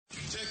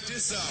Check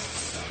this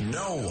out.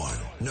 No one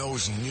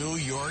knows New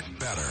York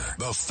better.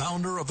 The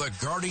founder of the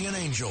Guardian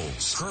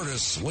Angels,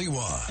 Curtis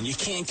Sliwa. And you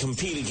can't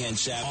compete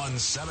against that. On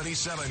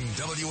 77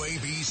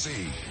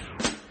 WABC.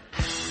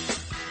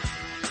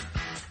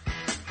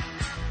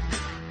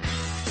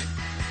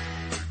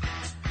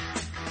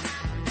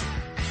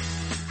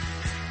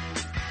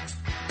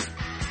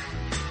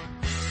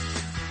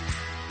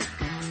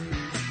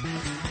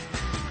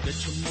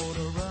 Get your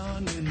motor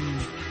running.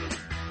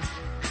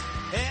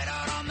 Head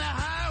out on the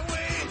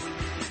highway.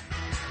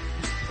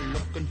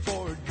 Looking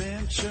for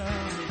adventure.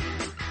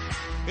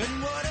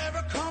 And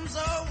whatever comes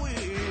our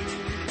way.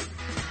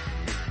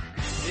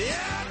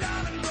 Yeah,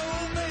 darling, go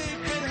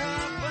make it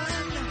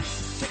happen.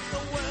 Take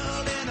the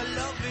world in a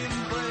loving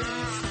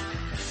embrace.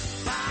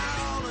 Fire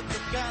all of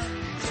the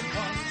guns at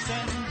once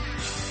and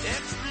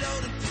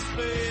explode into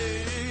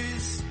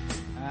space.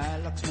 I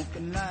like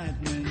smoking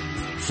lightning.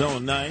 So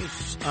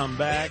nice. I'm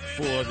back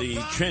for the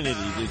Trinity,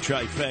 the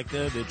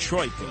trifecta, the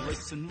troika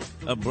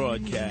of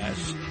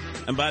broadcast.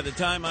 And by the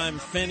time I'm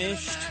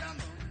finished,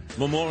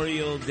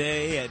 Memorial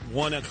Day at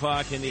 1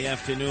 o'clock in the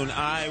afternoon,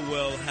 I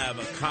will have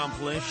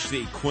accomplished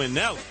the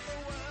quinella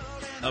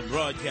of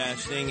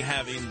broadcasting,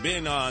 having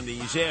been on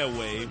these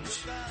airwaves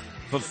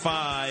for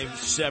 5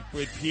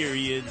 separate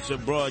periods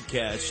of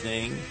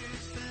broadcasting,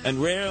 and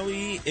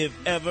rarely, if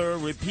ever,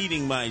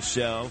 repeating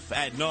myself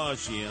ad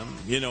nauseum.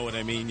 You know what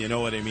I mean, you know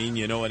what I mean,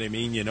 you know what I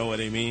mean, you know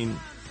what I mean.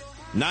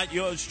 Not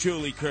yours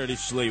truly,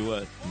 Curtis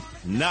Sliwa.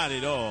 Not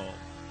at all.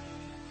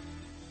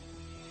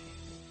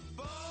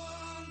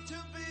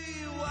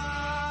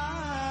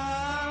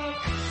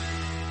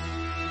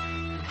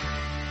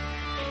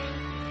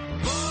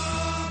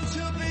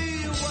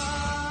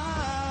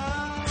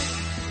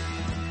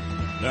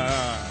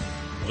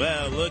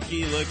 Well,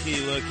 looky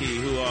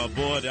who our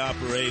board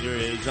operator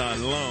is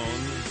on loan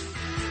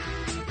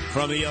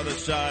from the other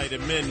side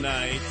of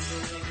midnight.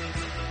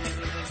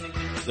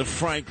 The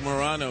Frank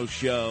Morano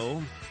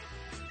Show.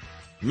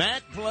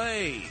 Matt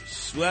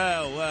Blaze.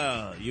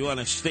 Well, you want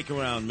to stick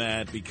around,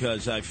 Matt,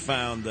 because I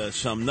found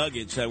some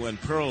nuggets. I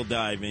went pearl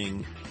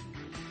diving.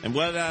 And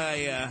what I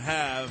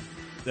have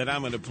that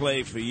I'm going to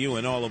play for you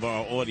and all of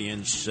our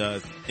audience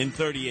in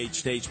 38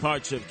 states,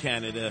 parts of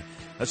Canada,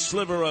 a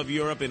sliver of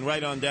Europe, and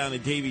right on down to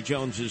Davy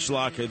Jones's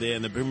locker there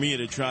in the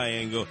Bermuda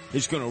Triangle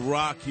is going to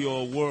rock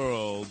your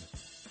world,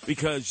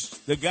 because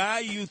the guy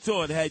you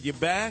thought had your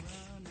back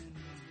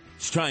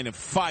is trying to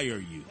fire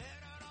you.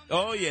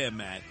 Oh, yeah,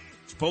 Matt.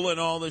 He's pulling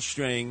all the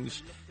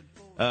strings.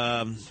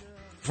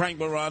 Frank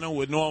Morano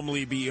would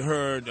normally be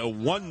heard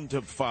 1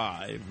 to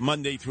 5,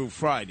 Monday through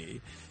Friday.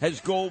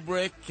 As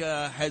Goldbrick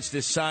has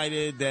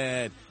decided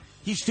that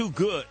he's too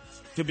good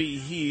to be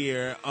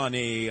here on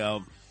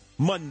a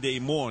Monday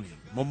morning,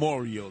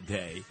 Memorial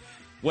Day,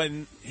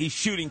 when he's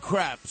shooting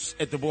craps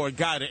at the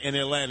Borgata in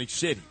Atlantic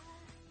City.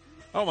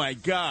 Oh, my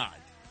God.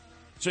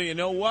 So you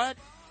know what?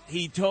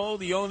 He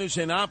told the owners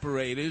and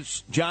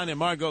operators, John and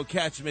Margot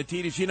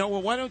Katsimatidis, you know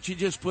what, why don't you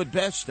just put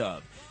best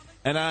of?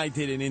 And I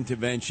did an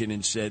intervention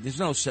and said, there's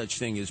no such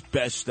thing as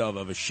best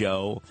of a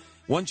show.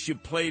 Once you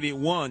played it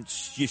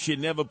once, you should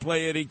never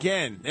play it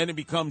again. Then it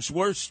becomes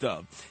worst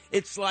of.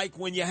 It's like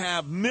when you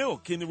have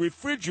milk in the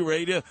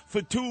refrigerator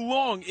for too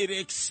long, it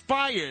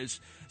expires.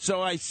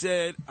 So I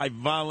said, I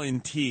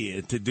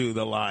volunteer to do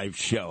the live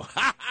show.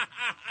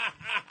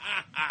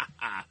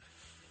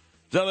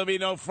 So there'll be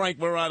no Frank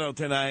Morano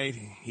tonight.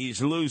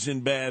 He's losing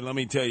bad. Let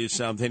me tell you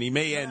something. He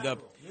may end up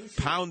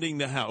pounding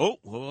the house. Oh,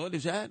 what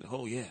is that?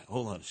 Oh, yeah.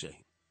 Hold on a second.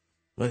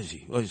 What is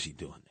he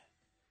doing there?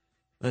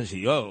 What is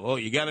he? Oh,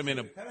 you got him in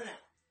a... Coming out.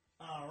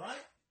 All right.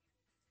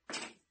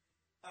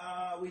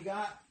 We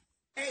got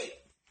 8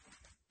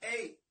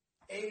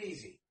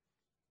 easy.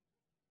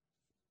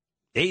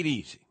 8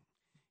 easy.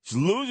 He's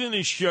losing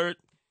his shirt.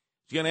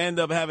 He's going to end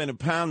up having to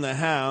pound the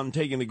hound,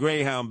 taking the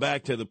Greyhound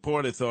back to the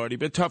Port Authority.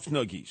 But tough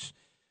noogies.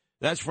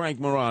 That's Frank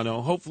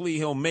Morano. Hopefully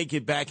he'll make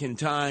it back in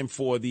time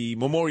for the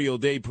Memorial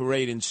Day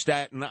Parade in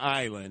Staten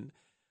Island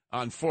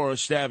on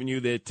Forest Avenue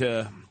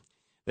that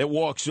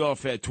walks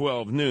off at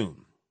 12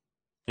 noon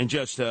in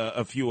just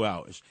a few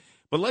hours.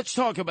 But let's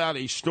talk about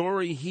a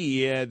story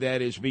here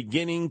that is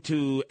beginning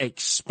to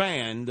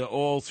expand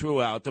all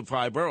throughout the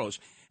 5 boroughs.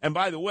 And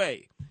by the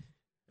way,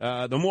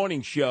 the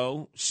morning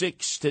show,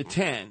 6 to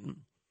 10,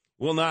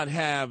 will not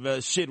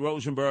have Sid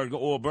Rosenberg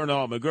or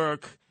Bernard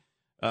McGurk.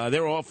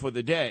 They're off for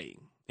the day.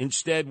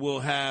 Instead,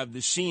 we'll have the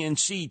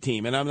CNC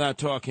team, and I'm not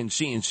talking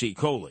CNC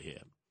Cola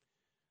here.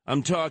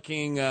 I'm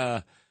talking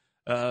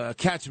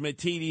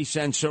Katsimatidis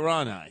and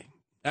Serrani.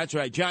 That's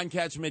right, John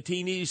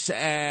Katsimatidis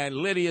and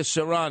Lydia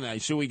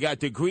Serrani. So we got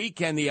the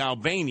Greek and the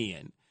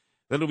Albanian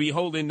that'll be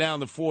holding down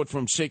the fort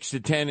from 6 to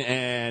 10,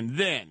 and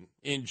then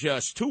in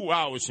just 2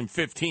 hours and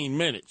 15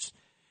 minutes,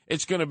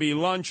 it's going to be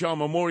lunch on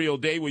Memorial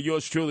Day with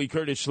yours truly,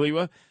 Curtis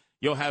Sliwa.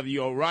 You'll have the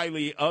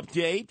O'Reilly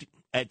update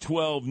at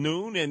 12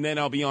 noon, and then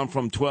I'll be on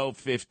from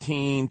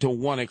 12:15 to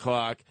 1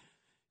 o'clock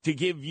to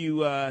give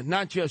you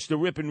not just the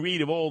rip and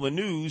read of all the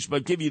news,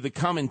 but give you the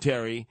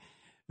commentary,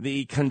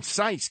 the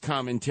concise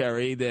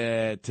commentary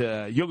that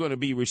you're going to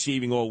be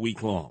receiving all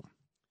week long.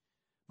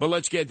 But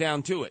let's get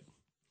down to it.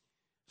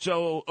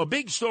 So a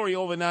big story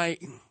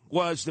overnight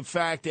was the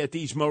fact that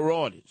these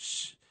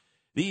marauders,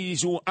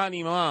 these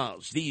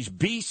animals, these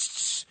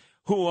beasts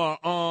who are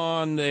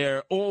on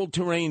their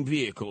all-terrain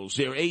vehicles,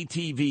 their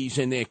ATVs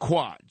and their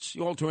quads.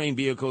 The all-terrain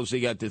vehicles, they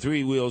got the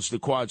 3 wheels, the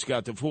quads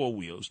got the 4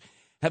 wheels,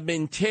 have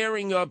been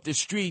tearing up the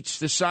streets,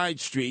 the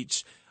side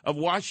streets of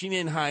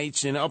Washington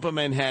Heights and Upper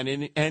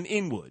Manhattan and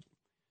Inwood.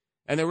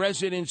 And the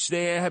residents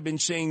there have been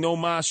saying, no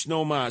mas,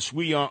 no mas,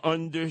 we are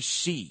under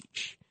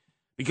siege.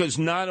 Because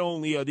not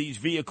only are these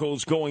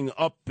vehicles going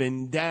up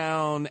and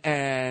down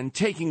and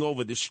taking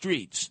over the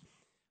streets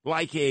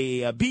like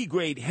a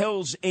B-grade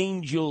Hell's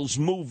Angels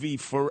movie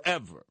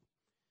forever,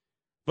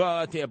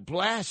 but they're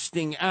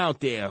blasting out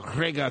their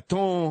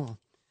reggaeton,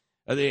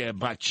 their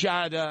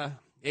bachata.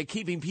 They're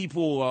keeping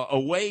people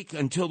awake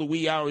until the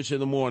wee hours of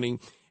the morning.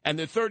 And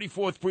the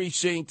 34th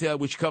Precinct,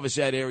 which covers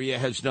that area,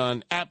 has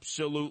done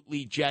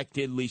absolutely jack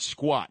diddly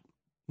squat.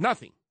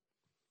 Nothing.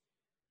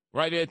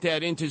 Right at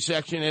that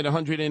intersection at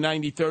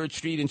 193rd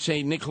Street and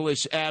St.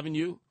 Nicholas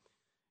Avenue.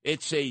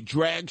 It's a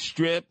drag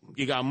strip.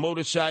 You got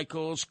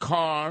motorcycles,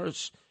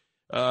 cars.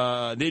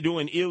 They're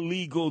doing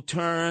illegal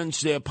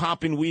turns. They're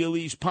popping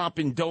wheelies,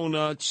 popping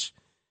donuts.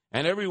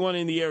 And everyone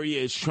in the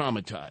area is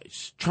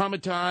traumatized.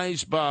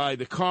 Traumatized by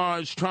the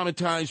cars,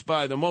 traumatized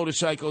by the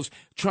motorcycles,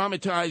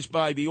 traumatized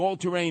by the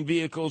all-terrain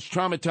vehicles,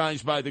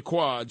 traumatized by the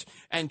quads,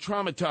 and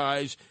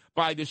traumatized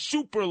by the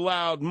super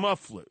loud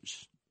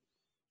mufflers.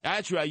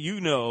 That's right,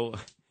 you know,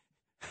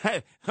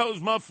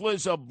 those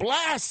mufflers are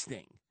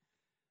blasting.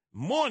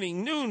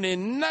 Morning, noon,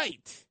 and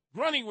night.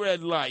 Running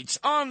red lights,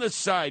 on the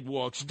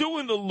sidewalks,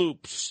 doing the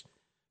loops,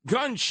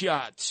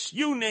 gunshots,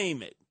 you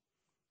name it.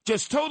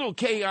 Just total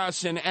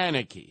chaos and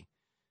anarchy.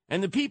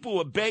 And the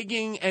people are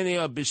begging and they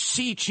are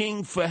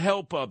beseeching for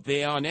help up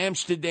there on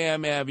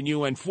Amsterdam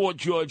Avenue and Fort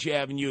George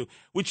Avenue,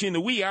 which in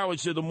the wee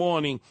hours of the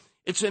morning,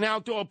 it's an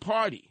outdoor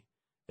party.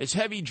 It's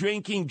heavy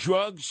drinking,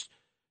 drugs,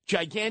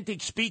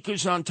 gigantic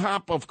speakers on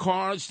top of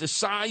cars the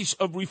size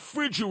of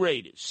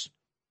refrigerators.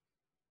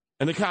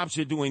 And the cops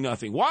are doing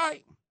nothing.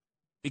 Why?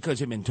 Because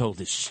they've been told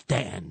to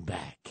stand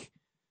back.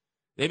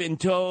 They've been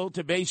told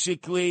to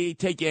basically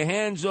take your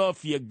hands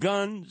off your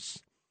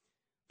guns,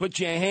 put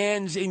your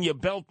hands in your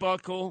belt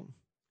buckle,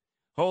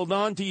 hold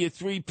on to your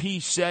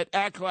 3-piece set,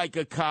 act like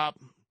a cop,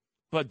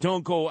 but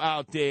don't go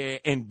out there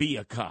and be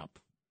a cop.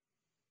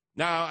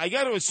 Now, I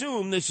got to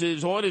assume this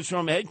is orders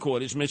from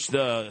headquarters,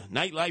 Mr.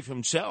 Nightlife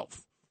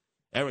himself.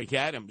 Eric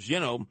Adams, you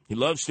know, he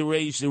loves to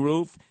raise the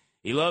roof.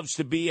 He loves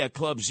to be at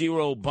Club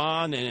Zero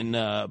Bond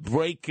and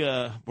break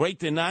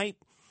the night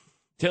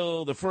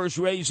till the first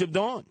rays of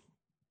dawn.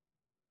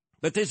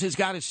 But this has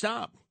got to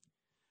stop.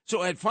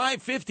 So at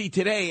 5:50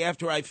 today,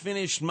 after I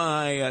finished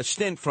my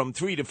stint from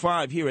 3 to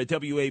 5 here at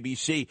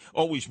WABC,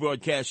 always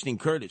broadcasting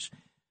Curtis,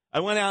 I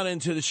went out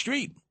into the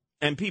street,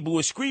 and people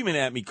were screaming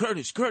at me,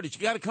 Curtis,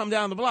 you got to come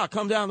down the block,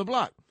 come down the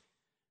block.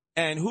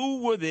 And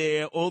who were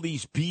there? All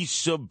these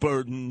beasts of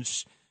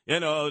burdens. You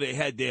know, they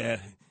had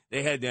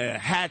their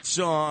hats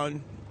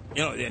on,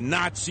 you know, their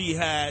Nazi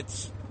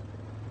hats.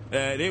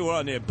 They were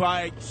on their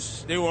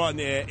bikes. They were on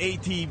their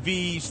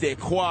ATVs, their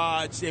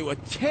quads. They were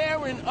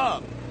tearing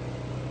up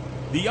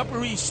the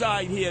Upper East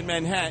Side here in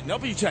Manhattan,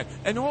 Upper East Side.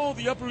 And all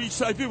the Upper East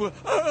Side people,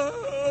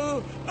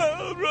 run,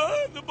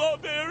 the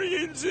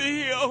barbarians are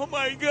here. Oh,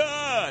 my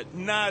God.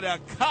 Not a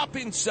cop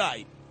in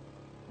sight.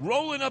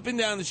 Rolling up and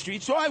down the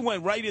street. So I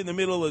went right in the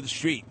middle of the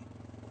street.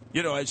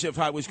 You know, as if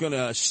I was going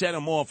to set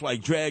them off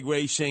like drag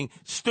racing.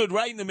 Stood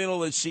right in the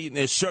middle of the seat, and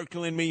they're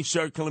circling me.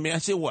 I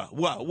said,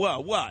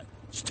 what?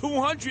 It's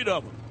 200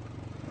 of them.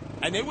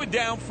 And they were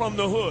down from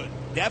the hood.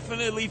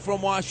 Definitely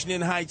from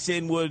Washington Heights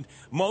Inwood.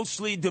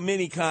 Mostly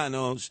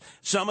Dominicanos.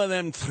 Some of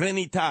them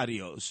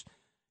Trinitarios.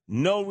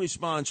 No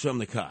response from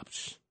the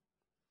cops.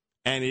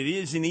 And it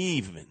isn't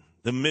even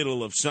the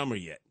middle of summer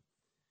yet.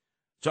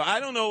 So I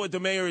don't know what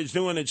the mayor is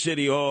doing at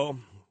City Hall.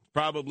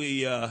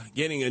 Probably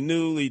getting a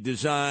newly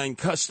designed,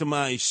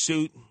 customized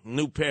suit,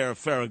 new pair of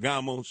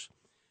Ferragamos.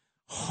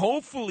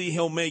 Hopefully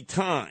he'll make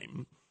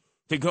time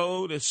to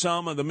go to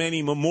some of the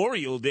many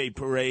Memorial Day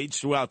parades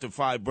throughout the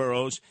 5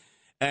 boroughs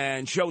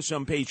and show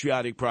some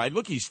patriotic pride.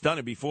 Look, he's done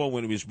it before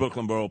when he was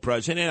Brooklyn Borough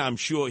president. I'm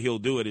sure he'll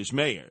do it as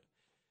mayor.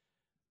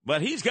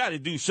 But he's got to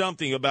do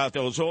something about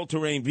those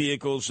all-terrain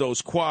vehicles,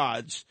 those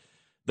quads,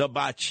 the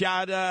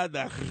bachata,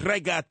 the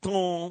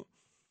reggaeton,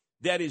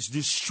 that is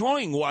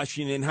destroying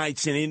Washington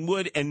Heights and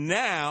Inwood, and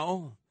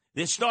now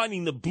they're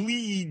starting to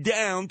bleed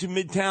down to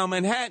Midtown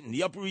Manhattan,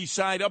 the Upper East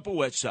Side, Upper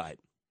West Side.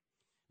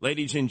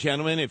 Ladies and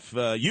gentlemen, if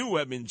you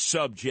have been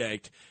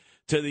subject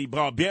to the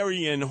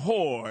barbarian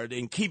horde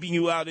and keeping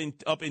you out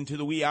up into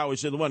the wee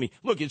hours of the morning,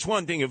 look, it's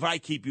one thing if I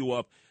keep you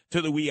up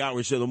to the wee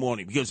hours of the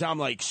morning because I'm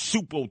like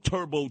super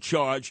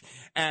turbocharged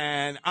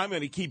and I'm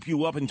going to keep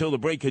you up until the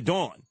break of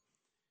dawn.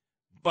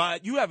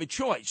 But you have a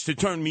choice to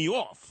turn me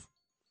off.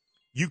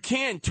 You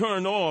can't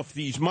turn off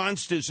these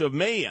monsters of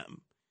mayhem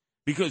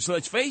because,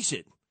 let's face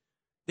it,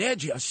 they're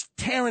just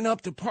tearing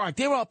up the park.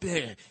 They're up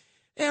there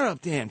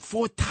in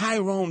Fort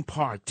Tyrone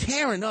Park,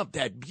 tearing up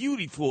that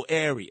beautiful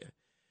area.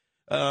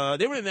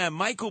 They're in that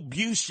Michael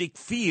Busick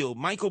field.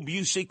 Michael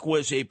Busick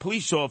was a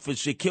police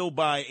officer killed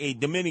by a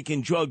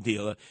Dominican drug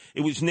dealer. It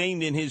was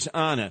named in his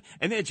honor.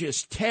 And they're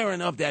just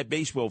tearing up that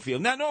baseball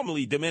field. Now,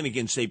 normally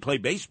Dominicans, they play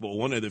baseball,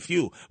 one of the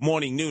few,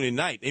 morning, noon, and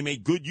night. They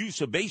make good use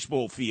of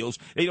baseball fields.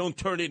 They don't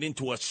turn it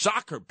into a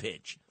soccer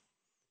pitch.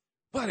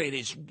 But it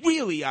is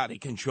really out of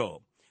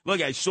control.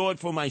 Look, I saw it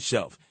for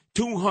myself.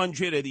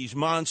 200 of these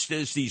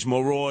monsters, these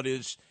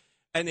marauders,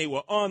 and they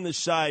were on the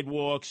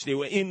sidewalks. They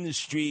were in the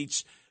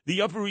streets.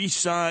 The Upper East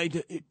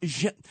Side,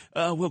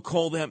 we'll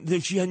call them the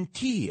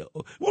Gentile.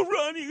 We're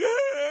running.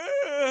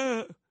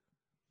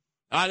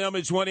 Our number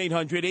is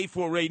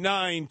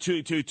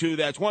 1-800-848-9222.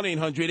 That's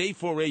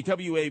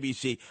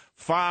 1-800-848-WABC.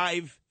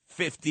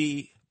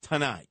 550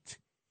 tonight.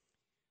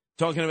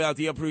 Talking about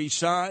the Upper East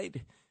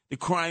Side, the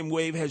crime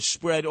wave has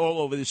spread all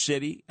over the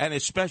city, and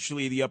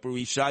especially the Upper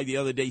East Side the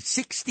other day,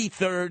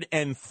 63rd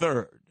and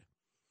 3rd.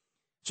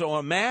 So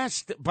a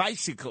masked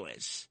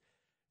bicyclist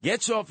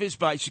gets off his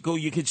bicycle,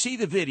 you can see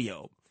the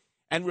video,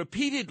 and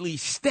repeatedly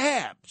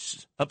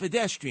stabs a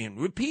pedestrian.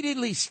 The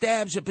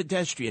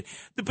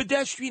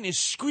pedestrian is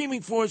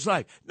screaming for his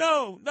life.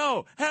 No,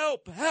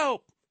 help.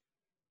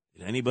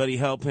 Did anybody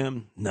help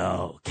him?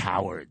 No,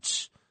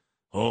 cowards.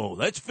 Oh,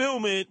 let's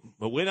film it,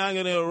 but we're not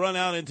going to run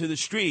out into the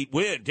street.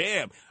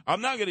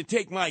 I'm not going to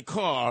take my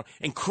car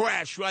and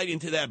crash right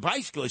into that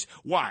bicyclist.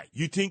 Why?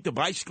 You think the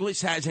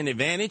bicyclist has an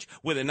advantage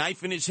with a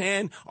knife in his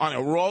hand on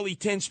a Raleigh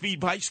 10-speed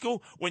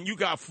bicycle when you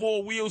got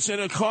four wheels in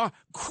a car?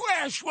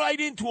 Crash right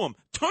into him.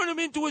 Turn him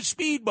into a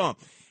speed bump.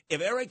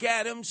 If Eric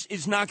Adams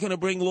is not going to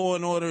bring law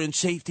and order and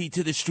safety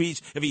to the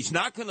streets, if he's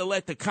not going to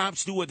let the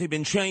cops do what they've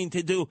been trained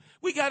to do,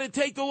 we got to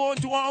take the law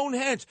into our own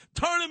hands.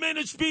 Turn him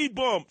into speed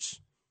bumps.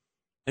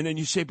 And then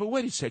you say, but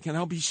wait a second,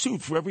 I'll be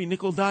sued for every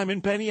nickel, dime,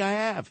 and penny I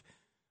have.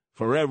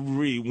 For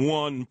every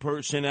one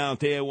person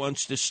out there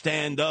wants to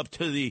stand up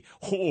to the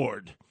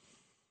horde.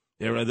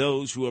 There are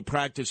those who are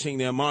practicing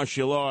their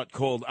martial art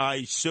called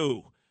I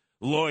Sue.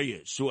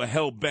 Lawyers who are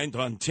hell-bent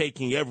on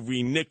taking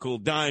every nickel,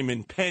 dime,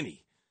 and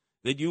penny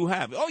that you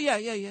have. Oh, yeah.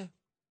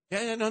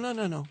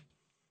 No.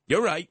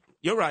 You're right.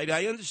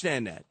 I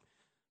understand that.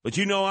 But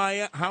you know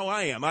how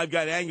I am. I've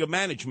got anger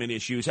management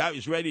issues. I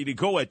was ready to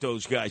go at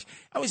those guys.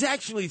 I was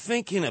actually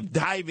thinking of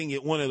diving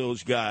at one of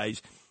those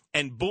guys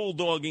and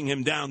bulldogging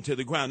him down to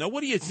the ground. Now,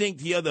 what do you think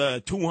the other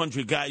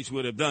 200 guys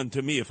would have done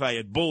to me if I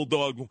had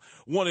bulldogged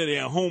one of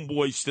their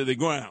homeboys to the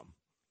ground?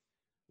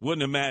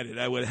 Wouldn't have mattered.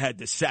 I would have had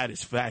the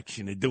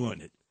satisfaction of doing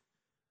it.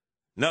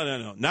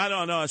 No. Not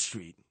on our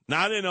street.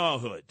 Not in our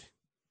hood.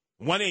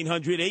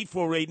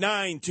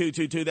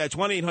 1-800-848-9222. That's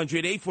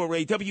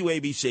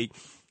 1-800-848-WABC.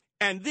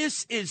 And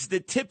this is the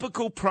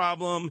typical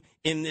problem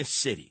in this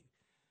city.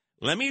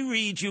 Let me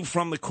read you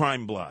from the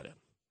crime blotter.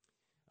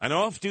 An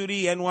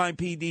off-duty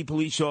NYPD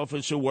police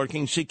officer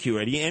working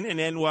security in an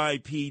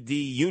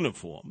NYPD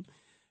uniform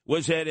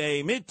was at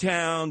a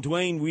Midtown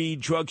Duane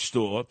Reade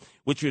drugstore,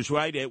 which was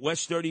right at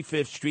West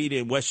 35th Street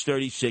and West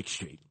 36th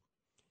Street.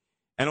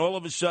 And all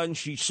of a sudden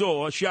she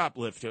saw a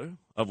shoplifter,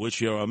 of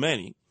which there are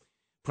many.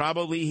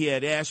 Probably he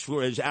had asked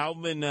for his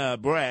Alvin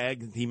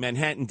Bragg, the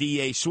Manhattan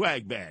DA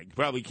swag bag.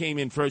 Probably came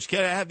in first.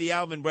 Can I have the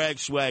Alvin Bragg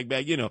swag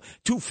bag? You know,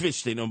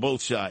 two-fisted on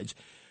both sides.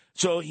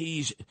 So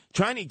he's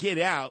trying to get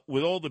out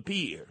with all the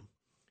beer.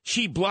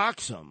 She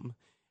blocks him,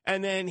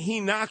 and then he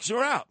knocks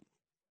her out.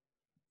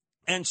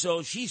 And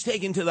so she's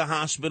taken to the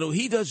hospital.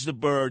 He does the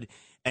bird,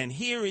 and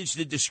here is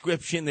the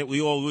description that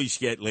we always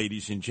get,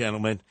 ladies and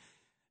gentlemen.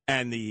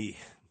 And the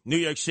New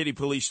York City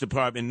Police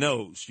Department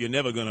knows you're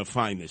never going to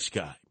find this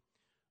guy.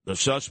 The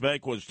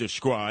suspect was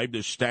described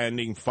as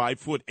standing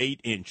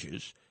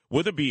 5'8"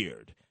 with a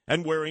beard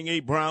and wearing a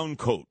brown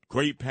coat,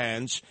 gray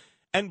pants,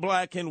 and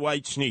black and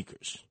white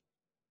sneakers.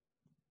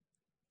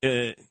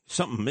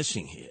 Something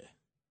missing here.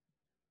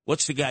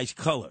 What's the guy's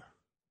color?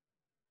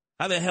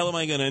 How the hell am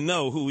I going to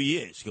know who he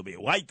is? He'll be a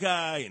white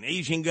guy, an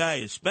Asian guy,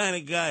 a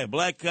Hispanic guy, a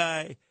black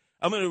guy.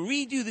 I'm going to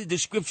read you the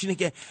description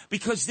again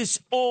because this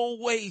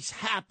always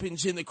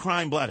happens in the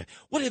crime blotter.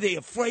 What are they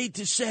afraid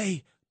to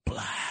say?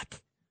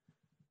 Black.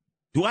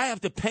 Do I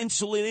have to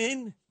pencil it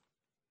in?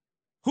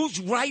 Who's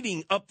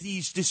writing up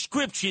these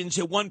descriptions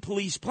at One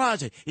Police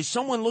Plaza? Is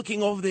someone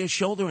looking over their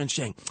shoulder and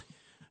saying,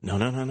 no,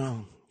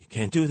 you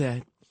can't do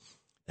that.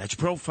 That's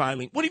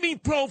profiling. What do you mean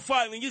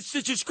profiling? It's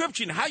the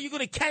description. How are you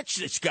going to catch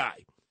this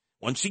guy?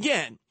 Once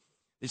again,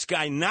 this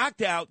guy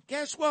knocked out,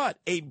 guess what?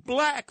 A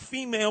black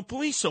female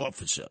police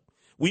officer.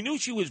 We knew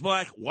she was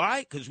black.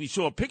 Why? Because we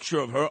saw a picture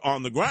of her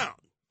on the ground.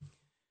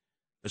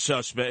 The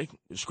suspect,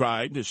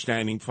 described as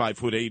standing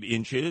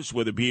 5'8"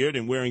 with a beard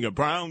and wearing a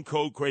brown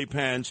coat, gray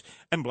pants,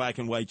 and black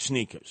and white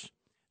sneakers.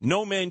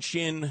 No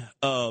mention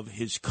of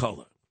his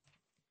color.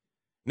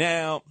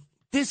 Now,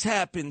 this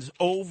happens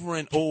over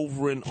and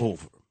over and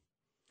over.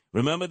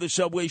 Remember the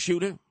subway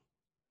shooter?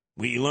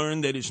 We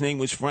learned that his name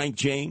was Frank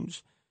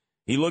James.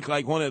 He looked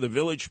like one of the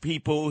Village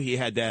People. He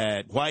had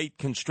that white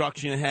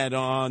construction hat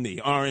on,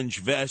 the orange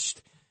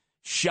vest,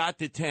 shot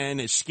to 10,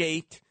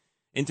 escaped.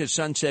 into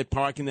Sunset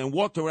Park and then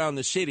walked around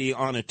the city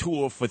on a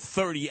tour for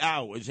 30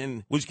 hours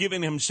and was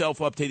giving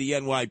himself up to the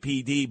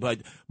NYPD, but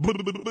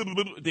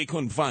they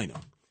couldn't find him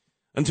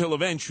until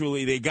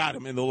eventually they got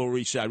him in the Lower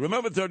East Side.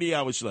 Remember, 30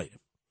 hours later.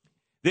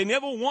 They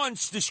never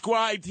once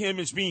described him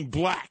as being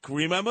black,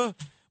 remember?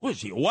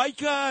 Was he a white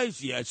guy? Is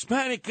he a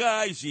Hispanic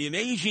guy? Is he an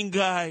Asian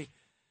guy?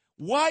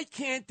 Why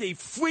can't they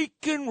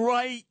freaking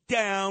write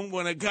down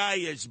when a guy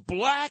is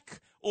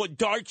black or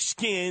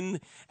dark-skinned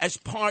as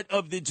part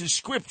of the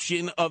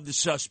description of the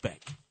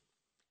suspect?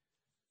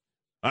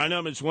 Our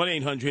number is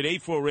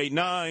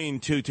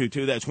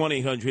 1-800-848-9222. That's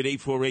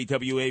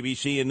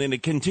 1-800-848-WABC. And then the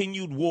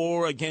continued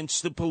war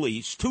against the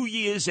police 2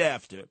 years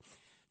after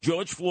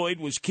George Floyd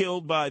was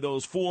killed by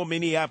those 4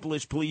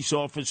 Minneapolis police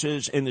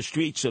officers in the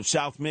streets of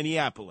South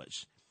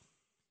Minneapolis.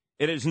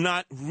 It has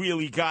not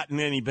really gotten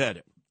any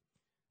better.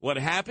 What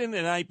happened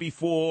the night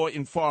before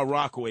in Far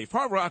Rockaway?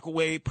 Far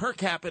Rockaway, per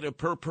capita,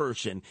 per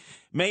person,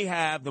 may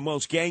have the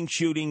most gang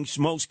shootings,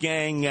 most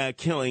gang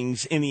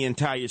killings in the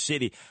entire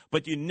city.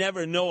 But you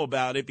never know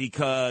about it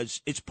because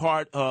it's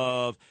part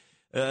of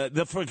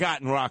the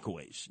forgotten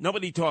Rockaways.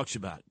 Nobody talks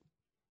about it.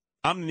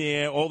 I'm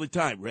there all the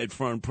time. Red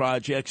Fern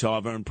Projects,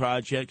 Auburn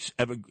Projects.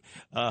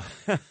 Oh,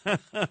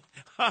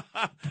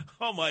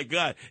 my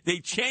God. They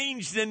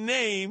changed the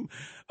name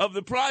of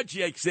the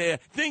projects there,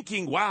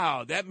 thinking,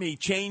 wow, that may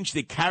change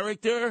the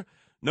character.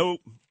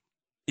 Nope.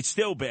 It's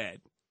still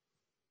bad.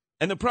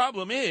 And the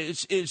problem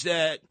is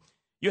that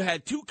you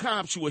had 2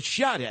 cops who were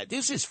shot at.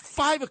 This is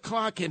 5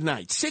 o'clock at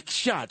night. 6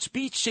 shots,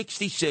 Beach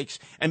 66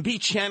 and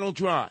Beach Channel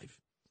Drive.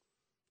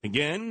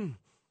 Again,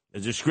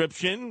 the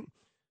description: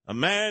 a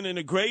man in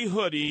a gray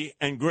hoodie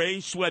and gray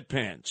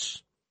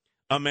sweatpants.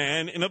 A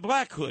man in a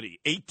black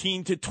hoodie,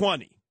 18 to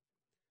 20.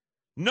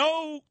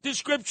 No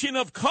description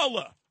of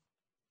color.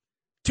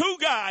 2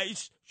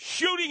 guys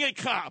shooting at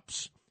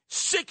cops.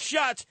 6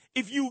 shots.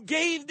 If you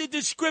gave the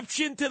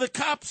description to the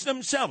cops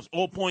themselves,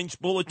 All Points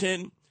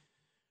Bulletin,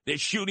 they're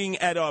shooting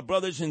at our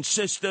brothers and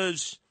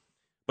sisters,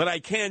 but I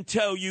can't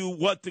tell you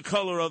what the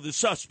color of the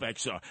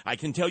suspects are. I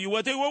can tell you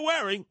what they were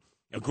wearing.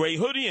 A gray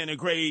hoodie and a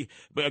gray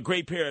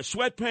pair of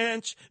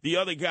sweatpants. The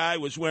other guy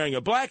was wearing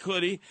a black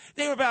hoodie.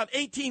 They were about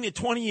 18 to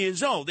 20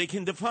 years old. They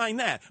can define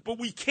that. But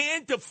we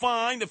can't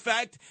define the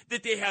fact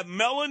that they have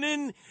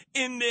melanin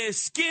in their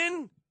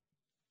skin.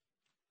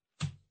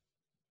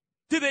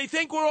 Do they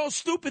think we're all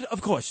stupid?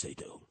 Of course they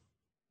do.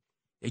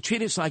 They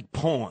treat us like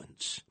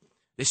pawns.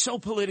 They're so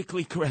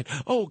politically correct.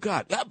 Oh,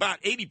 God,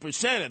 about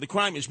 80% of the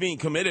crime is being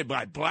committed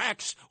by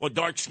blacks or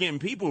dark-skinned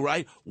people,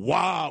 right?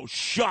 Wow,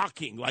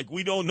 shocking. Like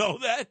we don't know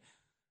that?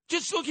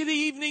 Just look at the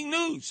evening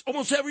news.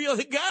 Almost every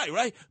other guy,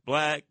 right?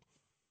 Black,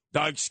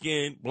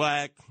 dark-skinned,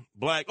 black.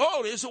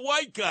 Oh, there's a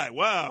white guy.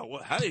 Wow,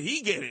 how did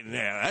he get in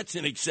there? That's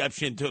an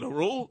exception to the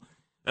rule.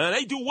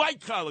 They do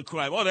white-collar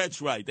crime. Oh,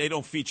 that's right. They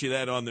don't feature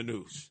that on the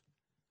news.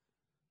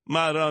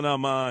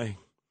 Maranamai.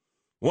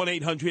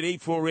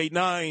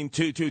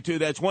 1-800-848-9222.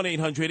 That's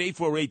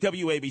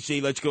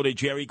 1-800-848-WABC. Let's go to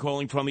Jerry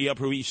calling from the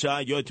Upper East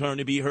Side. Your turn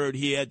to be heard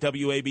here at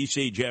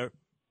WABC, Jerry.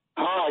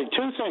 Hi, 2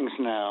 things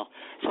now.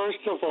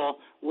 First of all,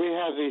 we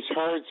have these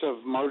herds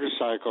of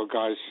motorcycle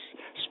guys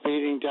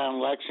speeding down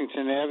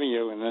Lexington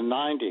Avenue in the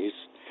 90s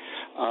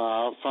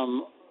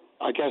from,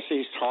 I guess,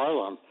 East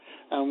Harlem.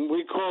 And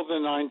we called the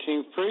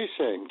 19th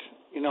Precinct,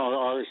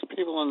 our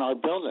people in our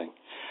building.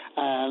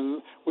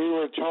 And we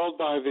were told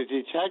by the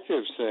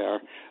detectives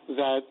there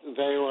that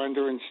they were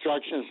under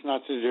instructions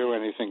not to do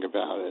anything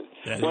about it.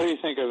 What do you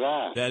think of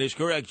that? That is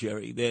correct,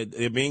 Jerry.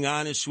 They're being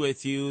honest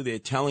with you. They're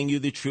telling you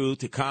the truth.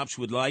 The cops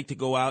would like to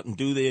go out and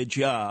do their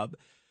job,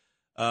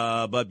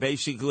 but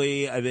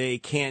basically they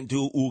can't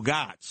do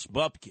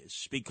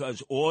bupkis,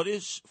 because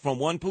orders from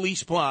one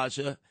police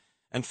plaza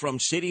and from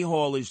City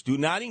Hallers do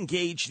not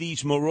engage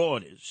these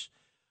marauders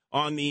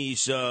on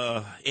these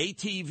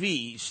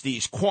ATVs,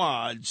 these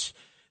quads,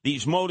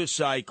 these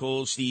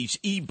motorcycles, these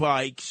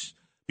e-bikes,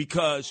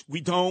 because we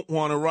don't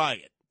want to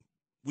riot.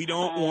 We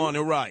don't want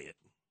to riot.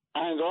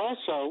 And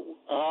also,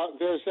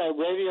 there's that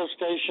radio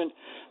station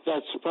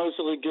that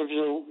supposedly gives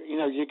you,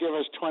 you give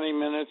us 20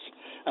 minutes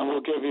and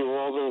we'll give you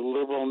all the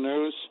liberal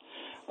news.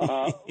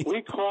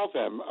 We called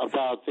them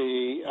about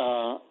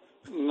the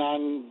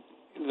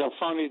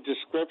phony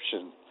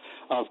description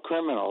of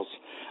criminals,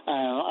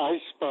 and I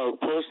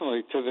spoke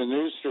personally to the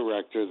news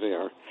director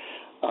there,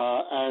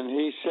 and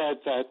he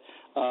said that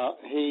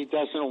he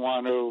doesn't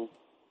want to,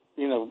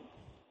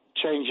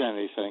 change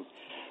anything.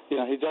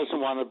 He doesn't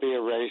want to be a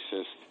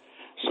racist.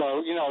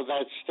 So,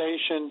 that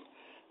station,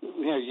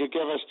 you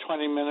give us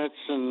 20 minutes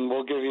and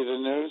we'll give you the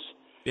news.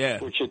 Yeah.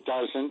 Which it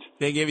doesn't.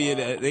 They give you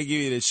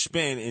the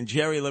spin. And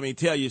Jerry, let me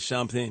tell you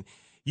something.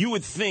 You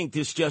would think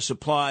this just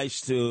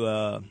applies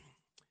to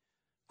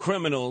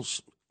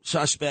criminals,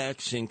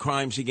 suspects in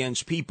crimes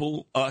against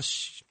people,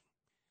 us.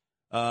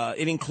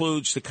 It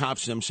includes the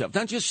cops themselves.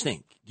 Now just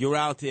think. You're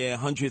out there,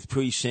 100th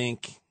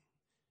Precinct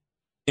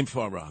in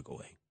Far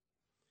Rockaway.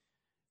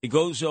 It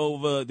goes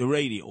over the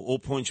radio, All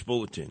Points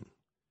Bulletin.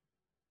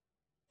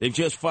 They've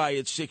just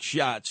fired 6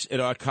 shots at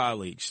our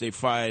colleagues. They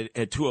fired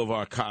at 2 of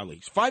our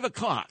colleagues. 5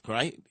 o'clock,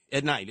 right,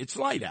 at night. It's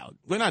light out.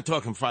 We're not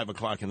talking 5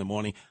 o'clock in the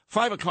morning.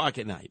 5 o'clock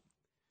at night.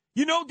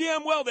 You know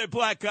damn well they're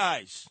black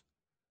guys.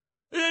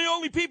 They're the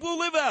only people who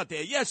live out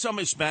there. Yes, some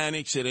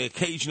Hispanics and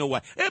occasional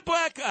white. They're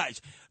black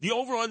guys. The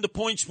over-under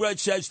point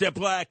spread says they're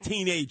black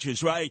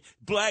teenagers, right?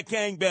 Black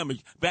gang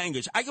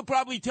bangers. I could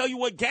probably tell you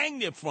what gang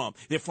they're from.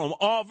 They're from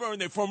Auburn.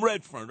 They're from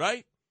Redfern,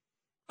 right?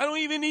 I don't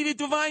even need a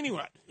divining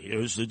line.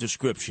 Here's the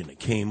description that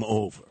came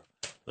over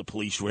the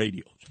police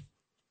radios.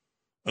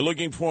 We're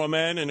looking for a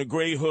man in a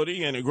gray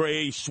hoodie and a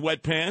gray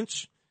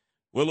sweatpants.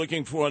 We're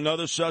looking for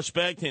another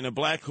suspect in a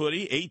black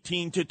hoodie,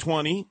 18 to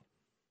 20.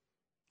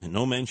 And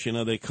no mention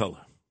of their color.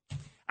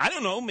 I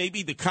don't know,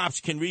 maybe the cops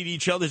can read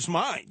each other's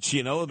minds,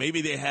 you know.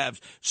 Maybe they have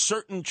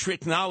certain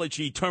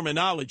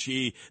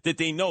terminology that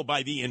they know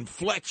by the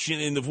inflection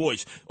in the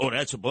voice. Oh,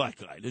 that's a black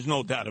guy. There's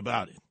no doubt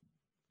about it.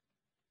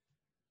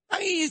 I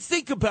mean, you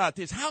think about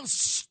this. How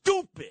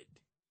stupid.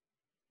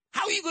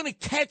 How are you going to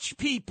catch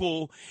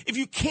people if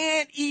you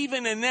can't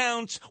even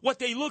announce what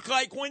they look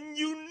like when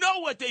you know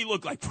what they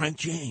look like? Frank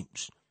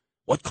James.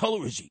 What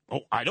color is he?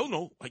 Oh, I don't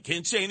know. I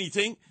can't say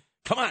anything.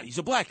 Come on, he's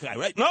a black guy,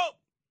 right? No,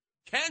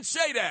 can't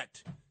say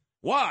that.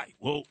 Why?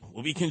 Well,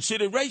 we'll be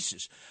considered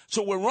racist.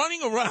 So we're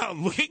running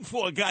around looking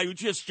for a guy who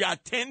just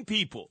shot 10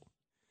 people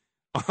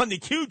on the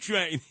Q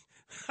train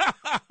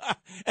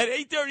at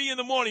 8:30 in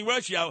the morning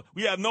rush hour.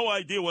 We have no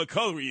idea what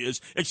color he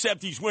is,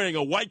 except he's wearing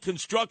a white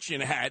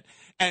construction hat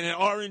and an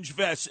orange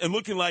vest and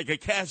looking like a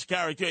cast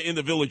character in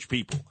The Village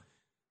People.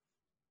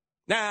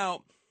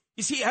 Now,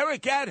 you see,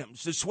 Eric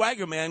Adams, the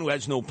swagger man who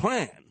has no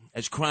plan,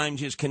 as crime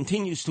just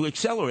continues to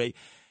accelerate,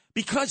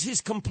 because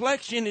his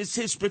complexion is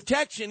his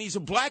protection. He's a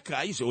black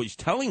guy. He's always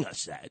telling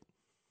us that.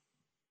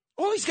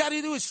 All he's got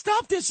to do is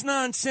stop this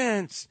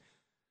nonsense.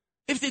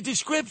 If the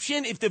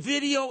description, if the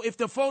video, if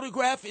the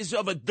photograph is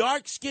of a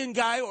dark-skinned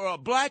guy or a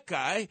black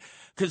guy,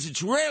 because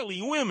it's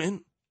rarely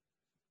women,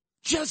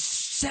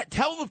 just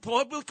tell the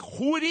public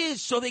who it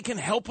is so they can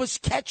help us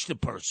catch the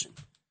person.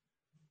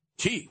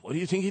 Gee, what do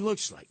you think he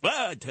looks like?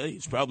 Well, I tell you,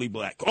 he's probably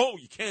black. Oh,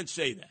 you can't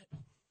say that.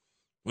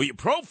 Well, you're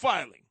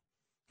profiling.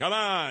 Come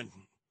on.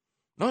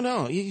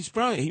 No, he's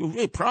probably.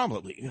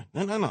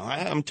 No.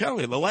 I'm telling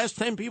you, the last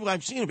 10 people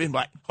I've seen have been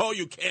black. Oh,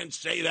 you can't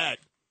say that.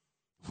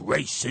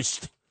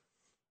 Racist.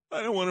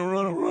 I don't want to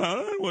run around.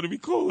 I don't want to be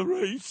called a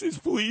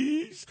racist,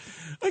 please.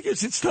 I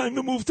guess it's time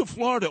to move to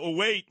Florida. Oh,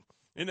 wait.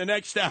 In the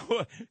next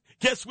hour,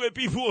 guess where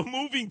people are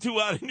moving to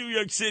out of New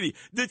York City?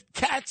 The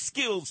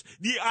Catskills,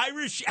 the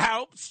Irish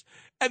Alps,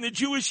 and the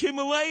Jewish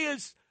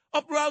Himalayas.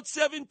 Up Route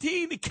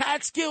 17, the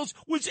Catskills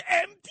was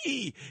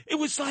empty. It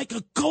was like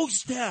a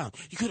ghost town.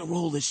 You could have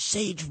rolled a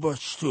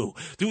sagebrush through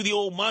the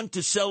old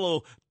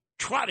Monticello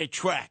trotter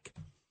track.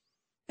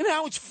 And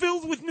now it's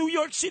filled with New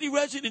York City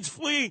residents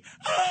fleeing.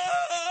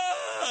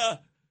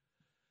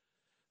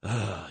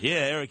 Yeah,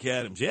 Eric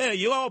Adams. Yeah,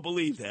 you all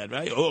believe that,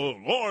 right? Oh,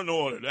 law and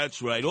order,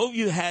 that's right. All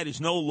you had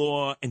is no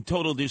law and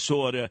total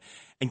disorder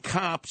and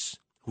cops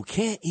who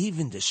can't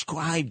even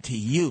describe to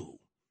you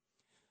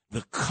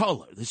the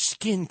color, the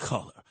skin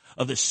color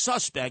of the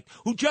suspect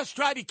who just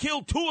tried to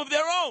kill 2 of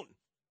their own.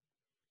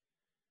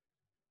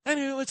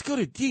 Anyway, let's go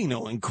to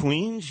Dino in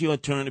Queens. Your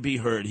turn to be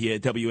heard here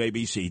at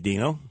WABC.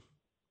 Dino?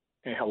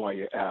 Hey, how are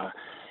you?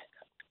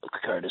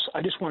 Curtis,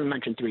 I just want to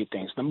mention 3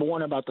 things. Number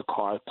 1, about the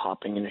car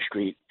popping in the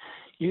street.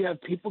 You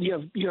have people, you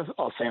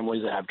have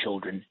families that have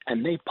children,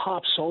 and they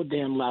pop so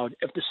damn loud.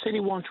 If the city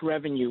wants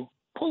revenue,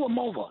 pull them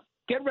over.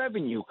 Get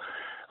revenue.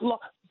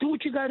 Look, do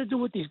what you got to do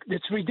with these.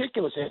 It's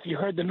ridiculous. If you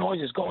heard the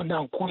noises going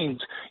down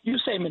Queens, you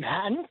say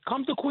Manhattan,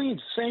 come to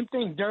Queens. Same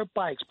thing, dirt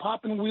bikes,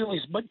 popping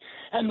wheelies,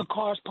 and the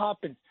cars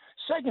popping.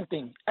 Second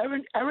thing,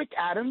 Eric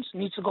Adams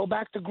needs to go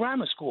back to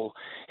grammar school.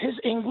 His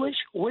English,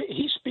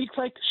 he speaks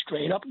like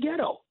straight up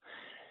ghetto.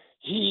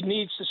 He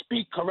needs to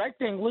speak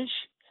correct English,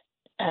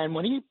 and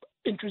when he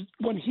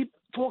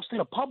talks to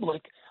the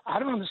public, I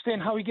don't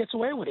understand how he gets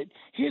away with it.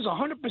 He is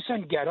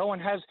 100% ghetto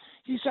and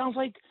he sounds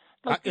like.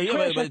 But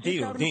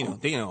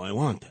Dino, I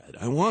want that.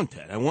 I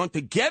want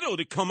the ghetto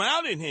to come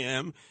out in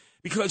him,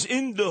 because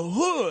in the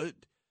hood,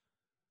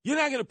 you're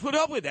not going to put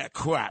up with that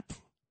crap.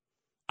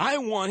 I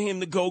want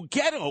him to go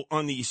ghetto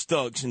on these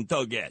thugs and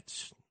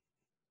thugettes.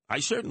 I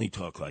certainly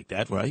talk like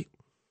that, right?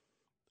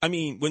 I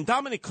mean, when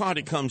Dominic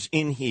Carter comes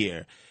in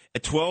here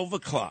at 12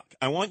 o'clock,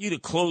 I want you to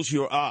close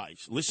your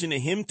eyes, listen to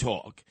him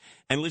talk,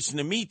 and listen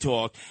to me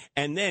talk.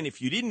 And then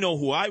if you didn't know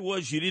who I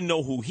was, you didn't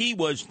know who he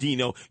was,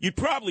 Dino, you'd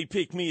probably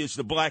pick me as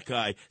the black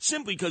guy,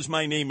 simply because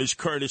my name is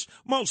Curtis.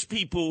 Most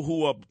people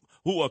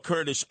who are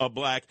Curtis are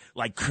black,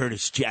 like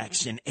Curtis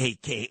Jackson,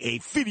 a.k.a.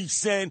 50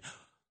 Cent,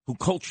 who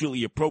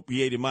culturally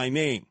appropriated my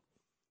name.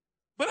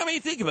 But I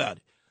mean, think about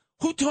it.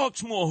 Who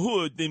talks more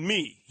hood than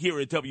me here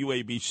at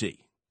WABC?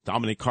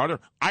 Dominic Carter?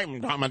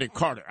 I'm Dominic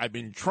Carter. I've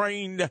been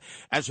trained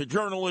as a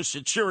journalist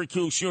at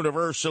Syracuse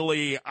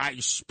University. I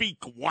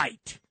speak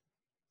white.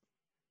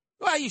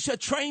 Well, he's a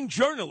trained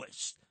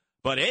journalist.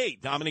 But, hey,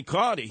 Dominic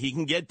Carter, he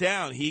can get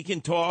down. He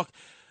can talk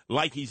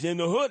like he's in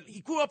the hood.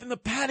 He grew up in the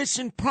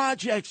Patterson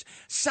Projects,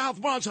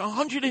 South Bronx,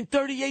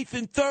 138th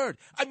and 3rd.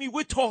 I mean,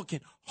 we're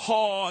talking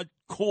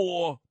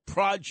hardcore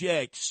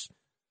projects.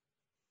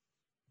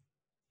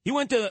 He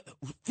went to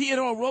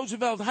Theodore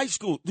Roosevelt High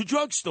School, the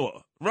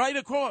drugstore, right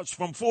across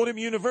from Fordham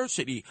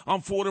University on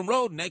Fordham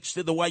Road next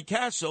to the White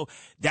Castle,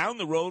 down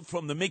the road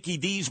from the Mickey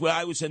D's where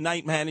I was a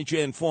night manager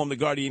and formed the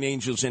Guardian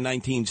Angels in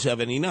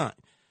 1979.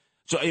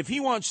 So if he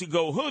wants to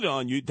go hood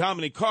on you,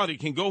 Dominic Carter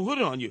can go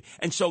hood on you,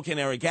 and so can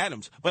Eric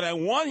Adams. But I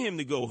want him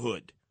to go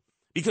hood,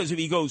 because if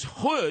he goes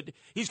hood,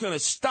 he's going to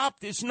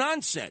stop this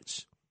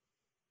nonsense.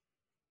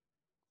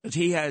 Because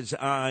he has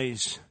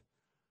eyes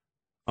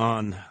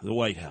on the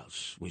White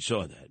House. We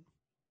saw that.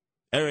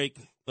 Eric,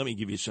 let me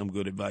give you some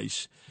good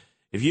advice.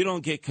 If you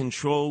don't get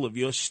control of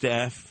your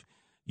staff,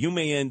 you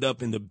may end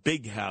up in the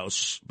big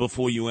house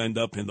before you end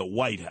up in the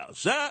White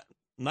House. I'm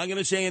not going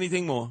to say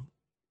anything more.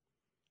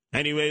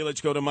 Anyway,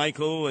 let's go to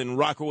Michael in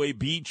Rockaway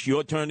Beach.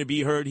 Your turn to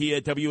be heard here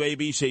at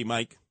WABC,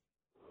 Mike.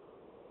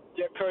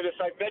 Yeah, Curtis,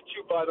 I met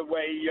you, by the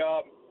way,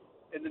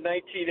 in the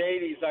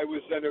 1980s. I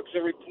was an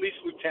auxiliary police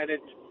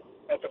lieutenant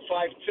at the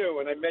 5-2,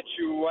 and I met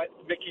you at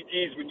Mickey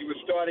D's when you were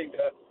starting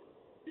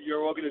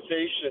your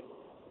organization.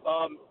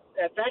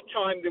 At that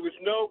time, there was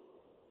no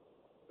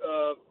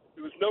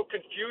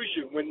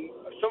confusion. When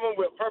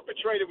a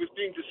perpetrator was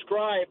being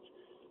described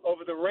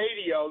over the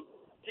radio,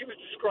 he was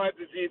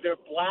described as either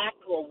black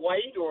or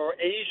white or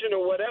Asian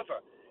or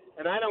whatever.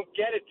 And I don't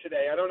get it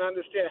today. I don't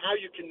understand how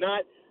you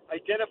cannot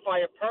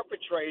identify a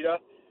perpetrator,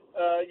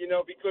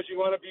 because you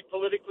want to be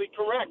politically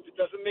correct. It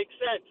doesn't make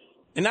sense.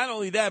 And not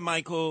only that,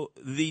 Michael,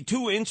 the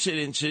two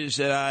incidences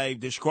that I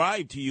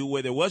described to you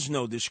where there was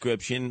no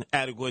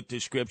adequate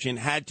description,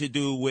 had to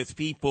do with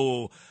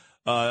people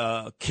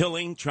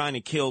trying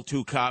to kill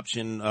two cops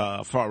in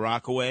Far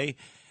Rockaway,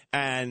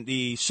 and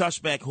the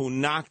suspect who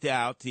knocked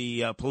out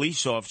the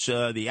police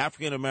officer, the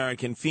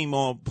African-American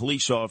female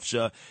police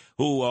officer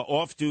who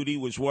off-duty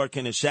was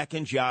working a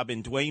second job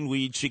in Dwayne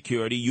Reed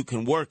Security. You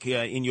can work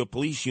in your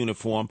police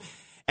uniform.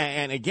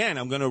 And again,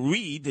 I'm going to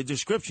read the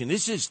description.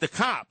 This is the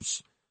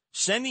cops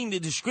sending the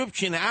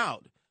description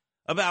out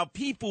about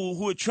people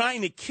who are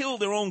trying to kill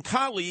their own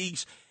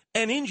colleagues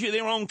and injure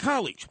their own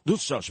colleagues. The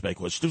suspect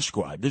was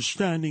described as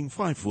standing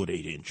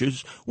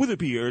 5'8" with a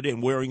beard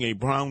and wearing a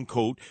brown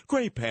coat,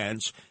 gray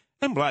pants,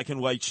 and black and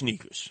white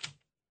sneakers.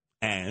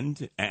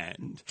 And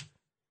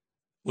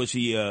was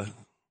he a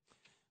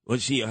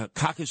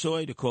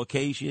Caucasoid, a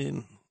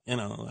Caucasian, I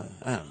don't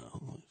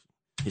know,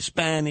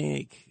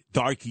 Hispanic,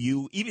 dark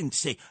hue? Even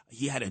say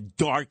he had a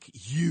dark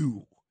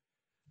hue.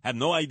 Have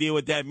no idea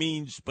what that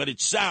means, but it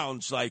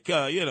sounds like,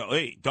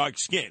 hey, dark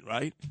skin,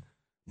 right?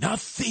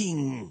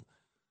 Nothing.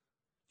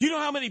 You know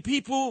how many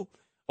people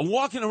are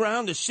walking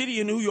around the city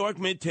of New York,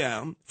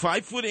 Midtown,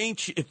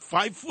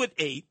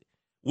 5'8",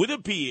 with a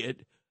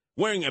beard,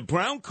 wearing a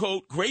brown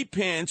coat, gray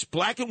pants,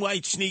 black and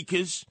white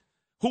sneakers,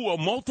 who are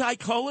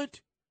multicolored?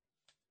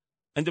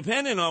 And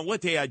depending on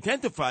what they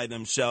identify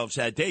themselves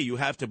that day, you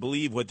have to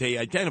believe what they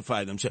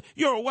identify themselves.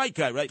 You're a white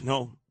guy, right?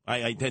 No,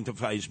 I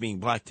identify as being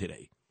black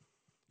today.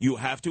 You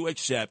have to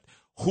accept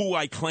who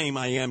I claim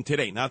I am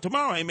today. Now,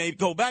 tomorrow I may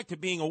go back to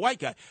being a white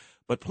guy,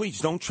 but please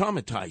don't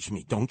traumatize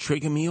me. Don't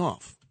trigger me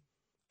off.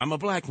 I'm a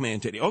black man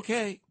today.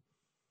 Okay.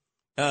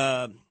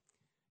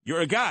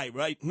 You're a guy,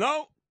 right?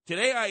 No.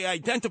 Today I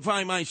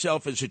identify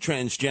myself as a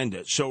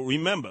transgender. So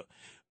remember,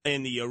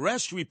 in the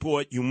arrest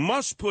report, you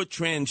must put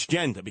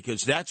transgender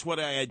because that's what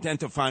I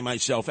identify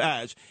myself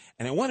as.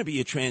 And I want to be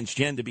a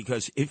transgender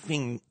because if,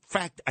 in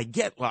fact, I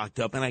get locked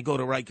up and I go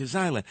to Rikers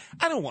Island,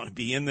 I don't want to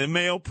be in the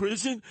male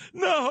prison.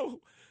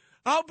 No,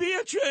 I'll be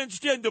a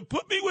transgender.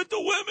 Put me with the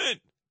women.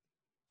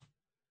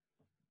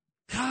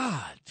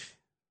 God,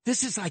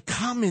 this is like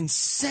common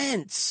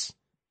sense.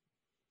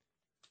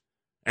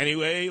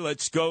 Anyway,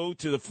 let's go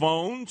to the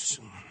phones.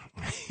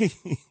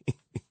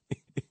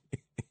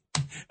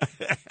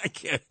 I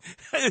can't.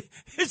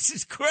 This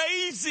is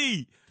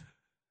crazy.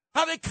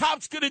 How the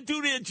cops going to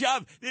do their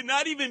job? They're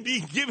not even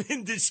being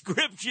given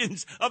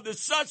descriptions of the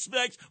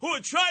suspects who are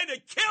trying to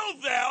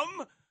kill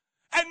them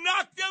and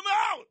knock them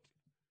out.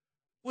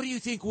 What do you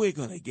think we're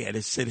going to get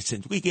as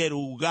citizens? We get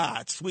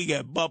Ugats. We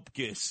get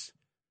bupkis.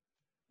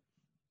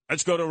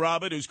 Let's go to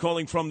Robert, who's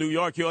calling from New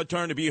York. Your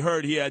turn to be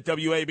heard here at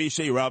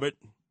WABC, Robert.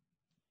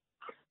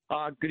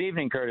 Good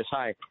evening, Curtis.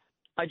 Hi.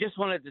 I just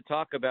wanted to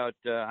talk about,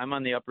 I'm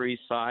on the Upper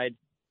East Side.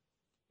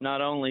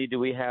 Not only do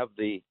we have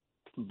the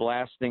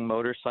blasting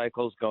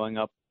motorcycles going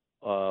up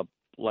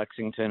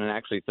Lexington and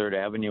actually 3rd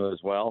Avenue as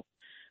well,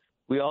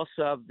 we also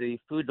have the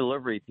food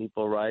delivery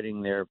people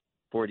riding their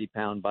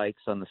 40-pound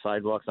bikes on the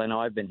sidewalks. I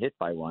know I've been hit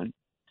by one.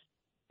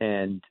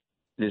 And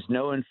there's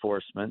no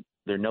enforcement.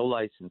 There are no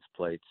license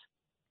plates.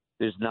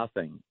 There's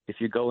nothing. If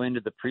you go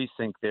into the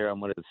precinct there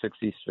on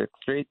 66th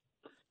Street,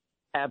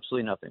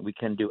 absolutely nothing. We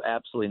can do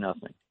absolutely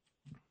nothing.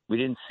 We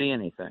didn't see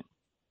anything.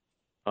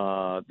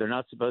 They're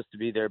not supposed to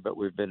be there, but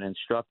we've been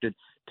instructed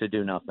to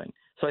do nothing.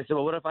 So I said,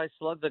 well, what if I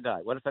slug the guy?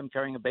 What if I'm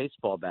carrying a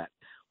baseball bat?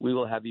 We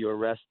will have you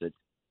arrested.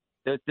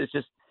 There's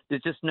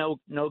there's just no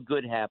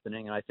good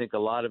happening, and I think a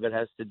lot of it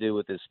has to do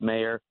with this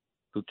mayor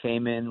who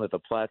came in with a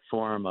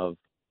platform of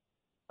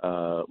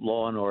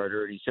law and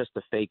order. He's just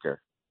a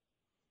faker.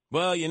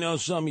 Well, you know,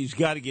 he's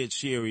got to get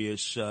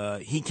serious.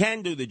 He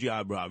can do the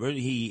job, Robert.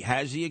 He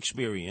has the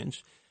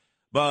experience,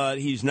 but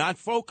he's not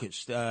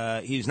focused.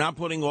 He's not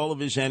putting all of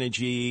his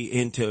energy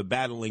into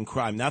battling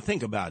crime. Now,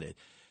 think about it.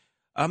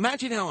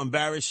 Imagine how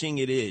embarrassing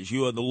it is.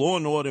 You are the law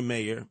and order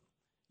mayor.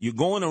 You're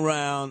going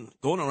around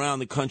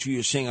the country.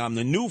 You're saying, I'm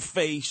the new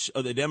face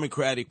of the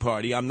Democratic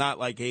Party. I'm not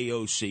like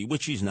AOC,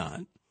 which he's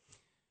not.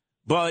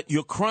 But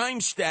your crime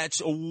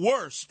stats are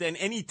worse than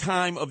any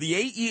time of the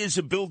 8 years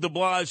of Bill de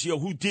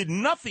Blasio, who did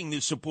nothing to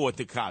support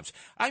the cops.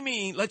 I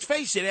mean, let's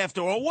face it,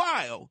 after a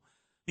while,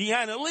 the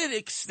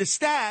analytics, the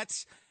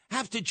stats,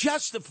 have to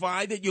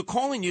justify that you're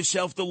calling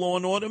yourself the law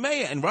and order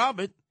mayor. And,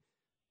 Robert,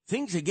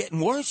 things are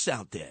getting worse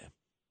out there.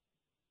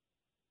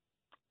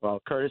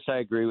 Well, Curtis, I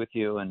agree with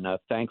you, and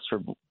thanks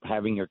for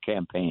having your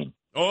campaign.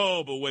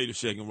 Oh, but wait a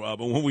second,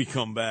 Robert. When we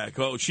come back,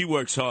 she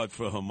works hard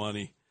for her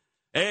money.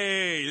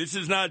 Hey, this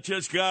is not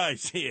just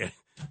guys here.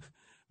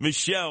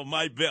 Michelle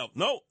Maybell.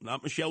 No,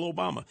 not Michelle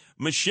Obama.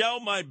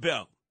 Michelle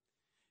Maybell.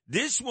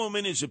 This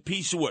woman is a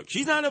piece of work.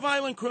 She's not a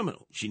violent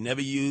criminal. She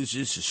never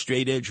uses a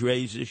straight-edge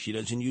razor. She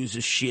doesn't use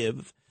a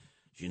shiv.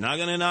 She's not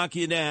going to knock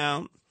you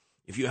down.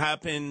 If you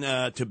happen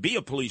to be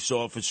a police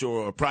officer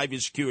or a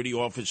private security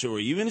officer or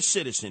even a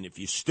citizen, if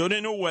you stood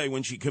in her way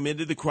when she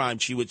committed the crime,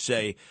 she would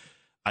say,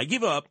 I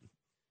give up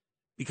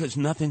because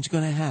nothing's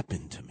going to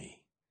happen to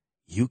me.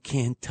 You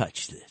can't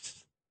touch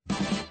this.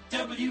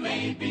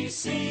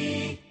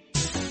 WABC.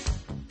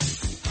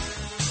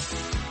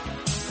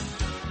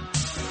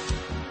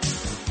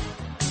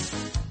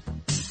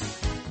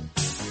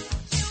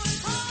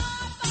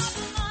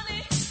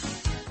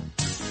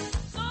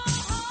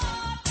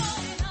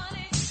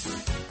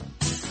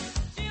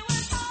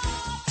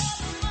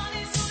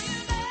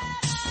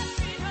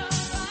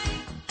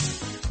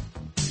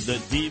 The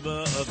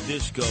diva of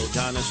disco,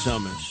 Donna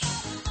Summers.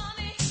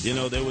 You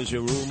know, there was a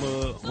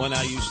rumor when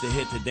I used to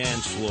hit the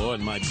dance floor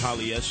in my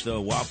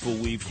polyester waffle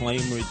weave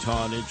flame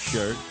retardant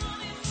shirt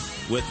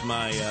with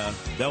my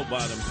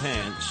bell-bottom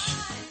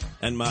pants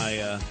and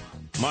my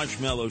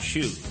marshmallow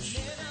shoes.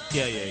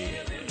 Yeah.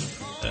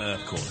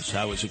 Of course,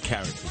 I was a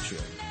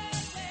caricature.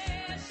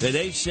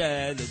 They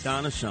said that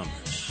Donna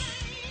Summers,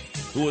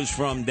 who was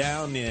from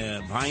down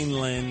near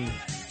Vineland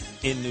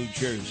in New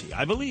Jersey,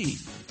 I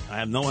believe, I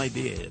have no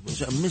idea, it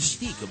was a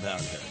mystique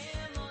about her.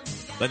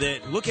 But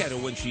then look at her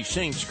when she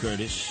sings,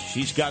 Curtis.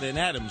 She's got an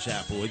Adam's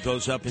apple. It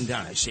goes up and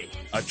down. I say,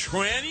 a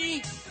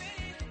tranny?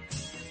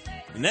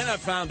 And then I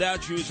found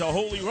out she was a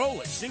holy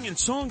roller. Singing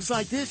songs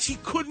like this, she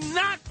could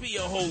not be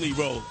a holy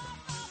roller.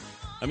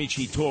 I mean,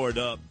 she tore it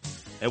up.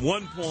 At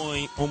one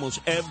point,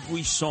 almost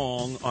every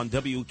song on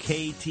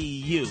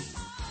WKTU,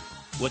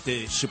 what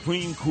the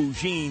Supreme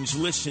Cousins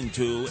listened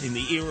to in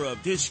the era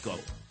of disco,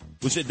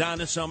 was a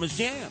Donna Summers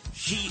jam.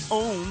 She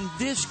owned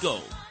disco.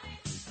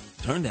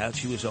 Turned out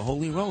she was a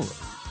holy roller.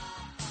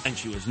 And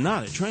she was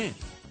not a tranny.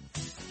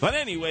 But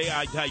anyway,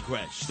 I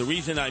digress. The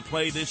reason I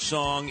play this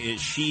song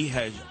is she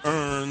has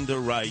earned the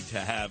right to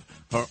have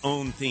her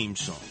own theme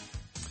song.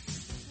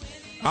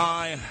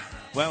 It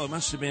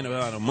must have been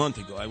about a month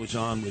ago. I was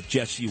on with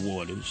Jesse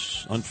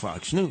Waters on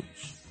Fox News.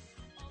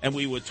 And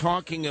we were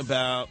talking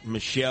about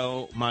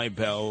Michelle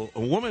Maybell, a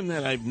woman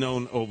that I've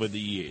known over the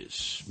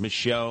years,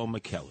 Michelle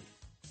McKelly.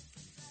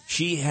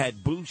 She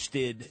had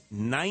boosted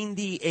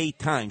 98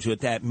 times.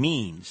 What that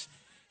means,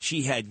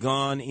 she had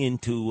gone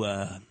into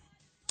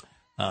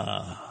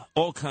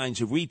all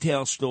kinds of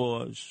retail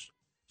stores.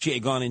 She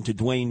had gone into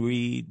Duane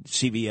Reade,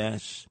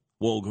 CVS,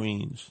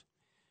 Walgreens.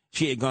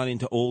 She had gone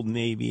into Old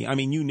Navy. I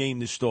mean, you name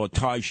the store,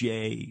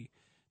 Target.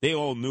 They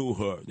all knew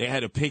her. They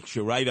had a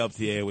picture right up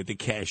there with the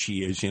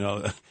cashiers, you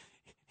know.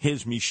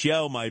 Here's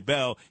Michelle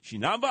Maybell. She's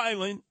not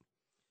violent,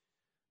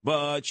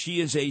 but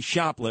she is a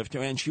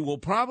shoplifter, and she will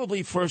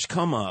probably first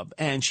come up,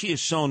 and she is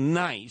so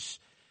nice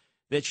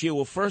that she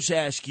will first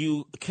ask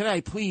you, could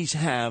I please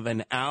have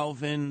an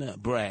Alvin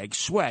Bragg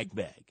swag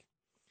bag?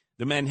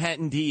 The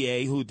Manhattan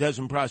DA who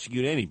doesn't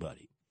prosecute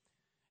anybody.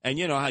 And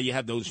you know how you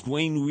have those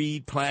Duane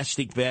Reade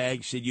plastic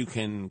bags that you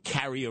can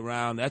carry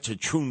around? That's a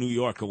true New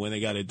Yorker when they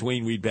got a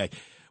Duane Reade bag.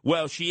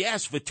 Well, she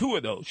asked for two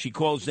of those. She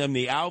calls them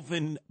the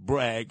Alvin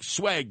Bragg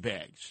swag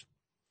bags.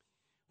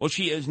 Well,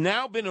 she has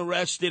now been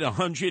arrested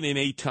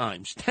 108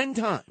 times, 10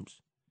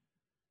 times.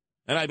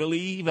 And I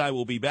believe I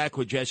will be back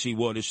with Jesse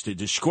Waters to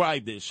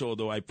describe this,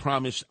 although I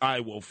promise I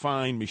will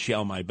find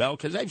Michelle Maybell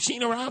because I've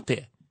seen her out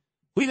there.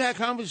 We've had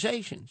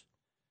conversations.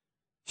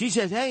 She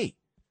says, hey,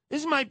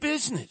 this is my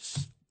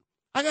business.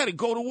 I got to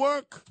go to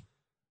work.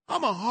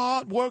 I'm a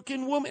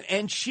hard-working woman.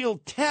 And she'll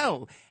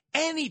tell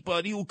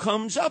anybody who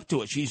comes up to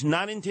her. She's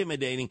not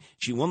intimidating.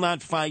 She will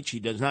not fight. She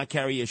does not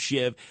carry a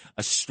shiv,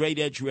 a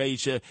straight-edge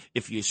razor.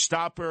 If you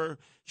stop her,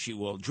 she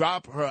will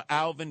drop her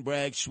Alvin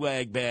Bragg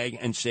swag bag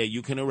and say,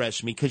 you can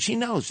arrest me, because she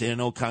knows there are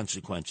no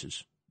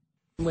consequences.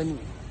 When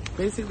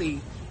basically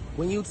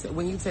When you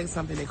take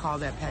something, they call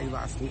that petty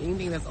larceny.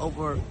 Anything that's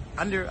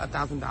under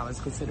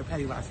 $1,000 considered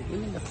petty larceny.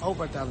 Anything that's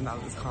over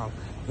 $1,000 is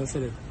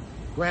considered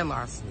grand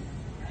larceny.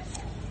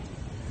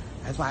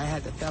 That's why I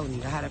had the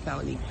felony. I had a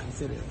felony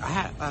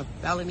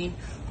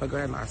for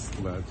grand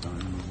larceny. Last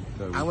time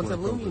I went to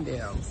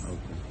Bloomingdale's. Okay.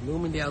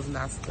 Bloomingdale's, and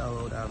I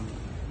stole.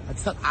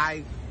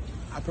 I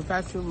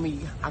professionally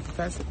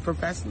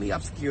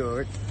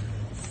obscured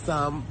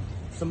some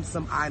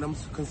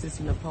items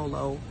consisting of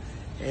polo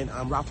and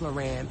Ralph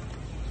Lauren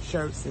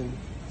shirts and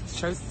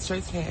shirts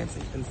and pants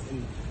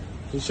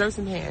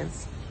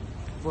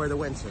for the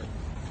winter.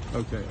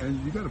 Okay,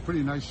 and you got a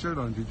pretty nice shirt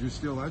on. Did you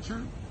steal that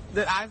shirt?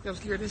 Did I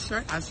obscure this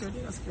shirt? I sure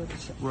did obscure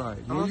this shirt. Right.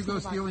 Will you go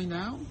stealing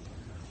now?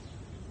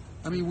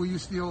 I mean, will you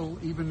steal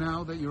even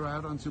now that you're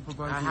out on supervised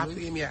release? I have to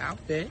give me an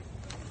outfit.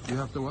 You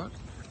have to what?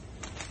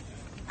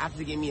 I have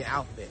to give me an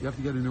outfit. You have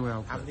to get a new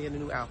outfit. I have to get a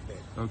new outfit.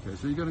 Okay,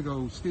 so you're going to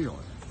go stealing.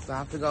 So I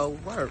have to go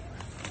work.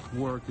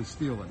 Work is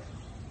stealing.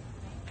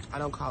 I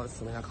don't call it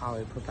stealing. I call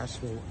it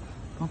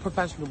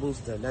professional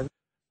booster.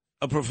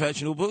 A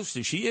professional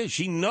booster. She is.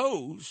 She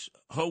knows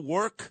her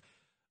work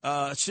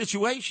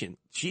situation.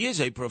 She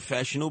is a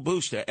professional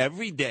booster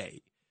every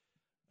day.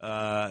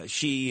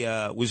 She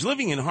was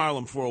living in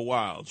Harlem for a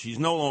while. She's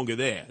no longer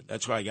there.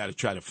 That's why I got to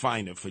try to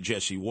find her for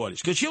Jesse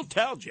Waters, because she'll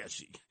tell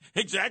Jesse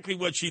exactly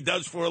what she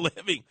does for a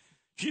living.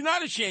 She's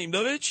not ashamed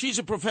of it. She's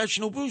a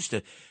professional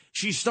booster.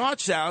 She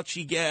starts out,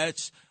 she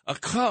gets a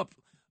cup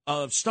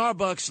of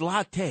Starbucks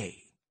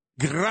latte,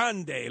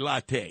 grande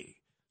latte.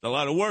 A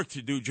lot of work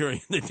to do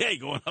during the day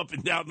going up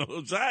and down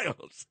those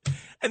aisles.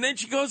 And then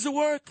she goes to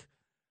work.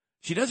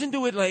 She doesn't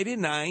do it late at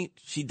night.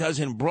 She does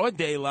it in broad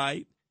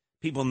daylight.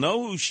 People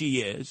know who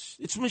she is.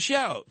 It's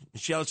Michelle.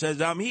 Michelle says,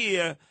 I'm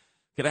here.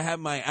 Can I have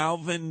my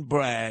Alvin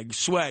Bragg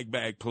swag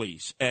bag,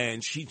 please?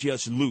 And she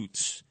just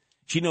loots.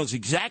 She knows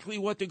exactly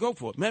what to go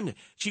for. Remember,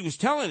 she was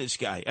telling this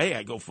guy, hey,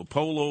 I go for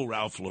Polo,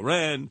 Ralph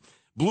Lauren,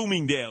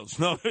 Bloomingdale's.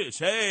 Notice,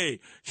 hey,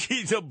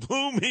 she's a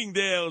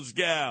Bloomingdale's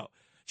gal.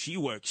 She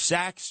works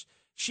Saks.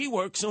 She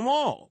works them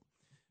all.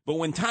 But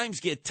when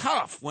times get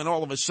tough, when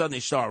all of a sudden they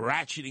start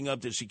ratcheting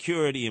up the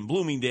security in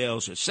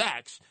Bloomingdale's or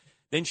Saks,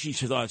 then she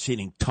starts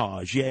hitting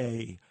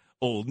Target,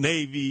 Old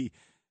Navy.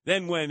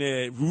 Then when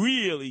it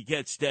really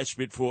gets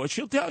desperate for it,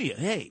 she'll tell you,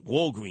 hey,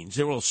 Walgreens,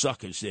 they're all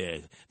suckers there.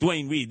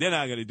 Dwayne Reed, they're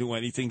not going to do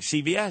anything.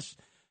 CVS.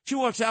 She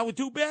walks out with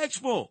 2 bags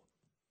full.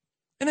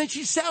 And then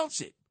she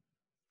sells it.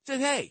 Said,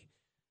 hey,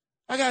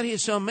 I got here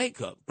some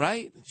makeup,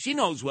 right? She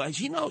knows what.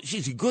 She knows.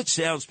 She's a good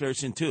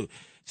salesperson, too.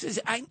 Says,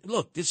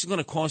 look, this is going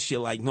to cost you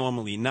like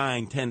normally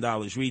 $9,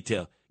 $10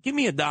 retail. Give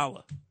me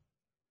 $1.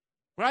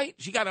 Right?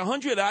 She got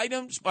 100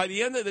 items. By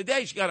the end of the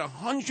day, she got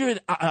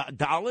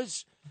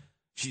 $100.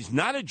 She's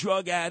not a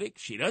drug addict.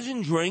 She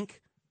doesn't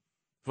drink.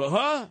 For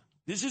her,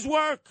 this is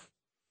work.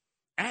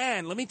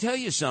 And let me tell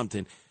you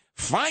something.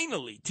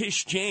 Finally,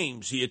 Tish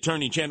James, the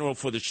Attorney General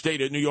for the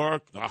state of New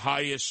York, the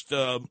highest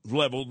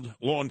leveled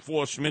law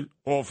enforcement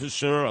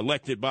officer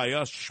elected by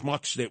us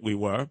schmucks that we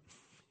were,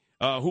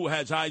 who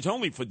has eyes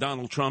only for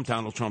Donald Trump,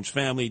 Donald Trump's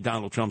family,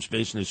 Donald Trump's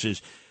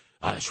businesses.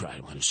 Oh, that's right.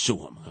 I'm going to sue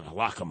him. I'm going to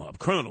lock him up.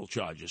 Criminal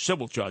charges,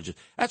 civil charges.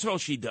 That's all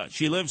she does.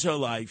 She lives her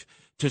life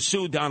to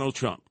sue Donald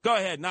Trump. Go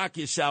ahead, knock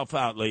yourself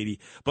out, lady.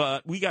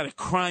 But we got a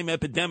crime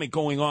epidemic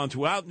going on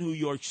throughout New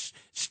York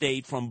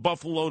State, from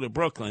Buffalo to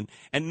Brooklyn,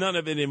 and none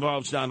of it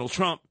involves Donald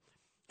Trump.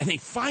 And they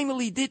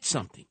finally did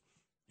something.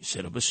 They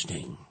set up a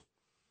sting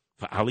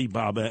for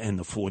Alibaba and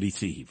the 40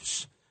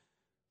 Thieves.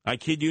 I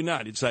kid you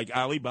not. It's like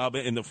Alibaba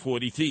and the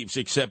 40 Thieves,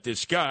 except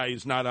this guy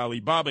is not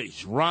Alibaba.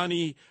 He's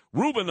Ronnie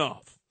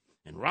Rubinoff.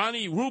 And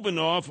Ronnie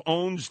Rubinoff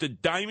owns the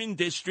Diamond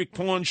District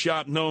pawn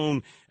shop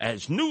known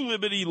as New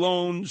Liberty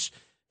Loans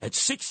at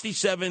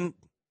 67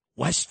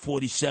 West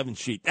 47th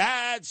Street.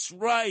 That's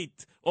right,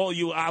 all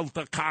you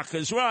alta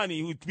cockers.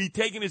 Ronnie would be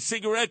taking a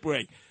cigarette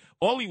break.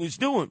 All he was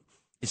doing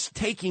is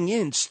taking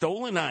in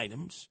stolen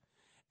items,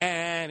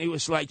 and it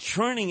was like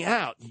churning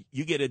out.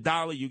 You get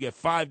 $1, you get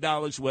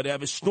 $5,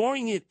 whatever,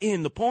 storing it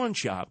in the pawn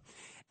shop.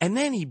 And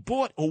then he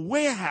bought a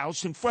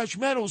warehouse in Fresh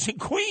Meadows in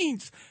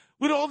Queens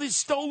with all this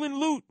stolen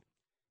loot.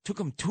 Took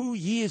him 2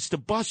 years to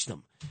bust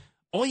him.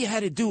 All you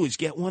had to do is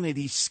get one of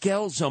these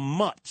skells or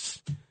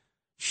mutts,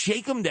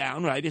 shake them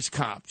down, right, as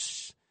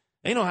cops.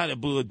 They know how to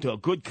do a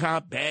good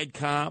cop, bad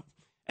cop,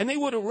 and they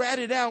would have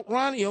ratted out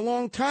Ronnie a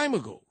long time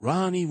ago.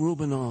 Ronnie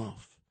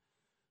Rubinoff.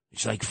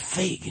 He's like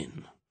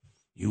Fagin.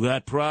 You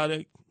got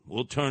product,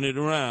 we'll turn it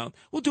around.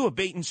 We'll do a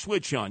bait and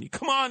switch on you.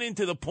 Come on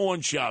into the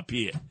pawn shop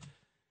here.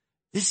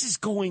 This is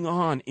going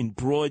on in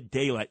broad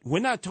daylight. We're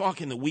not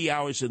talking the wee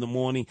hours of the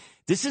morning.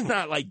 This is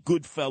not like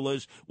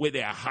Goodfellas where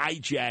they're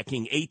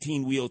hijacking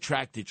 18-wheel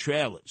tractor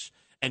trailers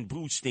and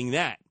boosting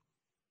that.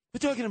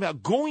 We're talking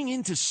about going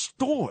into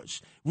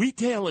stores,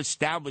 retail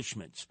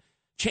establishments,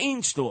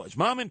 chain stores,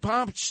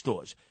 mom-and-pop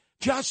stores,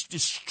 just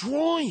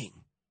destroying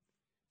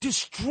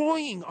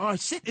our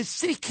city. The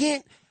city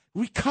can't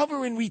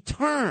recover and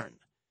return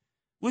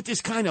with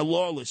this kind of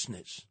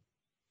lawlessness.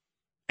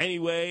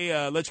 Anyway,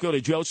 let's go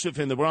to Joseph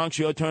in the Bronx.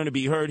 Your turn to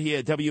be heard here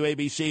at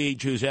WABC.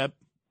 Giuseppe.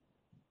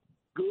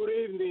 Good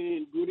evening.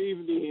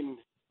 evening.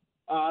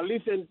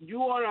 Listen,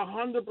 you are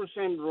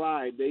 100%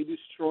 right. They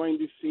destroying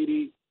the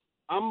city.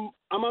 I'm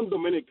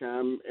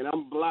Dominican and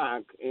I'm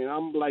black and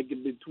I'm like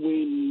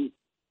between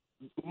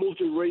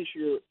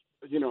multiracial,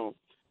 in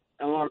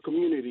our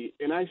community,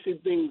 and I see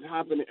things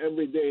happen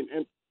every day.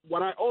 And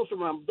what I also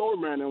I'm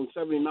doorman on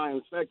 79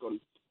 and Second,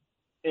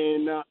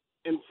 and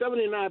in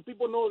 79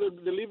 people know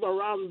that they live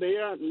around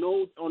there.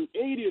 Know on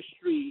 80th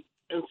Street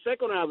and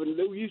Second Avenue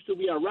there used to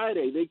be a Rite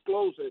Aid. They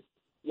closed it.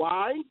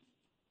 Why?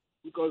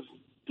 Because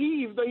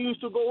thieves they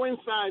used to go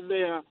inside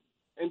there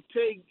and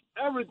take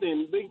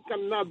everything. They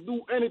cannot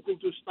do anything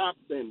to stop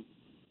them.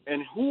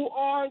 And who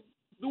are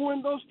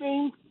doing those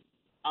things?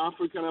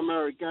 African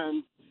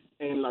Americans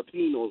and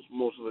Latinos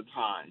most of the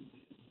time.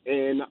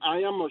 And I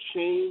am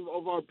ashamed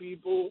of our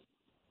people.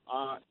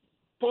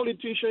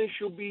 Politicians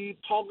should be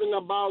talking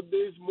about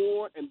this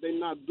more, and they're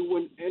not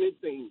doing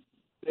anything.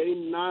 They're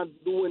not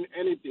doing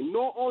anything,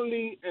 not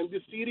only in the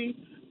city,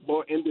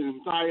 but in the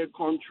entire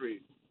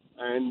country.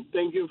 And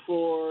thank you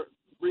for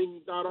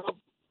bringing that up.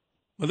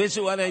 Well, this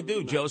is what I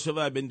do, Joseph.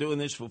 I've been doing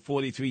this for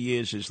 43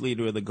 years as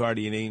leader of the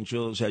Guardian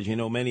Angels. As you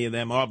know, many of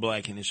them are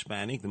black and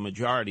Hispanic. The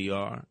majority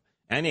are,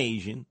 and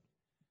Asian.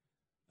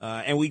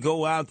 And we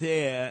go out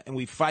there and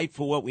we fight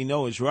for what we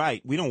know is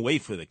right. We don't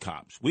wait for the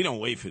cops. We don't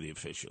wait for the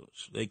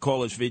officials. They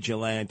call us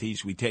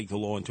vigilantes. We take the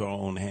law into our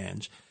own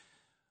hands.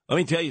 Let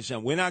me tell you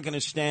something. We're not going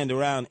to stand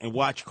around and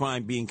watch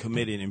crime being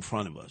committed in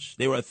front of us.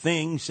 There are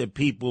things that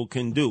people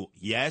can do.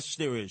 Yes,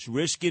 there is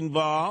risk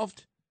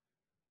involved,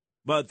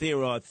 but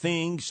there are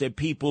things that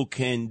people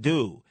can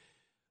do.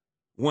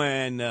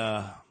 When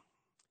the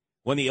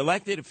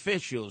elected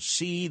officials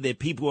see that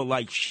people are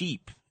like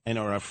sheep and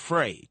are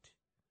afraid,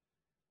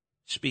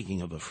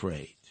 speaking of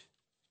afraid,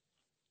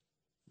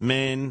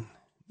 men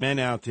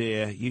out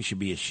there, you should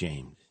be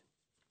ashamed.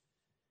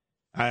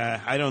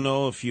 I don't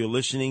know if you're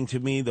listening to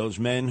me, those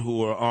men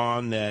who are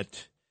on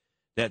that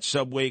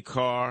subway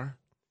car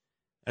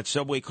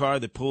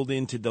that pulled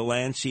into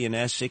Delancey in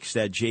Essex,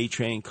 that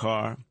J-train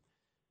car.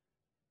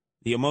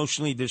 The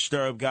emotionally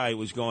disturbed guy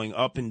was going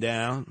up and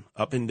down,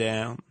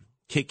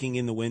 kicking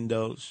in the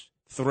windows,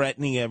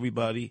 threatening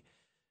everybody.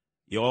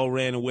 You all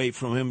ran away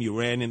from him. You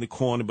ran in the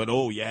corner, but,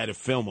 you had to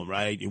film him,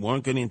 right? You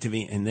weren't going to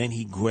intervene. And then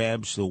he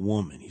grabs the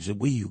woman. He said,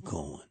 where you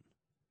going?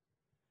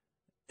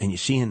 And you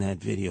see in that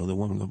video the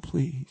woman go,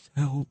 please,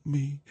 help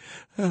me,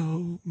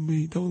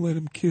 don't let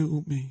him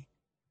kill me.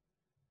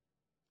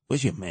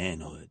 Where's your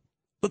manhood?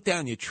 Look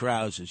down your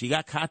trousers. You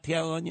got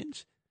cocktail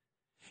onions?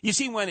 You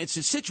see, when it's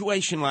a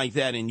situation like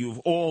that, and you've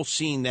all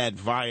seen that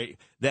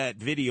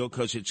video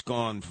because it's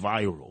gone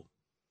viral,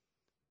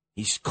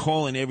 he's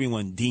calling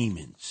everyone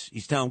demons.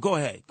 He's telling them,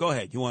 go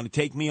ahead. You want to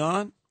take me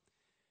on?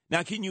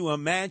 Now, can you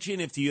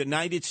imagine if the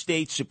United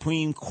States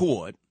Supreme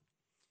Court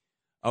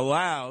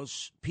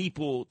allows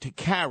people to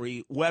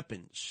carry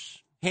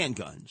weapons,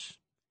 handguns?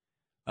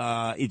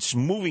 It's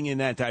moving in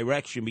that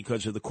direction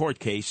because of the court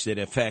case that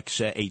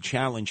affects a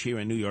challenge here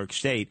in New York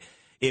State.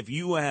 If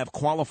you have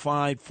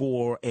qualified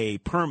for a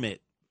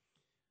permit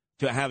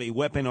to have a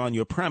weapon on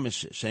your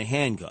premises, a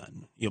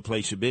handgun, your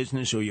place of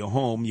business or your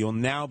home, you'll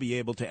now be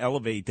able to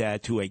elevate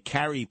that to a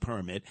carry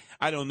permit.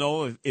 I don't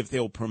know if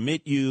they'll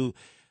permit you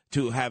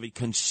to have it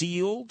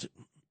concealed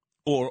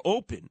or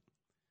open.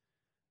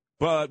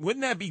 But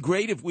wouldn't that be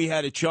great if we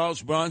had a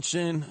Charles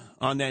Bronson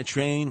on that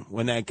train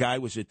when that guy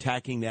was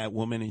attacking that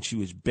woman and she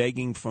was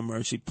begging for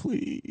mercy?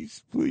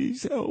 Please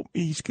help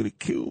me. He's going to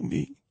kill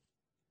me.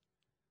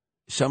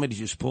 Somebody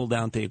just pulled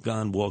out their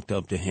gun, walked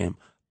up to him.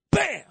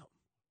 Bam!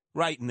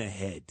 Right in the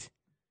head.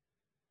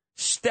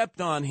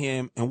 Stepped on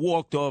him and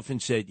walked off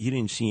and said, you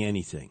didn't see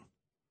anything.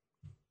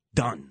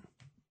 Done.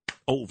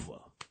 Over.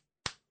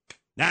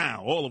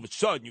 Now, all of a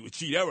sudden, you would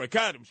see Eric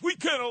Adams. We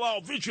can't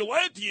allow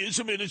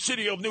vigilantism in the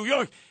city of New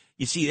York.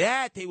 You see,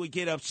 that they would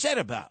get upset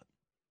about.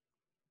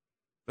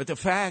 But the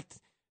fact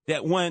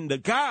that when the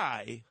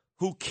guy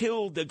who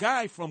killed the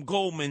guy from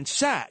Goldman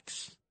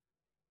Sachs,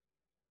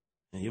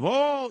 and you've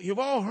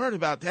all heard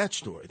about that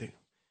story. The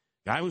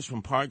guy was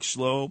from Park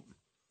Slope.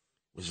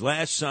 It was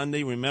last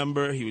Sunday,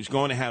 remember, he was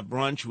going to have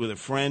brunch with a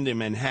friend in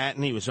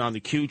Manhattan. He was on the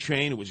Q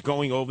train. It was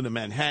going over the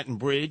Manhattan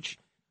Bridge.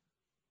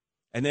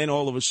 And then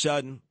all of a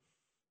sudden,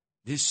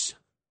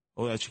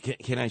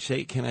 can I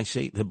say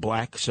the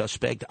black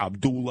suspect,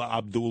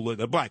 Abdullah,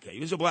 the black guy. He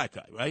was a black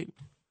guy, right?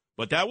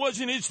 But that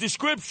wasn't his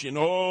description.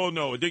 Oh,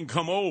 no, it didn't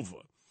come over.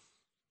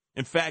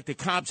 In fact, the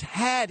cops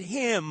had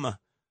him.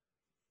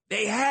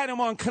 They had him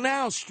on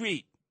Canal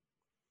Street.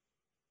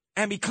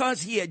 And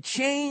because he had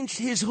changed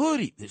his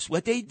hoodie, this is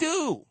what they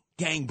do,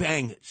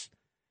 gangbangers.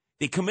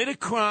 They commit a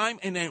crime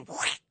and then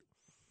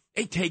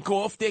they take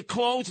off their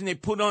clothes and they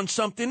put on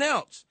something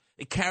else.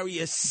 They carry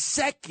a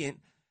second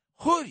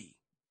hoodie.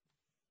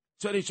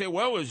 So they say,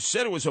 well, it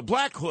said it was a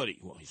black hoodie.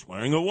 Well, he's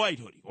wearing a white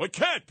hoodie. Well, it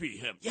can't be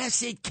him.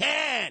 Yes, it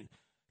can.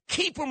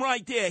 Keep him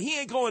right there. He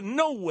ain't going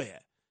nowhere.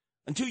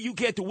 Until you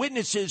get the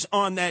witnesses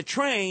on that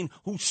train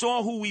who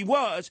saw who he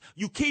was,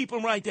 you keep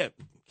him right there.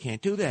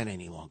 Can't do that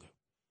any longer.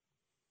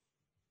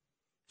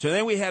 So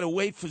then we had to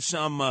wait for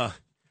some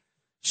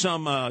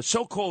some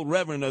so-called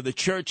reverend of the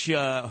Church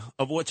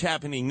of what's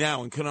happening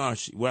now in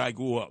Canarsie, where I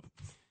grew up.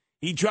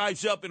 He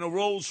drives up in a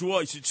Rolls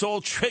Royce. It's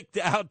all tricked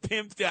out,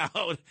 pimped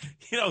out,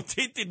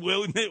 tinted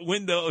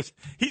windows.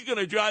 He's going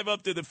to drive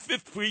up to the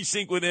 5th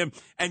precinct with him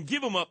and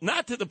give him up,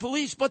 not to the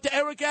police, but to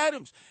Eric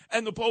Adams.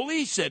 And the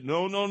police said,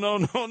 no.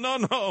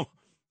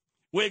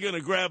 We're going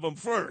to grab him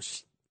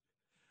first.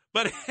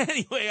 But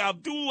anyway,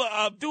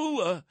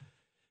 Abdullah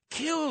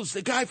kills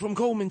the guy from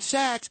Goldman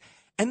Sachs,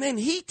 and then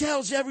he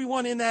tells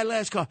everyone in that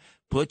last car,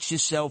 put your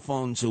cell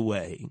phones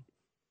away.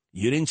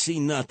 You didn't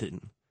see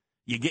nothing.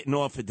 You're getting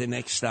off at the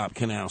next stop,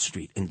 Canal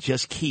Street, and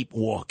just keep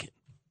walking.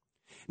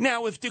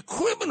 Now, if the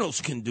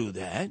criminals can do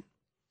that,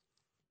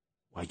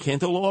 why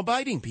can't the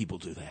law-abiding people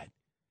do that?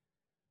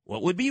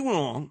 What would be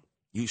wrong?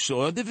 You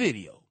saw the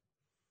video.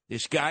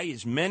 This guy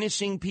is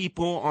menacing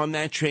people on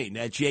that train,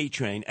 that J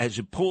train, as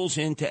it pulls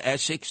into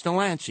Essex to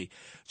Lancey.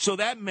 So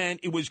that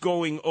meant it was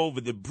going over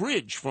the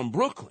bridge from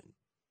Brooklyn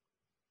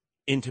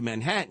into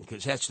Manhattan,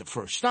 because that's the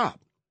first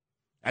stop.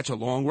 That's a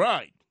long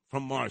ride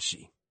from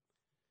Marcy.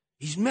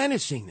 He's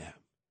menacing them.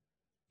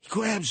 He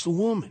grabs the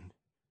woman.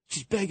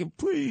 She's begging,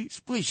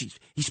 please.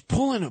 He's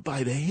pulling her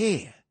by the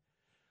hair.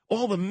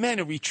 All the men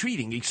are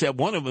retreating, except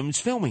one of them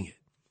is filming it.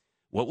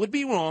 What would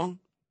be wrong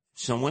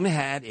if someone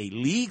had a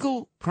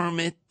legal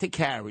permit to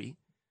carry,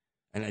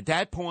 and at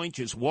that point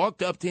just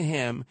walked up to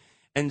him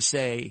and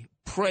say,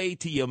 pray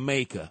to your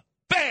maker.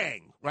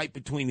 Bang! Right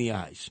between the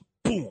eyes.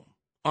 Boom!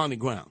 On the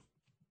ground.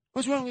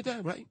 What's wrong with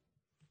that, right?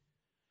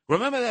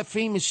 Remember that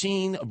famous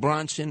scene of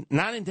Bronson,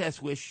 not in Death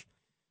Wish,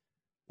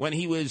 when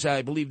he was,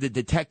 I believe, the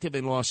detective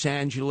in Los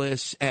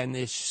Angeles, and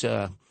this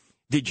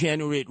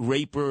degenerate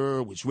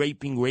raper was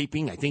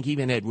raping. I think he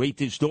even had raped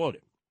his daughter.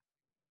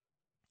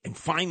 And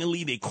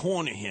finally they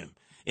corner him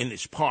in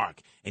this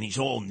park, and he's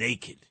all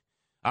naked,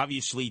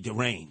 obviously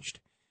deranged.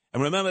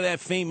 And remember that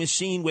famous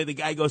scene where the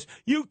guy goes,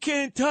 you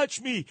can't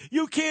touch me.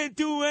 You can't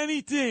do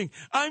anything.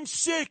 I'm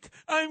sick.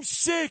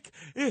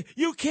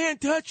 You can't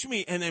touch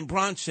me. And then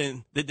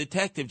Bronson, the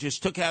detective,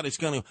 just took out his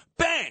gun and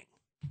bang!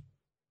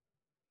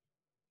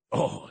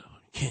 Oh,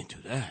 you can't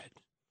do that.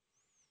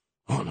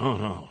 Oh,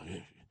 no.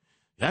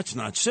 That's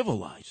not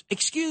civilized.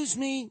 Excuse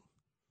me.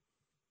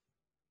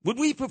 Would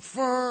we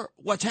prefer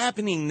what's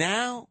happening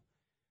now?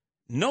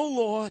 No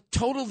law,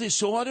 total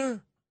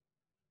disorder?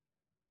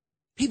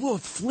 People are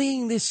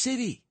fleeing this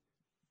city.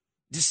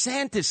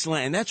 DeSantis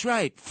land, that's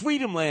right,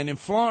 Freedom Land in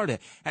Florida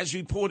has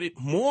reported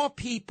more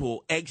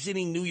people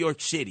exiting New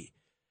York City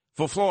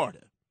for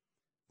Florida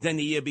than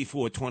the year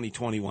before,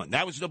 2021.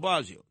 That was de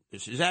Blasio.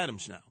 This is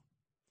Adams now.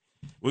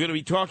 We're going to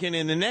be talking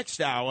in the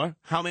next hour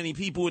how many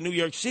people in New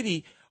York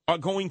City are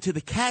going to the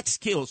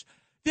Catskills.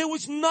 There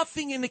was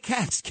nothing in the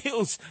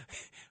Catskills.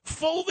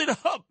 Folded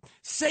up,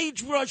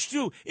 sagebrush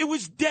too. It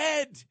was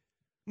dead.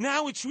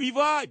 Now it's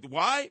revived.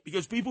 Why?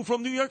 Because people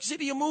from New York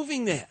City are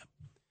moving there.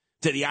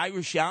 To the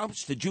Irish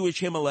Alps, the Jewish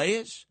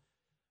Himalayas,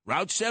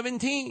 Route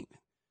 17.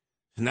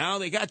 Now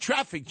they got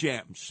traffic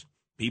jams.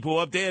 People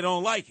up there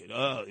don't like it.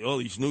 All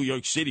these New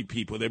York City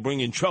people, they're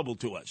bringing trouble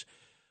to us.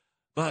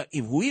 But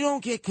if we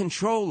don't get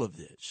control of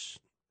this,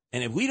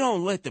 and if we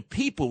don't let the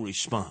people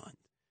respond,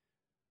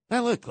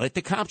 now look, let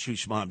the cops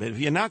respond. But if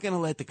you're not going to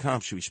let the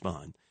cops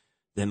respond,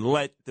 then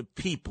let the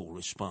people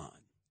respond.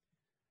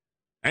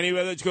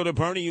 Anyway, let's go to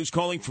Bernie, who's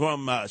calling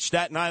from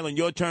Staten Island.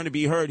 Your turn to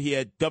be heard here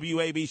at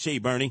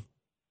WABC, Bernie.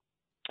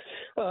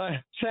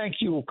 Thank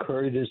you,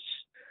 Curtis.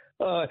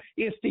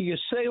 If the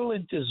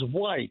assailant is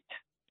white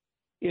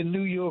in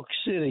New York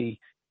City,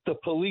 the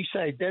police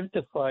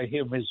identify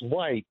him as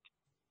white.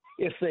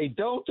 If they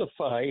don't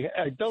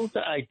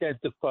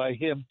identify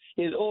him,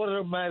 it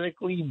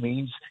automatically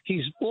means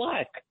he's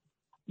black.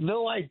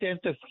 No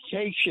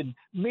identification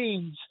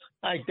means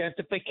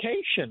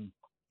identification.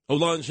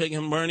 Hold on a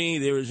second, Bernie.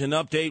 There is an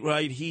update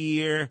right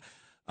here.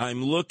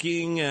 I'm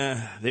looking.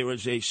 There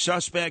was a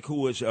suspect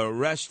who was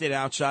arrested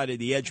outside of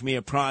the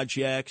Edgemere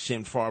Projects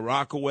in Far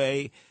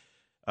Rockaway.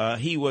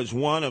 He was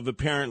one of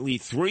apparently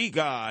 3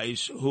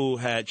 guys who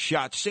had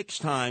shot 6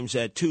 times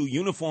at 2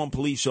 uniformed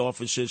police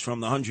officers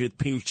from the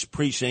 100th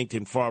Precinct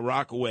in Far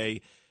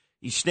Rockaway.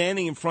 He's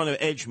standing in front of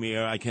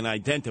Edgemere. I can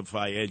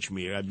identify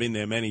Edgemere. I've been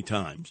there many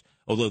times,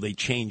 although they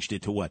changed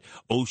it to what?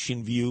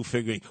 Ocean View,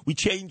 figuring we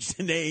changed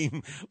the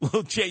name.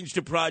 We'll change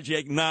the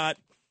project, not.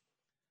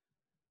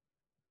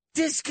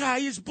 This guy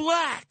is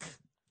black.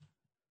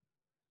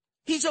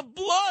 He's a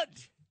blood.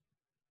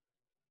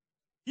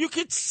 You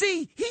could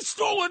see he's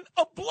throwing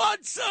a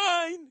blood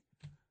sign.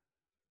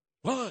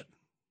 But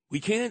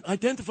we can't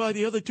identify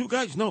the other 2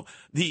 guys. No,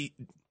 the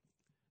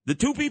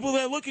 2 people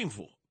they're looking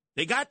for.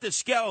 They got the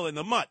skeleton in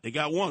the mutt. They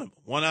got one of them,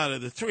 1 out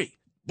of the 3.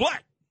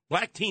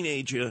 Black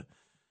teenager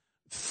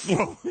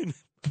throwing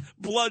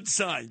blood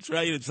signs,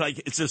 right? It's like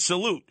it's a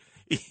salute.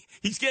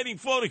 He's getting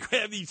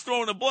photographed. He's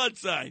throwing a blood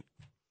sign.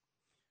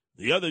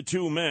 The other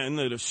 2 men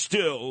that are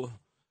still,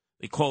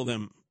 they call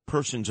them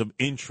persons of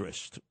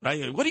interest,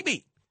 right? What do you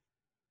mean?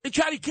 They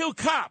try to kill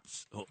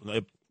cops. Oh,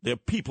 they're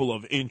people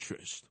of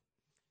interest.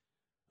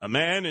 A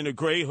man in a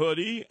gray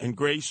hoodie and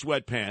gray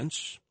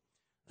sweatpants,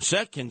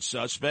 Second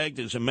suspect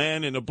is a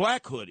man in a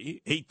black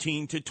hoodie,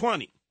 18 to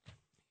 20.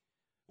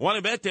 Want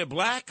to bet they're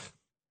black?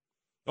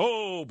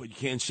 Oh, but you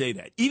can't say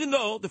that. Even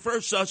though the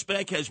first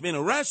suspect has been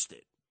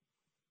arrested.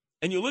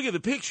 And you look at the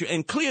picture,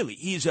 and clearly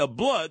he's a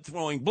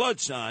throwing blood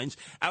signs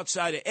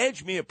outside of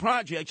Edgemere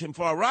Projects in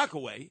Far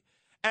Rockaway.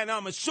 And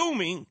I'm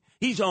assuming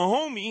he's a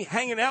homie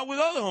hanging out with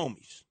other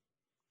homies.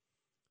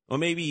 Or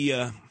maybe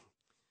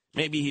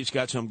he's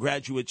got some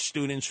graduate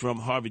students from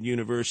Harvard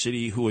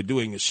University who are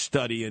doing a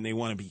study and they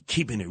want to be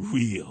keeping it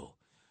real.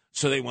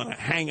 So they want to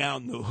hang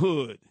out in the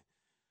hood.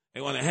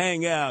 They want to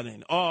hang out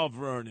in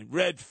Auburn and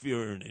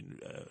Redfern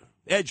and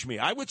Edgemere.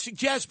 I would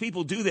suggest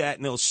people do that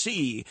and they'll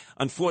see,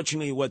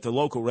 unfortunately, what the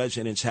local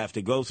residents have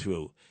to go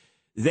through.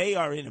 They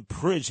are in a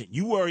prison.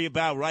 You worry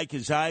about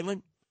Rikers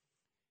Island?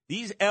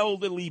 These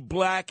elderly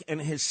black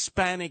and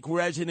Hispanic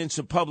residents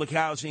of public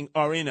housing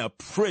are in a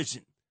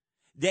prison.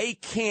 They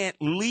can't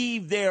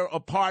leave their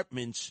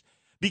apartments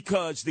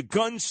because the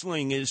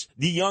gunslingers,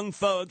 the young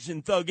thugs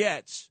and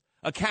thugettes,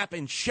 are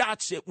capping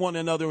shots at one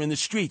another in the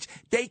streets.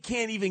 They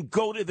can't even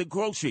go to the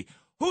grocery.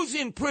 Who's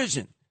in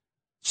prison?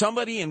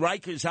 Somebody in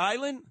Rikers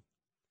Island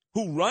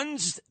who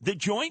runs the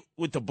joint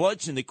with the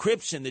Bloods and the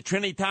Crips and the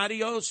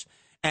Trinitarios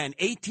and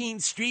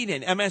 18th Street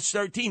and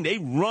MS-13. They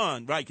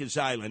run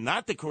Rikers Island,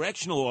 not the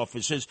correctional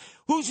officers.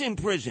 Who's in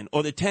prison?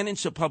 Or the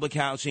tenants of public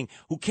housing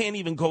who can't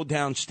even go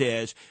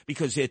downstairs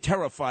because they're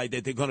terrified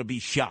that they're going to be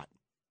shot.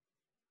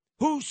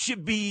 Who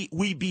should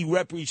we be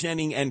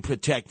representing and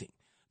protecting?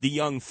 The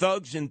young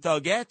thugs and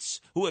thugettes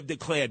who have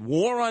declared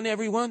war on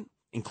everyone,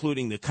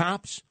 including the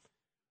cops?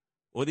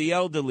 Or the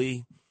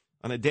elderly,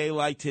 on a day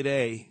like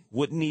today,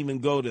 wouldn't even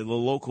go to the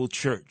local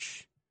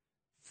church,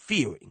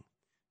 fearing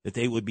that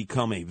they would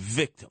become a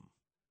victim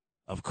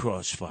of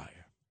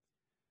crossfire.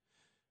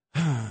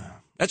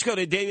 Let's go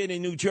to David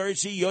in New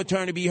Jersey. Your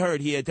turn to be heard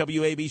here at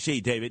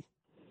WABC. David.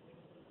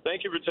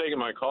 Thank you for taking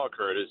my call,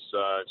 Curtis.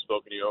 I've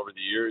spoken to you over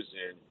the years,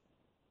 and,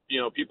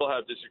 people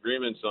have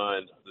disagreements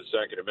on the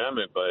Second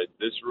Amendment, but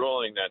this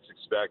ruling that's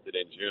expected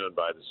in June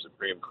by the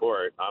Supreme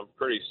Court, I'm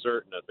pretty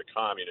certain that the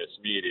communist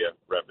media,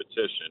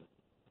 repetition,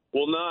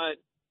 will not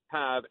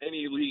have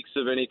any leaks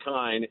of any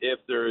kind if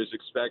there is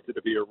expected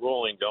to be a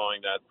ruling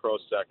going that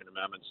pro-Second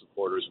Amendment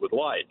supporters would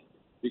like.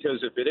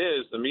 Because if it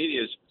is, the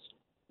media,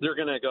 they're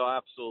going to go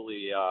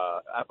absolutely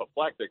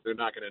apoplectic. They're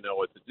not going to know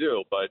what to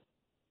do. But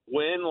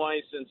when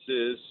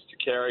licenses to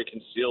carry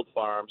concealed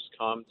firearms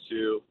come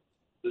to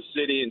the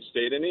city and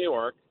state of New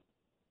York,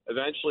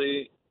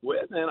 eventually,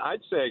 within,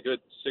 I'd say, a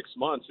good 6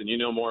 months, and you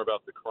know more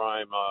about the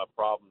crime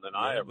problem than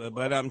I ever.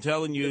 But I'm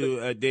telling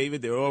you,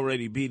 David, they're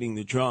already beating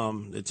the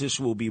drum that this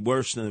will be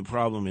worse than the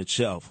problem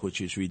itself, which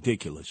is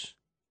ridiculous.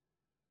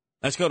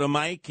 Let's go to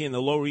Mike in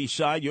the Lower East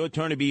Side. Your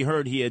turn to be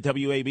heard here at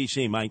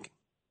WABC, Mike.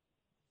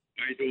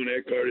 How you doing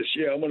there, Curtis?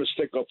 Yeah, I'm going to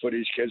stick up for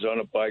these kids on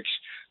the bikes.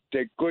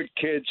 They're good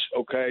kids,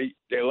 okay?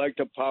 They like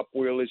to pop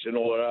wheelies and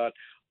all that.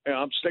 And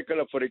I'm sticking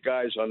up for the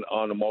guys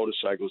on the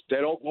motorcycles.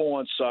 They don't go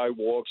on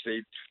sidewalks.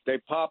 They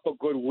pop a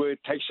good wheel.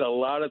 It takes a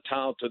lot of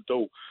talent to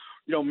do.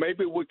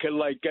 Maybe we can,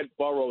 get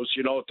boroughs,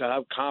 to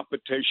have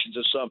competitions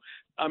or something.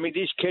 I mean,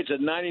 these kids are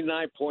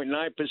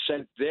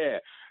 99.9%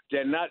 there.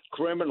 They're not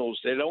criminals.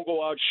 They don't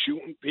go out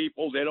shooting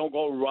people. They don't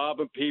go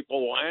robbing people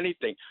or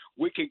anything.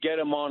 We can get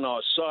them on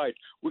our side.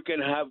 We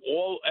can have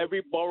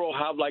every borough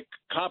have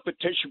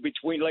competition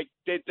between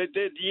they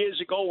did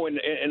years ago in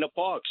the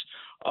parks.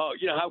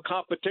 Have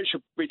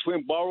competition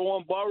between borough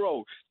and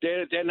borough.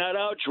 They're not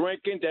out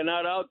drinking. They're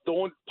not out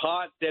doing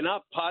pot. They're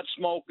not pot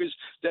smokers.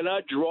 They're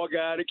not drug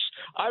addicts.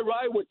 I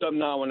ride with them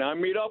now and I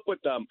meet up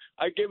with them.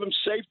 I give them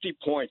safety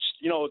points,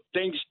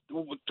 things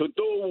to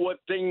do, what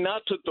thing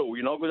not to do,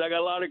 because I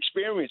got a lot of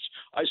experience.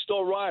 I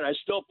still ride. I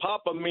still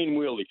pop a mean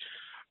wheelie.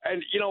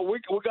 And, we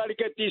got to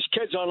get these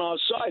kids on our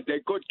side.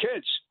 They're good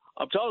kids.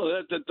 I'm telling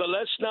you,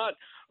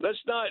 let's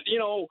not,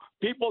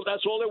 people,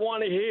 that's all they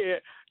want to hear.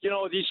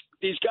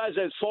 These guys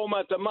that foam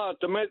at the mouth,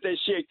 the minute they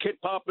see a kid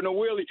popping a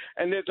wheelie,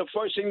 and the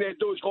first thing they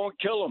do is go and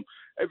kill them.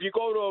 If you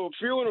go to a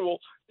funeral,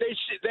 they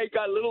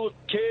got little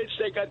kids,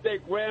 they got their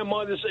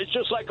grandmothers. It's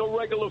just like a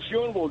regular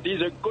funeral.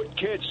 These are good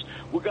kids.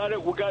 We got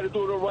to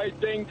do the right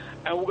thing,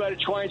 and we got to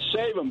try and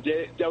save them.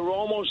 They're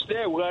almost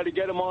there. We got to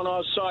get them on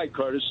our side,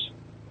 Curtis.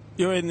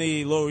 You're in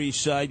the Lower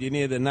East Side. You're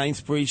near the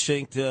 9th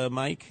Precinct,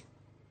 Mike?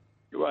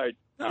 You're right.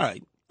 All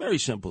right. Very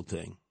simple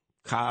thing.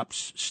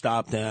 Cops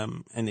stop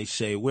them, and they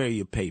say, where are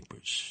your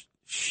papers?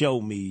 Show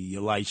me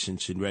your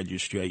license and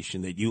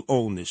registration that you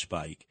own this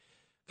bike.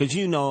 Because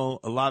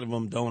a lot of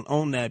them don't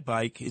own that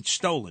bike. It's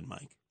stolen,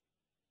 Mike.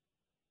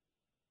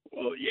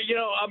 Well,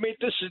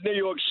 this is New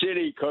York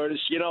City, Curtis.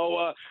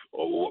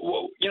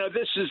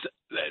 This is,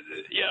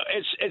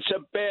 it's a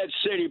bad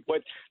city,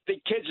 but the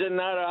kids are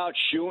not out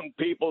shooting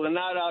people. They're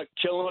not out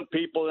killing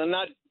people. They're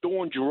not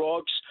doing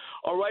drugs.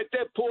 All right,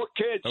 they're poor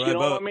kids.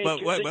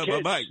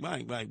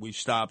 Mike, we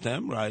stop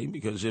them, right?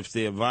 Because if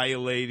they're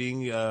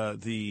violating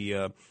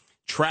the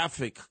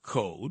traffic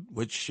code,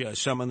 which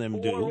some of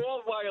them do. We're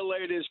all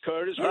violators,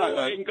 Curtis. All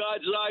right. In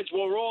God's eyes,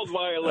 we're all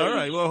violators. All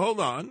right, well, hold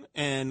on.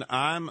 And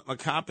I'm a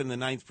cop in the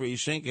 9th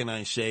Precinct, and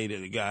I say to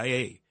the guy,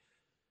 hey,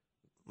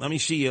 let me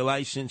see your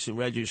license and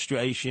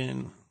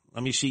registration.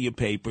 Let me see your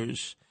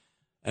papers.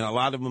 And a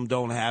lot of them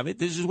don't have it.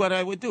 This is what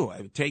I would do.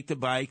 I would take the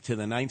bike to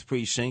the 9th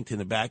Precinct in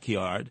the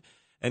backyard,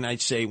 and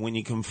I'd say, when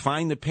you can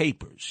find the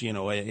papers,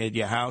 at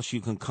your house,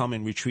 you can come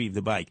and retrieve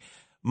the bike.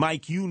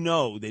 Mike, you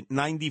know that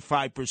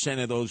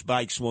 95% of those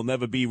bikes will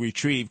never be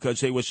retrieved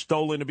because they were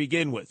stolen to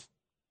begin with.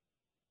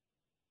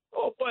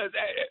 Oh, but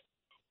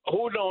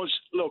who knows?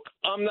 Look,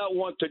 I'm not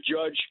one to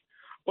judge,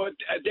 but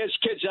there's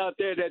kids out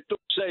there that do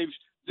save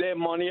their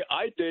money.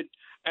 I did,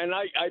 and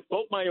I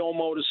built my own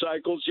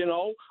motorcycles.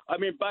 I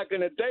mean, back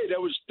in the day,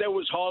 there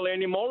was hardly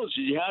any motorcycles.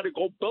 You had to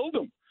go build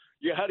them.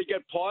 You had to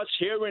get parts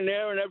here and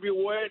there and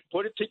everywhere,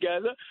 put it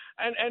together,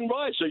 and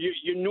ride. So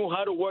you knew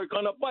how to work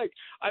on a bike.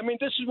 I mean,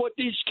 this is what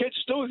these kids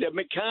do. They're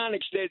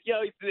mechanics. They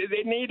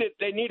need it.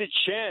 They need a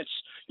chance.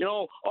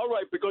 All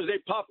right, because they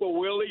pop a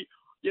wheelie.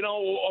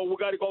 Or we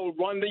got to go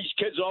run these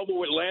kids over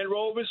with Land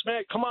Rovers,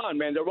 man. Come on,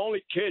 man. They're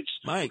only kids.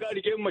 Mike, we got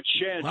to give them a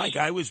chance. Mike,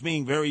 I was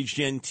being very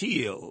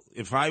genteel.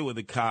 If I were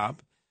the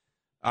cop,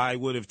 I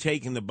would have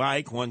taken the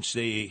bike once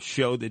they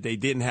showed that they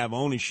didn't have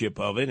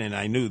ownership of it, and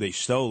I knew they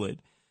stole it.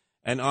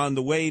 And on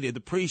the way to the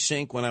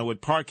precinct, when I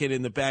would park it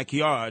in the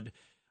backyard,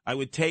 I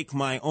would take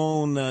my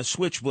own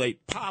switchblade,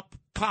 pop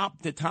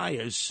the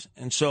tires.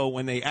 And so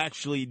when they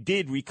actually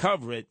did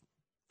recover it,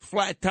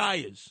 flat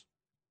tires.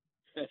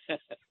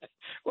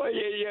 Well,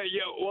 yeah.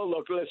 Well,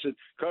 look, listen,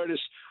 Curtis,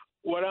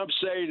 what I'm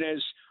saying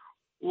is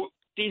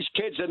these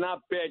kids are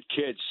not bad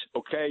kids,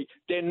 okay?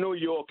 They're New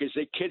Yorkers.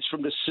 They're kids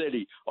from the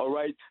city, all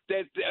right?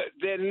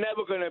 They're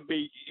never going to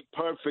be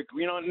perfect.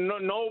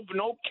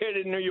 No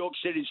kid in New York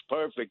City is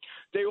perfect.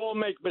 They all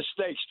make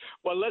mistakes.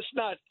 But let's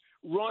not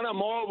run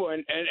them over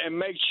and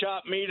make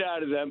sharp meat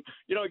out of them.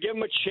 Give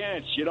them a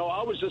chance.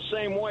 I was the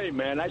same way,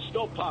 man. I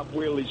still pop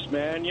wheelies,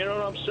 man. You know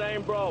what I'm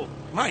saying, bro?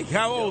 Mike,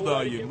 how old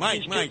are you?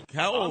 Mike,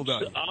 how old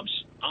are you?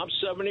 I'm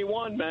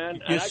 71, man.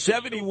 You're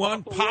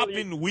 71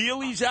 popping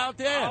wheelies out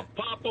there? I'll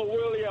pop a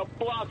wheelie a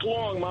block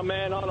long, my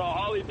man, on a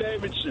Harley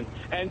Davidson,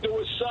 and do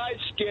a side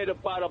skid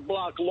about a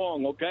block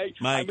long, okay?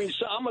 Mike, I mean,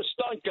 so I'm a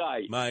stunt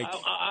guy. Mike.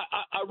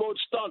 I rode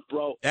stunt,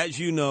 bro. As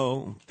you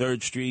know,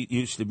 3rd Street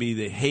used to be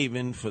the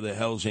haven for the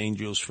Hells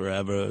Angels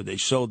forever. They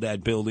sold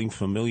that building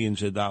for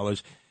millions of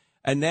dollars.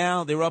 And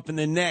now they're up in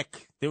the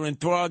neck. They're in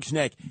Throg's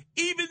Neck.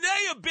 Even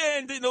they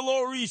abandoned the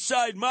Lower East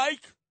Side,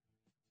 Mike.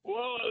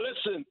 Well,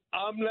 listen,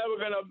 I'm never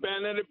going to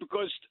abandon it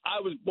because I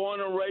was born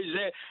and raised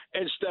there.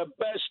 It's the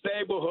best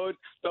neighborhood,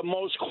 the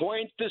most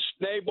quaintest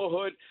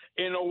neighborhood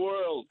in the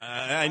world.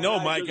 I know,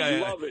 Mike.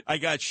 Love it. I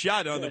got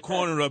shot on the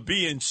corner of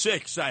B and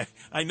 6.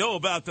 I know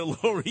about the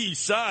Lower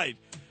East Side.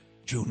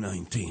 June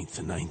 19th,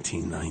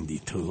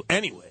 1992.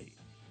 Anyway,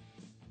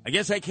 I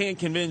guess I can't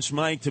convince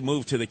Mike to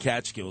move to the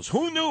Catskills.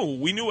 Who knew?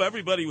 We knew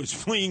everybody was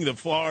fleeing to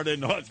Florida,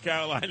 North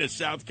Carolina,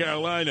 South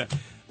Carolina.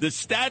 The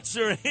stats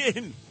are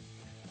in.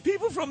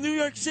 People from New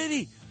York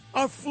City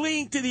are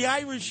fleeing to the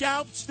Irish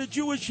Alps, the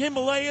Jewish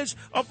Himalayas,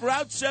 up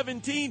Route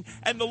 17,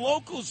 and the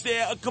locals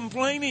there are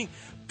complaining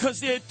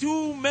because there are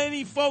too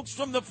many folks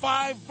from the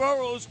 5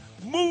 boroughs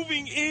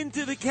moving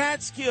into the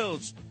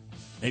Catskills.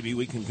 Maybe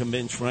we can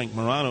convince Frank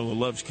Morano, who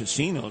loves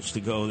casinos,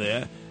 to go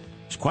there.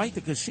 It's quite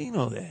the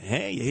casino there.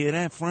 Hey, you hear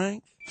that,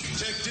 Frank?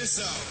 Check this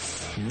out.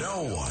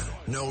 No one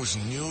knows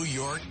New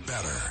York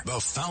better. The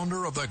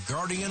founder of the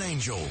Guardian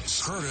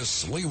Angels,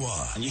 Curtis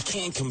Lewa. And you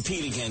can't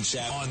compete against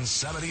that. On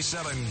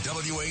 77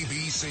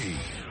 WABC.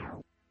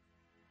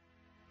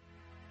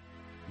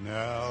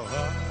 Now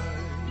I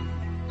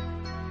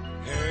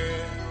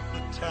had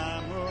the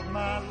time of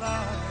my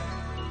life.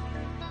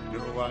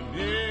 No, I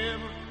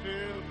never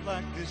felt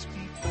like this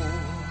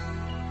before.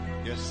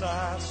 Yes,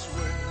 I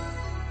swear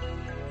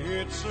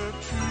it's a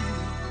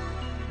truth.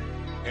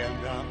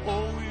 And I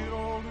owe it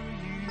all to you.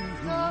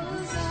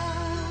 'Cause I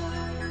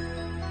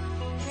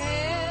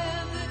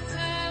had the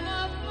time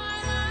of my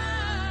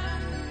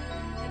life,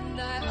 and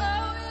I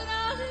owe it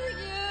all to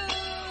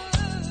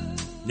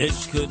you.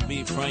 This could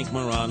be Frank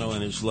Morano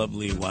and his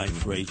lovely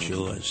wife,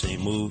 Rachel, as they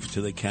move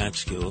to the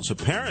Catskills,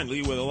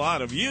 apparently with a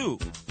lot of you.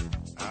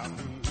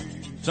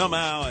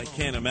 Somehow I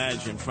can't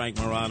imagine Frank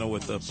Morano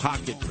with a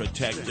pocket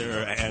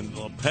protector and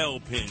lapel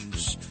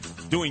pins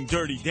doing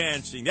Dirty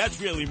Dancing. That's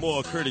really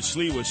more Curtis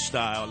Lewa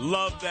style.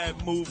 Love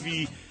that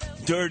movie,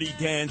 Dirty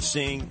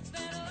Dancing.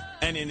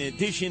 And in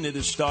addition to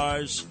the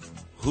stars,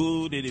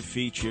 who did it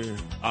feature?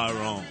 Our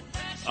own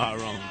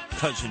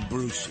cousin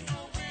Brucey.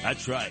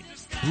 That's right.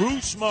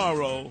 Bruce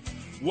Morrow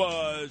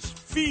was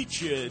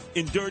featured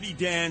in Dirty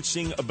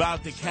Dancing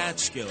about the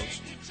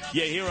Catskills.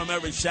 You hear him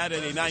every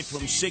Saturday night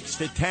from 6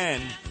 to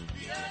 10.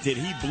 Did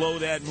he blow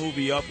that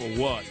movie up or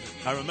what?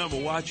 I remember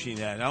watching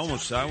that. I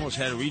almost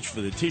had to reach for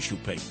the tissue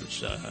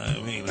papers. I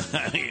mean,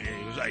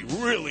 it was like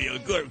really a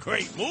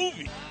great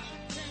movie.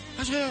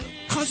 I said,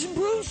 Cousin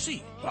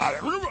Brucey.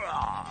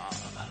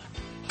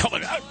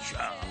 Coming at you.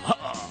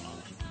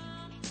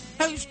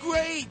 That was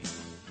great.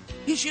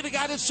 He should have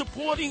got a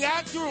supporting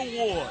actor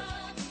award.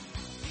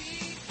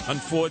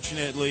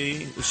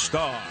 Unfortunately, the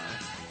star,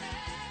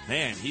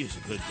 man, he was a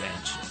good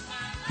dancer.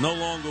 No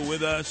longer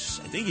with us.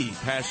 I think he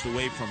passed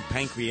away from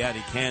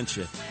pancreatic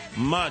cancer.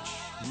 Much,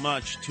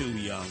 much too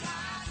young.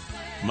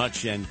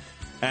 Much. And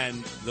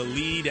the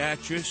lead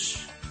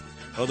actress,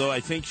 although I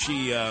think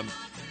she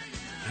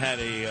had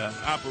a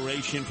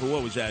operation for,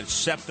 what was that,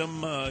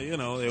 septum? They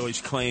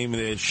always claim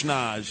the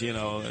schnoz,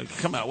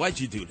 Come on, why'd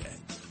you do that?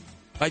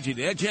 Why'd you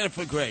do that?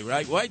 Jennifer Grey,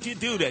 right? Why'd you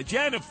do that?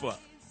 Jennifer!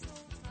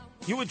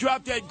 You were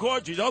drop-dead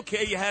gorgeous.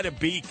 Okay, you had a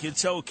beak.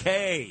 It's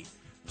okay.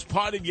 It's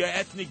part of your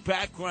ethnic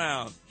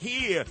background.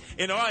 Here,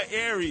 in our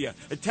area,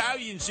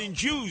 Italians and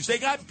Jews, they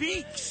got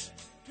beaks.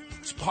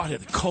 It's part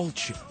of the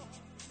culture.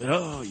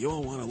 But, you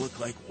all want to look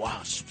like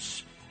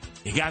wasps.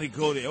 You got to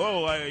go there.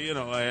 I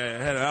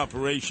had an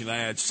operation. I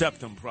had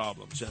septum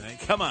problems.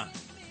 Come on.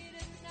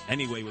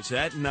 Anyway, was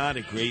that not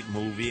a great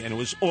movie? And it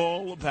was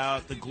all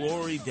about the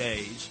glory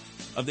days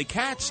of the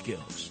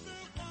Catskills.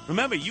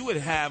 Remember, you would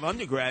have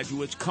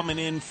undergraduates coming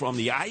in from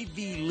the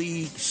Ivy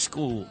League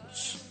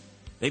schools.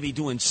 They'd be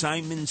doing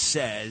Simon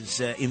Says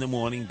in the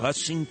morning,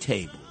 bussing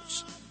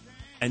tables.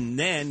 And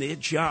then their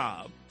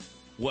job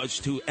was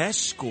to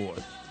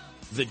escort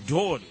the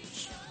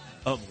daughters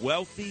of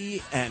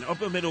wealthy and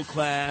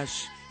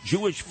upper-middle-class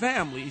Jewish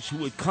families who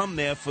would come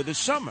there for the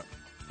summer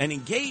and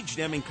engage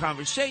them in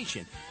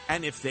conversation.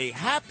 And if they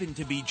happened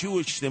to be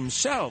Jewish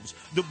themselves,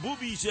 the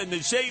boobies and the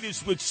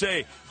sadists would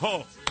say,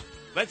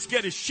 let's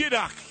get a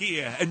shidduch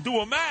here and do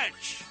a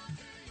match.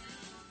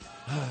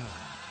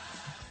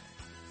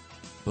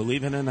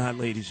 Believe it or not,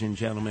 ladies and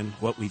gentlemen,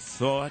 what we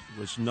thought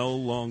was no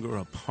longer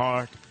a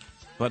part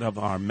but of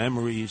our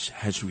memories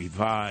has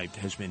revived,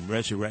 has been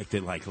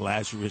resurrected like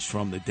Lazarus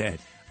from the dead.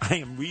 I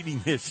am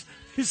reading this.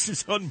 This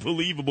is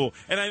unbelievable.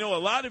 And I know a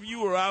lot of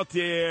you are out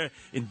there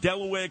in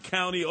Delaware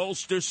County,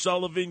 Ulster,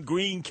 Sullivan,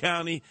 Greene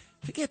County.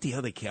 Forget the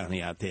other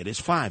county out there. There's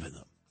 5 of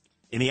them.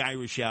 In the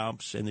Irish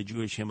Alps and the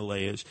Jewish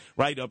Himalayas,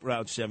 right up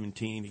Route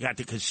 17. You got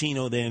the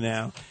casino there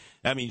now.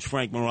 That means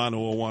Frank Morano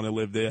will want to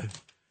live there.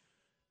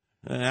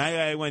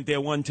 I went there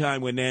one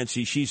time with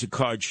Nancy. She's a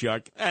card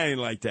shark. I didn't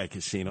like that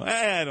casino.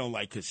 I don't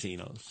like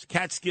casinos.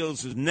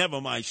 Catskills is never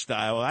my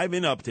style. I've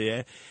been up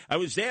there. I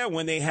was there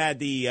when they had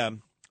the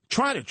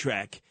trotter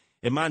track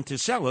in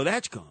Monticello.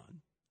 That's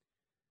gone.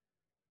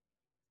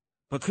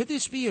 But could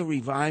this be a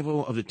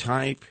revival of the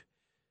type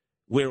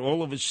where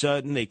all of a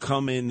sudden they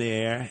come in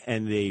there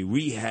and they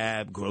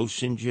rehab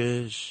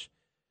Grossinger's,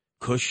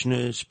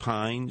 Kushner's,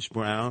 Pines,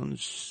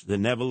 Browns, the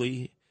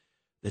Nevele,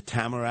 the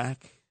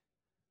Tamarack?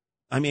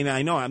 I mean,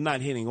 I know I'm not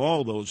hitting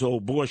all those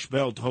old Borscht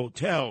Belt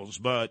hotels,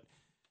 but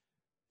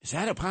is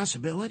that a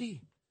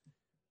possibility?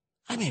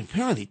 I mean,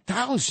 apparently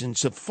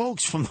thousands of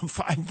folks from the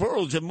 5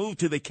 boroughs have moved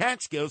to the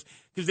Catskills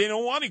because they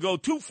don't want to go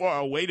too far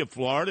away to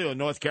Florida or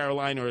North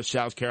Carolina or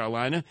South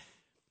Carolina.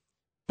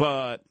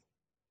 But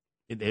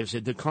there's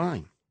a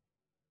decline.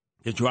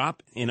 The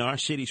drop in our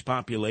city's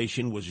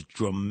population was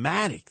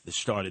dramatic the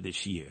start of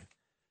this year.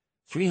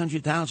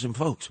 300,000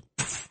 folks,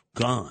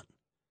 gone.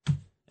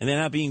 And they're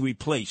not being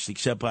replaced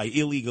except by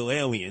illegal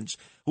aliens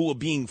who are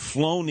being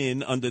flown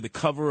in under the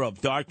cover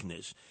of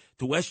darkness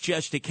to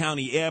Westchester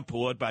County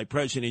Airport by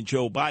President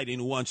Joe Biden,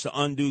 who wants to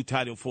undo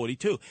Title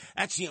 42.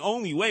 That's the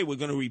only way we're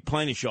going to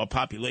replenish our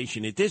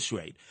population at this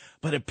rate.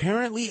 But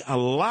apparently a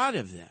lot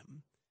of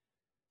them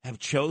have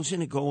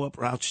chosen to go up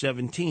Route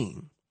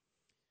 17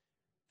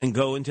 and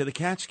go into the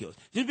Catskills.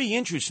 This would be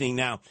interesting.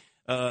 Now,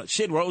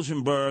 Sid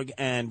Rosenberg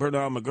and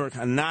Bernard McGuirk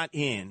are not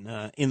in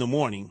the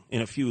morning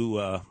in a few,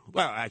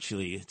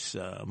 actually it's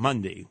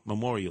Monday,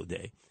 Memorial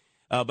Day.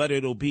 But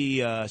it'll be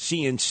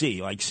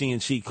CNC, like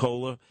CNC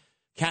Kohler,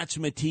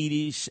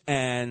 Katsimatidis,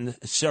 and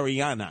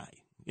Seriani,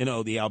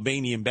 the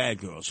Albanian bad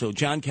girl. So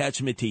John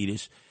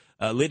Katsimatidis,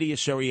 Lydia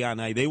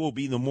Seriani, they will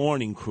be the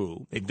morning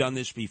crew. They've done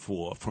this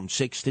before from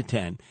 6 to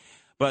 10.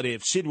 But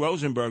if Sid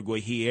Rosenberg were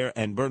here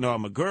and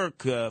Bernard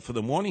McGuirk for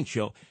the morning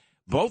show,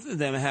 both of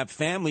them have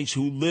families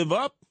who live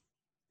up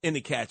in the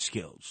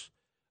Catskills.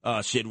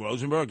 Sid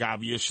Rosenberg,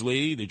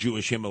 obviously, the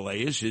Jewish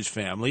Himalayas, his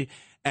family.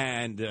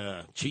 And,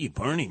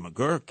 Bernie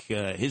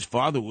McGuirk, his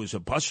father was a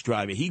bus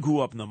driver. He grew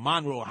up in the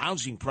Monroe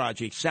Housing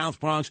Project, South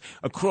Bronx,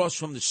 across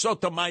from the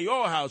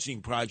Sotomayor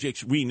Housing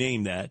Projects,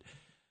 renamed that.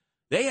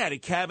 They had a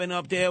cabin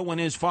up there when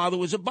his father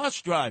was a bus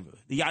driver,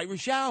 the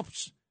Irish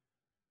Alps.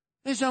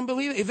 It's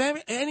unbelievable.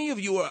 If any of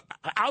you are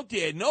out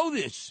there know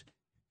this,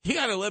 you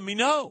got to let me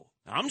know.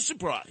 I'm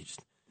surprised.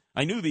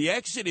 I knew the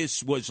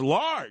exodus was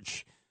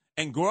large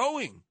and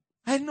growing.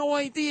 I had no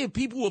idea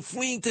people were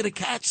fleeing to the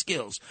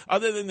Catskills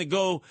other than to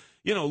go,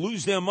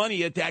 lose their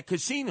money at that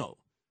casino.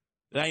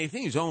 I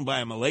think it's owned by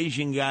a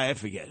Malaysian guy. I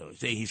forget who.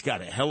 He's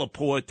got a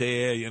heliport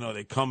there.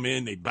 They come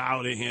in, they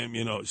bow to him.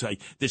 It's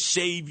like the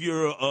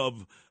savior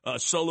of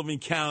Sullivan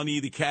County,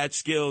 the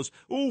Catskills.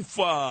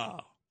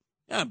 Oofa.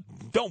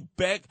 Don't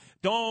beg,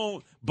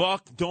 don't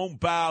buck, don't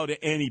bow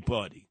to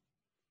anybody.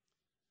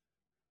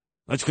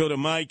 Let's go to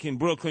Mike in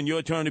Brooklyn.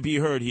 Your turn to be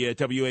heard here at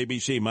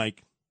WABC,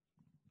 Mike.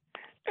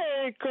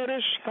 Hey,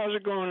 Curtis. How's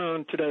it going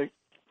on today?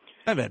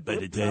 I've had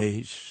better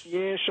days.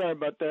 Yeah, sorry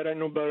about that. I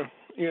know better.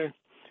 Yeah.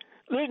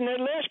 Listen, that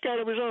last guy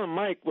that was on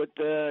mic with,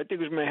 I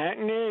think it was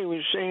Manhattan there, he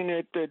was saying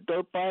that the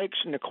dirt bikes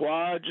and the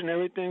quads and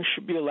everything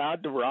should be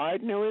allowed to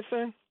ride and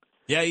everything.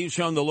 Yeah, he's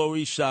from the Lower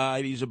East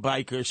Side. He's a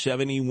biker,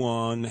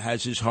 71,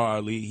 has his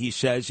Harley. He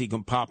says he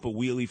can pop a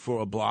wheelie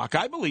for a block.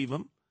 I believe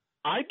him.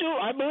 I do.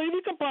 I believe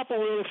he can pop a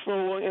wheelie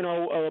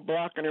for, a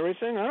block and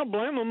everything. I don't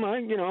blame him.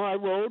 I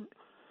rode.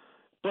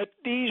 But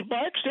these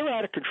bikes, they're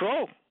out of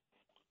control.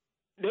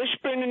 They're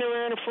spinning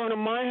around in front of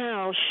my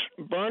house,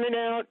 burning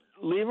out,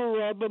 leaving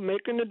rubber,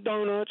 making the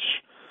donuts.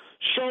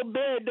 So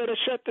bad that I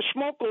set the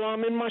smoke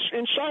alarm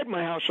inside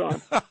my house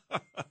on.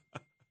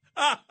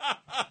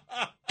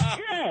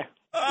 Yeah.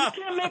 You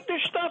can't make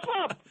this stuff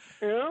up,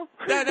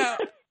 Now,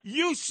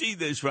 you see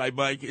this, right,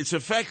 Mike? It's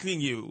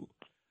affecting you.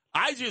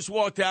 I just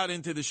walked out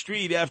into the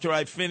street after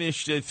I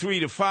finished a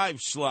 3 to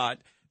 5 slot.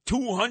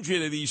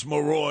 200 of these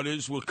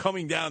marauders were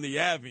coming down the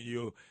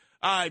avenue.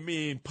 I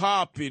mean,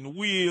 popping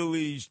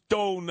wheelies,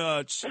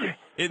 donuts,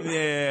 in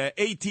their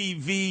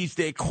ATVs,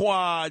 their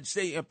quads.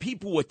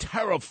 People were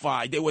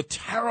terrified. They were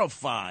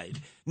terrified.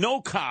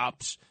 No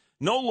cops,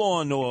 no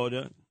law and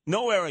order,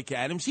 no Eric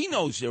Adams. He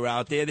knows they're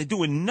out there. They're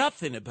doing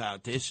nothing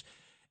about this.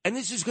 And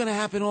this is going to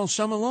happen all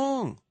summer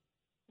long.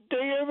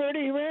 They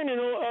already ran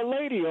a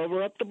lady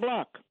over up the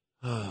block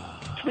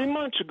 3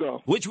 months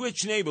ago.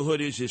 Which neighborhood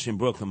is this in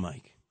Brooklyn,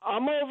 Mike?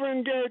 I'm over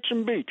in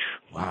Garrison Beach.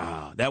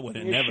 Wow, that would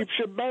have In never.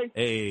 Sheepshead Bay?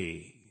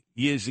 Hey,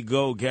 years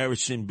ago,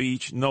 Garrison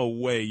Beach. No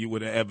way you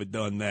would have ever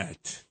done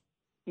that.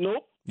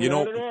 Nope, You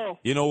not know, at all.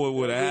 you know what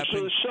would have It's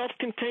happened? a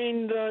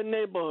self-contained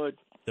neighborhood.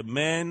 The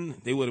men,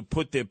 they would have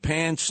put their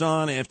pants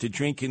on after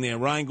drinking their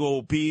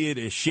Rheingold beer,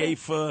 their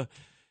Schaefer.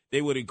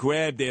 They would have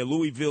grabbed their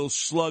Louisville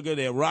Slugger,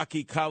 their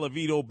Rocky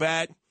Colavito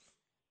bat,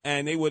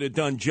 and they would have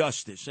done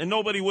justice. And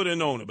nobody would have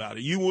known about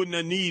it. You wouldn't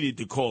have needed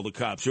to call the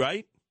cops,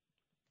 right?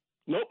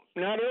 Nope,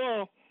 not at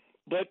all.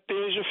 But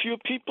there's a few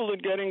people that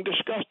are getting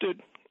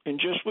disgusted, and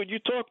just what you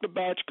talked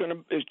about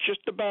is just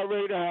about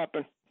ready to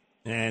happen.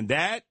 And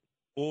that,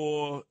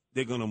 or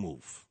they're going to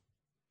move.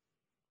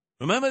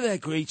 Remember that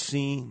great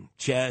scene,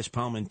 Chaz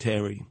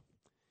Palminteri?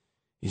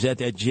 He's at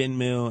that gin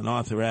mill in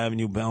Arthur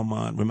Avenue,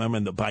 Belmont. Remember,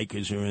 the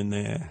bikers are in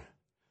there.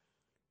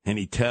 And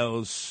he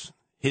tells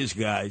his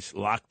guys,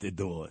 lock the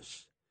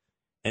doors.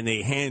 And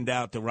they hand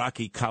out the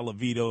Rocky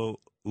Colavito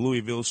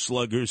Louisville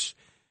Sluggers.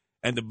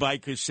 And the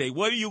bikers say,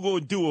 what are you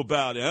going to do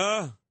about it,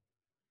 huh?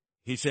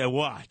 He said,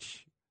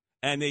 watch.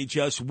 And they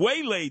just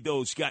waylaid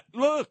those guys.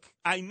 Look,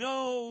 I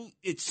know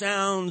it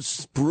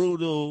sounds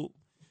brutal.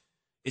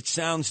 It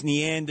sounds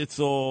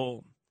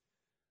Neanderthal.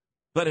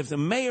 But if the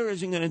mayor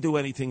isn't going to do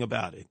anything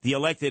about it, the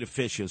elected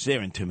officials,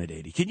 they're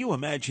intimidated. Can you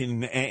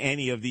imagine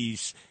any of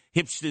these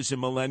hipsters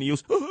and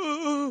millennials?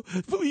 Oh,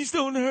 please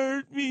don't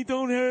hurt me.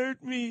 Don't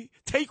hurt me.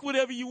 Take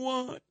whatever you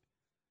want.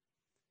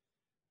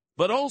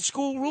 But old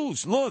school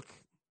rules. Look.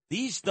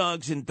 These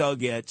thugs and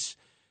thugettes,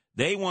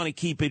 they want to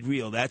keep it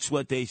real. That's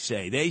what they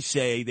say. They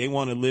say they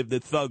want to live the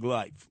thug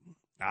life.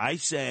 I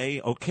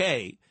say,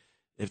 okay,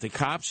 if the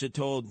cops are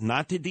told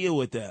not to deal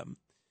with them,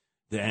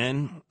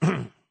 then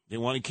they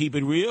want to keep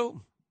it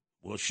real?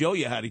 We'll show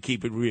you how to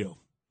keep it real.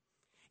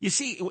 You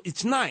see,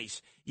 it's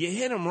nice. You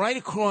hit them right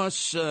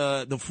across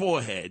the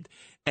forehead,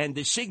 and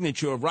the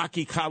signature of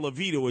Rocky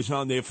Colavito is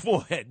on their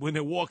forehead when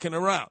they're walking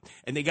around,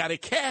 and they got a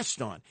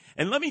cast on.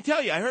 And let me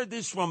tell you, I heard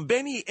this from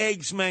Benny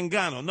Eggs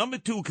Mangano, number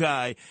 2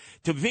 guy,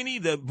 to Vinny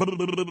the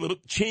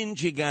Chin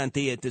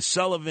Gigante at the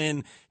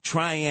Sullivan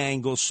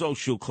Triangle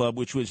Social Club,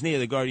 which was near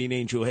the Guardian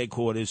Angel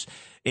headquarters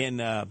in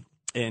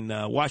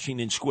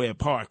Washington Square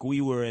Park.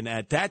 We were in,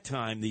 at that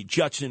time, the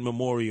Judson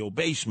Memorial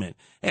basement.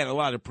 Had a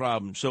lot of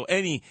problems. So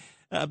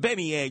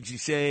Benny Eggs, you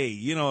say,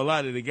 hey, a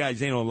lot of the guys,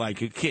 they don't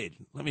like a kid.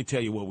 Let me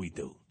tell you what we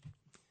do.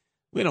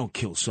 We don't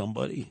kill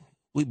somebody.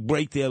 We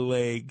break their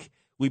leg.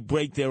 We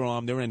break their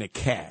arm. They're in a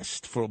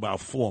cast for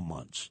about 4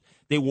 months.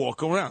 They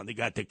walk around. They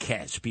got the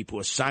cast. People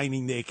are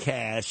signing their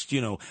cast,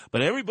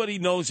 But everybody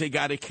knows they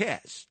got a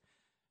cast.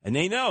 And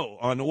they know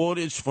on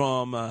orders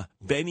from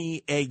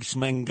Benny Eggs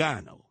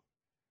Mangano.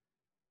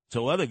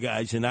 So other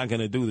guys are not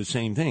going to do the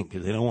same thing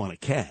because they don't want a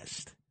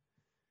cast.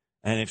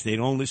 And if they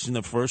don't listen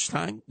the first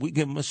time, we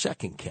give them a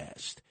second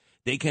cast.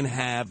 They can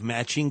have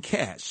matching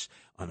casts,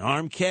 an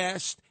arm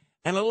cast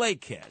and a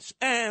leg cast.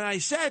 And I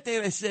sat there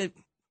and I said,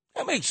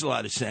 that makes a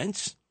lot of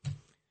sense.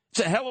 It's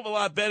a hell of a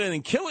lot better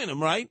than killing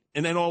them, right?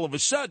 And then all of a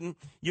sudden,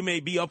 you may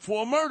be up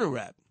for a murder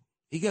rap.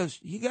 He goes,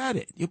 you got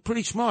it. You're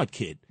pretty smart,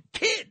 kid.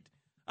 Kid!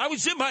 I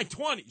was in my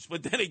 20s,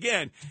 but then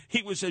again,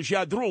 he was a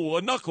jadru,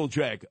 a knuckle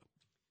dragger.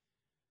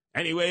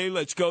 Anyway,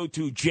 let's go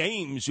to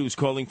James, who's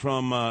calling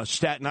from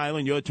Staten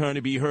Island. Your turn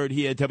to be heard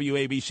here at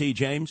WABC,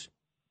 James.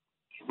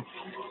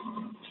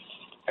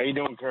 How you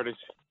doing, Curtis?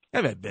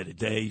 I've had better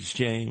days,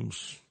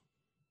 James.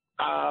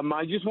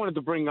 I just wanted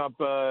to bring up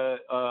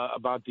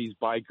about these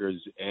bikers,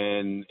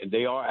 and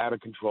they are out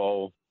of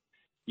control.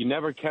 You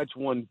never catch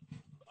one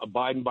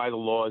abiding by the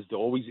laws. They're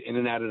always in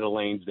and out of the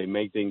lanes. They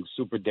make things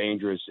super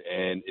dangerous,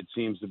 and it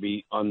seems to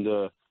be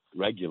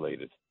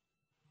under-regulated.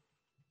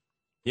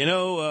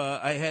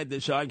 I had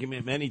this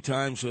argument many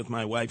times with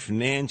my wife,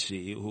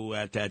 Nancy, who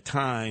at that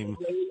time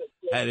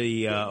at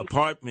a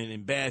apartment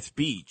in Bath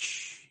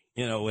Beach.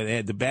 You know, where they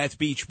had the Bath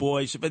Beach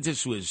Boys, but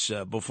this was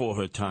before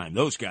her time.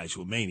 Those guys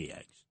were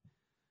maniacs.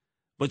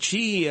 But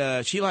she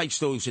likes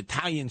those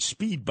Italian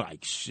speed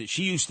bikes.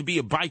 She used to be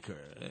a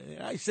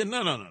biker. I said,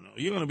 no.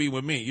 You're going to be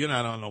with me. You're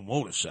not on no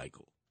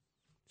motorcycle.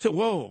 I said,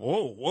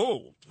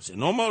 whoa. I said,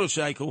 no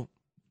motorcycle.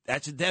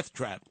 That's a death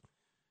trap.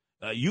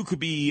 You could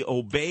be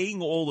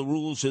obeying all the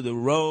rules of the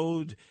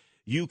road.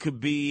 You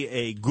could be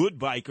a good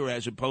biker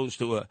as opposed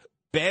to a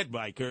bad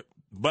biker.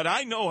 But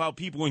I know how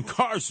people in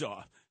cars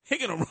are.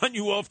 They're going to run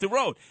you off the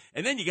road.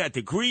 And then you got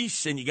the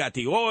grease and you got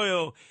the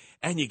oil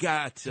and you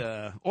got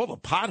all the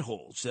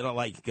potholes that are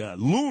like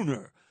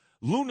lunar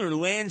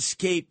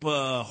landscape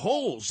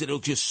holes that'll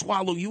just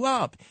swallow you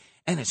up.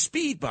 And a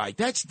speed bike,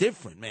 that's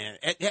different, man.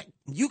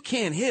 You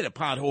can't hit a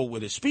pothole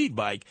with a speed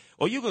bike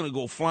or you're going to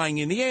go flying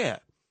in the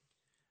air.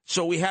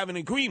 So we have an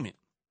agreement.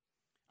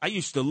 I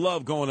used to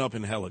love going up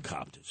in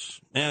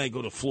helicopters. Man, I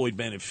go to Floyd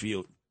Bennett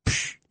Field.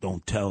 Psh,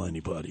 don't tell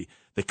anybody.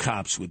 The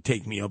cops would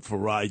take me up for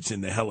rides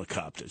in the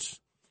helicopters.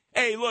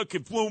 Hey, look,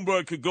 if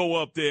Bloomberg could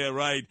go up there,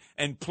 right,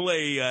 and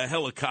play a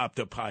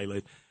helicopter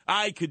pilot,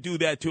 I could do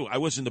that too. I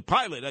wasn't the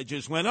pilot. I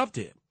just went up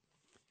there.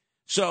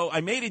 So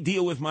I made a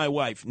deal with my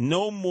wife.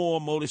 No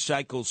more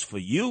motorcycles for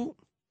you,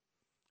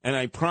 and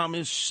I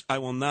promise I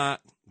will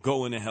not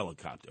go in a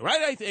helicopter.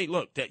 Right? I think,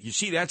 look, you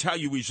see, that's how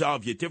you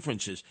resolve your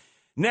differences.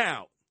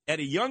 Now, at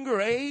a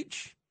younger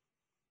age,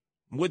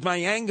 with my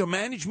anger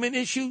management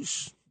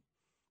issues,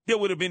 there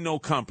would have been no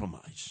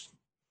compromise.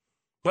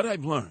 But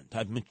I've learned,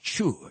 I've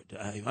matured.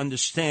 I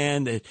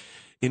understand that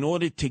in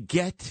order to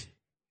get,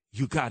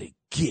 you got to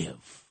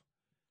give.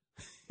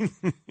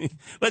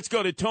 Let's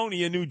go to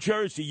Tony in New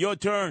Jersey. Your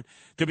turn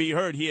to be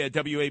heard here at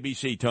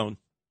WABC, Tone.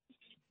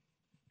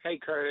 Hey,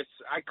 Curtis.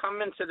 I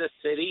come into the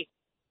city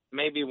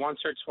maybe once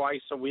or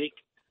twice a week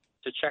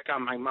to check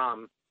on my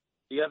mom.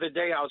 The other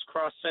day I was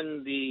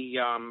crossing the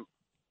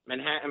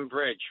Manhattan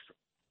Bridge.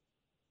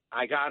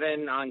 I got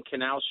in on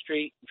Canal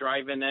Street,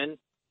 driving in.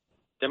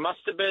 There must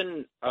have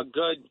been a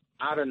good,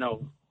 I don't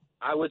know,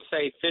 I would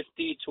say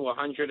 50 to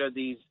 100 of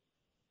these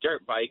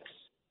dirt bikes.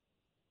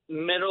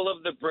 Middle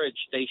of the bridge,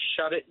 they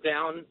shut it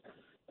down.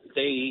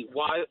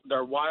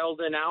 They're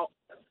wilding out.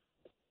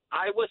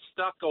 I was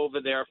stuck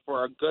over there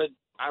for a good,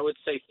 I would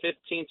say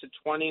 15 to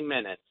 20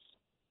 minutes.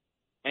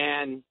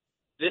 And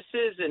this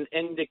is an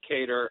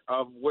indicator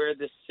of where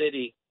the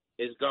city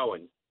is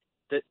going.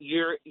 That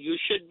you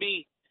should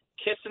be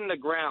kissing the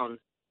ground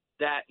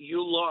that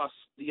you lost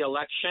the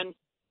election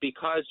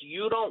because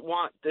you don't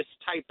want this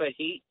type of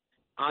heat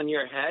on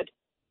your head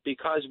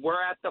because we're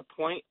at the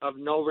point of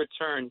no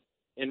return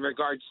in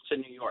regards to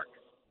New York.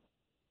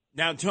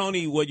 Now,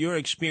 Tony, what you're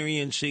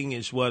experiencing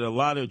is what a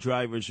lot of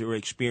drivers are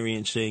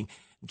experiencing.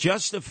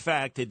 Just the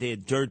fact that they're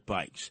dirt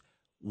bikes.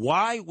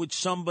 Why would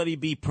somebody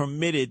be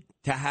permitted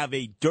to have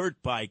a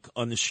dirt bike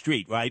on the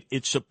street, right?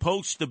 It's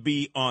supposed to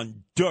be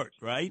on dirt,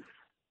 right?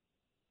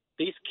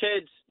 These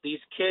kids,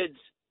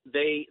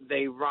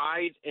 they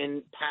ride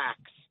in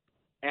packs,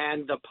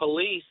 and the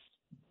police,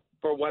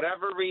 for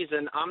whatever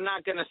reason, I'm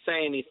not going to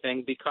say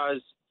anything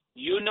because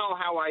you know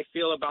how I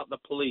feel about the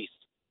police.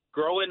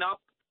 Growing up,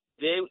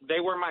 they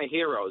were my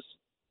heroes,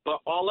 but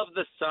all of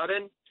a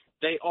sudden,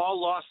 they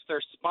all lost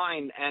their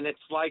spine, and it's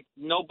like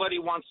nobody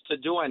wants to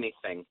do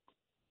anything.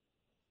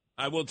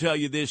 I will tell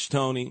you this,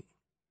 Tony.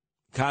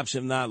 Cops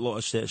have not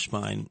lost their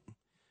spine.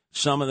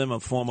 Some of them are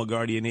former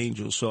guardian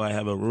angels, so I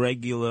have a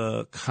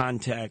regular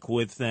contact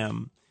with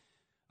them.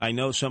 I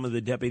know some of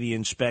the deputy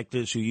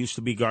inspectors who used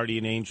to be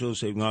guardian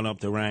angels. They've gone up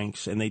the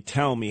ranks, and they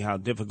tell me how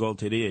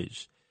difficult it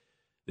is,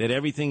 that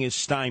everything is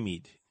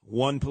stymied.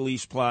 One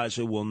police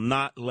plaza will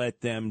not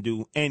let them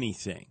do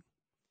anything.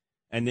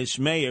 And this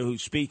mayor who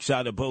speaks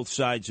out of both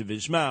sides of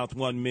his mouth,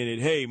 1 minute,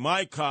 hey,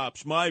 my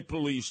cops, my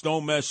police,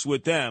 don't mess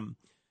with them,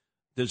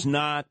 does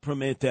not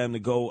permit them to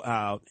go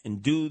out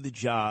and do the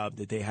job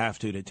that they have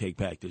to take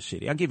back the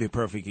city. I'll give you a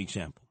perfect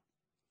example.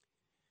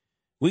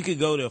 We could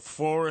go to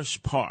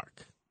Forest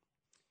Park,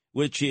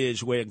 which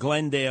is where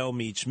Glendale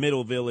meets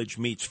Middle Village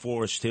meets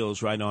Forest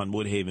Hills right on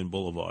Woodhaven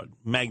Boulevard.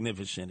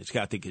 Magnificent. It's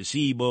got the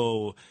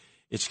gazebo.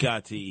 It's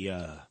got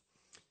that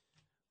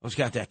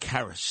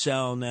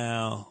carousel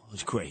now.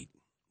 It's great.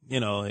 You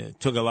know, it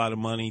took a lot of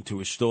money to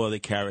restore the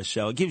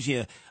carousel. It gives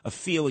you a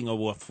feeling of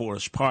what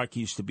Forest Park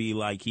used to be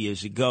like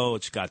years ago.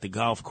 It's got the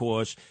golf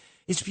course.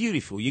 It's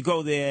beautiful. You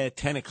go there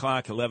 10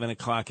 o'clock, 11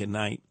 o'clock at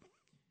night.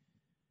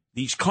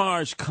 These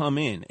cars come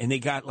in, and they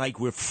got like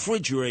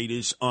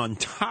refrigerators on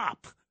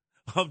top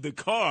of the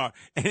car.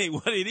 And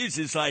what it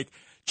is like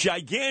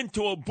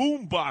gigantor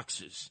boom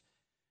boxes.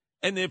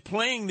 And they're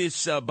playing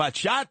this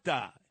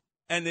bachata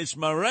and this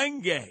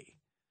merengue,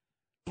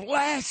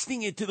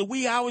 blasting it to the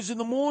wee hours in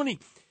the morning.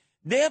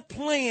 They're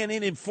playing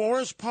it in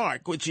Forest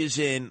Park, which is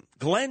in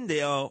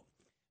Glendale,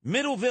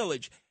 Middle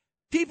Village.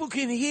 People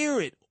can hear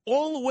it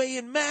all the way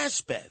in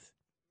Maspeth.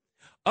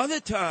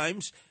 Other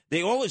times,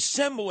 they all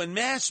assemble in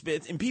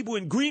Maspeth, and people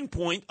in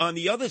Greenpoint on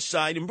the other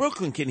side in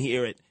Brooklyn can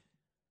hear it.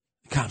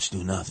 The cops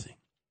do nothing.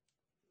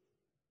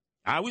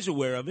 I was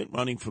aware of it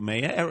running for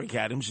mayor. Eric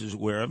Adams is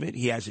aware of it.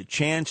 He has a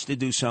chance to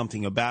do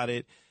something about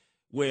it.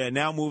 We're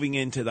now moving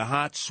into the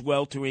hot,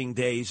 sweltering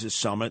days of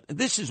summer.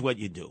 This is what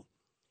you do.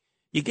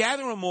 You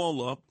gather them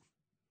all up,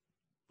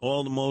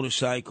 all the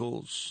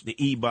motorcycles, the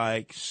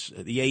e-bikes,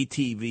 the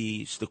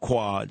ATVs, the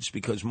quads,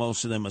 because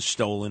most of them are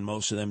stolen.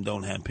 Most of them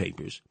don't have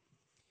papers.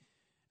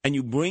 And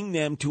you bring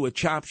them to a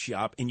chop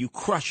shop and you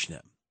crush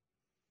them.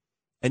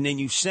 And then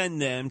you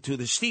send them to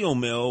the steel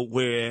mill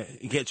where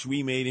it gets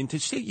remade into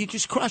steel. You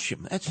just crush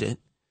them. That's it.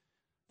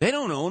 They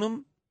don't own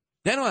them.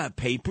 They don't have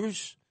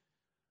papers.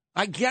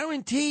 I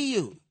guarantee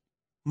you,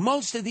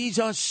 most of these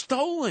are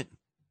stolen.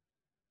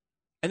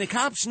 And the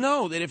cops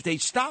know that if they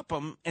stop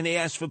them and they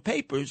ask for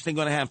papers, they're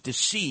going to have to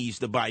seize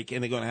the bike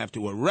and they're going to have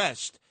to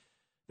arrest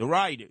the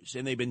riders.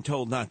 And they've been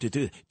told not to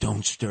do it.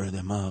 Don't stir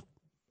them up.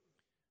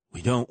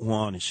 We don't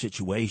want a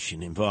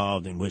situation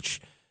involved in which,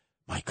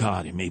 my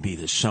God, it may be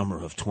the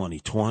summer of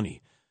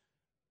 2020.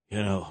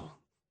 You know,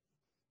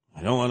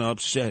 I don't want to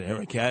upset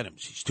Eric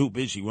Adams. He's too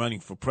busy running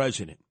for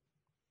president.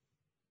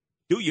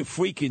 Do your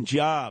freaking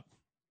job.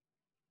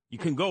 You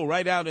can go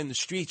right out in the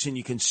streets and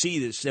you can see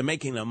this. They're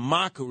making a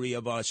mockery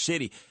of our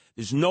city.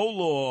 There's no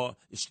law.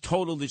 It's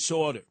total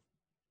disorder.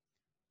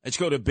 Let's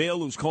go to Bill,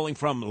 who's calling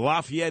from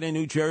Lafayette in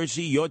New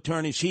Jersey. Your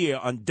turn is here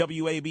on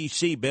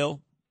WABC,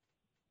 Bill.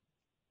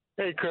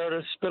 Hey,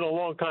 Curtis. It's been a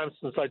long time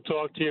since I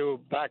talked to you,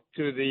 back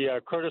to the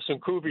Curtis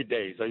and Kuby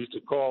days. I used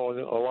to call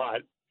a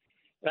lot.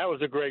 That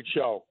was a great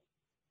show.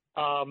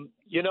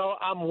 You know,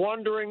 I'm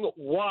wondering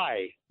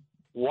why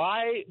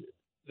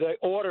the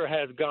order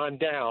has gone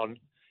down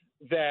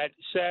that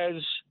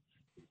says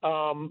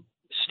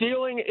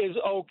stealing is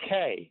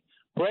okay.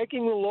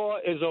 Breaking the law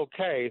is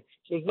okay.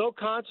 There's no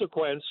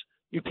consequence.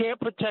 You can't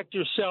protect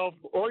yourself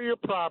or your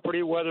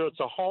property, whether it's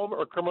a home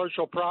or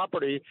commercial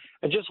property,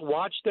 and just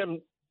watch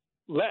them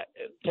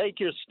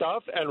take your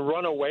stuff and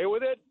run away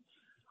with it.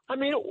 I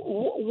mean,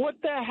 what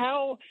the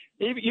hell?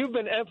 You've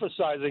been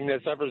emphasizing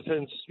this ever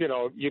since, you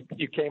know,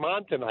 you came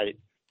on tonight.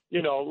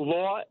 You know,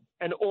 law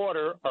and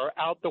order are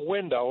out the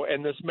window,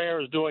 and this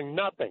mayor is doing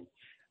nothing.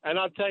 And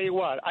I'll tell you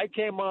what, I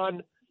came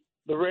on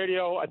the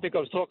radio, I think I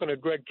was talking to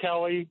Greg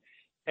Kelly,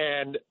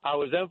 and I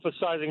was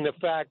emphasizing the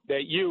fact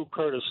that you,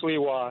 Curtis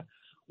Sliwa,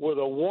 were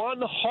the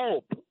one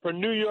hope for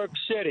New York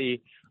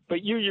City,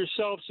 but you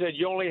yourself said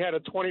you only had a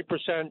 20%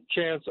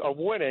 chance of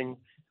winning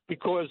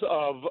because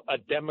of a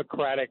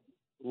Democratic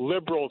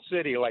liberal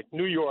city like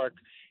New York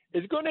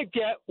is going to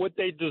get what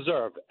they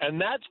deserve.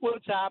 And that's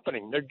what's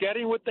happening. They're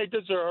getting what they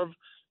deserve.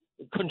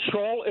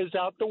 Control is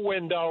out the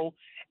window.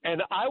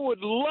 And I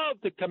would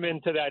love to come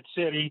into that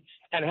city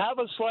and have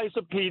a slice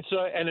of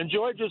pizza and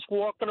enjoy just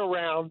walking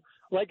around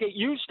like it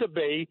used to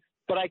be,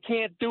 but I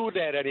can't do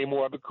that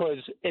anymore because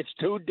it's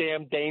too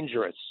damn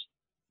dangerous.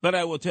 But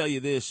I will tell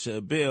you this,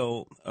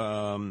 Bill,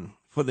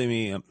 for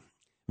the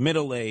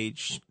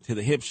middle-aged, to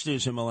the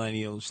hipsters and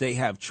millennials, they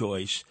have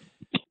choice.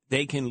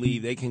 They can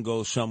leave. They can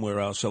go somewhere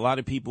else. A lot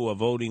of people are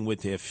voting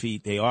with their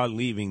feet. They are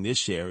leaving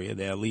this area.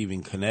 They are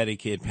leaving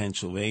Connecticut,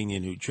 Pennsylvania,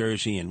 New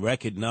Jersey in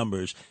record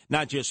numbers,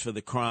 not just for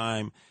the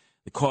crime,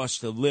 the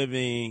cost of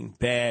living,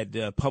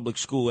 bad public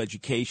school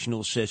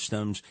educational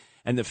systems,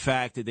 and the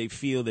fact that they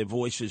feel their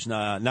voices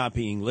not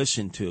being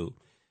listened to.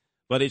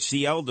 But it's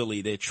the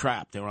elderly. They're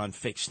trapped. They're on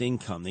fixed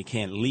income. They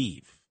can't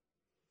leave.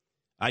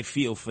 I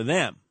feel for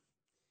them.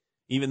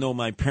 Even though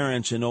my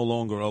parents are no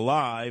longer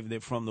alive, they're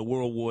from the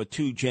World War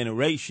II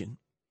generation.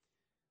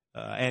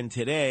 And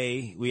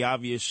today, we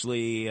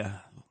obviously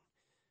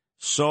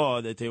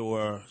saw that there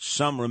were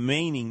some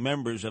remaining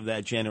members of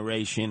that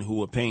generation who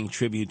were paying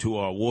tribute to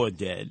our war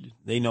dead.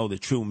 They know the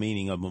true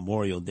meaning of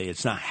Memorial Day.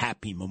 It's not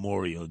Happy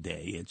Memorial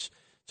Day. It's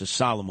a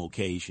solemn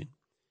occasion.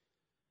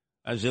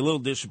 I was a little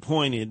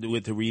disappointed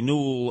with the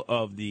renewal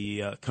of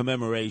the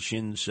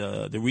commemorations,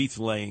 the wreath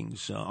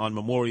layings on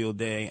Memorial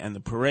Day and the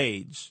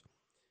parades.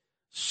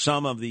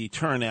 Some of the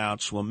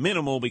turnouts were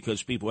minimal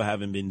because people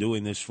haven't been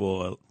doing this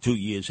for 2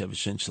 years ever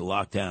since the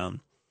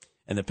lockdown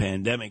and the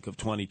pandemic of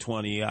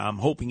 2020. I'm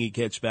hoping it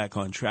gets back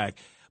on track.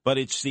 But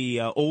it's the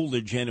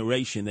older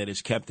generation that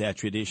has kept that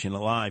tradition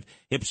alive.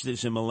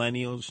 Hipsters and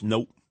millennials,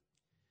 nope.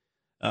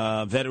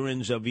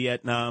 Veterans of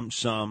Vietnam,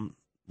 some,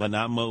 but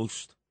not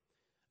most.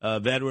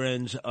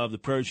 Veterans of the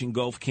Persian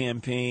Gulf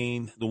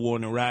campaign, the war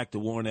in Iraq, the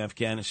war in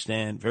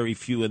Afghanistan, very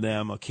few of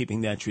them are keeping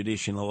that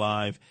tradition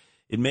alive.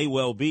 It may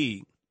well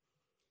be,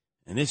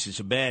 and this is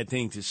a bad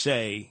thing to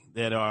say,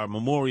 that our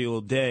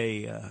Memorial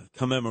Day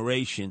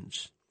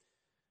commemorations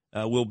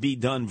will be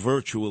done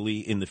virtually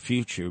in the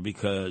future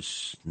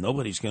because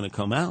nobody's going to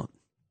come out.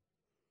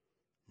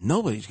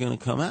 Nobody's going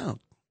to come out.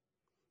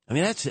 I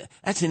mean,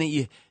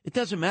 it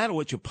doesn't matter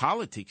what your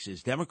politics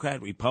is,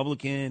 Democrat,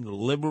 Republican,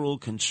 liberal,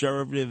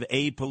 conservative,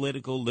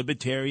 apolitical,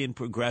 libertarian,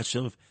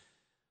 progressive.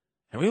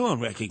 Everyone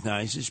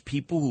recognizes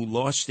people who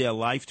lost their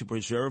life to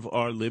preserve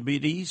our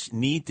liberties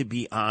need to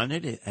be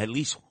honored at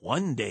least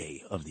one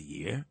day of the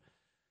year,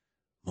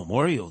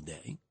 Memorial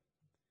Day.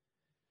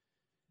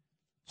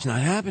 It's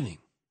not happening.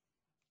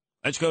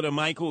 Let's go to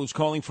Michael, who's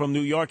calling from New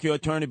York. Your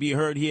turn to be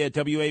heard here at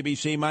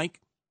WABC. Mike?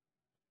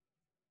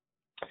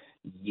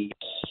 Yes.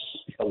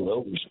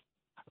 Hello.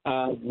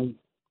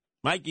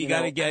 Mike, you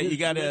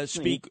gotta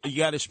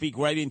speak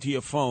right into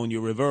your phone.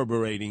 You're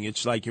reverberating.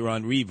 It's like you're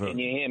on reverb. Can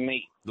you hear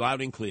me?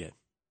 Loud and clear.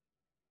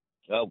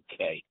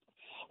 Okay.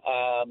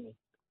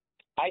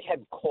 I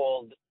had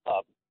called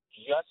up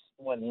just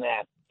when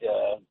that,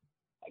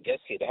 I guess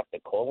you'd have to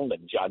call him a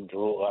John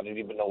Drew. I don't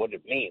even know what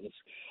it means.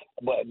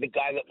 But the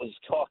guy that was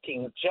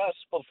talking just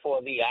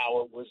before the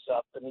hour was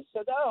up, and he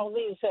said, oh,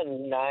 these are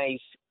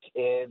nice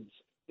kids.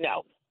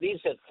 No, these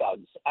are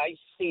thugs. I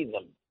see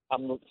them.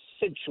 I'm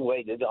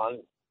situated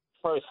on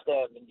First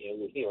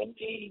Avenue here in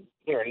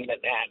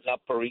Manhattan,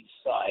 Upper East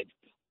Side.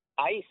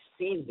 I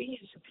see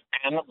these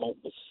animals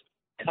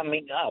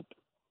coming up,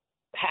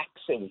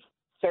 packs of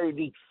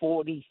 30,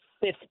 40,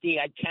 50.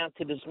 I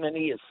counted as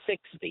many as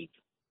 60.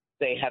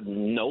 They have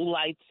no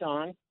lights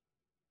on.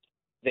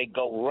 They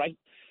go right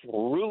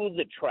through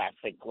the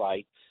traffic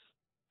lights,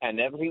 and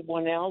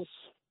everyone else,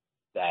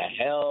 the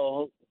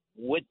hell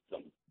with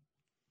them.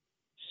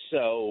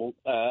 So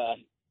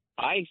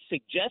I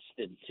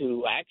suggested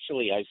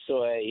I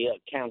saw a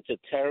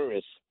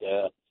counter-terrorist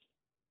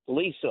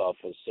police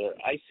officer.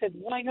 I said,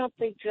 why don't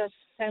they just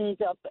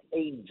send up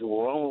a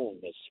drone,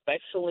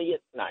 especially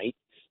at night,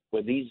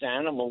 where these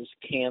animals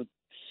can't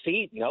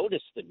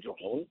notice the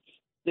drone.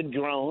 The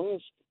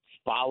drones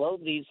follow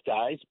these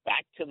guys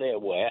back to their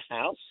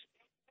warehouse.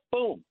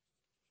 Boom.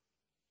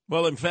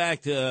 Well, in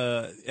fact,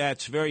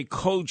 that's very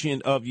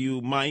cogent of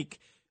you, Mike.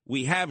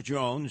 We have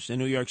drones. The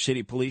New York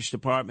City Police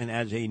Department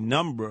has a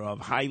number of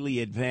highly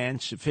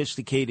advanced,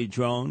 sophisticated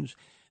drones.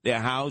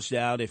 They're housed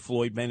out at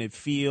Floyd Bennett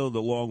Field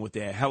along with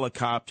their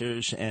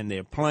helicopters and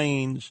their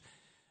planes.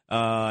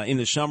 In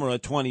the summer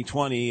of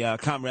 2020,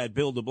 Comrade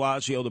Bill de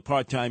Blasio, the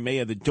part-time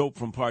mayor, the dope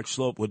from Park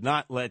Slope, would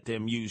not let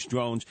them use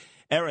drones.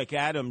 Eric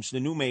Adams, the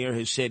new mayor,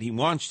 has said he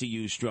wants to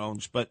use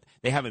drones, but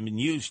they haven't been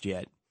used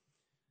yet.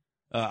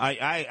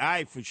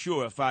 I for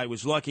sure, if I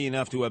was lucky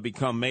enough to have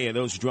become mayor,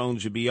 those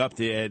drones would be up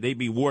there. They'd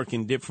be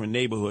working different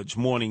neighborhoods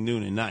morning,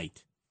 noon, and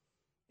night.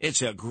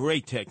 It's a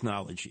great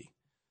technology.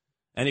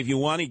 And if you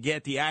want to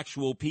get the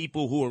actual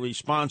people who are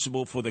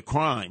responsible for the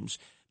crimes,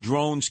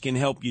 drones can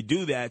help you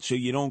do that so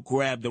you don't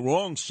grab the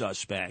wrong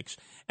suspects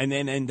and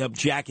then end up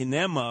jacking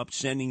them up,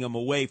 sending them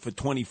away for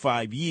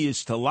 25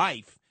 years to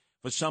life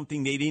for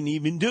something they didn't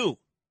even do.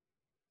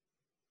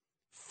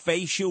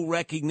 Facial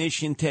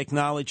recognition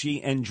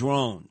technology and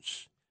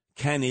drones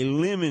can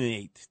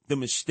eliminate the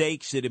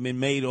mistakes that have been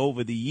made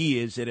over the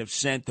years that have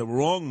sent the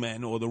wrong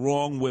men or the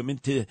wrong women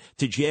to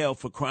jail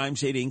for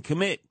crimes they didn't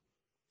commit.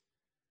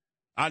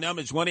 Our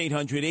number is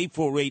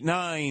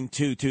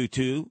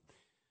 1-800-848-9222.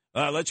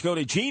 Let's go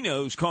to Gina,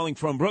 who's calling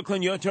from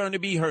Brooklyn. Your turn to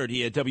be heard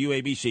here at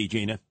WABC,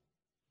 Gina.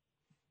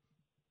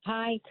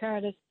 Hi,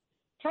 Curtis.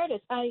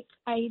 Curtis, I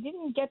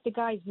didn't get the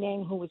guy's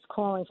name who was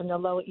calling from the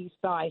Lower East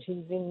Side,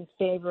 who's in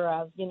favor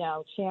of,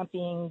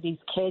 championing these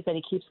kids that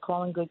he keeps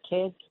calling good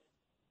kids.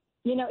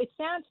 It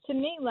sounds to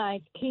me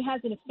like he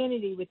has an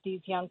affinity with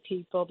these young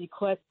people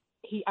because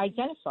he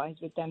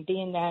identifies with them,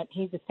 being that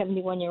he's a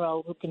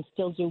 71-year-old who can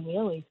still do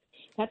wheelies.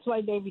 That's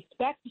why they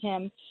respect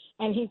him,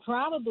 and he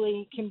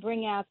probably can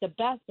bring out the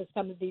best of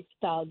some of these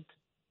thugs,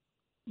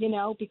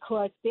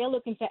 because they're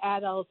looking for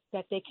adults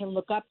that they can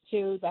look up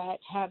to, that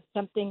have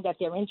something that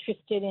they're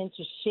interested in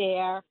to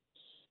share.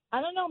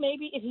 I don't know,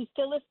 maybe if he's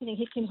still listening,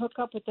 he can hook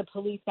up with the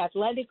Police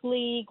Athletic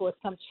League or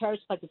some church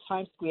like the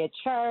Times Square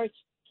Church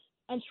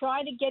and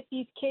try to get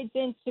these kids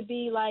in to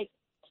be,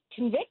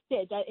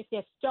 convicted that if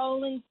they're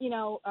stolen,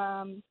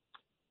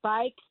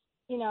 bikes,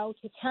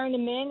 to turn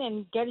them in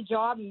and get a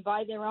job and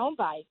buy their own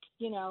bike.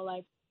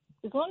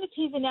 As long as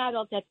he's an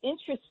adult that's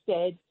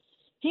interested,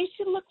 he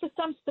should look for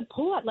some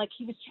support. Like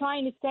he was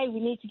trying to say, we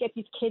need to get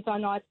these kids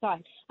on our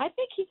side. I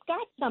think he's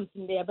got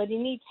something there, but he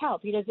needs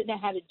help. He doesn't know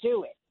how to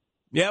do it.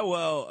 Yeah,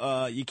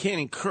 well, you can't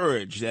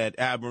encourage that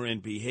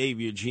aberrant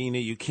behavior, Gina.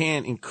 You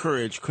can't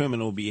encourage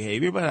criminal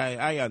behavior, but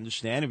I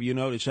understand. If you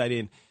notice, I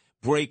didn't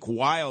break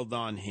wild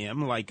on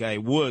him like I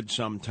would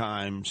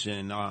sometimes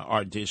in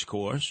our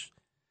discourse.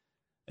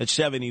 At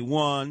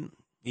 71,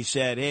 he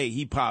said, hey,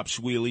 he pops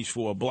wheelies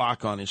for a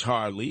block on his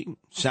Harley.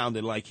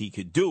 Sounded like he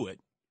could do it.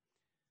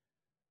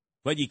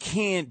 But you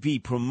can't be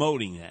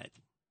promoting that.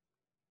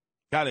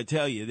 Got to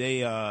tell you,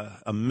 they are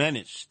a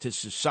menace to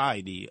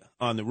society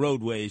on the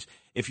roadways.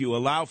 If you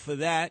allow for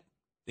that,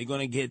 they're going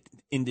to get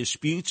in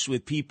disputes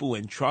with people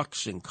in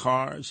trucks and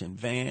cars and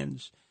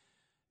vans.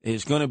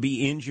 There's going to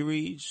be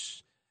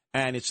injuries.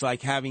 And it's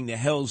like having the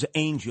Hells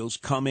Angels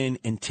come in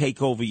and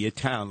take over your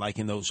town, like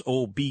in those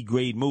old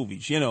B-grade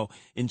movies.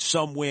 In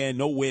somewhere,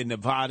 nowhere,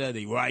 Nevada,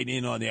 they ride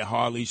in on their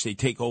Harleys, they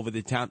take over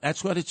the town.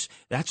 That's what it's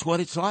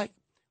like.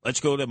 Let's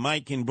go to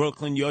Mike in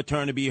Brooklyn. Your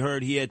turn to be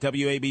heard here at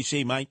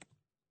WABC, Mike.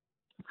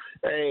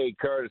 Hey,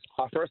 Curtis.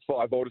 First of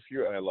all, I voted for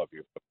you, and I love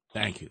you.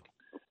 Thank you.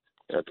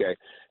 Okay.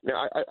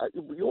 Now, I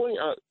don't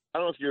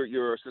know if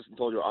your assistant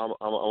told you I'm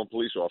a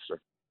police officer.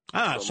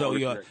 So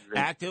you're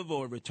active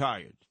or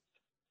retired?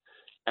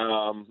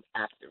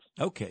 Active.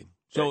 Okay.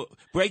 So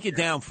break it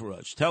down for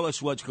us. Tell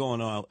us what's going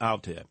on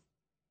out there.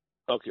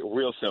 Okay,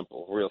 real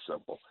simple.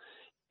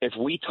 If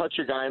we touch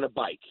a guy on a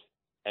bike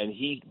and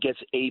he gets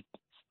a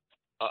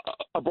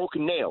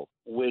broken nail,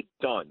 we're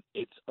done.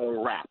 It's a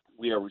wrap.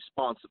 We are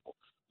responsible.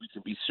 We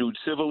can be sued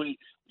civilly.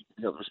 We can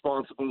be held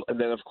responsible. And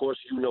then, of course,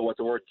 you know what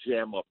the word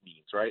jam up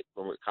means, right?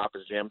 When a cop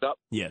is jammed up?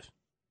 Yes.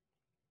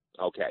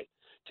 Okay.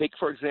 Take,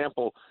 for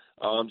example,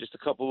 just a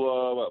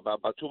couple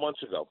about 2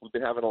 months ago, we've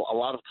been having a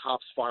lot of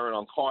cops firing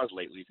on cars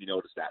lately, if you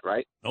noticed that,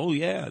 right? Oh,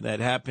 yeah. That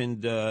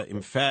happened,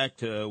 in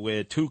fact,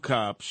 where 2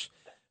 cops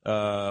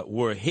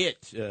were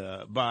hit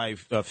by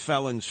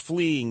felons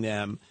fleeing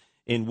them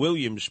in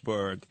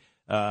Williamsburg,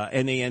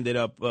 and they ended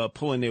up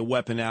pulling their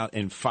weapon out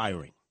and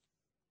firing.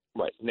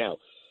 Right. Now,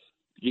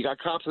 you got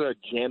cops that are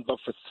jammed up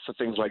for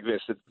things like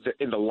this. They're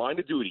in the line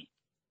of duty.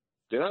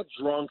 They're not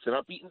drunk. They're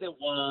not beating their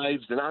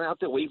wives. They're not out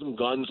there waving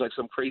guns like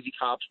some crazy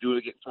cops do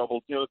to get in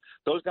trouble. You know,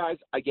 those guys,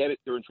 I get it.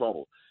 They're in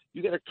trouble.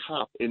 You get a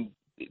cop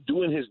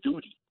doing his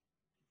duty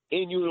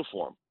in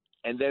uniform,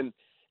 and then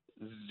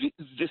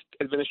this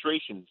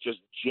administration just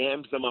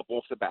jams them up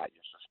off the bat.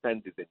 You're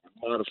suspended. They're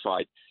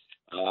modified.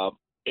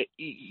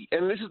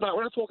 And this is not,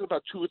 we're not talking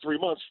about 2 or 3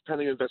 months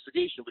pending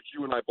investigation, but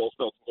you and I both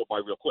know can go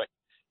by real quick.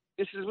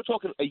 We're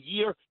talking a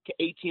year to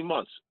 18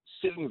 months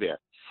sitting there,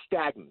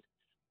 stagnant.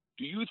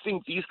 Do you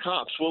think these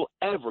cops will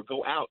ever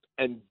go out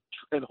and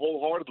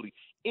wholeheartedly,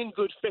 in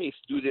good faith,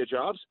 do their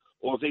jobs?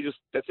 Or if they just,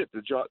 that's it,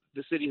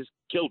 the city has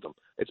killed them.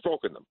 It's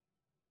broken them.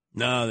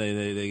 No,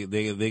 they're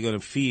going to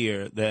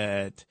fear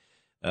that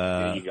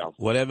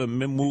whatever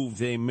move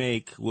they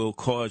make will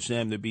cause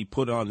them to be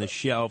put on the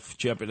shelf,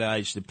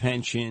 jeopardize the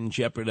pension,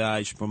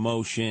 jeopardize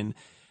promotion,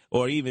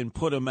 or even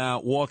put them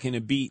out walking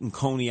a beat in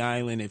Coney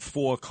Island at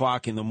 4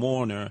 o'clock in the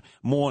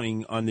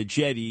morning on the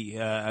jetty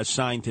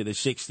assigned to the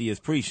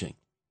 60th precinct.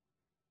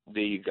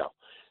 There you go.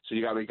 So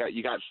you got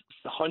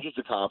hundreds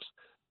of cops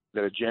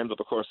that are jammed up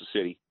across the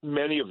city.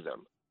 Many of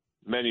them,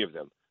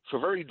 for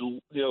very,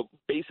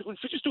 basically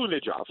for just doing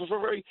their job, for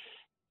very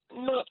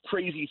not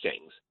crazy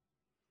things.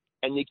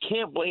 And you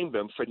can't blame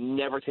them for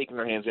never taking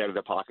their hands out of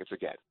their pockets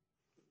again.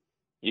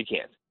 You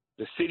can't.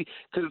 The city,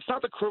 because it's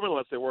not the criminal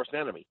that's their worst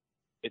enemy.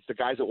 It's the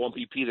guys at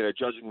 1PP that are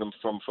judging them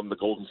from the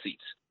golden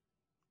seats.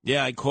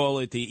 Yeah, I call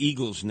it the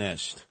eagle's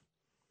nest.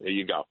 There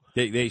you go.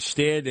 They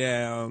stare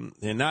down.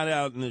 They're not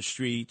out in the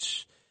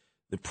streets.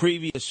 The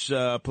previous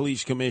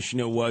police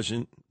commissioner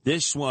wasn't.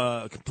 This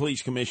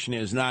police commissioner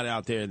is not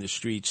out there in the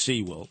streets.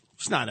 Sewell.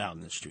 It's not out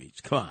in the streets.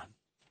 Come on.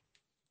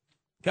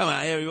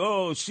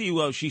 Oh,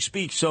 Sewell, she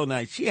speaks so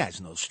nice. She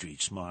has no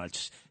street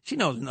smarts. She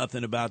knows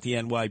nothing about the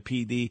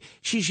NYPD.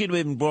 She should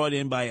have been brought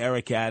in by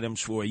Eric Adams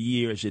for a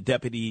year as a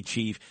deputy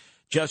chief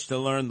just to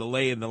learn the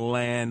lay of the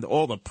land,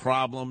 all the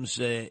problems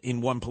in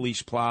one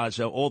police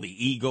plaza, all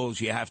the egos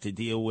you have to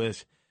deal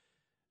with.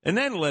 And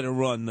then let her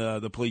run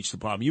the police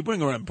department. You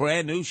bring her in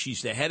brand new.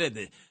 She's the head of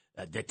the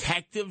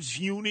detectives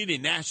unit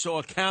in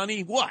Nassau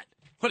County. What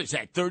is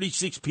that,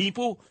 36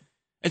 people?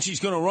 And she's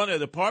going to run a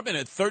department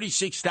at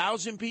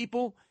 36,000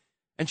 people?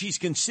 And she's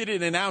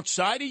considered an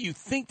outsider? You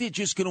think they're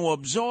just going to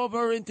absorb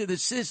her into the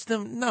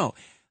system? No.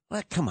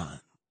 Well, come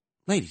on.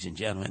 Ladies and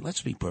gentlemen,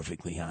 let's be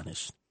perfectly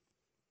honest.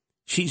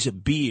 She's a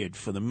beard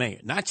for the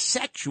mayor. Not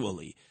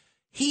sexually.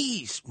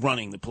 He's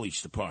running the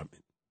police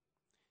department.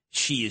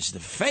 She is the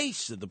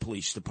face of the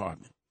police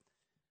department.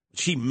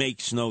 She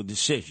makes no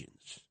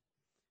decisions.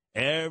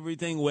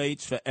 Everything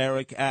waits for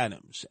Eric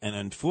Adams. And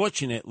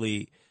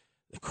unfortunately,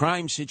 the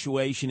crime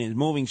situation is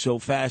moving so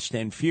fast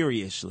and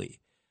furiously.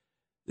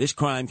 This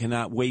crime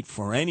cannot wait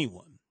for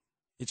anyone.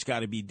 It's got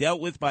to be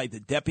dealt with by the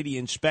deputy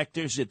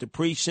inspectors at the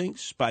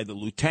precincts, by the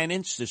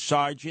lieutenants, the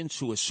sergeants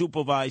who are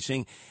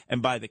supervising,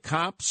 and by the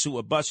cops who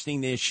are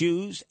busting their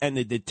shoes, and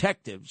the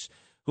detectives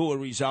who are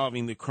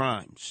resolving the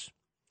crimes.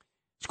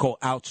 It's called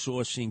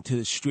outsourcing to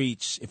the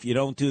streets. If you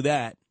don't do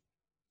that,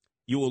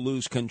 you will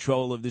lose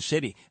control of the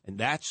city. And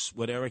that's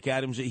what Eric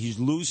Adams is. He's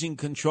losing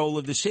control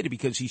of the city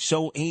because he's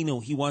so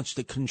anal. He wants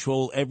to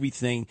control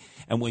everything.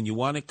 And when you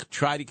want to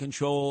try to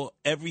control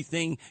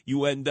everything,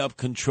 you end up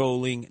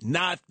controlling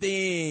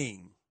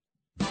nothing.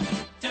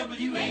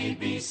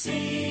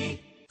 WABC.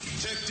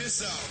 Check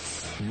this out.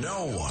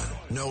 No one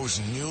knows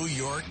New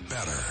York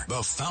better.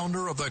 The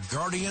founder of the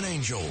Guardian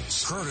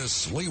Angels,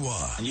 Curtis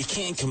Lewa. And you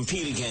can't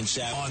compete against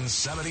that. On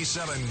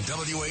 77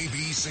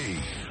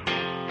 WABC.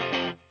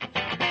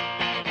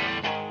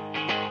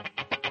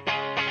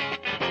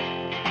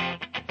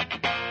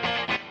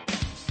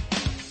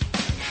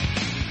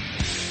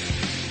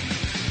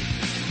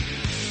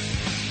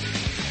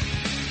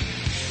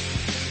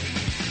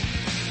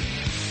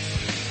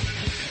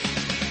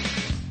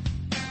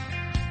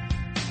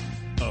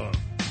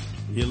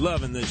 You're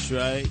loving this,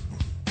 right?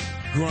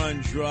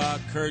 Grunge rock,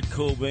 Kurt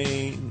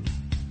Cobain.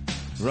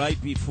 Right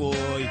before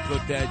he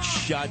put that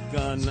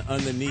shotgun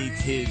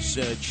underneath his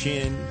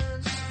chin.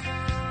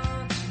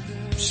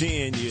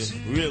 Seeing you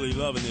really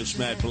loving this,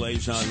 Matt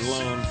Blaze, on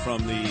loan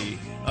from the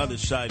other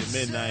side of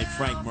midnight.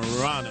 Frank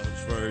Morano's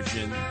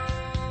version.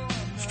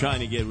 He's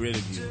trying to get rid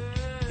of you.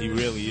 He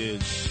really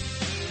is.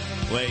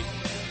 Wait,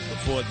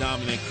 before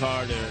Dominic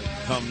Carter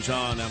comes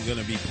on, I'm going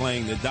to be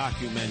playing the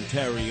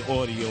documentary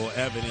audio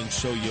evidence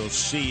so you'll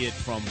see it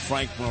from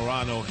Frank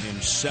Morano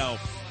himself.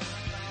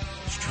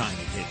 He's trying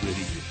to get rid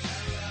of you.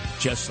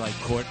 Just like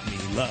Courtney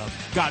Love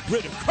got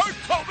rid of Kurt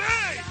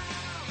Cobain!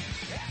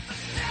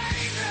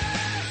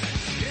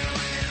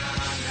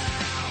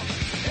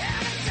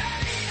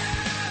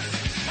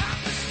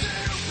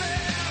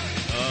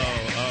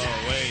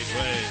 Oh,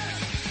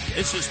 wait.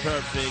 This is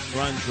perfect.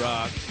 Grunge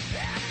rock.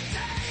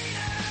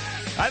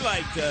 I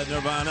liked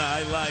Nirvana.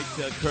 I liked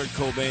Kurt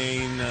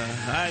Cobain.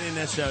 I didn't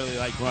necessarily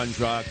like grunge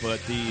rock, but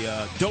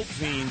the dope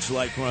fiends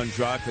like grunge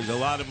rock because a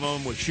lot of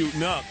them were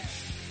shooting up.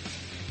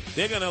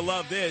 They're going to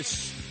love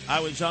this.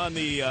 I was on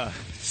the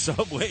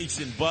subways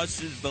and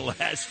buses the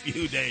last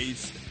few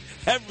days.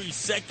 Every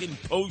second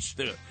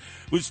poster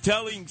was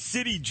telling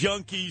city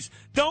junkies,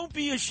 don't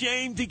be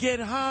ashamed to get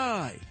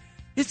high.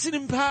 It's an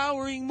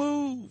empowering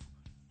move.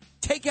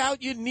 Take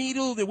out your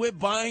needle that we're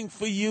buying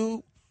for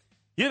you.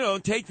 You know,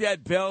 take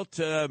that belt,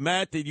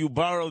 Matt, that you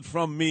borrowed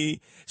from me,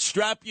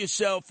 strap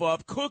yourself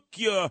up, cook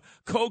your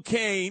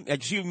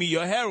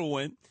your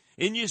heroin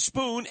in your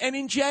spoon and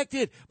inject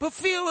it. But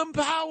feel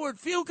empowered.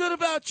 Feel good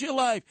about your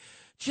life.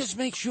 Just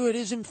make sure it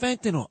isn't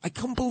fentanyl. I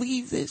can't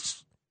believe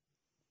this.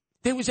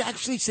 They was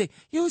actually saying,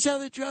 use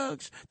other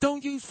drugs.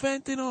 Don't use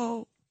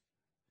fentanyl.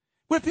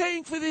 We're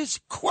paying for this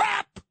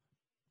crap.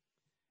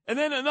 And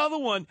then another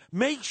one,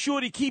 make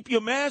sure to keep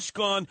your mask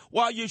on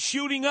while you're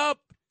shooting up.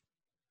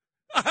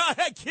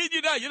 I kid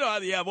you not. You know how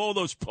they have all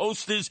those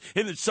posters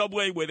in the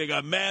subway where they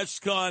got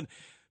masks on?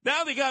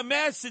 Now they got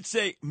masks that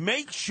say,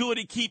 make sure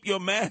to keep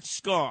your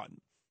mask on.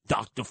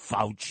 Dr.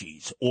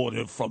 Fauci's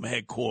order from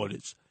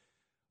headquarters.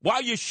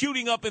 While you're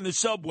shooting up in the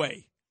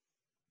subway.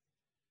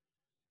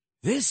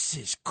 This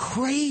is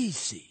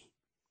crazy.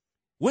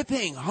 We're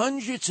paying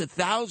hundreds of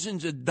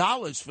thousands of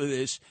dollars for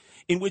this,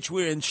 in which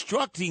we're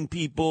instructing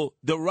people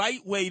the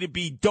right way to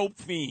be dope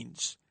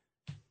fiends.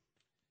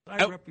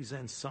 I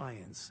represent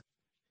science.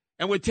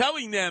 And we're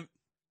telling them,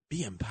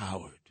 be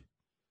empowered.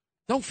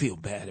 Don't feel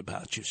bad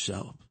about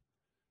yourself.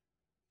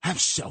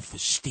 Have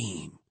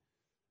self-esteem.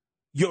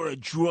 You're a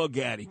drug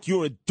addict.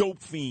 You're a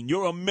dope fiend.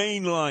 You're a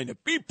mainliner.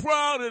 Be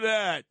proud of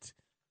that.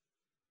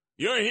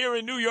 You're here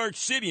in New York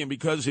City, and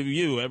because of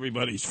you,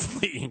 everybody's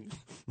fleeing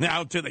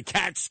now to the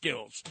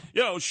Catskills.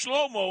 You know,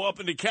 Shlomo up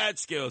in the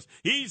Catskills.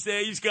 He's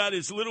there. He's got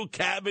his little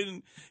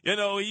cabin. You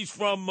know, he's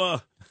from...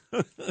 oh,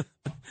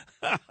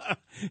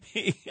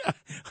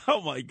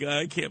 my God.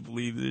 I can't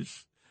believe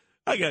this.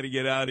 I got to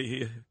get out of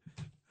here.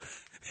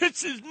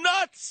 This is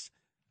nuts.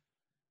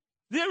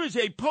 There is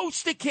a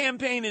poster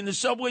campaign in the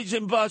subways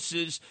and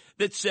buses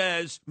that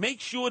says,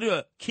 make sure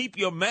to keep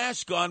your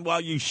mask on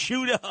while you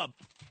shoot up.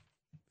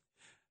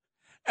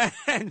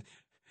 And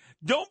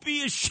don't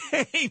be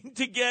ashamed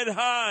to get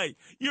high.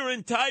 You're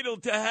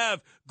entitled to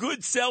have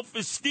good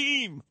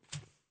self-esteem.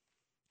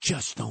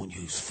 Just don't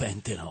use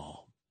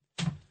fentanyl.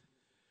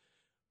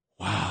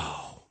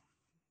 Wow.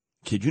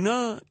 Kid you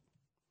not.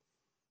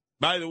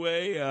 By the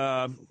way,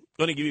 I'm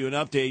going to give you an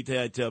update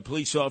that a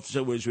police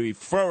officer was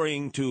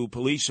referring to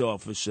police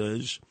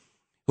officers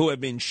who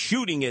have been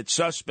shooting at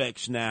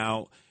suspects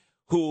now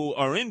who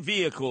are in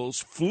vehicles,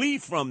 flee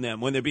from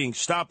them when they're being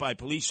stopped by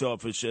police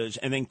officers,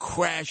 and then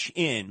crash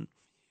in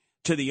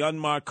to the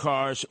unmarked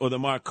cars or the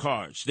marked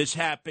cars. This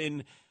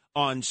happened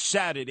on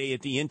Saturday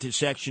at the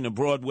intersection of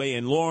Broadway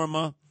and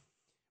Lorimer,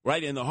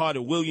 right in the heart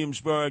of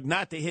Williamsburg,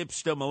 not the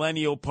hipster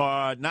millennial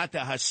part, not the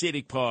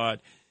Hasidic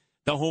part,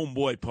 the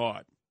homeboy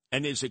part.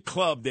 And there's a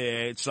club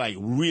there. It's like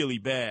really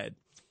bad.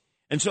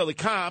 And so the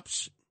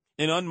cops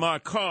in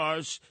unmarked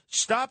cars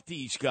stopped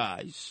these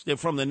guys. They're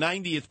from the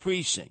 90th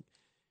precinct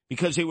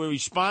because they were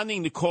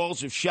responding to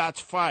calls of shots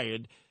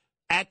fired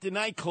at the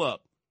nightclub.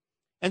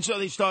 And so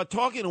they start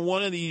talking to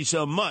one of these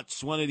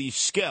mutts, one of these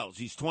skells.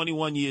 He's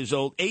 21 years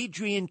old,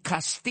 Adrian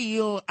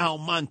Castillo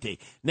Almonte.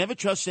 Never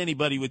trust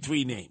anybody with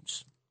three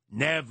names.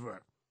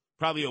 Never.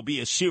 Probably he'll be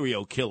a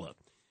serial killer.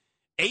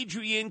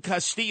 Adrian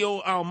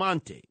Castillo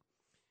Almonte.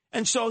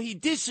 And so he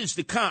disses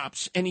the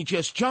cops, and he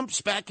just jumps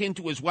back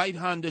into his white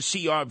Honda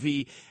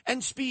CRV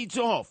and speeds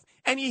off.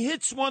 And he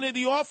hits one of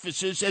the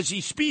officers as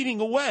he's speeding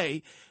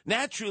away.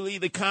 Naturally,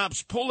 the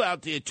cops pull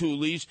out their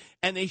toolies,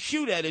 and they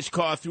shoot at his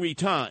car 3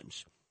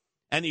 times.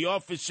 And the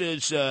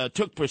officers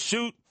took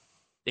pursuit.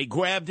 They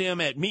grabbed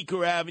him at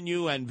Meeker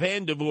Avenue and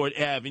Vandervoort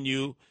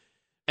Avenue.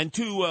 And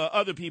 2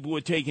 other people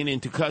were taken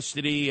into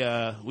custody.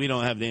 We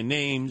don't have their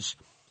names.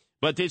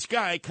 But this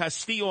guy,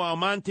 Castillo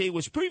Almonte,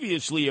 was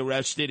previously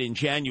arrested in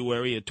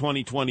January of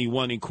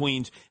 2021 in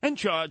Queens and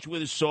charged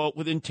with assault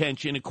with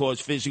intention to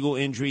cause physical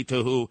injury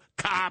to who?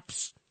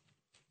 Cops.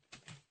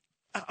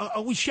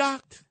 Are we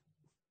shocked?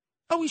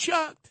 Are we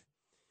shocked?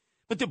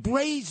 But the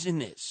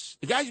brazenness,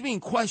 the guy's being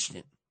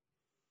questioned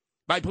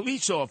by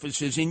police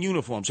officers in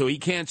uniform, so he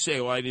can't say,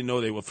 oh, I didn't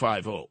know they were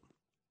 5-0.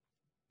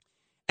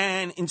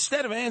 And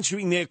instead of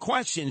answering their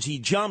questions, he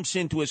jumps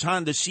into his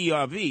Honda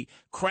CRV,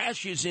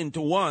 crashes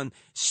into one,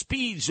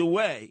 speeds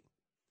away.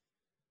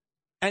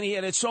 And he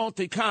had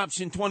assaulted cops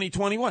in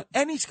 2021.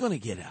 And he's going to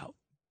get out.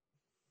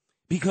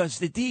 because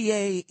the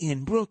DA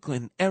in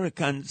Brooklyn, Eric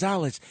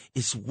Gonzalez,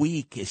 is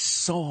weak, is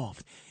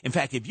soft. In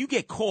fact, if you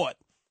get caught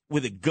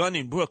with a gun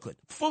in Brooklyn,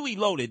 fully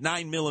loaded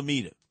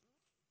 9mm,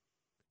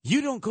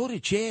 you don't go to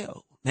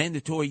jail,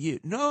 mandatory year.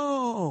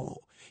 No.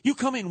 You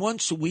come in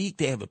once a week,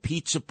 they have a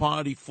pizza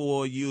party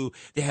for you,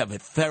 they have a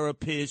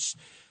therapist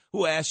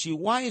who asks you,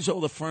 why is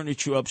all the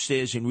furniture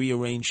upstairs and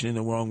rearranged in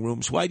the wrong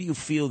rooms? Why do you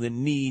feel the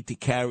need to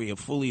carry a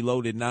fully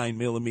loaded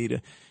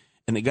 9mm?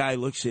 And the guy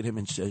looks at him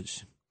and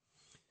says,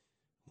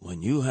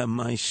 when you have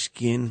my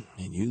skin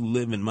and you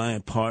live in my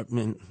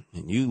apartment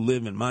and you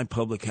live in my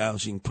public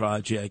housing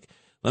project,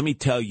 let me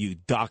tell you,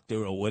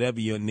 doctor, or whatever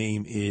your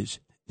name is,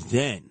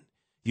 then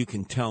you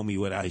can tell me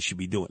what I should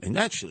be doing. And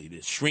naturally,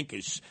 the shrink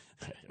is,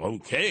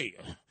 okay,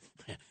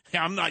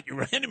 I'm not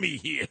your enemy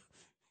here.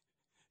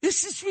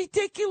 This is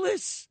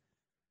ridiculous.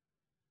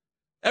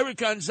 Eric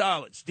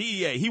Gonzalez,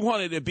 DEA, he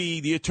wanted to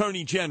be the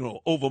attorney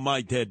general over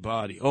my dead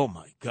body. Oh,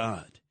 my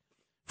God.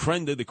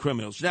 Friend of the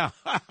criminals. Now,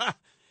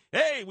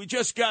 hey, we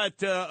just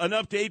got an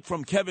update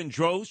from Kevin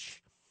Drosch,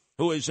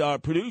 who is our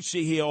producer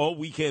here all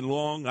weekend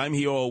long. I'm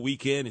here all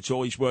weekend. It's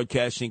always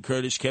broadcasting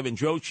Curtis. Kevin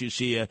Drosch is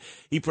here.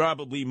 He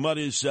probably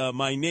mutters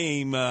my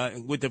name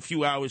with the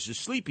few hours of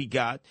sleep he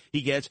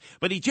gets.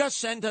 But he just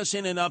sent us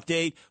in an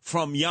update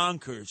from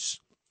Yonkers.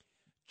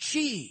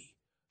 Gee,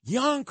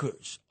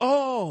 Yonkers.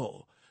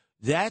 Oh,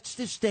 that's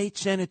the state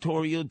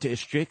senatorial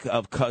district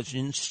of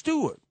Cousin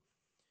Stewart,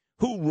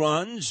 who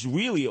runs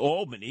really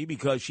Albany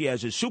because she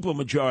has a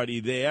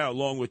supermajority there,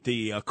 along with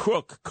the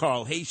crook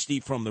Carl Hastie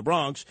from the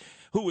Bronx,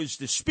 who is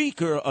the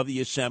Speaker of the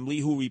Assembly,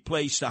 who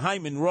replaced the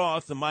Hyman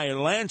Roth, the Meyer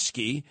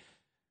Lansky.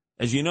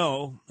 As you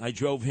know, I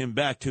drove him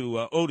back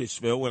to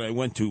Otisville when I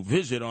went to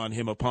visit on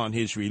him upon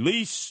his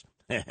release.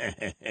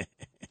 Hey,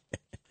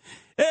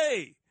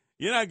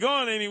 you're not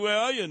going anywhere,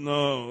 are you?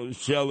 No,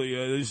 Shelley,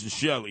 this is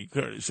Shelley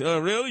Curtis.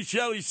 Really,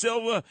 Shelley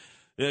Silver?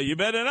 You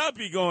better not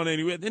be going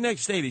anywhere. The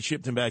next day, they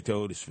shipped him back to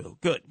Otisville.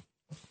 Good.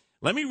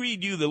 Let me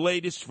read you the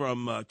latest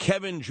from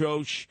Kevin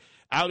Drosch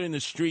out in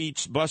the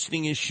streets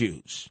busting his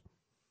shoes.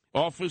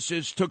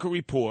 Officers took a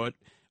report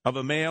of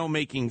a male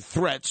making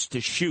threats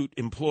to shoot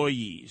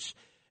employees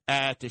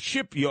at the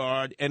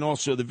shipyard and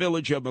also the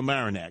village of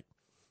Mamaroneck.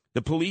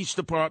 The police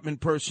department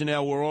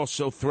personnel were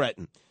also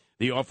threatened.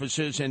 The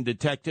officers and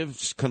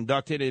detectives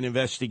conducted an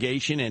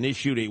investigation and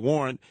issued a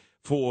warrant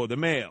for the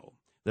male.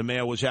 The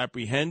male was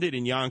apprehended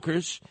in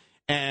Yonkers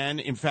and,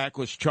 in fact,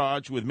 was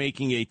charged with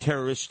making a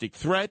terroristic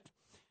threat,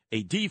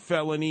 a D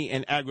felony,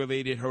 and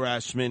aggravated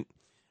harassment,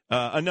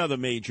 another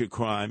major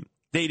crime.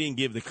 They didn't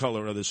give the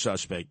color of the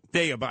suspect.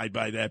 They abide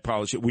by that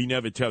policy. We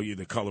never tell you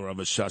the color of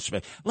a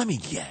suspect. Let me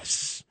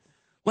guess.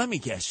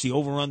 The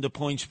over-under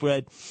point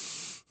spread.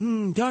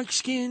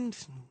 Dark-skinned,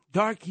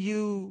 dark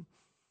hue,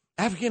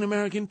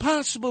 African-American,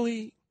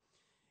 possibly.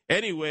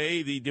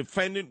 Anyway, the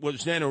defendant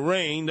was then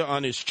arraigned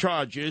on his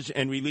charges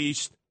and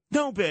released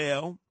no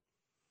bail.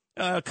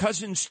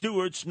 Cousin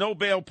Stewart's no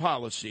bail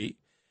policy.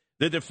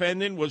 The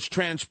defendant was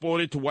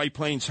transported to White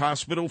Plains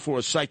Hospital for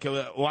a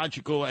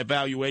psychological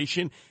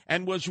evaluation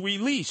and was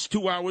released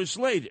 2 hours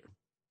later.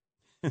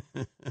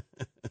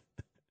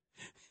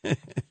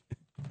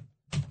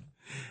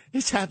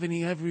 It's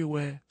happening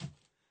everywhere.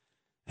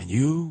 And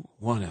you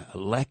want to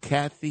elect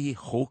Kathy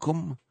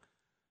Hochul?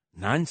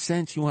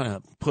 Nonsense. You want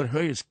to put her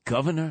as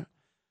governor,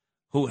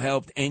 who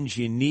helped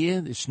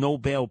engineer this no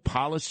bail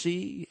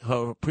policy?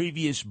 Her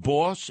previous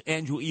boss,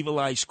 Andrew Evil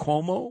Eyes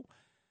Cuomo?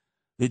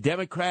 The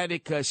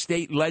Democratic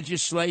state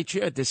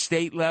legislature at the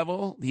state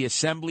level, the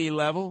assembly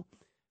level,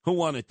 who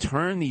want to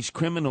turn these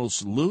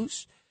criminals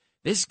loose?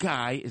 This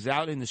guy is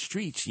out in the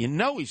streets. You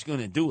know he's going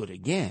to do it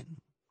again.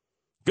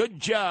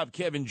 Good job,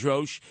 Kevin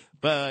Drosch.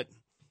 But,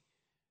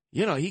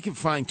 you know, he can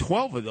find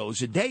 12 of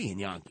those a day in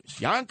Yonkers.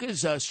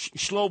 Yonkers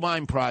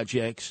Schlobein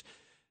Projects,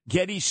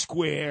 Getty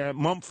Square,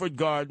 Mumford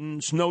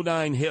Gardens,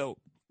 Snowdine Hill.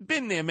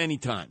 Been there many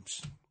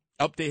times.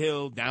 Up the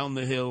hill, down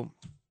the hill.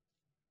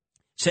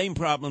 Same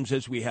problems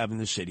as we have in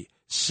the city.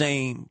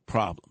 Same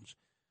problems.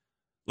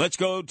 Let's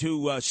go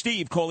to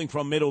Steve calling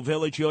from Middle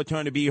Village. Your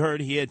turn to be heard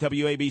here at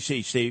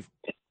WABC. Steve.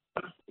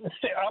 It's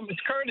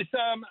Curtis.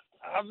 I'm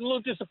a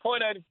little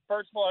disappointed.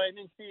 First of all, I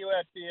didn't see you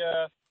at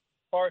the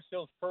Forest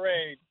Hills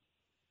Parade.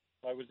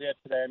 I was there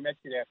today. I met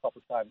you there a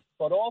couple of times.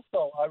 But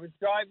also, I was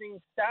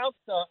driving south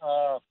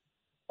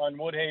on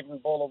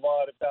Woodhaven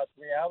Boulevard about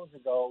 3 hours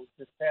ago,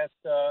 just past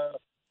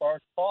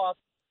Forest Park,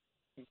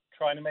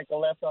 trying to make a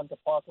left onto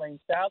Park Lane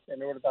South,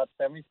 and there were about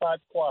 75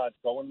 quads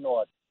going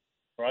north,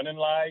 running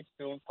lights,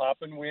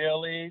 popping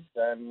wheelies,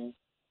 and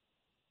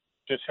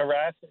just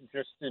harassing.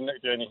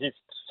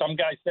 Some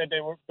guy said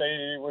they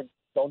would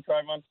don't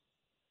drive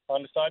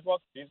on the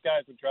sidewalks. These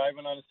guys were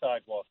driving on the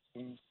sidewalks.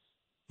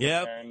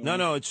 Yeah,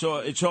 no,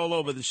 it's all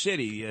over the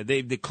city.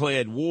 They've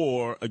declared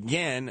war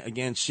again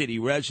against city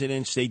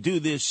residents. They do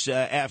this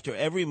after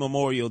every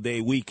Memorial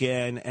Day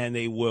weekend, and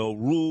they will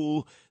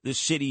rule the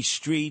city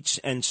streets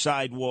and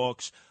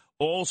sidewalks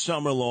all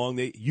summer long.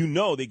 They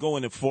go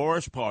into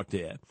Forest Park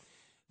there.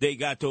 They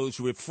got those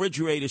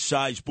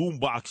refrigerator-sized boom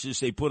boxes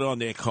they put on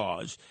their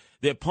cars.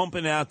 They're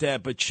pumping out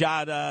that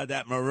bachata,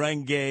 that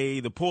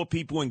merengue. The poor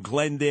people in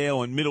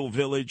Glendale and Middle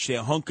Village,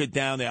 they're hunkered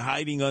down. They're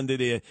hiding under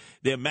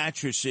their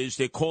mattresses.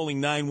 They're calling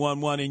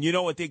 911. And you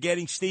know what they're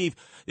getting, Steve?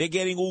 They're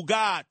getting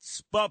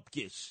ugats,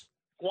 bupkis.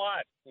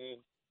 Squat.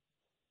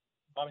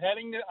 I'm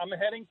heading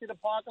to the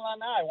parking lot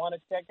now. I want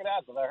to check it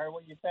out because I heard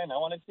what you're saying. I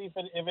want to see if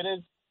it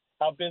is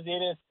how busy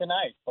it is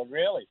tonight. But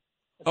really,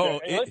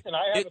 listen,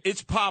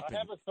 it's popping. I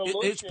have a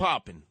solution. It's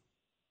popping.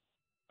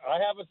 I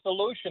have a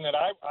solution that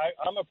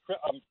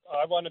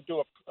I want to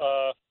do.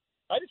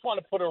 I just want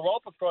to put a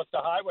rope across the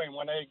highway, and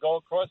when they go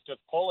across, just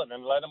pull it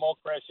and let them all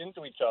crash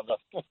into each other.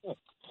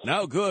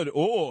 Now, good.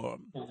 Or,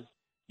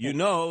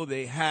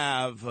 they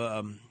have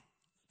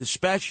the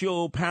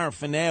special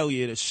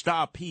paraphernalia to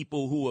stop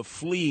people who are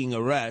fleeing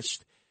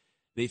arrest.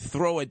 They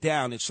throw it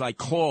down. It's like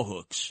claw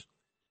hooks.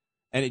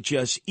 And it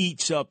just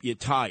eats up your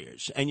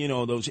tires. And,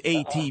 those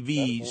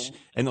ATVs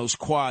and those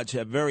quads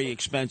have very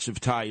expensive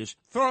tires.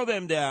 Throw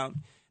them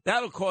down.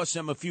 That'll cost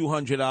them a few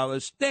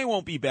 $100s. They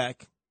won't be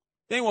back.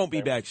 They won't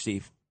be back,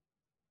 Steve.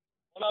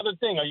 One other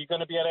thing. Are you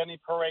going to be at any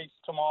parades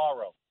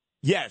tomorrow?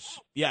 Yes.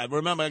 Yeah,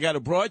 remember, I got a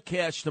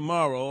broadcast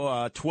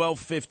tomorrow,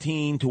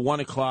 12:15 to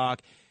 1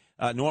 o'clock.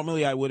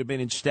 Normally, I would have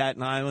been in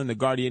Staten Island. The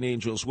Guardian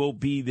Angels will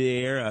be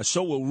there.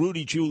 So will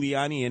Rudy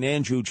Giuliani and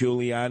Andrew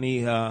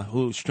Giuliani,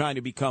 who's trying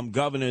to become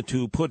governor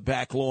to put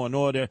back law and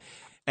order.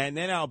 And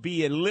then I'll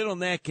be in Little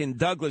Neck and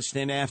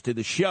Douglaston after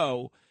the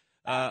show.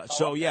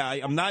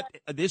 I'm not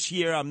this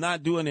year. I'm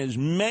not doing as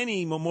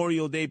many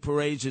Memorial Day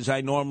parades as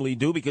I normally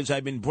do because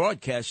I've been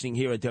broadcasting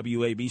here at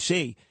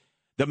WABC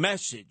the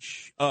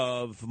message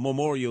of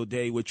Memorial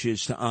Day, which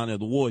is to honor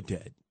the war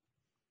dead.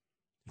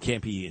 You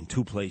can't be in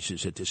two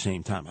places at the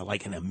same time. I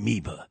like an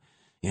amoeba,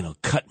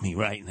 cut me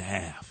right in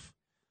half.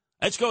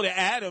 Let's go to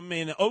Adam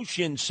in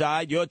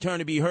Oceanside. Your turn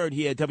to be heard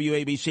here at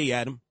WABC,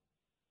 Adam.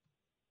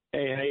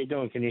 Hey, how you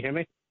doing? Can you hear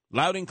me?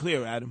 Loud and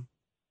clear, Adam.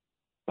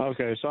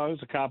 Okay, so I was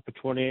a cop for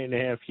 28 and a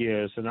half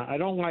years, and I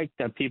don't like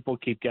that people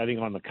keep getting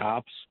on the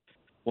cops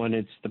when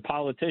it's the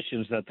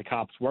politicians that the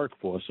cops work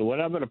for. So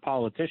whatever the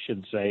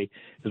politicians say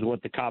is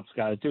what the cops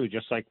got to do,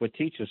 just like what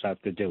teachers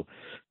have to do.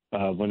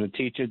 When a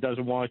teacher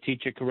doesn't want to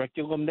teach a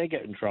curriculum, they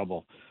get in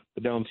trouble,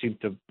 but they don't seem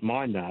to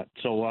mind that.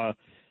 So I'm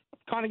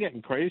kind of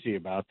getting crazy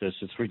about this.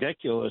 It's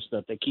ridiculous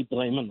that they keep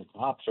blaming the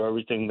cops for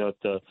everything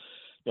that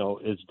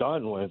is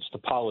done when it's the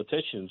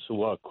politicians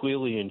who are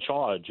clearly in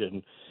charge,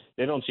 and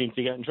they don't seem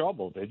to get in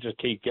trouble. They just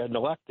keep getting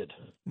elected.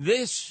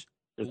 This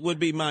would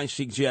be my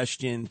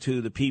suggestion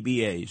to the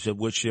PBAs, of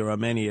which there are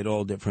many at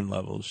all different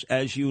levels.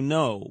 As you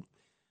know,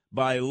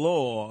 by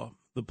law,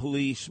 the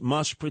police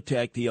must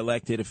protect the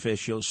elected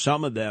officials.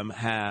 Some of them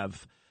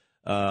have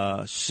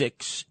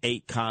 6,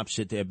 8 cops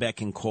at their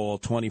beck and call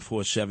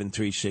 24/7,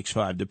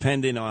 365,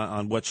 depending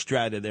on what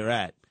strata they're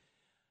at.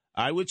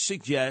 I would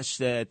suggest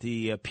that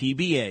the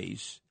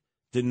PBAs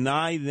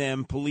deny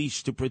them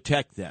police to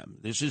protect them.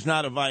 This is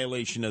not a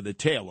violation of the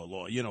Taylor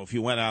law. If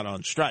you went out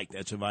on strike,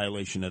 that's a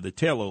violation of the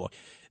Taylor law.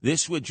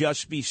 This would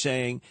just be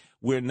saying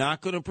we're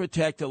not going to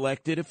protect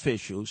elected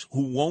officials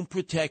who won't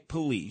protect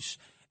police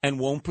and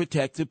won't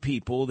protect the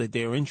people that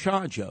they're in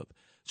charge of.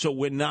 So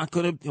we're not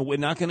going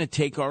to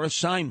take our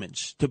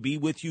assignments to be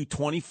with you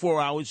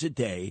 24 hours a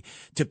day,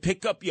 to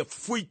pick up your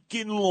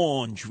freaking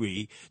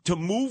laundry, to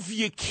move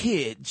your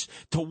kids,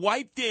 to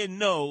wipe their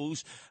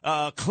nose,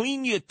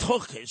 clean your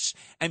tuchus,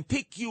 and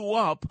pick you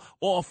up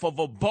off of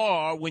a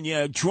bar when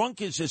you're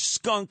drunk as a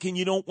skunk and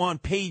you don't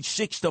want Page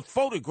 6 to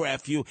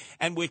photograph you,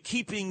 and we're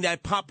keeping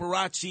that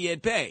paparazzi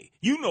at bay.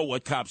 You know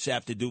what cops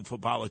have to do for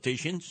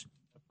politicians.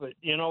 But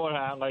you know what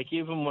happened? Like,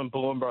 even when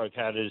Bloomberg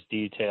had his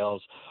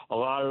details, a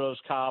lot of those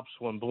cops,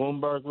 when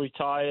Bloomberg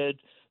retired,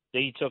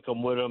 he took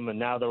them with him, and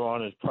now they're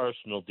on his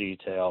personal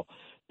detail.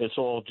 It's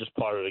all just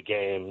part of the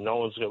game. No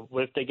one's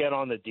gonna, if they get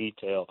on the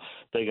detail,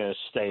 they're going to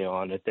stay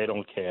on it. They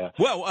don't care.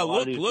 Well,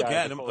 look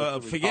at him.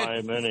 Forget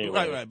anyway.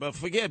 Right. But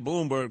forget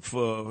Bloomberg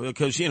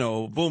because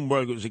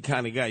Bloomberg was the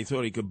kind of guy who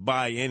thought he could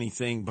buy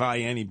anything, buy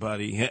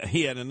anybody.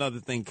 He had another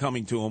thing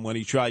coming to him when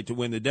he tried to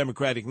win the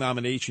Democratic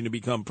nomination to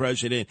become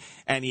president,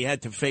 and he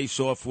had to face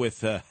off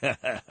with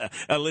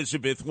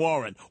Elizabeth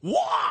Warren.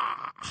 Wah!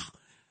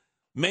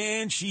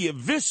 Man, she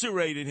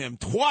eviscerated him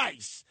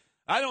twice.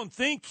 I don't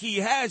think he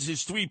has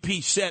his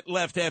 3-piece set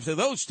left after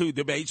those 2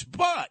 debates,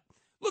 but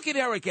look at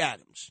Eric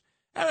Adams.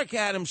 Eric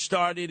Adams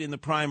started in the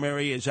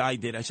primary as I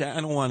did. I said, I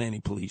don't want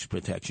any police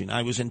protection.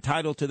 I was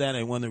entitled to that.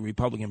 I won the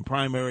Republican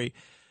primary.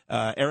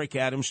 Eric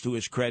Adams, to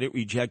his credit,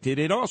 rejected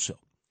it also.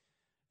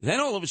 Then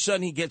all of a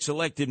sudden he gets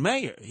elected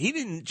mayor. He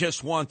didn't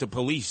just want the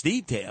police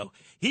detail.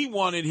 He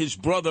wanted his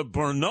brother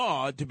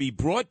Bernard to be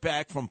brought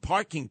back from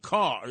parking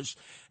cars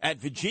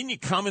at Virginia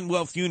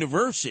Commonwealth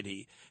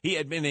University. He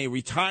had been a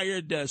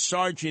retired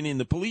sergeant in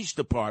the police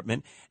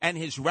department, and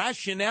his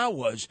rationale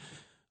was,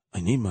 I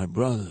need my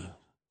brother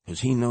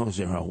because he knows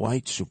there are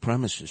white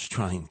supremacists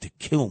trying to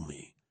kill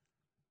me.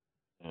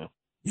 Yeah.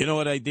 You know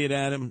what I did,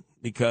 Adam?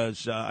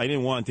 Because I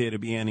didn't want there to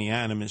be any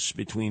animus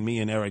between me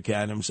and Eric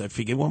Adams. I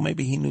figured, well,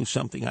 maybe he knew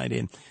something I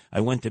didn't.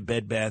 I went to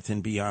Bed Bath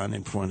 & Beyond,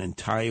 and for an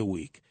entire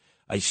week,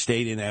 I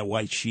stayed in that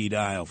white sheet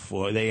aisle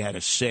they had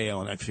a sale,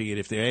 and I figured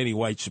if there are any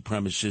white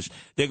supremacists,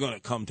 they're going to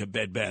come to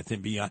Bed Bath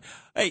 & Beyond.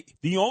 Hey,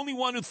 the only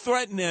one who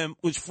threatened them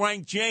was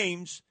Frank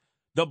James,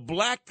 the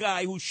black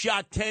guy who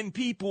shot 10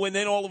 people, and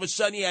then all of a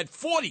sudden he had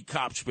 40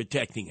 cops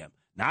protecting him.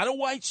 Not a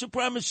white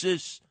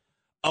supremacist,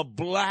 a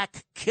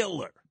black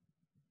killer.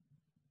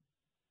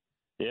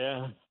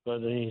 Yeah,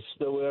 but he's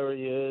still where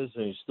he is,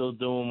 and he's still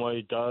doing what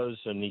he does,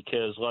 and he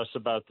cares less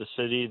about the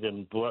city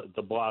than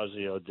de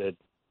Blasio did.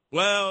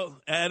 Well,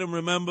 Adam,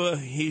 remember,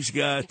 he's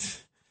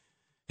got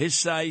his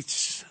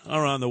sights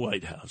are on the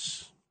White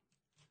House.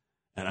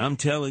 And I'm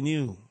telling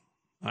you,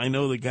 I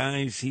know the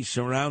guys he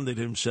surrounded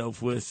himself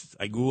with.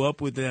 I grew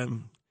up with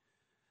them.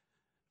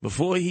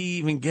 Before he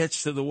even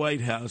gets to the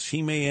White House,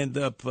 he may end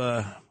up,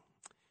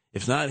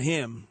 if not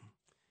him,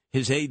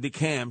 his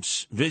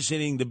aide-de-camps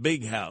visiting the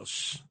big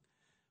house,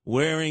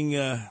 wearing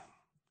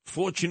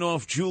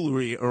Fortune-off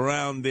jewelry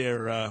around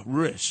their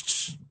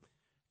wrists,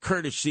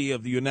 courtesy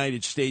of the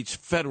United States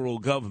federal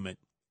government.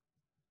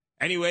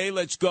 Anyway,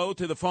 let's go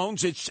to the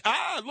phones. It's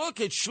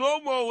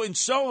Shlomo in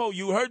Soho.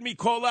 You heard me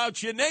call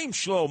out your name,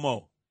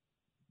 Shlomo.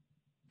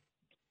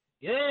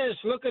 Yes,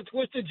 look at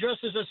Twisted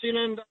Justice.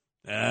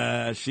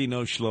 I See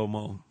no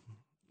Shlomo.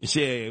 You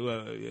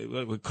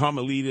see,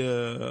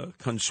 Carmelita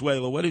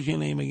Consuelo. What is your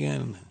name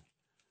again?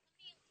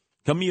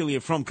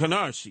 Camellia from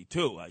Canarsie,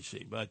 too, I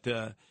see. But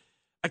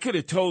I could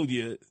have told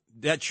you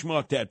that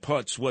schmuck, that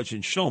putz,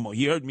 wasn't Shlomo.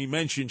 He heard me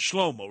mention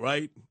Shlomo,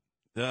 right?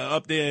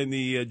 Up there in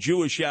the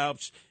Jewish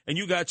Alps, and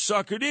you got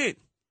suckered in.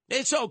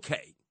 It's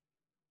okay.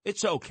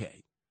 It's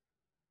okay.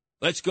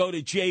 Let's go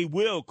to Jay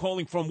Will,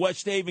 calling from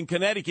West Haven,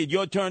 Connecticut.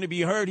 Your turn to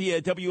be heard here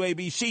at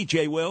WABC,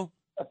 Jay Will.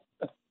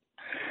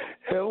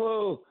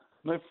 Hello,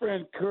 my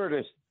friend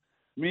Curtis.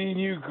 Me and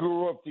you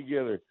grew up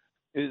together.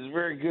 It's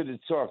very good to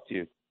talk to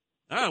you.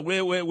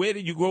 Where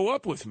did you grow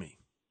up with me?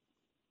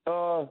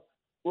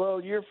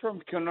 Well, you're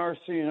from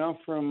Canarsie, and I'm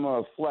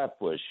from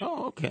Flatbush.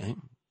 Oh, okay.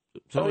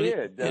 So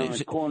down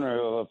the corner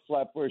of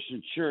Flatbush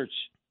and Church.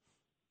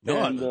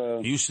 No, and, I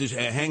used to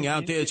hang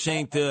out there at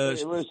St.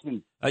 Hey,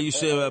 listen, I used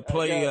to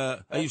play.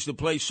 I used to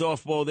play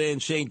softball there in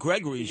St.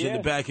 Gregory's in the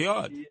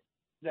backyard.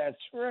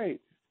 That's right,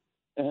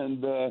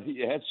 and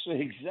that's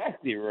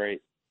exactly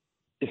right.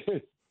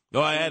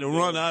 No, I had to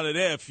run out of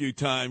there a few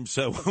times.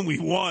 So when we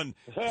won,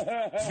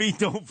 feet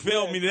don't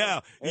fail me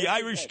now. The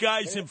Irish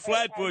guys in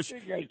Flatbush,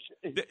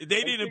 they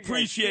didn't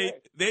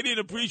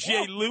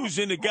appreciate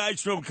losing the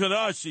guys from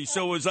Canarsie.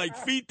 So it was like,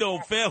 feet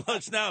don't fail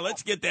us now.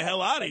 Let's get the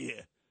hell out of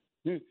here.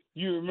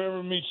 You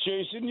remember me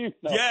chasing you?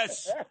 No.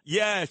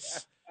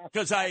 Yes.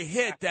 Because I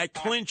hit that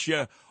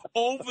clincher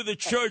over the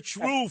church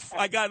roof.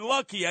 I got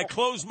lucky. I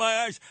closed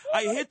my eyes.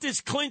 I hit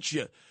this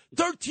clincher,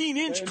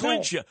 13-inch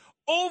clincher,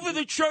 over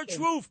the church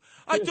roof.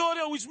 I thought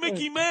it was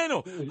Mickey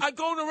Mantle. I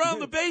going around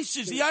the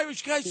bases. The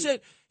Irish guy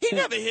said, he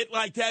never hit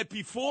like that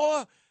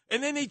before.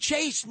 And then they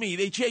chased me.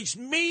 They chased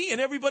me and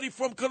everybody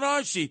from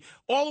Canarsie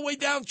all the way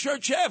down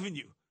Church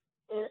Avenue.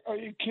 Are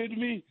you kidding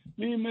me?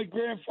 Me and my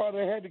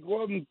grandfather had to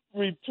go out and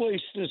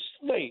replace the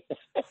slate.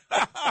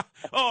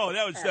 Oh,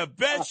 that was the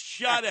best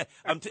shot.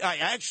 I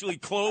actually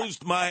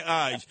closed my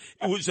eyes.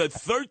 It was a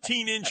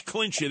 13-inch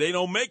clincher. They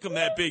don't make them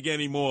that big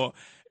anymore.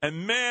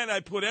 And, man, I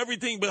put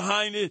everything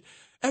behind it.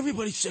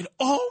 Everybody said,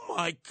 oh,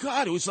 my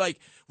God. It was like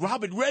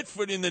Robert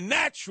Redford in The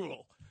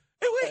Natural.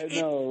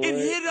 It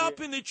hit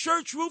up in the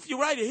church roof. You're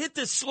right. It hit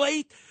the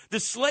slate. The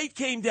slate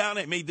came down.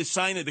 It made the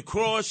sign of the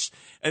cross.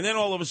 And then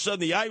all of a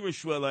sudden the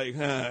Irish were like,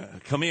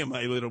 come here,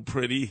 my little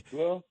pretty.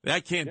 Well,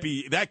 that can't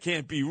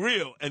be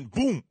real. And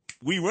boom,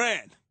 we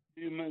ran.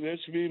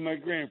 That's me and my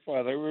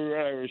grandfather. We were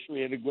Irish. We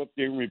had to go up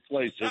there and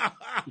replace it.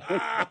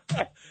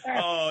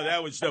 Oh,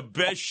 that was the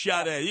best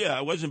shot at. Yeah,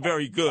 I wasn't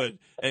very good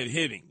at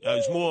hitting. I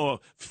was more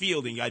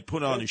fielding. I'd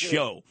put on a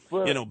show.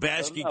 Well,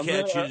 basket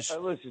catches.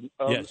 Listen,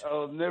 Yes.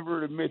 I'll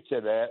never admit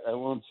to that. I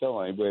won't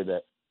tell anybody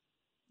that.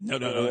 No.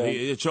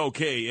 It's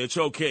okay. It's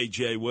okay,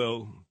 Jay.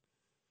 Well,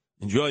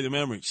 enjoy the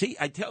memory. See,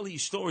 I tell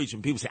these stories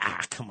and people say,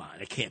 come on,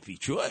 it can't be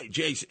true. Hey,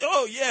 Jay said,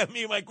 oh, yeah,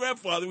 me and my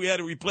grandfather, we had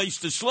to replace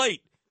the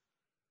slate.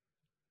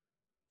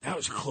 That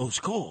was a close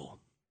call.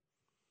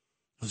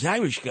 Those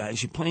Irish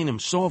guys, you're playing them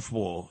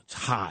softball. It's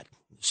hot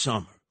in the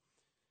summer.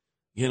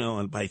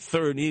 And by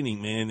third inning,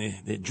 man,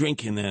 they're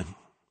drinking they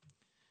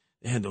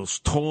had those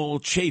tall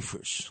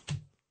chafers.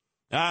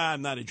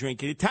 I'm not a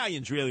drinker.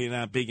 Italians really are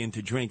not big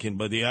into drinking,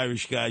 but the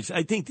Irish guys,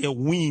 I think they're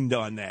weaned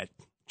on that.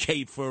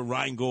 Chafer,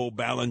 Rheingold,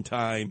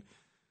 Ballantine.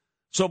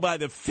 So by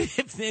the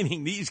fifth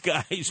inning, these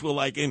guys were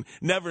like in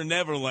Never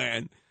Never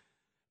Land.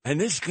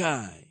 And this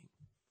guy,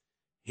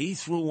 he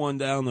threw one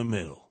down the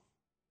middle.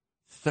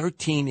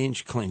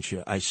 13-inch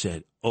clincher. I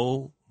said,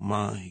 oh,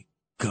 my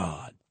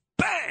God.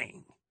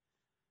 Bang!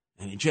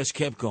 And it just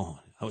kept going.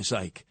 I was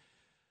like,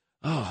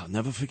 I'll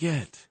never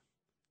forget.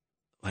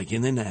 Like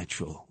in The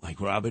Natural, like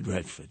Robert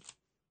Redford.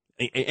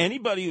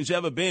 Anybody who's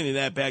ever been in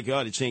that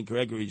backyard at St.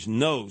 Gregory's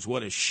knows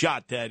what a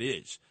shot that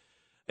is.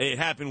 It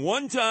happened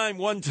one time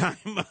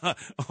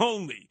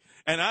only.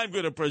 And I'm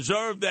going to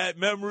preserve that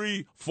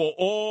memory for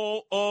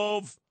all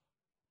of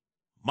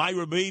my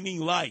remaining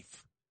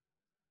life.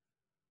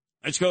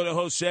 Let's go to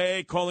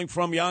Jose calling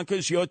from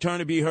Yonkers. Your turn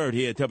to be heard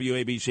here at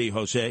WABC,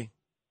 Jose.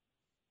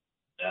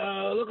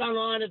 Look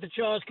online at the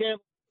Charles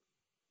Campbell.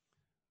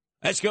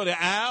 Let's go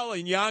to Al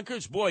in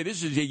Yonkers. Boy,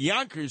 this is a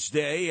Yonkers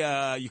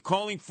day. You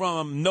calling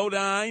from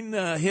Nodine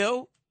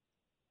Hill?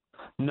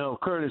 No,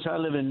 Curtis, I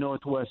live in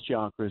Northwest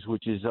Yonkers,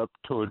 which is up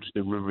towards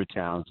the river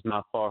towns,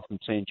 not far from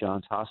St.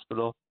 John's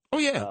Hospital. Oh,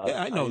 yeah.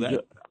 I know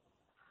that.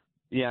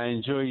 Yeah, I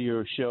enjoy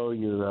your show.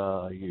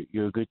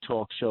 You're a good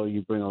talk show.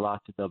 You bring a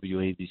lot to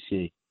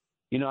WABC.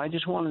 You know, I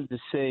just wanted to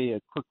say a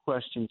quick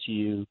question to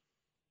you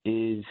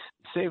is,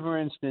 say, for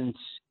instance,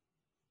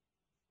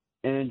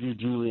 Andrew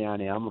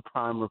Giuliani, I'm a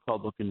prime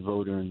Republican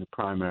voter in the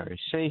primary.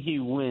 Say he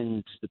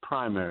wins the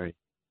primary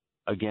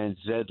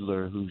against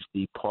Zedler, who's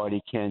the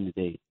party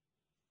candidate.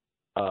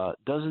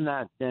 Doesn't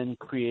that then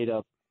create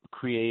a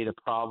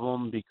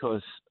problem?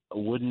 Because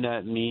wouldn't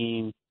that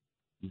mean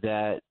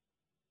that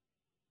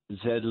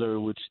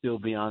Zedler would still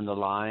be on the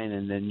line,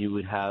 and then you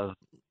would have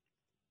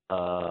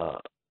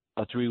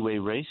a three-way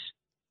race?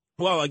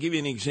 Well, I'll give you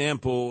an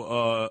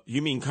example.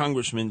 You mean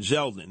Congressman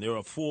Zeldin. There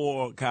are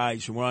 4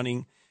 guys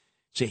running.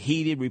 It's a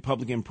heated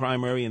Republican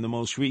primary. In the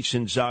most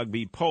recent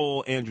Zogby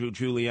poll, Andrew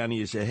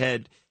Giuliani is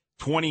ahead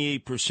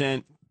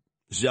 28%.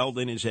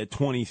 Zeldin is at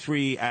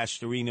 23%.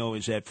 Astorino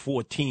is at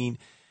 14%.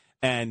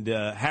 And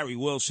Harry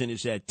Wilson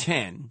is at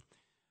 10%.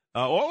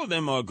 All of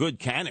them are good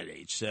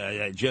candidates.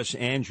 Just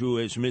Andrew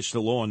has missed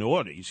the law and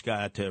order. He's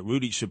got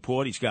Rudy's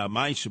support. He's got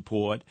my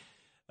support.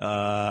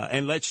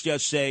 And let's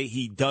just say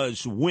he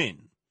does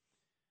win.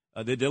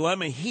 The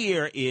dilemma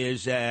here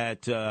is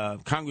that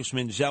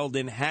Congressman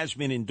Zeldin has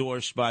been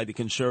endorsed by the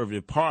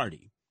Conservative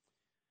Party.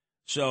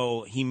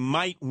 So he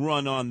might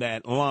run on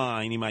that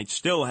line. He might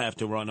still have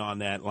to run on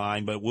that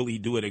line, but will he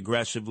do it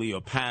aggressively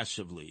or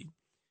passively?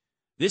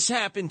 This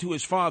happened to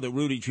his father,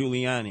 Rudy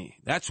Giuliani.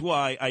 That's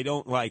why I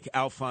don't like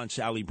Alphonse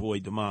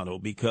Aliboy D'Amato,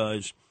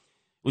 because it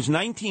was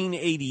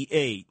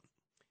 1988.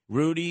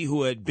 Rudy,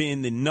 who had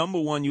been the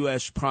 #1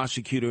 U.S.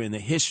 prosecutor in the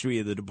history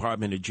of the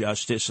Department of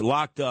Justice,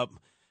 locked up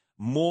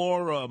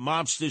more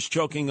mobsters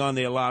choking on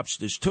their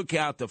lobsters, took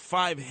out the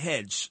 5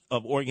 heads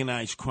of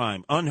organized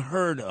crime,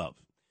 unheard of.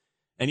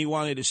 And he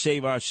wanted to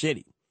save our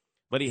city.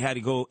 But he had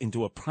to go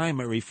into a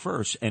primary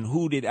first. And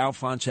who did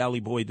Alphonse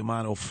Aliboy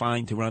D'Amato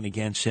find to run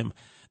against him?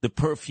 The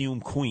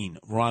perfume queen,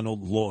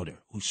 Ronald Lauder,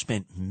 who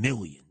spent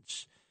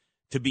millions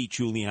to beat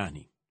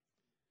Giuliani.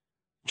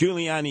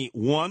 Giuliani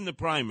won the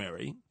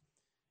primary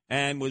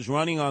and was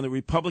running on the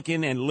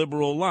Republican and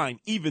liberal line,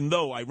 even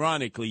though,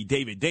 ironically,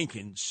 David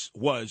Dinkins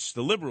was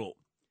the liberal.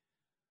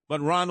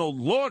 But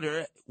Ronald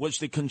Lauder was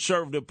the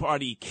Conservative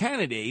Party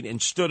candidate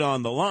and stood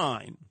on the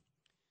line.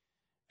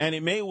 And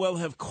it may well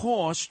have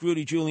cost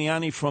Rudy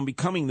Giuliani from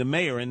becoming the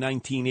mayor in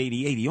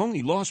 1988. He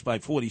only lost by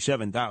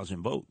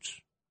 47,000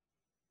 votes.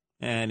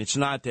 And it's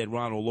not that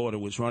Ronald Lauder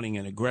was running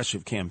an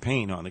aggressive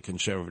campaign on the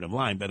conservative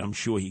line, but I'm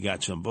sure he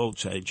got some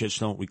votes. I just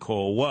don't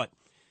recall what.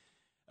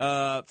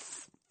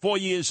 4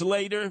 years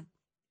later,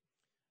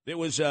 there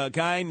was a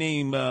guy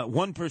named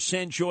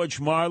 1%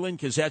 George Marlin,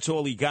 because that's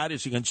all he got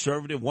as a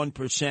conservative,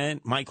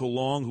 1%. Michael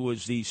Long, who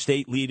was the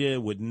state leader,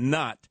 would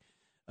not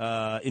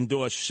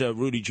endorse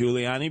Rudy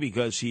Giuliani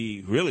because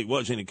he really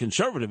wasn't a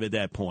conservative at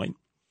that point.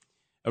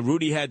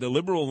 Rudy had the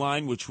liberal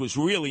line, which was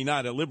really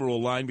not a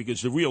liberal line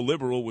because the real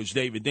liberal was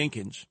David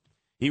Dinkins.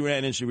 He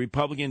ran as a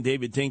Republican,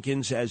 David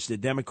Dinkins as the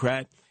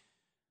Democrat.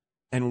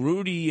 And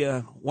Rudy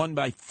won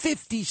by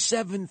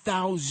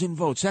 57,000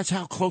 votes. That's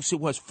how close it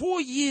was.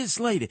 4 years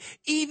later,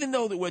 even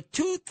though there were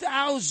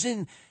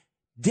 2,000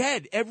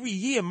 dead every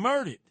year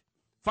murdered,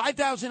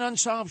 5,000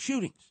 unsolved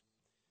shootings.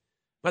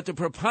 But the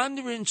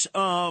preponderance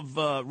of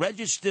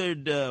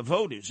registered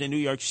voters in New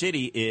York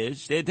City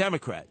is they're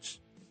Democrats.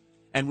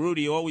 And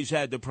Rudy always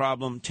had the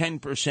problem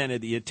 10%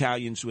 of the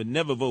Italians would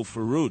never vote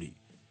for Rudy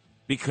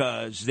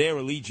because their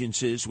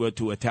allegiances were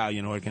to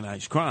Italian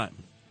organized crime.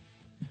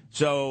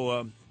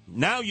 So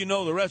now you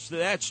know the rest of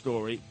that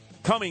story.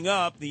 Coming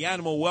up, the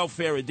Animal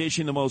Welfare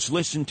Edition, the most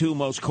listened to,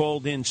 most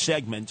called in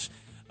segments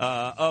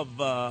of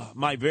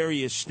my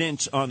various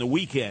stints on the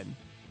weekend.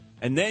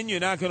 And then you're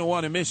not going to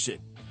want to miss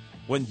it.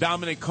 When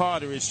Dominic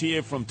Carter is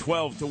here from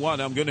 12 to 1,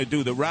 I'm going to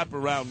do the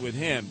wraparound with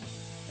him.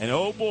 And,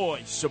 oh,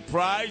 boy,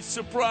 surprise,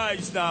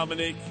 surprise,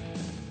 Dominic.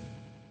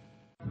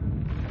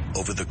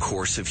 Over the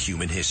course of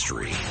human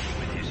history,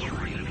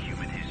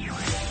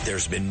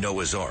 there's been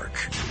Noah's Ark,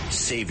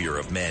 savior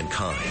of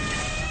mankind.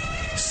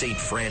 St.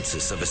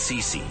 Francis of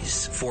Assisi,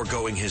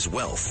 foregoing his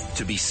wealth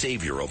to be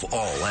savior of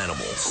all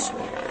animals.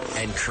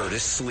 And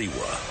Curtis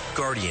Sliwa,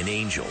 guardian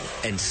angel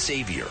and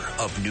savior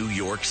of New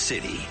York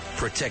City,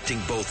 protecting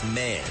both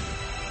man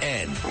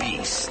and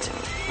beast.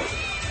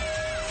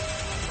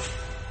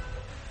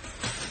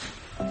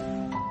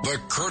 The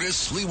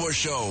Curtis Sliwa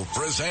Show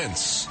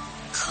presents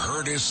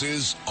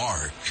Curtis's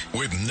Ark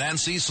with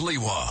Nancy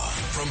Sliwa.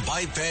 From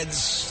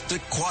bipeds to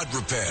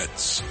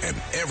quadrupeds and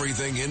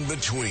everything in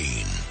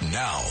between.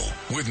 Now,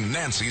 with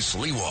Nancy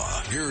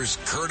Sliwa, here's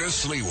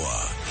Curtis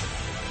Sliwa.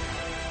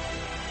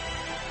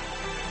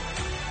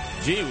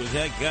 Gee, was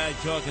that guy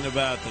talking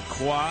about the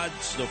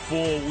quads, the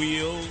four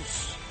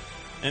wheels,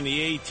 and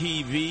the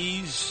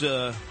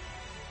ATVs,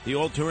 the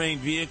all-terrain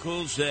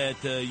vehicles that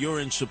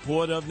you're in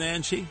support of,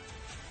 Nancy?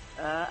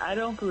 I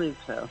don't believe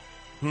so.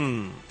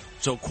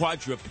 So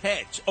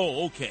quadrupeds.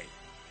 Oh, okay.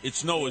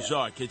 It's Noah's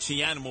Ark. It's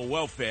the Animal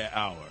Welfare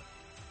Hour.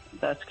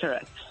 That's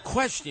correct.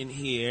 Question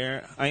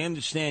here. I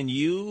understand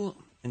you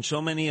and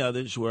so many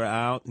others were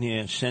out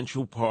near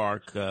Central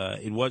Park.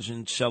 It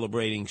wasn't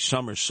celebrating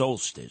summer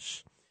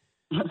solstice.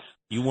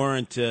 You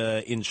weren't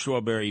in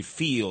Strawberry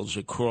Fields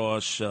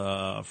across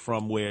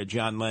from where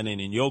John Lennon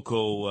and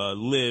Yoko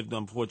lived,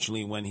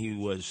 unfortunately, when he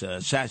was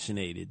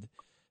assassinated,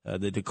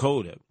 the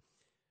Dakota.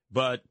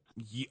 But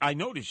I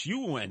noticed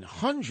you and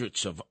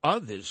hundreds of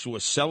others were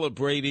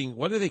celebrating,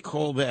 what do they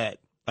call that?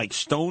 Like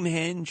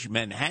Stonehenge,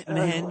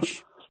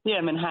 Manhattanhenge?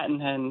 Yeah,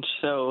 Manhattanhenge.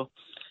 So,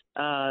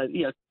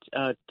 it's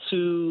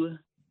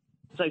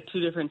like two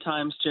different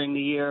times during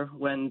the year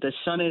when the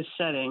sun is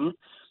setting.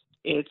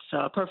 It's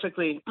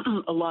perfectly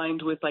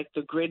aligned with like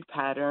the grid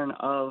pattern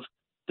of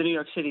the New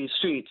York City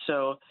street.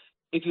 So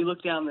if you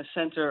look down the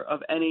center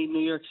of any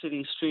New York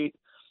City street,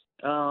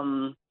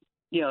 you're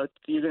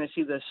going to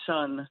see the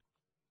sun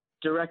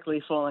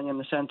directly falling in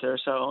the center.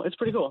 So it's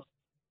pretty cool.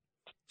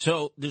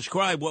 So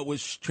describe what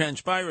was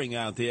transpiring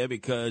out there,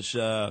 because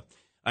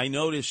I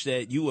noticed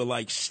that you were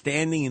like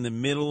standing in the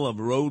middle of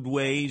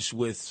roadways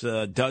with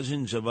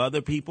dozens of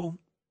other people.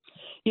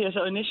 Yeah,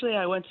 so initially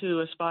I went to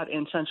a spot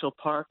in Central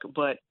Park,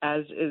 but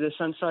as the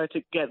sun started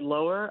to get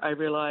lower, I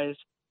realized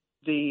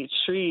the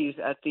trees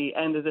at the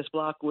end of this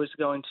block was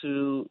going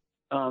to,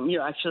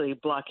 actually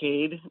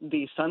blockade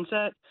the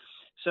sunset.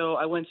 So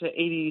I went to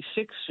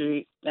 86th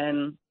Street,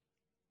 and,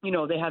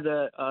 they have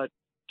the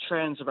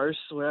transverse,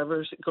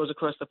 wherever it goes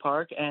across the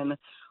park, and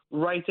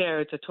right there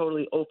it's a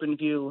totally open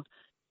view,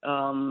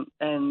 and,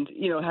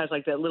 it has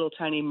like that little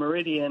tiny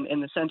meridian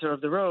in the center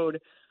of the road,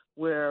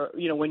 where,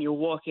 when you're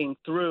walking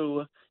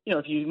through,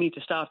 if you need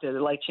to stop there, the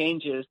light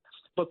changes.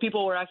 But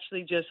people were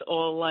actually just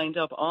all lined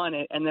up on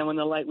it. And then when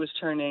the light was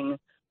turning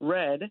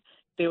red,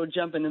 they would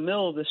jump in the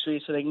middle of the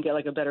street so they can get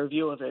like a better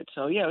view of it.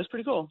 So, yeah, it was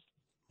pretty cool.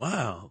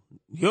 Wow.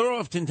 You're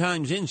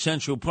oftentimes in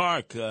Central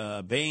Park,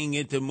 baying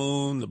at the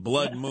moon, the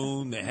blood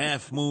moon, the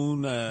half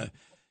moon.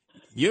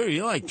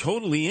 You're like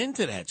totally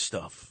into that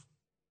stuff.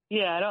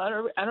 Yeah,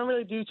 I don't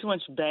really do too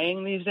much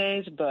baying these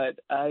days, but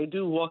I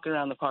do walk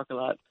around the park a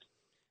lot.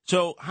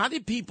 So how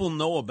did people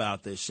know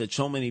about this, that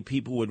so many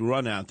people would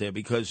run out there,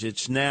 because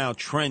it's now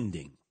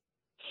trending?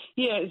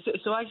 Yeah,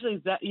 so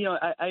actually that,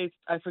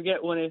 I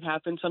forget when it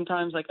happened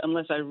sometimes, like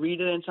unless I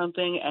read it in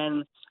something,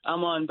 and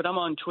I'm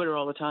on Twitter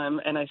all the time,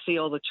 and I see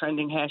all the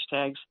trending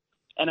hashtags,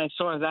 and I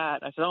saw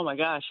that. I said, oh my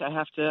gosh, I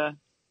have to,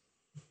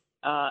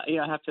 I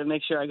have to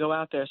make sure I go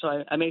out there.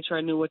 So I made sure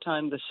I knew what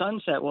time the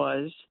sunset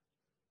was,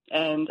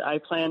 and I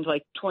planned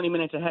like 20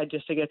 minutes ahead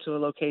just to get to a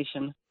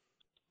location.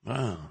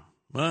 Wow.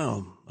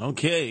 Well,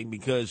 okay,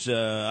 because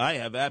I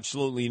have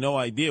absolutely no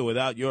idea.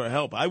 Without your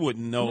help, I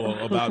wouldn't know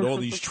about all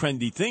these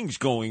trendy things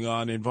going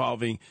on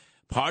involving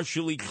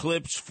partial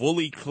eclipse,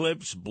 full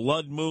eclipse,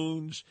 blood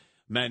moons,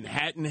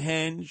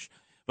 Manhattanhenge.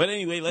 But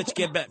anyway, let's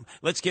get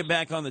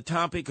back on the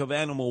topic of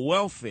animal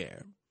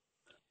welfare.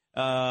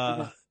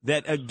 That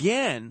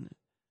again,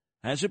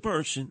 as a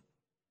person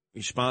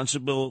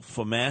responsible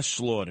for mass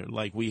slaughter,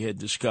 like we had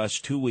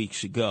discussed 2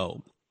 weeks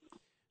ago,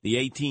 the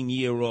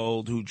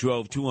 18-year-old who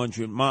drove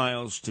 200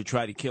 miles to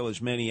try to kill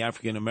as many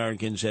African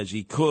Americans as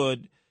he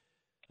could.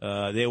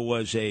 There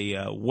was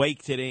a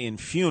wake today and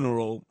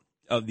funeral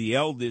of the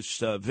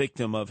eldest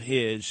victim of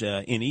his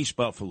in East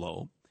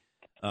Buffalo.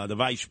 The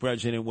vice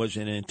president was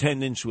in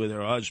attendance with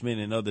her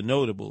husband and other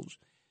notables.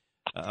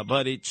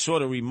 But it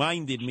sort of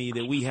reminded me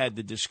that we had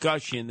the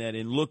discussion that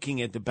in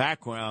looking at the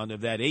background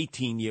of that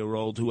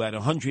 18-year-old who had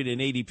a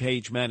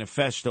 180-page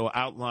manifesto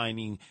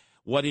outlining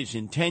what his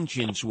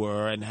intentions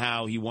were and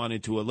how he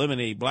wanted to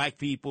eliminate black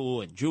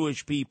people and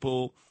Jewish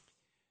people,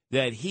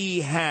 that he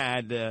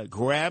had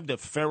grabbed a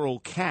feral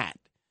cat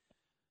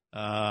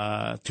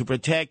to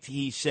protect,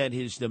 he said,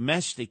 his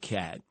domestic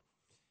cat,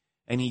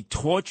 and he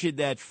tortured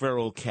that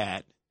feral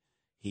cat.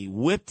 He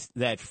whipped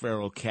that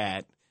feral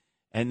cat,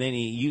 and then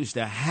he used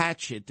a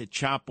hatchet to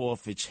chop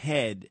off its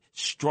head,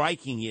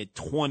 striking it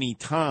 20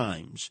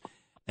 times,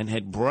 and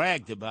had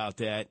bragged about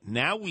that.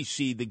 Now we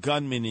see the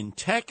gunman in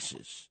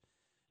Texas,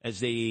 as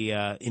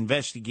they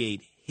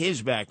investigate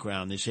his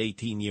background, this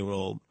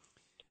 18-year-old,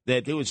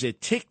 that there was a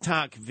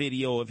TikTok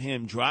video of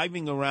him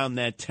driving around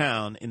that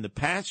town in the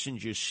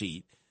passenger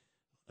seat.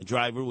 A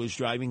driver was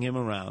driving him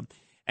around,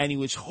 and he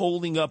was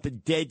holding up a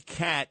dead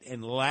cat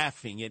and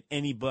laughing at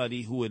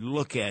anybody who would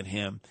look at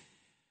him.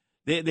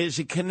 There's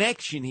a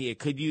connection here.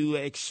 Could you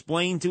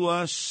explain to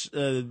us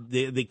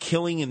the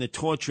killing and the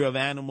torture of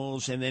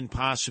animals, and then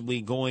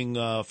possibly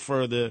going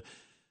further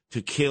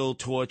to kill,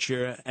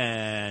 torture,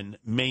 and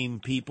maim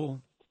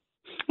people?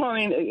 Well,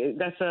 I mean,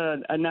 that's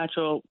a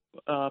natural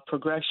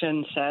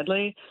progression,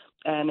 sadly,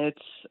 and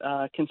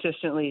it's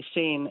consistently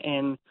seen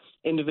in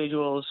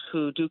individuals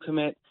who do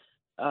commit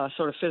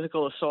sort of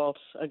physical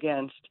assaults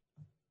against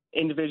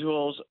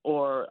individuals,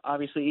 or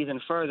obviously even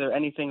further,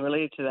 anything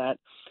related to that,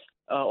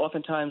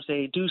 oftentimes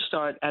they do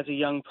start as a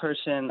young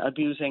person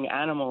abusing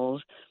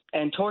animals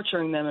and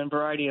torturing them in a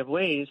variety of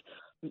ways.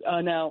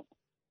 Now,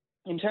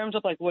 in terms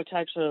of like what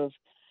types of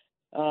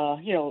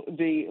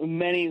the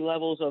many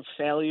levels of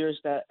failures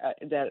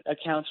that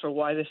accounts for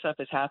why this stuff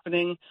is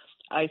happening,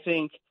 I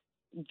think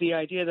the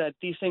idea that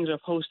these things are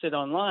posted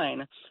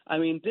online, I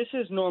mean, this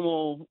is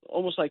normal,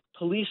 almost like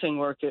policing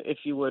work, if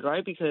you would,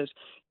 right? Because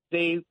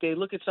they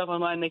look at stuff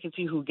online, they can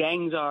see who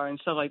gangs are and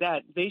stuff like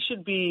that. They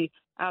should be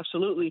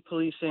absolutely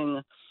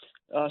policing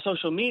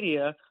social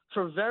media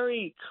for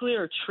very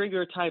clear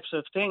trigger types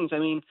of things. I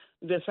mean,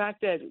 the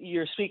fact that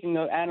you're speaking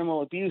of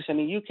animal abuse, I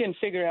mean, you can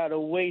figure out a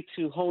way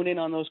to hone in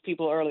on those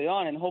people early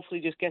on and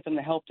hopefully just get them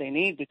the help they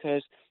need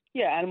because,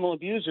 yeah, animal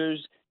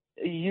abusers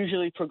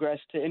usually progress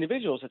to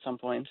individuals at some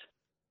point.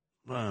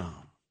 Wow.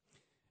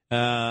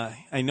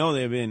 I know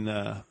there have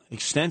been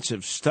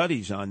extensive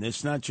studies on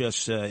this, not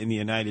just in the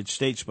United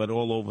States, but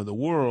all over the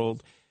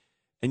world.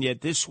 And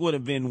yet this would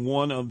have been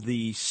one of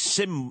the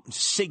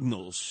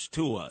signals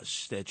to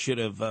us that should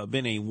have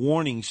been a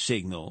warning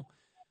signal.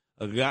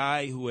 A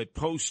guy who had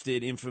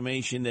posted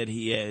information that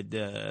he had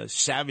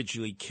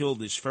savagely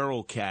killed his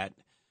feral cat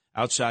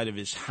outside of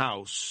his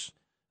house,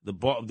 the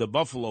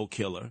Buffalo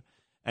killer,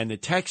 and the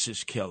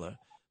Texas killer,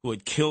 who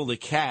had killed a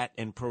cat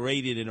and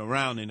paraded it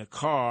around in a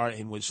car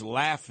and was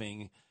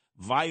laughing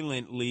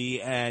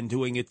violently and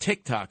doing a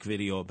TikTok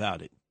video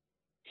about it.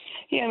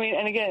 Yeah, I mean,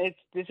 and again,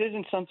 this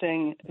isn't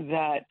something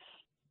that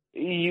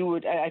you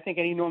would, I think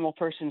any normal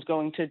person's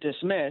going to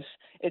dismiss.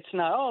 It's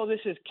not, oh,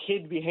 this is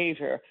kid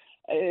behavior.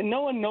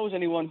 No one knows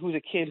anyone who's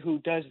a kid who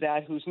does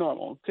that who's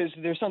normal because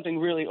there's something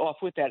really off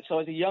with that. So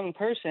as a young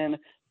person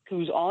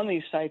who's on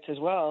these sites as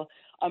well,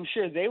 I'm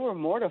sure they were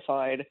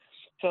mortified.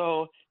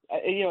 So,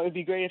 it'd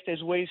be great if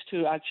there's ways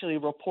to actually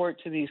report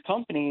to these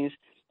companies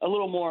a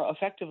little more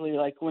effectively,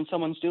 like when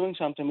someone's doing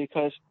something,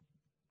 because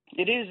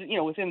it is,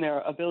 within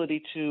their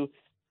ability to,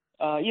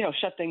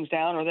 shut things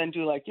down or then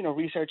do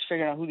research,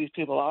 figuring out who these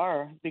people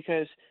are.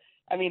 Because,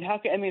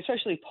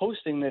 especially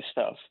posting this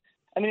stuff.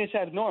 I mean, it's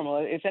abnormal.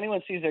 If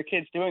anyone sees their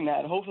kids doing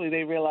that, hopefully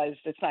they realize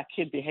it's not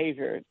kid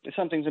behavior.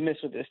 Something's amiss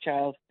with this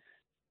child.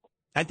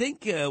 I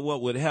think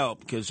what would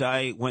help, because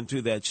I went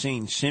through that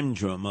same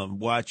syndrome of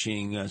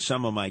watching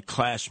some of my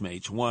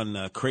classmates,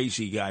 one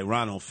crazy guy,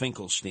 Ronald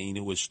Finkelstein,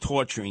 who was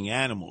torturing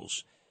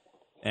animals.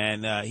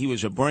 And he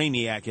was a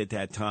brainiac at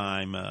that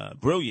time,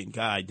 brilliant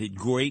guy, did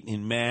great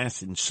in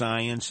math and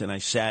science, and I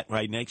sat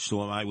right next to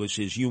him. I was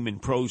his human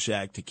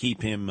Prozac to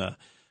keep him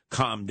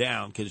calmed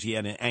down because he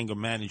had an anger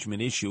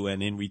management issue,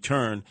 and in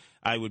return,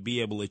 I would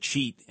be able to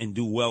cheat and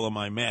do well on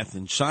my math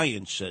and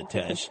science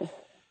tests.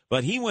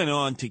 But he went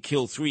on to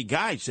kill 3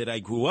 guys that I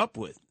grew up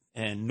with,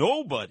 and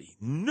nobody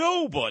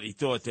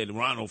thought that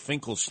Ronald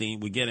Finkelstein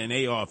would get an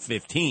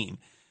AR-15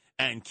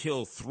 and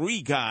kill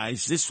 3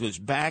 guys. This was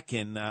back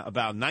in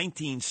about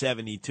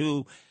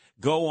 1972,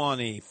 go on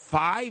a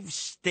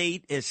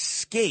 5-state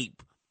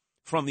escape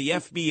from the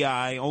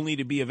FBI, only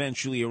to be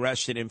eventually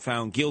arrested and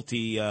found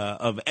guilty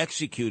of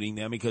executing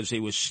them because they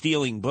were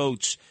stealing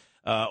boats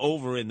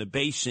over in the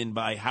basin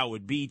by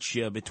Howard Beach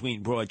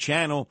between Broad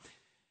Channel.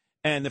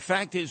 And the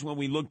fact is, when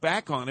we look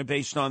back on it,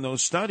 based on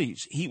those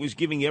studies, he was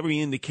giving every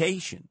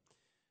indication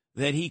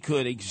that he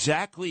could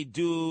exactly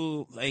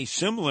do a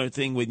similar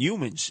thing with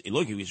humans.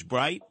 Look, he was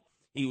bright.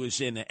 He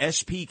was in the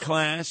SP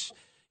class.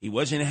 He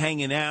wasn't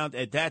hanging out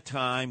at that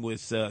time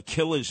with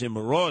killers and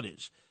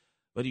marauders.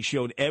 But he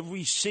showed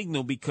every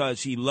signal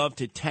because he loved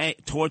to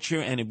torture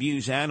and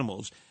abuse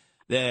animals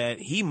that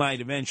he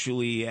might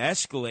eventually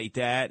escalate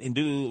that and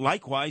do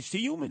likewise to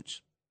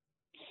humans.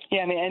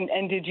 Yeah, I mean,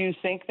 and did you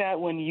think that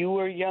when you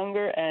were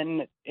younger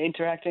and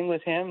interacting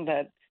with him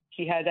that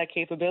he had that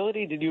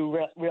capability? Did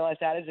you realize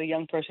that as a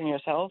young person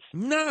yourself?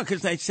 No,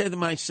 because I said to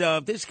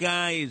myself, this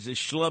guy is a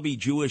schlubby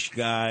Jewish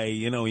guy.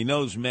 He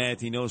knows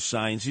math, he knows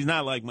science. He's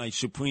not like my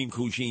Supreme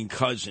Cuisine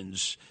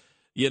cousins,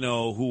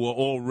 who are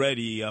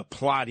already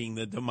plotting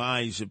the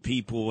demise of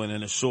people in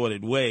an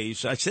assorted way.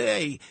 So I say,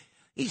 hey,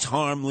 he's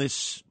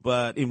harmless.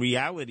 But in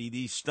reality,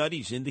 these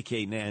studies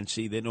indicate,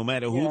 Nancy, that no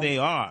matter who they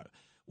are,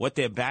 what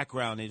their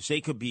background is. They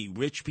could be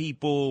rich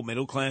people,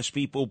 middle-class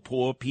people,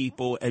 poor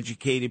people,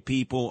 educated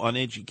people,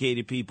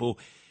 uneducated people.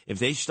 If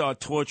they start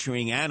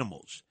torturing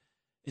animals,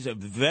 there's a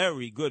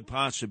very good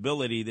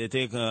possibility that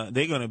they're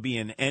going to be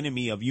an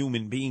enemy of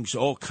human beings,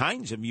 all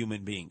kinds of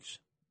human beings.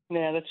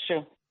 Yeah, that's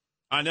true.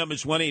 Our number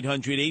is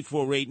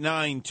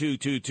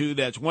 1-800-848-9222.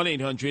 That's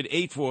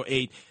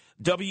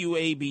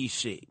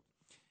 1-800-848-WABC.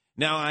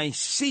 Now, I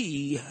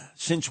see,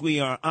 since we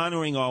are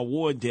honoring our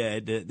war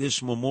dead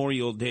this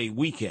Memorial Day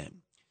weekend,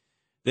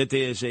 that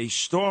there's a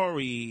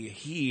story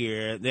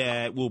here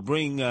that will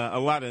bring a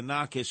lot of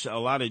nakas, a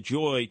lot of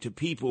joy to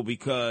people,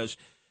 because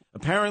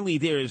apparently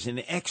there is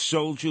an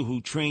ex-soldier who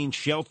trained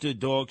shelter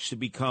dogs to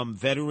become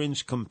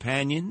veterans'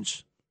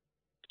 companions.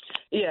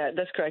 Yeah,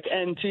 that's correct.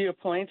 And to your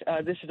point,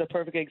 this is a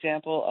perfect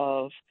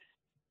example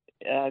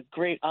of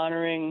great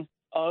honoring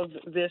of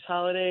this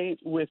holiday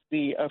with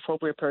the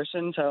appropriate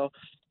person. So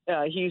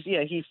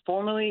He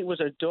formerly was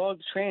a dog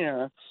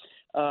trainer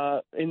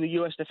in the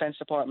U.S. Defense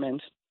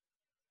Department.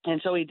 And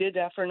so he did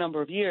that for a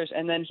number of years.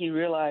 And then he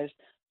realized,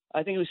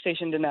 I think he was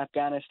stationed in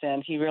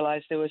Afghanistan, he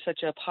realized there was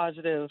such a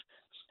positive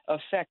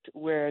effect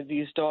where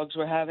these dogs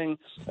were having,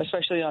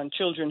 especially on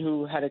children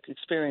who had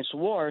experienced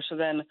war. So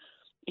then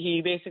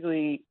he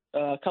basically,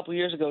 a couple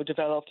years ago,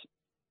 developed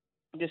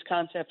this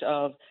concept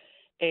of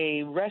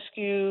a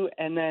rescue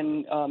and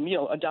then,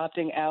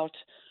 adopting out,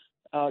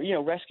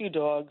 rescue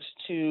dogs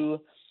to,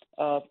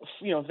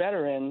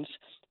 veterans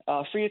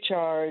free of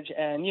charge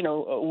and,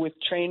 with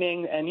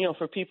training and,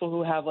 for people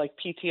who have like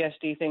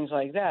PTSD, things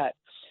like that.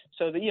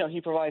 So that,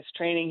 he provides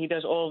training. He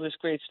does all this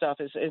great stuff.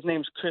 His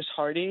name's Chris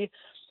Hardy.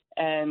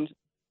 And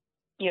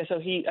so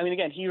he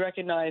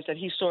recognized that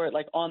he saw it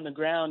like on the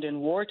ground in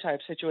war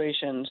type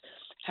situations,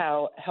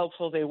 how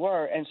helpful they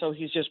were. And so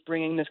he's just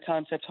bringing this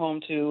concept home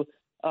to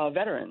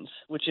veterans,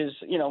 which is,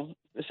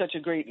 such a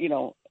great,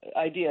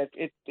 idea.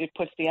 It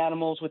puts the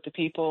animals with the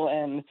people,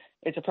 and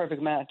it's a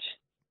perfect match.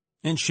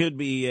 And should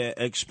be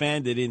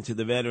expanded into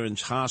the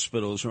veterans'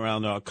 hospitals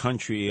around our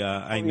country.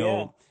 I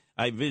know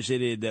I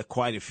visited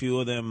quite a few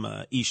of them,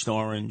 East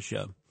Orange,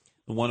 the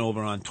one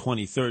over on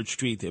 23rd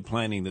Street they're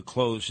planning to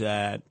close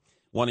that,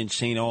 one in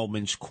St.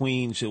 Albans,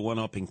 Queens, the one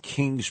up in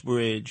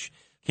Kingsbridge.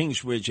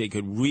 Kingsbridge, they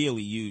could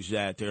really use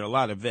that. There are a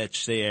lot of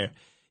vets there.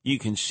 You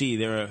can see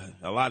there are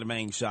a lot of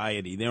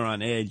anxiety. They're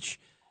on edge.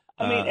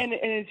 And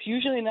it's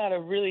usually not a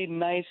really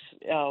nice,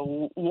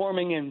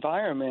 warming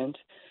environment.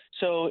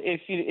 So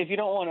if you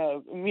don't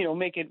want to,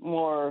 make it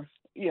more,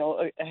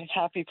 a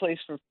happy place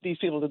for these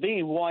people to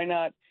be, why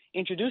not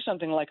introduce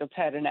something like a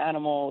pet, an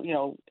animal,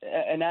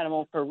 an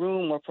animal per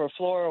room or per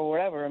floor or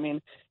whatever? I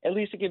mean, at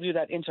least it gives you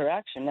that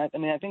interaction. I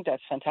think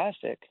that's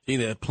fantastic. See,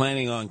 they're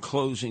planning on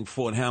closing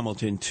Fort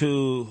Hamilton,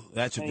 too.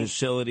 That's a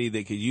facility.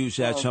 They could use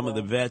that. Some of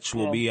the vets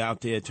will be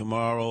out there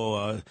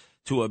tomorrow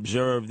to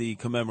observe the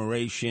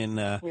commemoration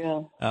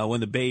when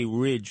the Bay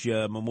Ridge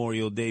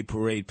Memorial Day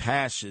Parade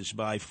passes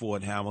by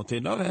Fort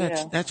Hamilton. No,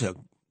 that's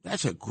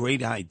a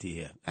great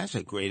idea. That's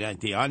a great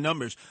idea. Our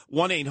number's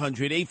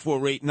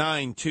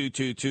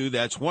 1-800-848-9222.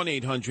 That's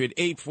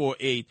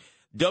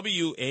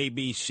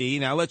 1-800-848-WABC.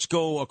 Now let's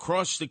go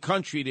across the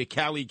country to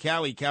Cali,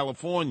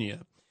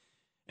 California.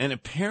 And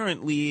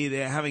apparently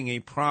they're having a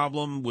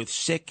problem with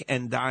sick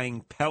and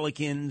dying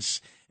pelicans.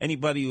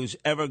 Anybody who's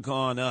ever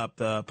gone up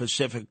the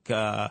Pacific,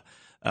 the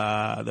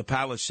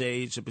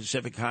Palisades, the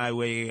Pacific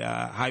Highway,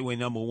 Highway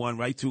number 1,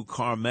 right through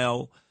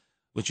Carmel,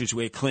 which is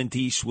where Clint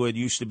Eastwood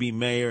used to be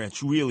mayor.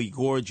 It's really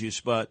gorgeous.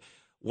 But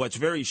what's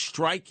very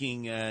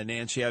striking,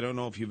 Nancy, I don't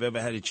know if you've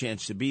ever had a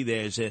chance to be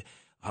there, is a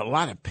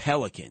lot of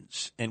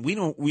pelicans. And we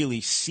don't really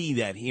see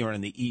that here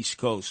on the East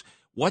Coast.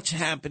 What's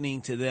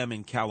happening to them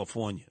in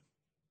California?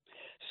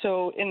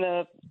 So in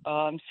the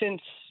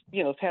since,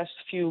 the past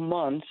few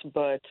months,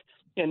 but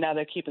now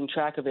they're keeping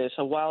track of it.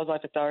 So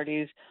wildlife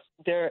authorities,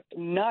 they're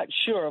not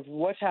sure of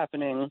what's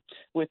happening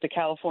with the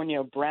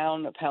California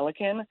brown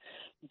pelican,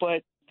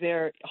 but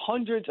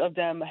hundreds of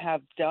them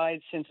have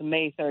died since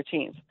May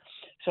 13th.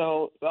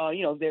 So,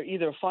 they're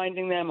either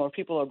finding them or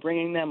people are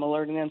bringing them,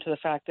 alerting them to the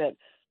fact that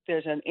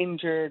there's an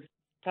injured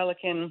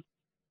pelican.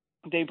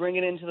 They bring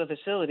it into the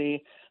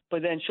facility,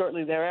 but then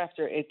shortly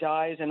thereafter it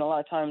dies. And a lot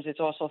of times it's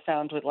also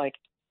found with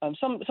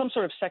some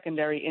sort of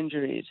secondary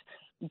injuries.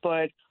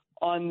 But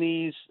on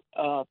these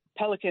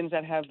pelicans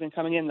that have been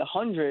coming in the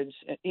hundreds,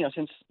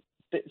 since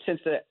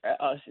the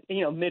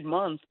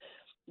mid-month,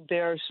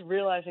 they're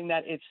realizing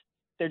that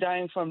they're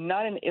dying from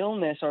not an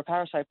illness or a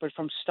parasite, but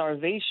from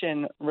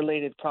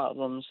starvation-related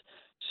problems.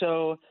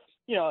 So,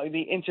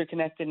 the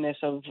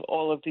interconnectedness of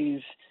all of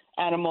these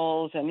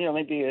animals and,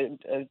 maybe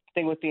a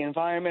thing with the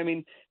environment. I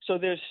mean, so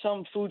there's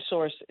some food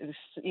source,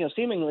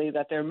 seemingly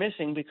that they're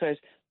missing because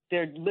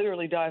they're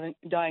literally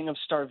dying of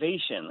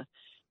starvation.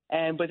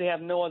 But they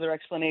have no other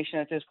explanation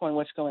at this point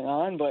what's going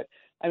on. But,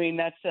 I mean,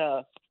 that's,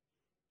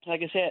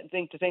 like I said,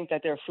 to think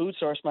that their food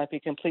source might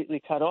be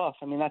completely cut off.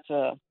 I mean, that's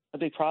a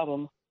big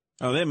problem.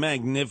 Oh, they're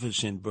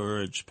magnificent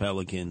birds,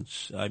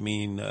 pelicans. I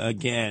mean,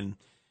 again,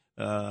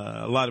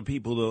 a lot of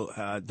people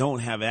don't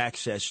have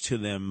access to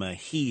them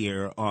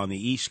here on the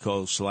East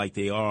Coast like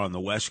they are on the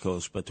West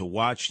Coast. But to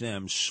watch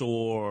them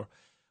soar,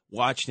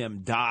 watch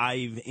them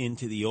dive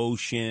into the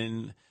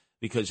ocean,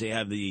 because they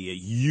have the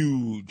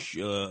huge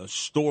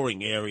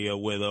storing area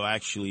where they'll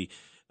actually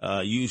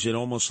use it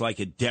almost like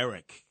a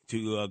derrick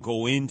to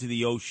go into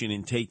the ocean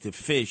and take the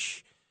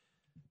fish.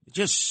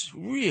 Just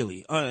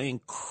really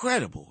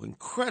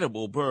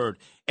incredible bird.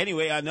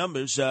 Anyway, our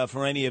numbers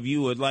for any of you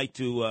who would like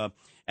to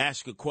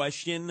ask a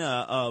question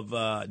of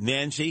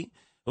Nancy,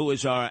 who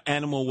is our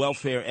animal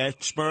welfare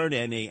expert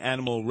and an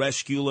animal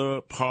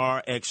rescuer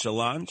par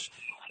excellence.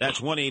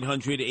 That's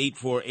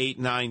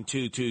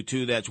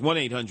 1-800-848-9222. That's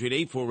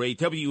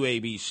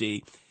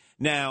 1-800-848-WABC.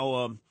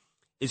 Now,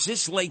 is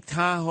this Lake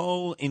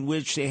Tahoe in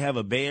which they have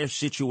a bear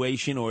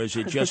situation, or is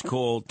it just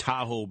called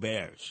Tahoe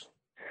Bears?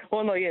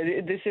 Well, no,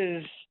 this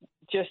is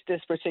just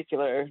this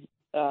particular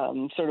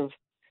sort of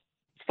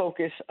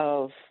focus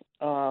of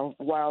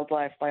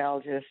wildlife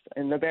biologists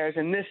and the bears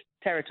in this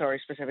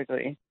territory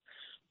specifically.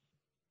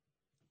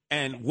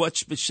 And what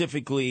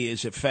specifically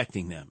is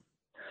affecting them?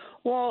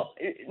 Well,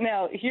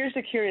 now, here's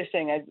the curious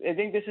thing. I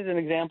think this is an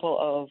example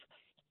of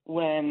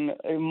when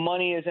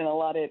money isn't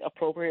allotted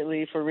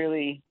appropriately for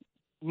really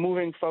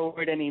moving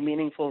forward any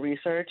meaningful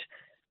research.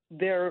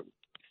 They're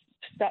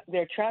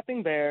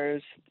trapping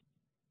bears.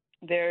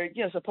 They're,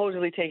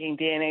 supposedly taking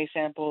DNA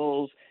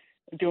samples,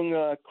 doing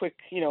a quick,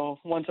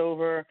 once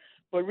over,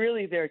 but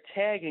really they're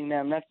tagging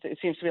them. It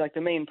seems to be like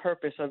the main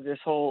purpose of this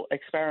whole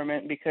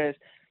experiment, because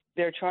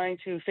they're trying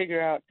to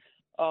figure out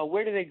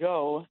where do they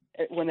go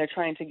when they're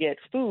trying to get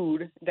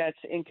food that's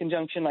in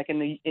conjunction, like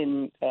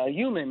in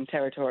human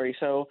territory,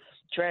 so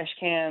trash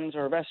cans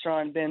or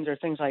restaurant bins or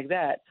things like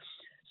that.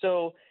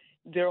 So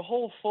their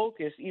whole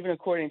focus, even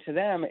according to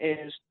them,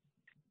 is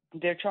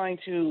they're trying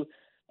to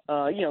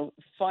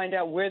find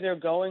out where they're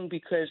going,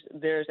 because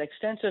there's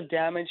extensive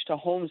damage to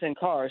homes and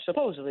cars,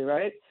 supposedly,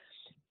 right?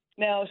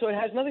 Now, so it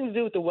has nothing to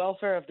do with the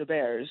welfare of the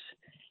bears.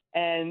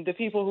 And the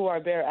people who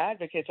are bear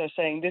advocates are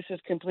saying this is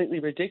completely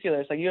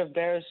ridiculous. Like, you have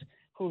bears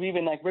who've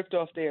even ripped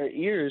off their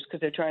ears because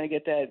they're trying to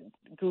get that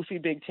goofy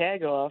big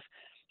tag off,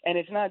 and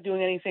it's not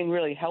doing anything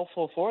really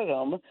helpful for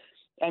them.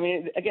 I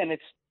mean, again,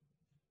 it's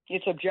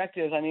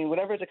objective. I mean,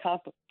 whatever it's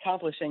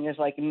accomplishing is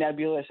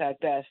nebulous at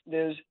best.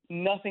 There's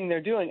nothing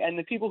they're doing. And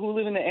the people who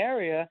live in the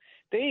area,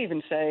 they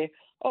even say,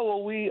 oh,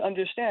 well, we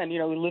understand,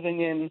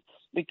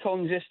 we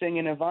coexisting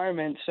in an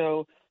environment,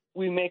 so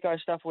we make our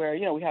stuff where,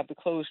 we have the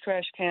closed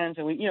trash cans,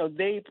 and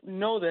they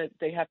know that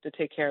they have to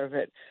take care of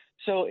it.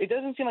 So it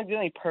doesn't seem like there's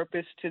any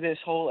purpose to this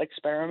whole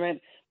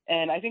experiment.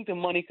 And I think the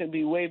money could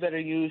be way better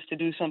used to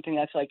do something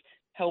that's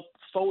help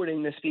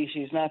forwarding the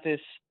species, not this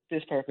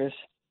purpose.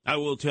 I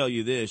will tell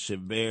you this: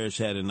 if bears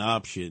had an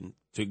option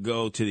to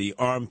go to the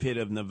armpit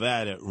of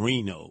Nevada,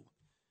 Reno,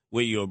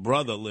 where your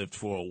brother lived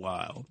for a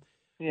while,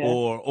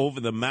 or over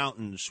the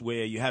mountains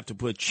where you have to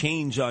put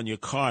chains on your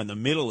car in the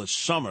middle of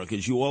summer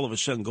because you all of a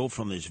sudden go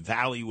from this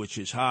valley, which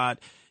is hot,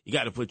 you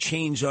got to put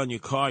chains on your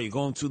car, you're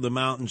going through the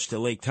mountains to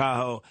Lake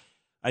Tahoe.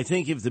 I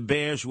think if the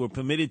bears were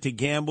permitted to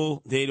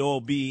gamble, they'd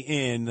all be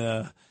in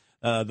the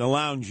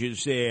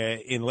lounges there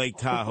in Lake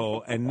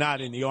Tahoe and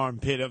not in the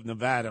armpit of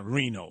Nevada,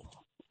 Reno.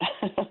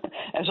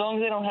 As long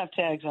as they don't have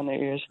tags on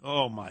their ears.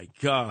 Oh, my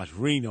God.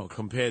 Reno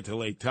compared to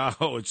Lake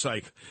Tahoe, it's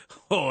a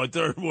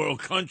third world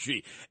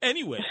country.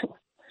 Anyway,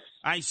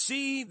 I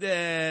see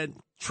that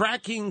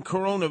tracking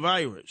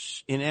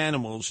coronavirus in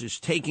animals is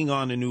taking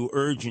on a new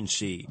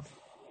urgency.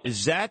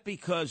 Is that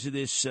because of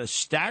this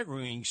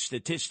staggering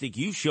statistic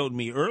you showed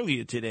me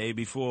earlier today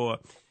before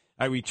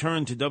I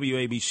returned to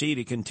WABC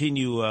to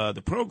continue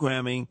the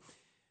programming,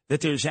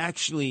 that there's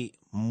actually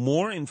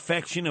more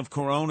infection of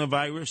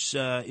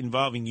coronavirus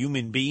involving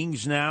human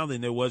beings now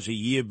than there was a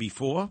year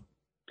before?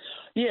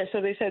 Yeah, so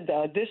they said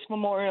this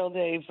Memorial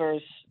Day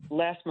versus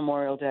last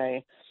Memorial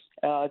Day,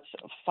 it's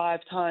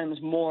 5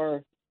 times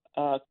more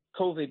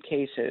COVID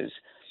cases.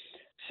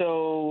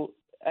 So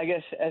I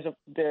guess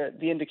the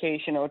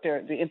implication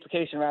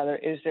rather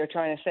is they're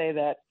trying to say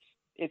that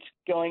it's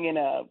going in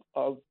a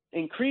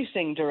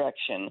increasing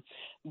direction.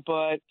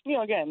 But,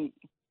 again,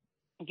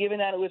 given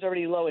that it was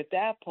already low at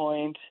that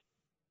point,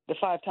 the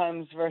 5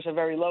 times versus a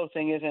very low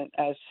thing isn't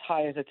as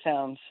high as it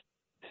sounds.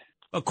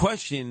 A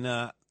question,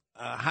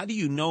 how do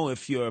you know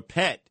if your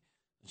pet,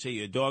 say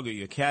your dog or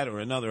your cat or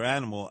another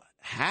animal,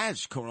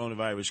 has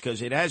coronavirus?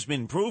 Because it has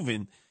been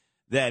proven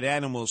that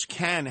animals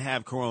can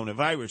have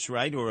coronavirus,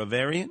 right, or a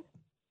variant?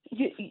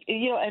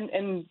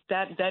 And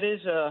that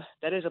is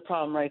a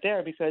problem right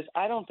there, because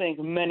I don't think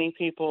many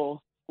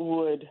people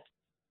would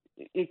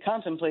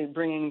contemplate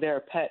bringing their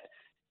pet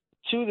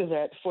to the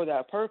vet for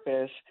that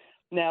purpose.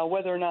 Now,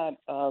 whether or not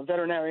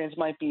veterinarians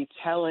might be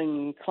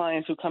telling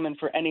clients who come in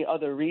for any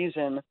other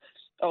reason,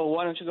 oh,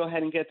 why don't you go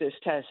ahead and get this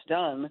test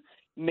done?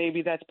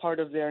 Maybe that's part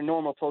of their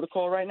normal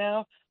protocol right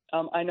now.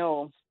 I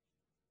know,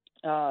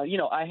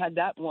 I had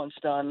that once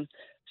done.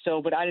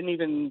 But I didn't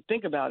even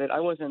think about it. I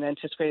wasn't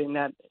anticipating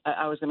that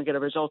I was going to get a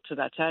result to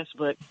that test.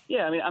 But,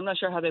 yeah, I mean, I'm not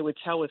sure how they would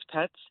tell with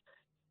pets.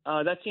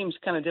 That seems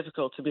kind of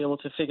difficult to be able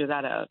to figure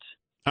that out.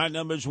 Our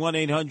number is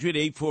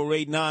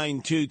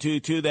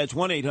 1-800-848-9222. That's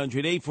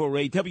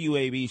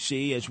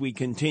 1-800-848-WABC. As we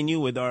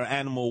continue with our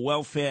Animal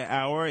Welfare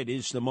Hour, it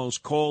is the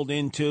most called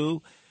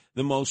into,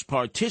 the most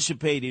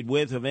participated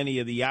with of any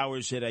of the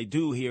hours that I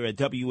do here at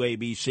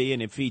WABC,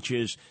 and it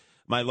features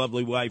my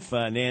lovely wife,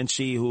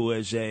 Nancy, who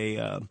is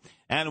a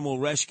animal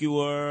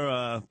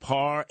rescuer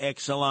par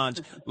excellence.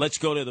 Let's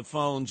go to the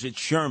phones. It's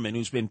Sherman,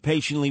 who's been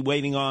patiently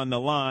waiting on the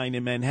line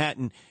in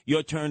Manhattan.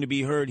 Your turn to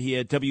be heard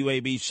here at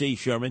WABC,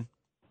 Sherman.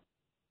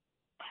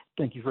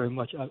 Thank you very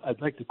much.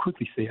 I'd like to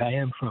quickly say I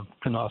am from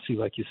Canarsie,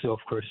 like yourself,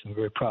 Chris. I'm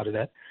very proud of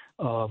that.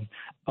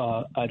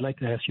 I'd like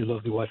to ask your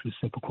lovely wife a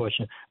simple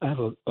question. I have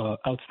an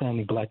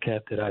outstanding black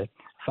cat that I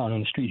found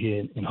on the street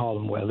here in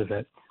Harlem, where I live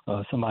at.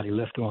 Somebody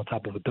left her on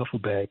top of a duffel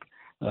bag.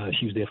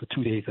 She was there for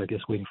 2 days, I guess,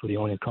 waiting for the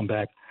owner to come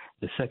back.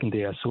 The second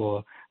day I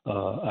saw her,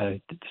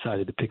 I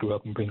decided to pick her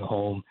up and bring her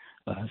home.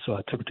 So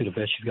I took her to the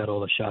vet. She's got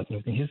all the shots and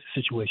everything. Here's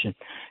the situation: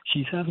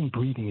 she's having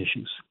breathing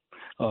issues.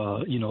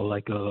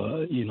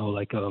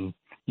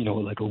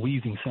 Like a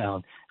wheezing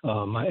sound.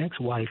 My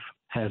ex-wife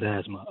has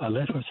asthma. I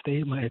let her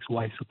stay at my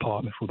ex-wife's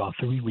apartment for about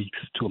 3 weeks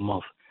to a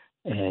month,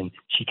 and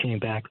she came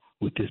back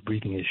with this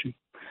breathing issue.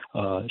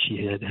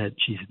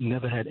 She's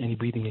never had any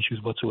breathing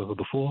issues whatsoever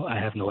before. I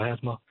have no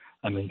asthma.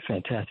 I'm in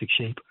fantastic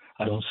shape.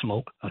 I don't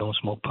smoke. I don't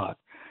smoke pot.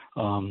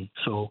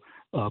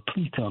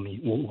 Please tell me,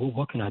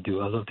 what can I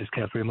do? I love this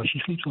cat very much. She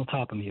sleeps on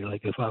top of me.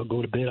 Like if I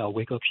go to bed, I'll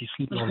wake up. She's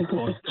sleeping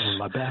on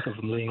my back. If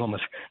I'm laying on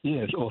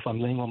or if I'm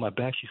laying on my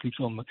back, she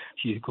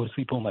goes to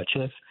sleep on my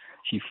chest.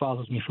 She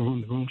follows me from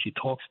room to room. She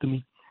talks to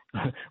me.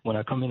 When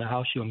I come in the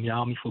house, she'll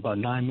meow me for about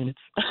 9 minutes.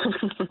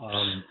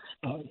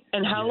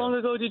 And how long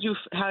ago did you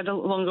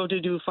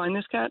find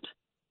this cat?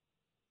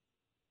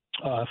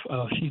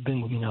 She's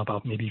been with me now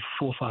about maybe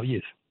 4 or 5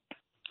 years.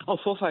 Oh,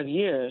 4 or 5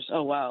 years.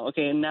 Oh, wow.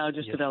 Okay, and now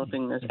just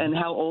developing this. And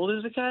how old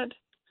is the cat?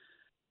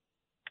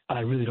 I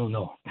really don't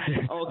know.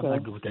 Okay. I'm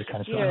not good with that kind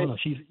of stuff. I don't know.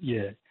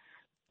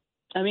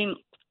 I mean,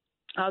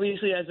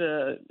 obviously, as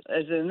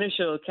an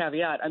initial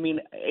caveat, I mean,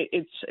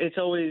 it's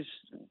always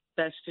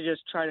best to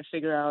just try to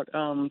figure out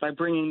by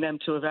bringing them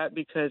to a vet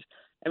because,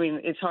 I mean,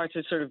 it's hard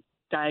to sort of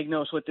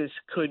diagnose what this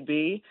could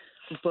be.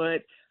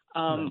 But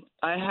I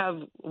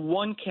have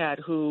one cat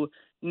who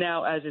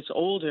now, as it's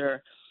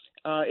older,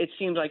 it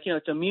seems like,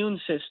 its immune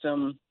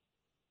system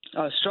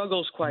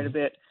struggles quite a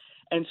bit.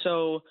 And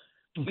so,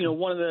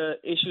 one of the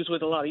issues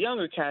with a lot of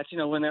younger cats,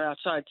 when they're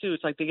outside too,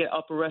 it's like they get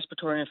upper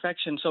respiratory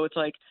infection. So it's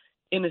like,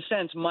 in a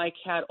sense, my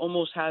cat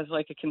almost has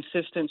like a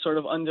consistent sort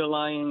of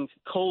underlying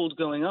cold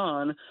going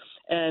on.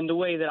 And the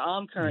way that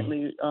I'm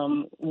currently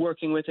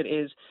working with it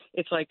is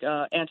it's like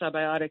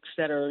antibiotics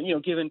that are,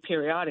 given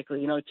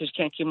periodically, just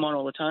can't keep them on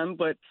all the time.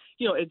 But,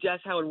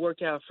 that's how it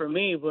worked out for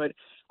me. But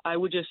I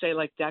would just say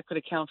like that could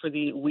account for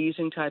the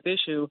wheezing type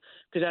issue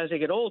because as they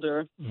get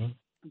older,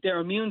 their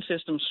immune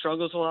system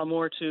struggles a lot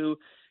more to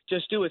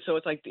just do it. So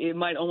it's like it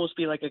might almost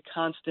be like a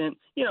constant,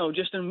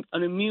 just an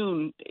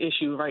immune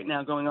issue right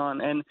now going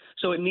on. And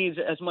so it needs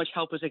as much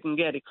help as it can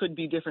get. It could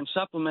be different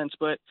supplements,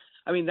 but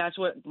I mean, that's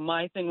what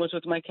my thing was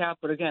with my cat.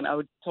 But again, I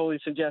would totally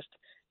suggest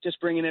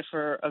just bringing it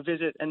for a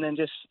visit and then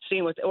just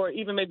seeing or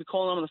even maybe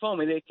calling them on the phone.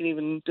 Maybe they can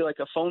even do like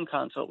a phone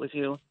consult with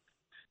you.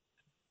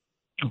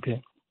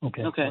 Okay.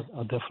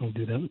 I'll definitely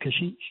do that because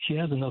she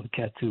has another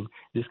cat too.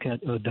 This cat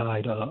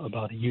died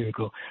about a year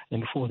ago,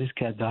 and before this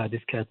cat died,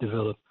 this cat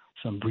developed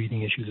some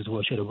breathing issues as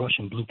well. She had a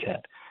Russian blue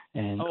cat,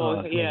 and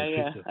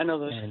I know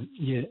those.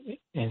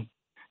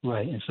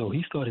 And so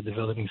he started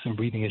developing some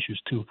breathing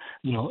issues too.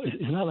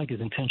 It's not like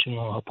it's intentional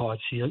on her part.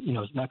 She,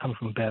 it's not coming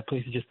from a bad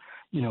place. It's just,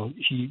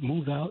 she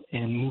moved out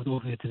and moved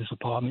over here to this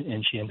apartment,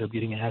 and she ended up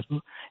getting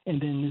asthma.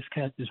 And then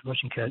this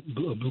Russian cat,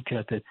 blue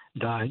cat that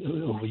died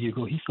over a year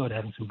ago, he started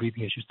having some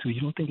breathing issues too.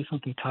 You don't think it's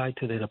something tied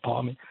to that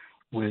apartment?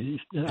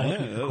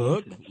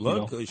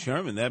 Look,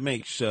 Sherman, that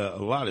makes a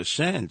lot of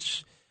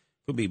sense.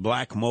 Could be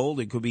black mold.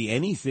 It could be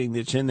anything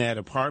that's in that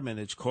apartment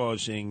that's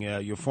causing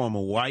your former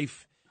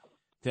wife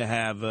to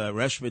have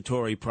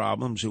respiratory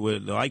problems. It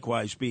would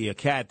likewise be a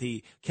cat.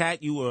 The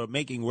cat you were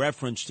making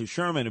reference to,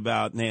 Sherman,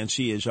 about,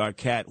 Nancy, is our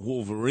cat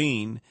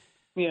Wolverine,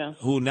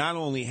 who not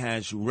only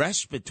has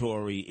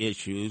respiratory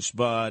issues,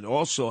 but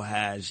also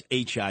has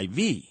HIV.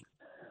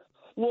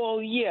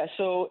 Well, yeah.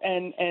 So,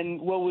 and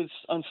what was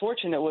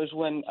unfortunate was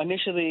when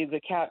initially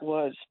the cat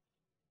was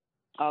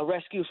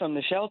rescued from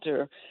the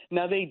shelter.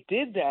 Now, they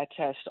did that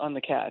test on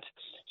the cat.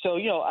 So,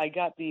 I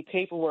got the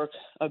paperwork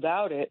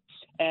about it,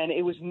 and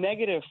it was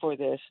negative for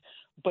this.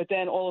 But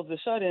then all of a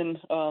sudden,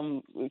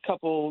 a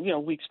couple,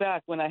 weeks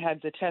back when I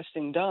had the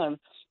testing done,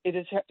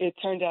 it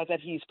turned out that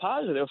he's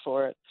positive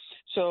for it.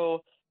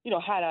 So,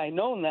 had I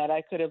known that,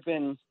 I could have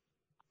been,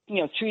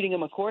 treating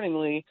him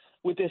accordingly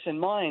with this in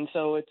mind.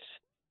 So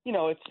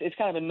it's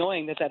kind of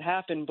annoying that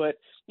happened. But,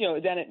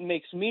 then it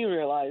makes me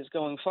realize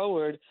going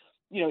forward,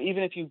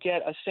 even if you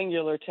get a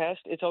singular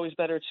test, it's always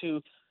better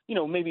to,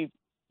 maybe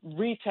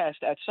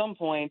retest at some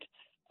point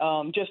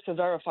just to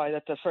verify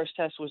that the first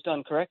test was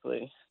done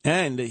correctly.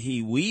 And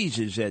he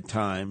wheezes at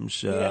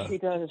times. Yeah, he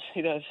does.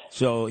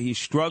 So he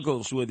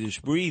struggles with his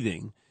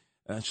breathing.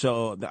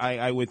 So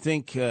I would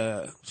think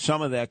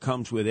some of that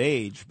comes with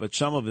age, but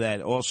some of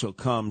that also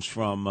comes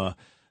from,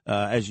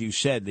 as you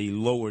said, the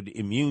lowered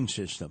immune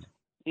system.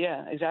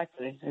 Yeah,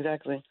 exactly.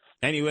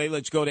 Anyway,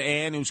 let's go to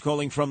Ann, who's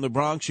calling from the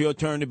Bronx. Your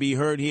turn to be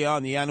heard here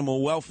on the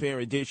Animal Welfare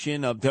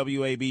Edition of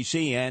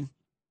WABC, Ann.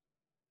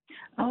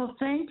 Oh,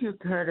 thank you,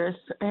 Curtis.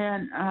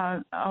 And,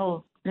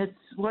 it's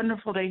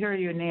wonderful to hear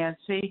you,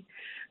 Nancy.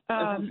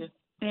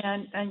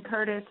 And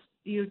Curtis,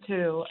 you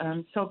too.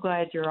 I'm so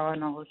glad you're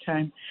on all the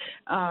time.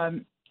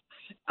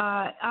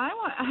 I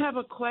have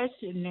a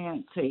question,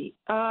 Nancy.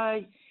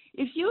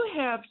 If you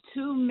have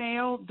two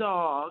male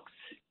dogs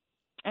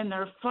and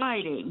they're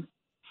fighting,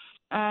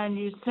 and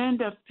you send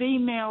a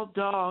female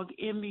dog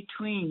in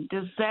between,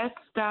 does that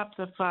stop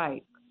the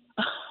fight?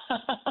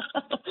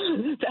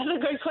 That's a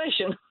great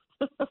question.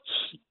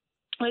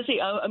 Let's see.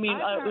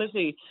 Let's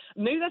see.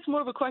 Maybe that's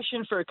more of a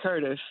question for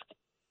Curtis.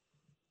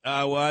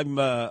 Well,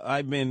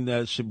 I've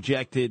been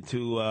subjected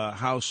to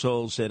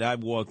households that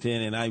I've walked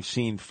in, and I've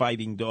seen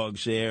fighting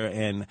dogs there,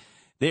 and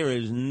there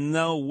is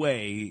no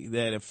way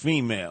that a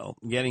female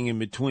getting in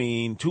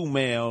between two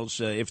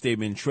males, if they've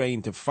been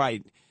trained to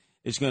fight,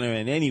 is going to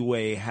in any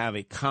way have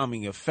a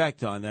calming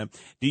effect on them.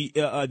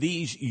 Are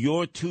these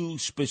your two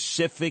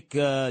specific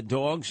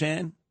dogs,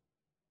 Ann?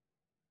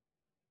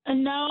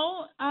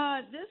 No,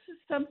 this is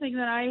something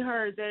that I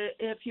heard, that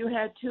if you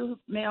had two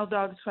male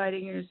dogs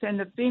fighting and you send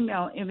a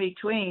female in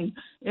between,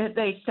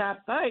 they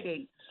stop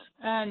fighting.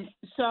 And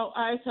so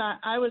I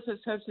thought, I was a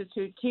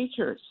substitute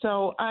teacher,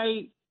 so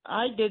I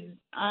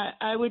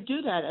would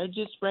do that. I'd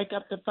just break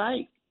up the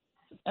fight,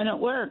 and it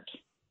worked.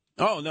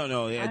 Oh,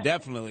 no, yeah,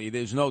 definitely.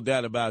 There's no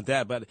doubt about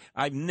that. But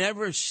I've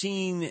never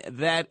seen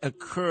that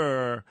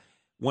occur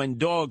when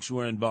dogs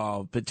were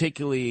involved,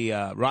 particularly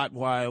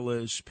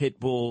Rottweilers, Pit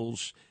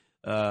Bulls,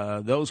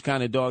 those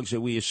kind of dogs that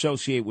we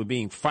associate with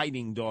being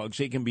fighting dogs.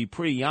 They can be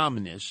pretty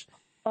ominous.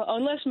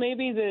 Unless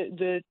maybe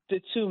the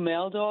two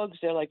male dogs,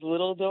 they're like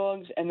little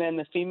dogs, and then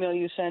the female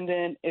you send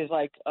in is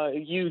like a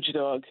huge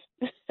dog.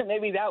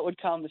 Maybe that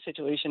would calm the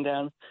situation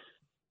down.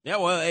 Yeah,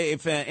 well,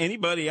 if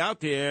anybody out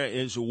there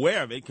is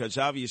aware of it, because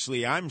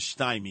obviously I'm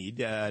stymied,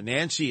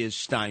 Nancy is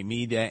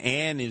stymied,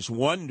 Ann is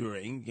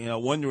wondering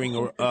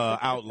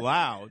out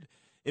loud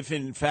if,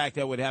 in fact,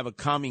 that would have a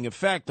calming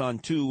effect on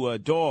two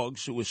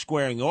dogs who are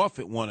squaring off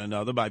at one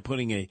another by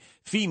putting a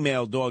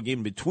female dog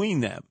in between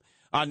them.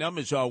 Our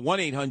numbers are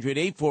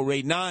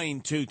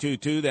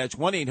 1-800-848-9222. That's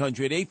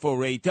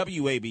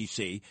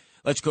 1-800-848-WABC.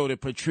 Let's go to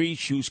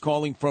Patrice, who's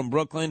calling from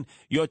Brooklyn.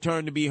 Your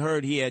turn to be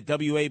heard here at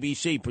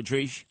WABC,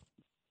 Patrice.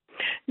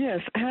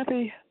 Yes,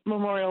 happy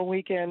Memorial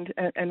Weekend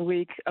and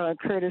week,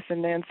 Curtis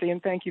and Nancy,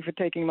 and thank you for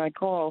taking my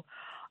call.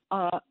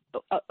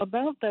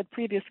 About that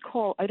previous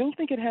call, I don't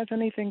think it has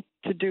anything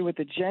to do with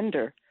the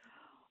gender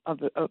of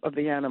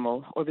the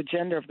animal or the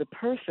gender of the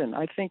person.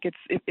 I think it's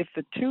if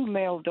the two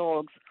male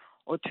dogs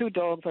or two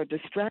dogs are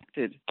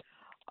distracted,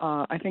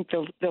 I think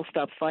they'll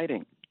stop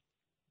fighting,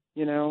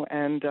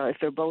 and if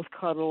they're both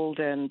cuddled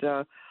and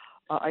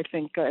I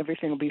think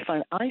everything will be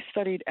fine. I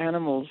studied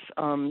animals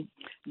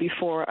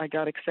before I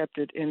got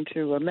accepted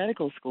into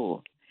medical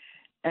school.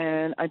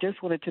 And I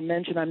just wanted to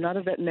mention I'm not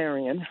a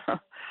veterinarian.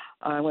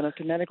 I went up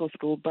to medical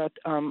school, but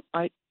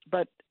I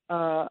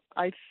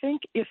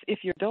think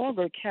if your dog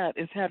or cat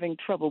is having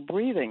trouble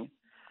breathing,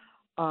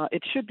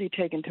 it should be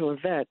taken to a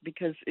vet,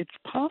 because it's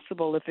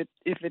possible if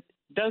it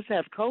does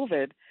have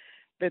COVID,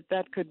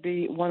 that could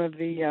be one of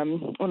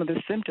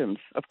the symptoms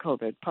of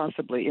COVID,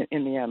 possibly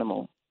in the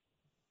animal.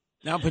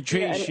 Now,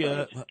 Patrice,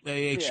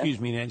 excuse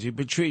me, Nancy.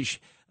 Patrice,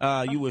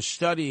 you were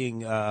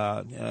studying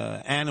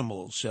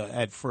animals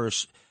at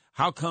first.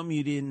 How come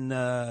you didn't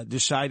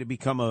decide to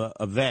become a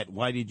vet?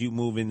 Why did you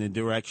move in the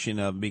direction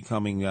of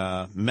becoming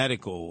a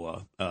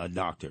medical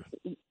doctor?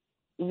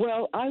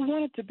 Well, I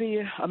wanted to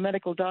be a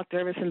medical doctor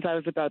ever since I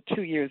was about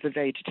 2 years of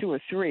age, 2 or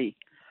 3.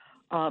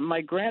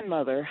 My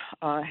grandmother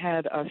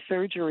had a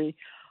surgery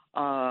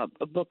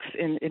books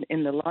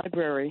in the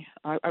library.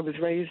 I was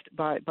raised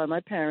by my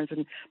parents,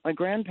 and my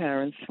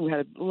grandparents, who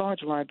had a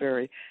large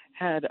library,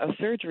 had a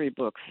surgery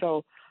book.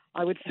 So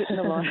I would sit in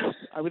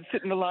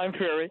the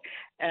library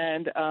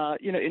and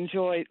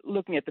enjoy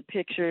looking at the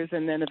pictures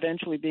and then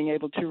eventually being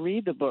able to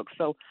read the book.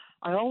 So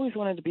I always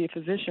wanted to be a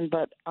physician,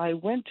 but I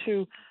was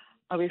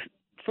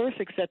first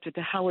accepted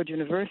to Howard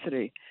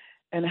University,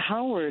 and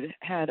Howard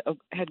had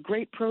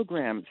great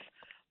programs.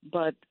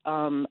 But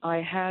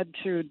I had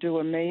to do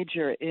a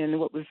major in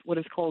what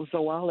is called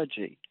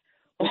zoology,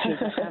 which is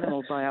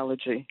animal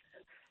biology,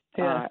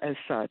 as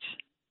such.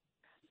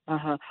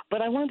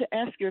 But I wanted to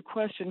ask you a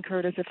question,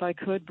 Curtis, if I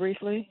could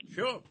briefly.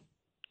 Sure.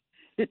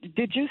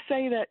 Did you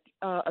say that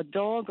a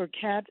dog or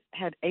cat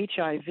had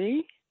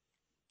HIV?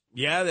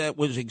 Yeah, that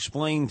was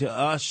explained to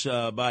us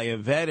by a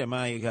vet. Am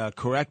I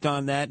correct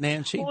on that,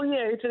 Nancy? Well,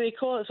 yeah. So they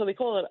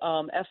call it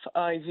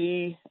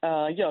FIV.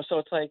 So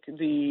it's like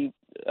the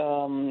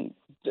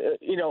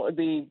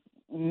the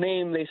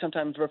name they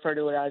sometimes refer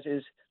to it as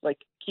is like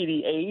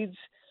kitty AIDS,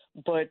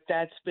 but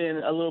that's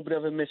been a little bit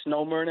of a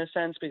misnomer in a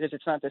sense because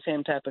it's not the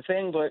same type of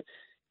thing, but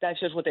that's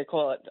just what they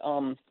call it,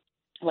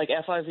 like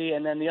FIV,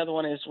 and then the other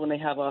one is when they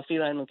have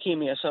feline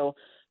leukemia. So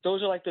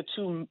those are like the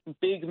two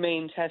big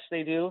main tests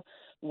they do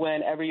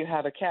whenever you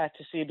have a cat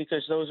to see,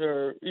 because those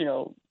are,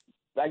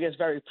 I guess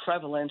very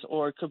prevalent,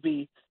 or it could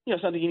be,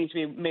 something you need to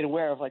be made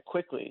aware of like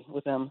quickly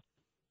with them.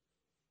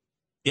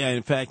 Yeah,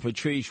 in fact,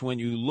 Patrice, when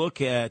you look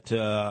at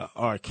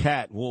our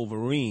cat,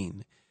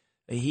 Wolverine,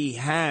 he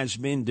has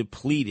been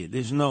depleted.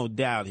 There's no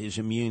doubt his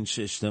immune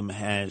system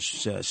has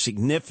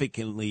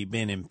significantly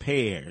been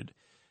impaired.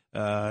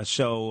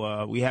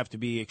 So we have to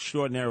be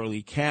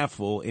extraordinarily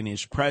careful in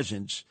his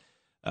presence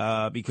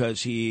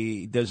because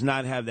he does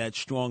not have that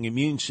strong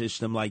immune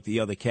system like the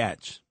other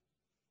cats.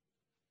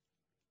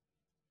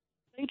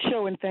 Great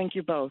show, and thank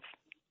you both.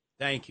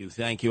 Thank you.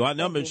 Our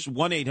number is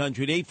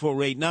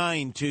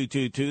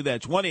 1-800-848-9222.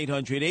 That's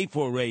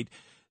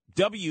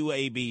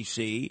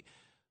 1-800-848-WABC.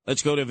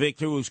 Let's go to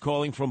Victor, who's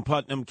calling from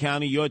Putnam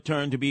County. Your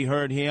turn to be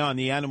heard here on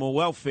the Animal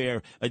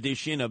Welfare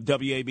edition of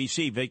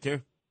WABC.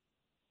 Victor.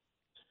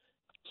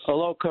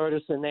 Hello,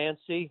 Curtis and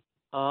Nancy.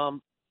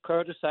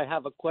 Curtis, I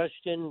have a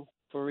question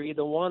for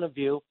either one of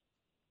you.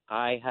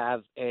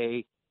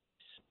 We're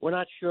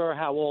not sure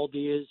how old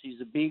he is. He's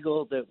a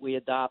beagle that we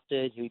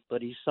adopted,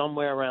 but he's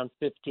somewhere around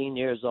 15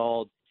 years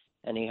old,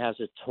 and he has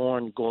a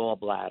torn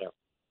gallbladder.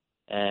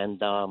 And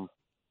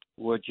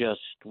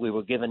we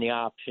were given the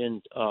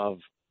option of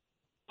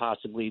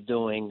possibly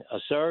doing a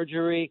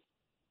surgery.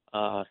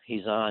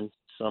 He's on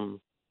some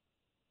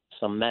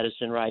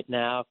medicine right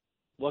now.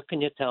 What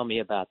can you tell me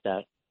about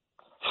that?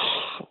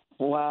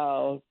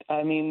 Wow,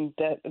 I mean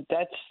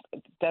that's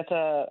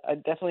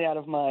definitely out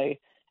of my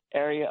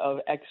area of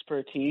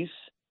expertise.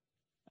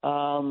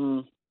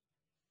 I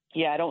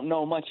don't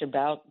know much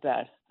about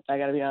that. I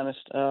got to be honest.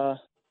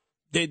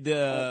 Did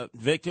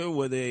Victor,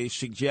 were they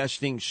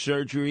suggesting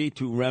surgery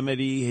to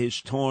remedy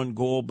his torn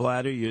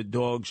gallbladder, your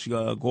dog's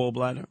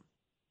gallbladder?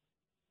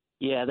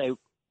 Yeah,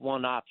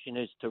 one option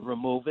is to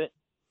remove it,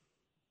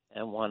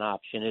 and one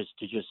option is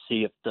to just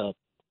see if the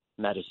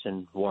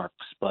medicine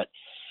works. But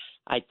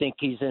I think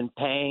he's in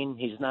pain.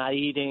 He's not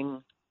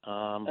eating.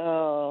 And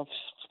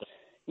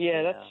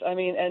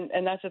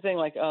that's the thing.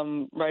 Like,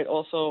 right.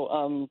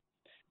 Also,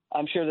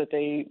 I'm sure that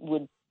they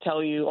would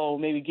tell you, oh,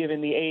 maybe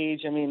given the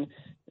age. I mean,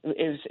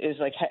 is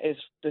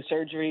the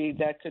surgery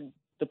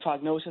the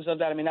prognosis of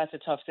that? I mean, that's a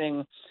tough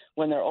thing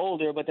when they're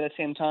older. But at the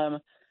same time,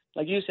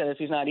 like you said, if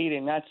he's not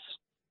eating, that's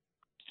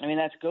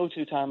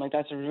go-to time. Like,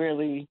 that's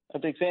really a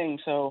big thing.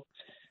 So,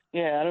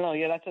 yeah, I don't know.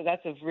 Yeah,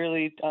 that's a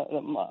really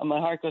my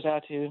heart goes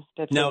out to you.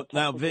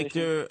 Now,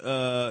 Victor,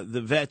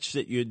 the vets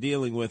that you're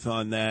dealing with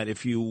on that,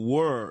 if you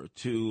were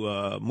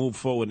to move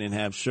forward and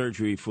have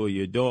surgery for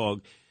your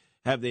dog,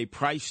 have they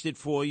priced it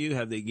for you?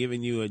 Have they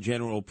given you a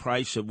general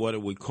price of what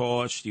it would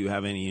cost? Do you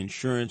have any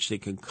insurance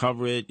that can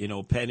cover it?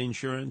 Pet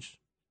insurance?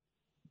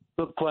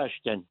 Good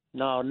question.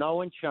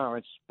 No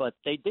insurance, but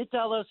they did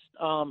tell us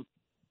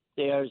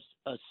there's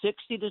a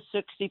 60 to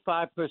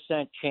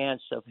 65%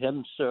 chance of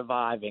him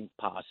surviving,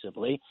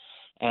 possibly,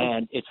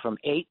 and it's from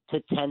 $8,000 to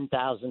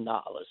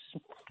 $10,000.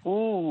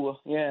 Ooh,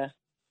 yeah.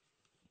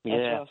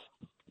 Yeah. Tough.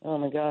 Oh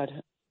my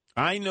God.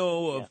 I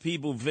know of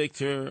people,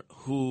 Victor,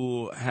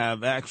 who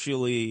have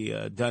actually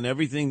done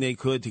everything they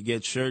could to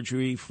get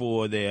surgery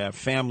for their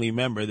family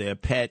member, their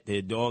pet,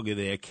 their dog, or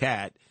their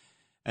cat,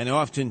 and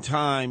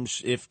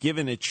oftentimes, if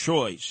given a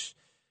choice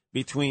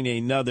between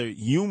another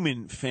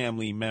human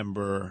family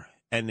member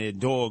and their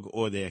dog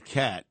or their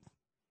cat,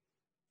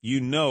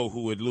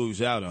 who would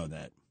lose out on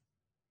that.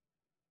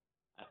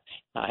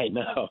 I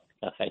know.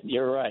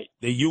 You're right.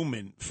 The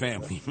human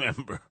family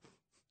member.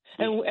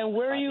 And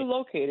where are you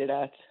located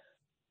at?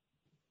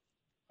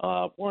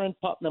 We're in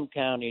Putnam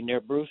County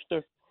near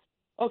Brewster.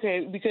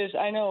 Okay, because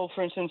I know,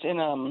 for instance, in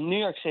New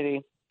York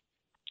City,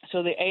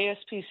 so the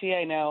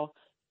ASPCA now,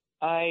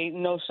 I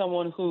know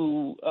someone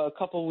who a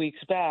couple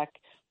weeks back,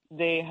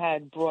 they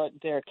had brought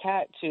their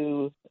cat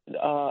to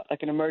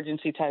like an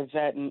emergency type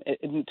vet, and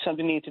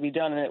something needed to be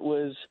done, and it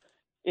was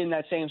in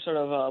that same sort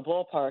of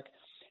ballpark.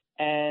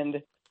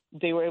 And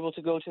they were able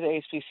to go to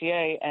the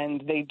ASPCA,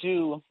 and they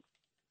do.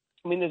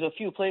 I mean, there's a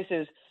few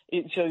places.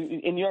 So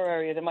in your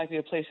area, there might be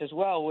a place as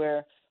well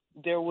where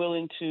they're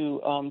willing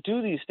to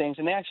do these things,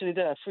 and they actually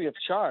did that free of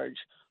charge,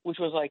 which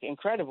was like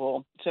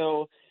incredible.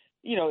 So,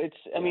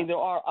 there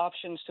are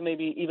options to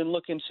maybe even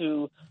look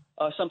into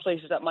some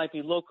places that might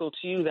be local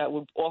to you that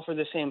would offer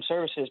the same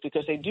services,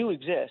 because they do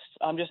exist.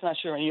 I'm just not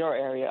sure in your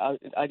area.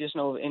 I just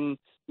know in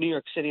New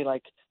York City,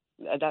 like,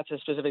 that's a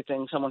specific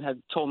thing someone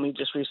had told me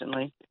just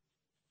recently.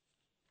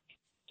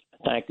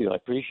 Thank you. I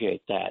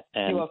appreciate that.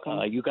 And You're welcome.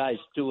 You guys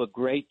do a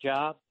great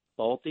job,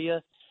 both of you.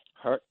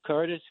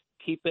 Curtis,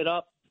 keep it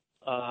up.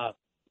 I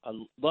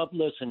love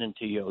listening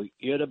to you.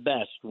 You're the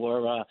best.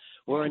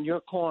 We're in your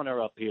corner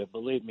up here,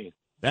 believe me.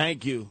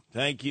 Thank you.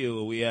 Thank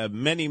you. We have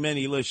many,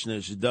 many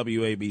listeners at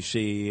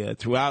WABC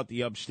throughout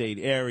the upstate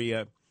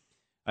area.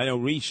 I know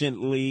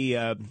recently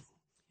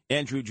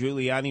Andrew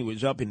Giuliani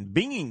was up in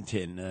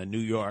Binghamton, New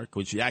York,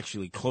 which is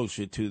actually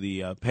closer to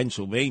the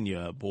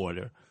Pennsylvania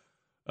border.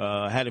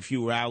 Had a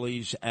few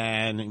rallies,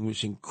 and it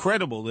was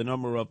incredible the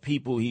number of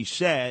people he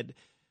said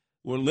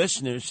were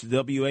listeners to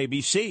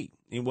WABC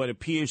in what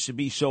appears to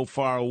be so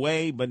far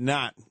away, but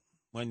not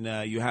when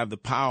you have the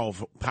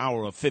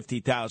power of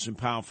 50,000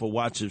 powerful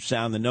watts of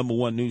sound, the number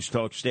one news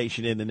talk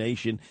station in the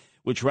nation,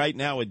 which right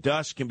now at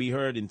dusk can be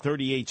heard in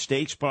 38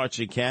 states, parts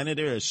of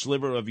Canada, a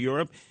sliver of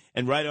Europe,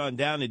 and right on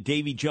down to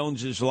Davy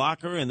Jones's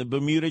Locker and the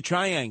Bermuda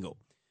Triangle.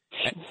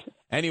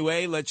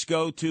 Anyway, let's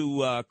go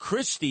to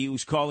Christy,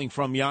 who's calling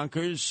from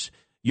Yonkers.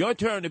 Your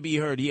turn to be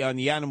heard here on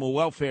the Animal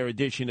Welfare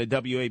edition of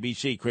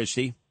WABC,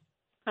 Christy.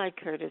 Hi,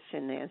 Curtis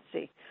and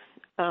Nancy.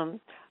 I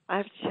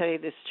have to tell you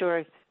this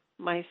story.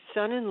 My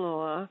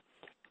son-in-law,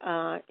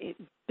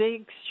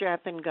 big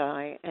strapping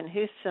guy, and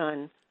his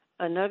son,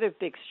 another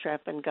big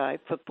strapping guy,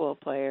 football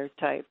player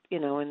type,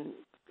 in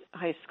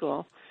high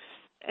school.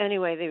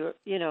 Anyway, they were,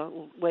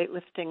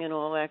 weightlifting and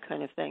all that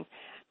kind of thing.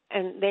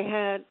 And they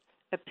had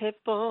a pit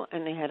bull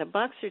and they had a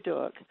boxer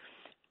dog.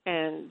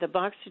 And the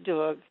boxer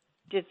dog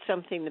did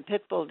something the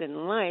pit bull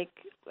didn't like.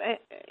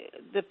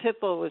 The pit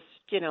bull was,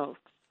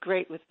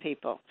 great with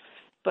people.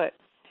 But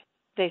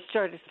they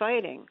started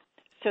fighting.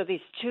 So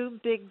these two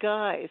big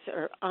guys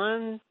are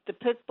on the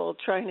pit bull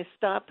trying to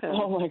stop him.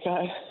 Oh, my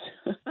God.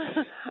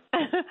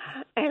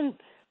 And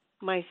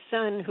my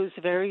son, who's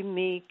very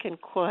meek and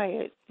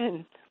quiet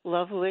and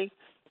lovely,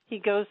 he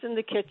goes in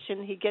the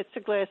kitchen, he gets a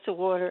glass of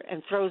water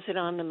and throws it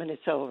on them, and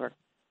it's over.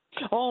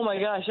 Oh, my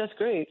gosh, that's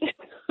great.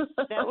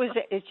 That was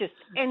it. It just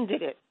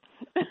ended it.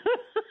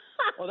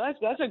 Well,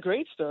 that's a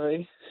great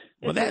story.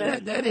 Well,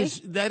 that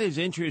is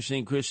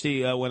interesting,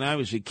 Christy. When I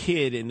was a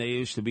kid and there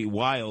used to be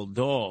wild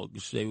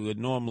dogs, they would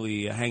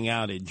normally hang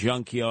out at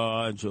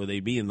junkyards or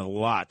they'd be in the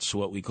lots,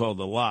 what we call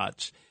the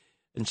lots.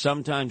 And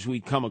sometimes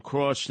we'd come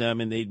across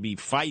them and they'd be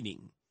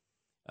fighting.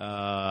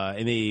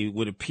 And they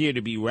would appear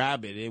to be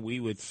rabid, and we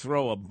would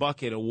throw a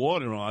bucket of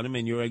water on them,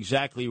 and you're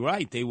exactly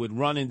right. They would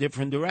run in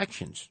different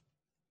directions.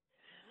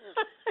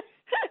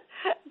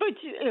 But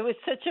it was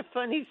such a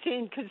funny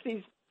scene because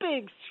these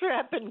big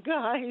strapping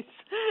guys,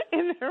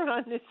 and they're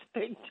on this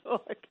big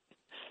dog.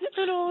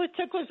 And all it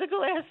took was a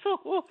glass of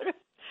water,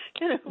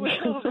 and it was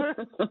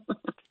over.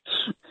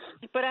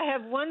 But I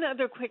have one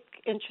other quick,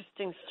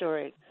 interesting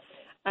story.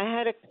 I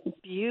had a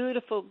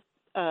beautiful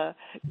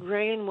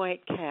gray and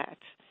white cat.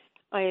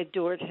 I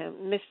adored him,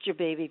 Mr.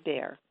 Baby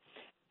Bear.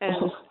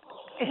 And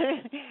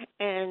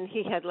and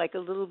he had like a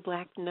little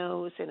black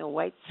nose and a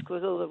white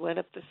squiggle that went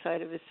up the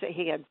side of his face.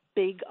 He had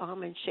big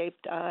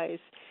almond-shaped eyes.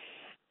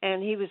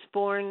 And he was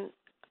born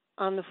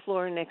on the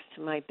floor next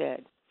to my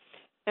bed.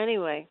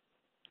 Anyway,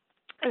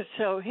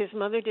 so his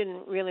mother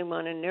didn't really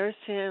want to nurse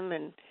him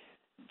and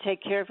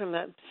take care of him.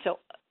 So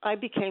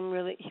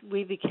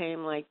we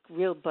became like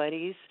real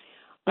buddies.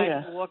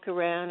 Yeah. I'd walk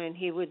around and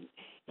he would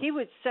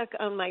suck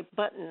on my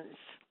buttons.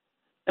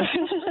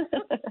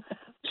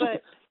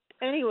 But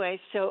anyway,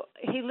 so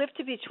he lived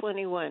to be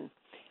 21.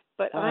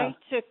 But I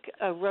took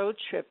a road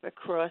trip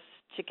across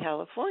to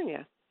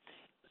California.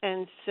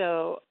 And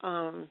so,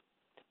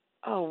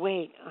 oh,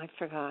 wait, I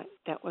forgot.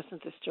 That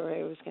wasn't the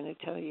story I was going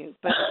to tell you.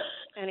 But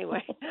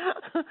anyway,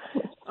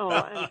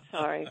 I'm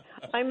sorry.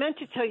 I meant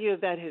to tell you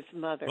about his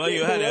mother. Well,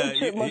 you had road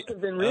trip must have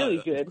been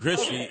really good.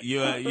 Christy, you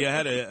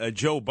had a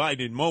Joe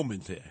Biden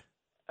moment there.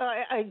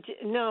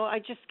 I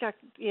just got,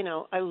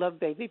 I love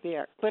Baby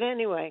Bear. But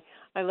anyway,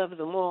 I love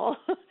them all.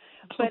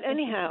 But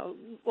anyhow,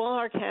 all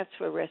our cats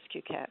were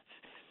rescue cats.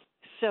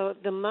 So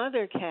the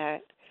mother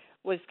cat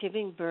was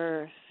giving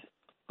birth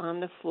on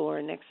the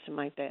floor next to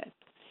my bed.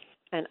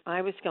 And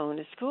I was going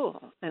to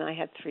school, and I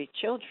had 3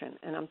 children.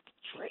 And I'm,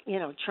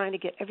 trying to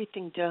get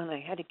everything done. I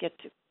had to get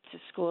to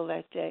school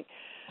that day.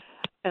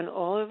 And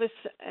all of a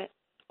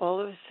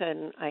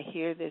sudden, I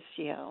hear this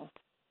yell.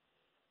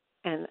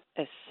 And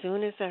as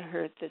soon as I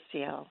heard this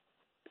yell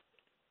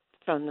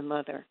from the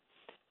mother,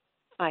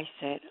 I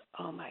said,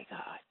 oh, my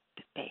God,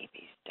 the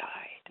baby's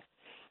died.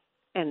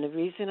 And the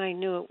reason I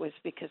knew it was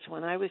because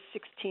when I was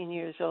 16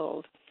 years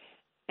old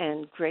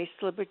and Grace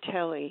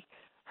Libertelli,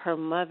 her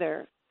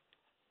mother,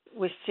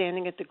 was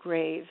standing at the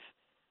grave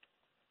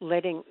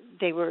when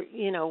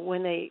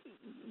they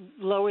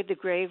lowered the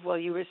grave while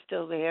you were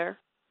still there,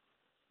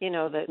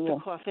 the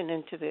coffin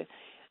into the...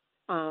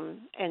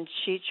 and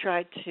she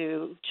tried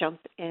to jump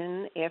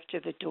in after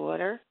the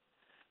daughter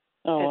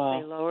as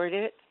they lowered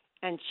it,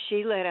 and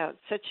she let out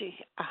such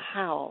a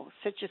howl,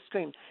 such a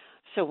scream.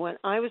 So when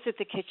I was at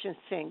the kitchen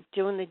sink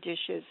doing the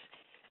dishes,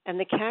 and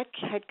the cat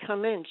had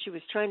come in, she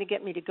was trying to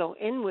get me to go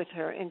in with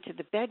her into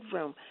the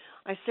bedroom.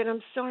 I said,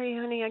 I'm sorry,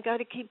 honey, I got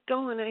to keep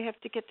going. I have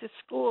to get to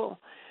school.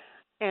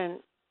 And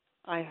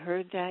I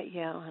heard that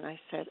yell, and I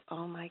said,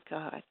 oh, my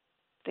God,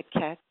 the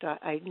cat died.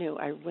 I knew.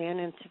 I ran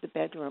into the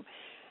bedroom.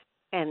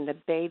 And the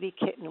baby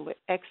kitten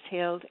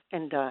exhaled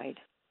and died.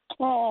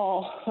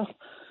 Oh. Now,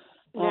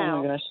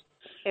 oh my gosh.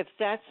 If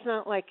that's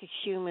not like a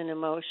human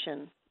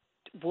emotion,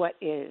 what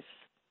is?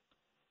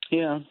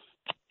 Yeah.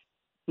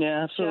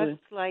 Yeah, absolutely.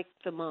 Just like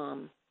the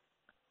mom.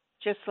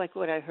 Just like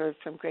what I heard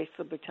from Grace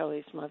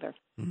Libertelli's mother.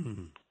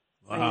 Mm.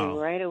 I Wow. knew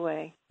right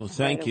away. Well,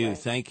 thank you. away.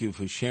 Thank you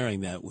for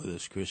sharing that with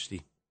us,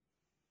 Christy.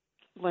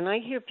 When I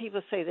hear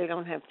people say they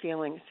don't have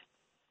feelings,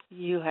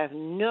 you have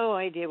no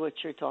idea what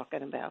you're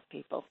talking about,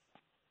 people.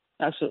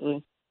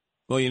 Absolutely.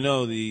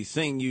 Well, the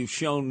thing you've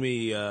shown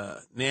me,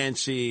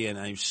 Nancy, and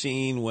I've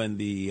seen when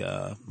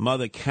the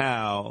mother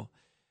cow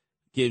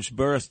gives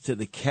birth to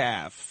the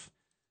calf,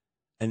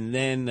 and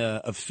then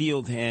a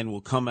field hand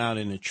will come out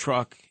in a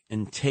truck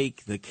and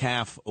take the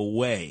calf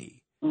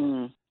away.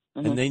 Mm-hmm.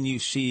 And then you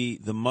see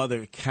the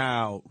mother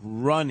cow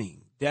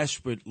running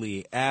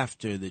desperately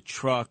after the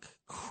truck,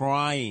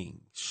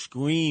 crying,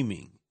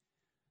 screaming.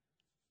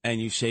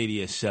 And you say to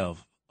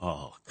yourself,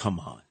 oh, come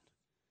on.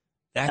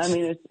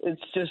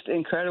 It's just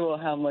incredible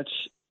how much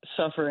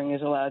suffering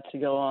is allowed to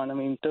go on. I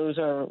mean, those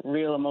are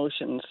real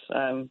emotions.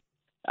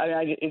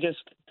 It just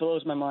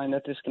blows my mind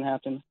that this can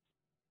happen.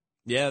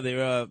 Yeah,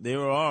 there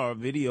are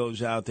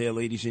videos out there,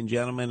 ladies and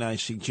gentlemen. I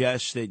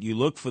suggest that you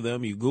look for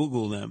them, you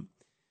Google them.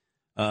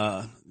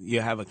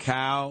 You have a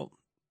cow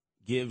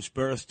gives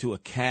birth to a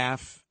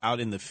calf out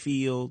in the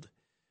field.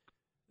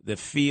 The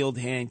field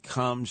hand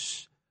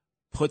comes,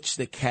 puts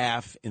the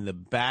calf in the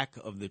back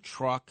of the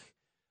truck.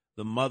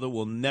 The mother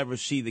will never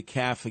see the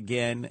calf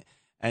again.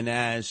 And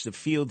as the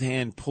field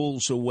hand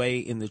pulls away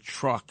in the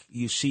truck,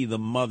 you see the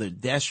mother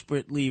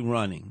desperately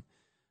running,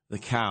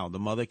 the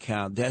mother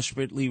cow,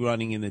 desperately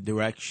running in the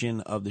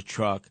direction of the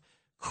truck,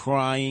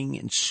 crying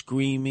and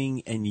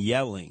screaming and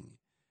yelling.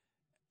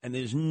 And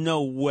there's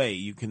no way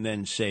you can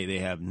then say they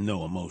have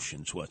no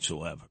emotions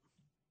whatsoever.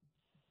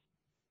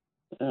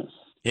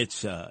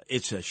 It's a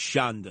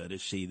shanda to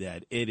see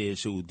that. It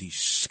is un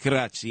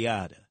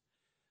disgraziata.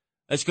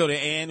 Let's go to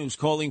Ann, who's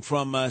calling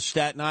from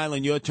Staten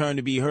Island. Your turn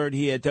to be heard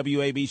here at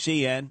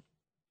WABC, Ann.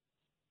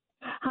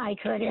 Hi,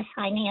 Curtis.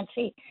 Hi,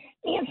 Nancy.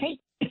 Nancy,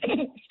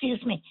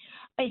 excuse me.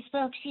 I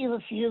spoke to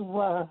you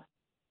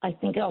I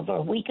think over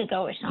a week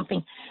ago or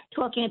something,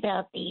 talking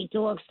about the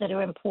dogs that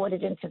are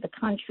imported into the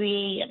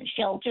country and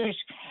shelters.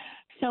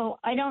 So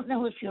I don't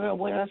know if you're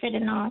aware of it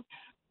or not,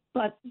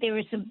 but there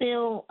is a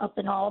bill up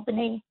in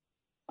Albany,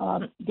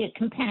 the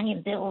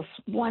companion bills,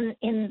 one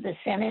in the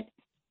Senate,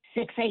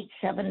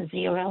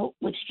 6870,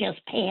 which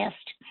just passed,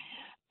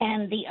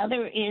 and the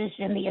other is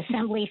in the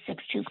Assembly,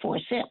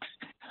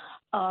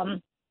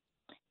 6246.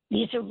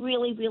 These are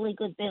really, really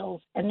good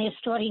bills, and they're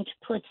starting to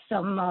put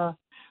some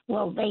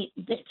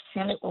the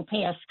Senate will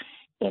pass.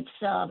 It's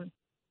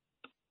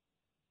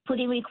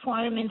putting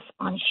requirements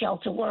on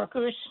shelter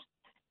workers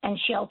and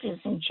shelters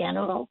in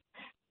general.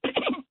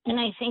 And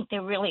I think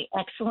they're really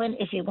excellent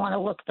if you want to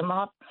look them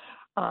up.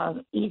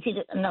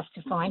 Easy enough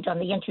to find on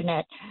the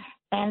Internet.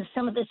 And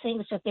some of the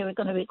things that they were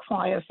going to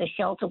require for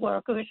shelter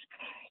workers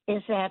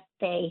is that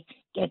they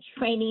get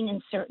training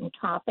in certain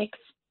topics,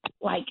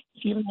 like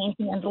humane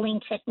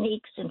handling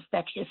techniques,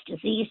 infectious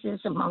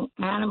diseases among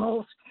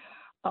animals,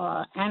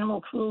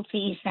 animal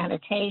cruelty,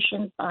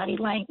 sanitation, body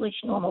language,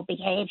 normal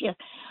behavior.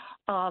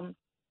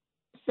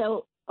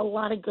 So a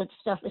lot of good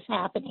stuff is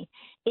happening.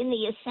 In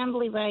the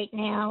Assembly right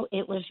now,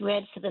 it was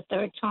read for the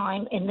third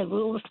time in the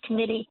Rules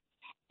Committee,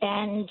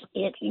 and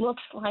it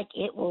looks like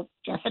it will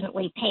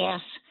definitely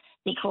pass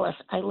because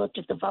I looked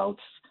at the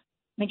votes,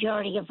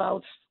 majority of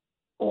votes,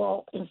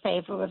 all in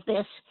favor of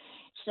this.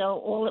 So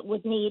all it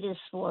would need is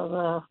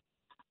for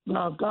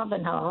the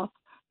governor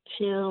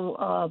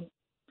to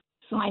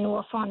sign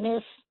off on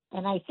this,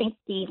 and I think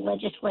the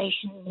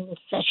legislation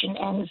session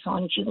ends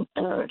on June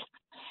 3rd.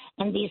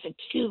 And these are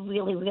two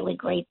really, really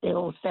great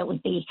bills that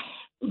would be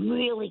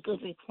really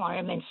good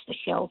requirements for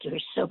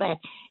shelters so that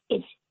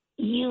it's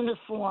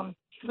uniform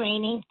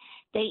training.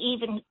 They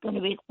even going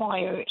to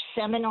require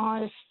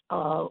seminars,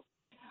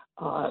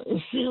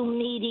 Zoom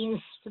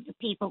meetings for the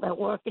people that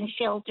work in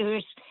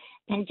shelters,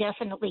 and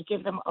definitely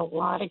give them a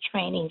lot of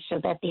training so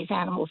that these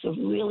animals are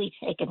really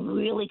taken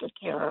really good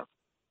care of.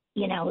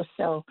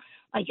 So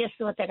I just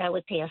thought that I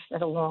would pass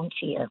that along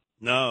to you.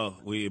 No,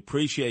 we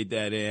appreciate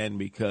that, Ann,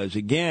 because,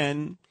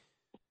 again,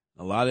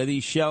 a lot of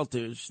these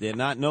shelters, they're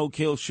not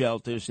no-kill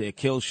shelters, they're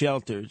kill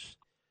shelters.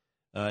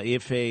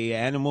 If a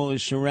animal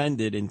is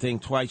surrendered, and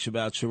think twice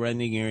about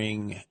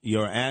surrendering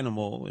your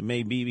animal, it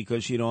may be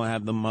because you don't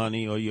have the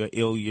money or you're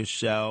ill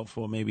yourself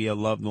or maybe a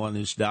loved one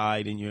has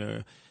died and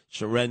you're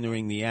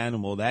surrendering the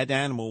animal. That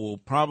animal will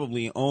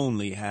probably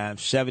only have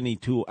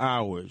 72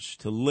 hours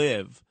to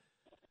live.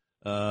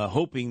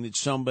 Hoping that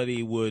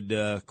somebody would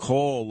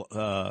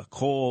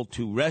call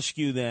to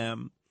rescue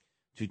them,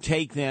 to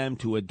take them,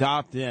 to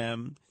adopt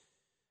them.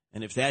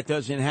 And if that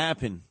doesn't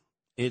happen,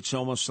 it's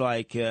almost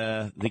like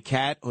the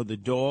cat or the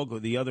dog or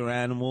the other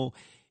animal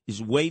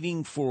is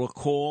waiting for a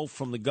call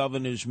from the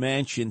governor's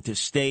mansion to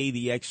stay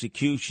the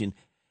execution.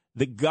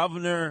 The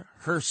governor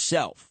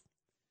herself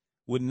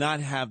would not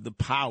have the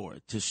power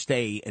to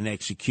stay an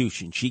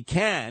execution. She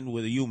can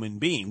with a human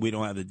being. We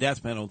don't have the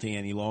death penalty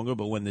any longer,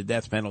 but when the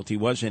death penalty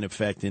was in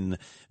effect in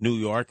New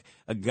York,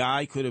 a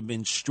guy could have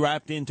been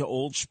strapped into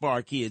Old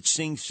Sparky at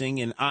Sing Sing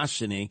in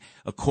Ossining.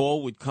 A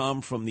call would come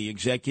from the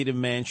executive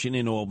mansion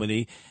in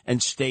Albany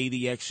and stay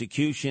the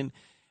execution.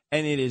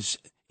 And it is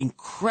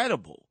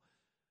incredible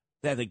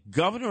that the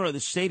governor of the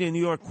state of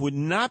New York would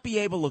not be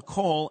able to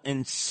call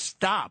and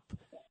stop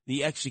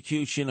the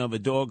execution of a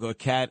dog or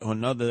cat or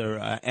another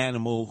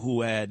animal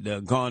who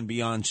had gone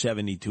beyond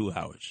 72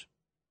 hours.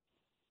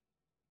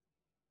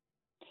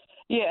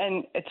 Yeah,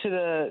 and to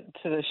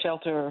the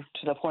shelter,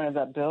 to the point of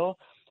that bill,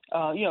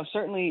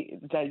 certainly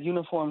that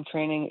uniform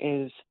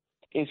training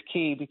is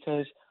key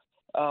because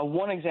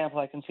one example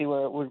I can see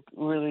where it would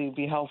really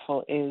be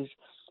helpful is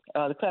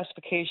the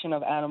classification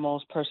of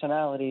animals'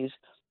 personalities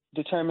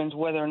determines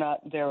whether or not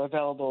they're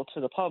available to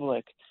the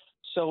public.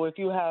 So if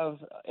you have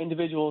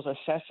individuals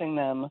assessing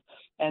them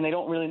and they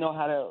don't really know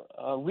how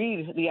to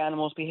read the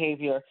animal's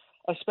behavior,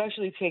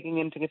 especially taking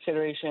into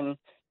consideration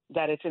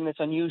that it's in this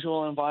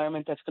unusual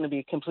environment that's going to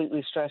be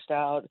completely stressed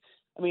out.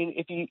 I mean,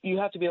 if you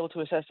have to be able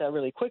to assess that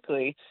really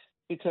quickly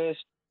because,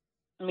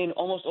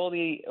 almost all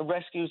the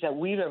rescues that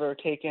we've ever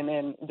taken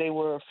and they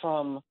were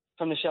from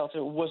the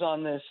shelter was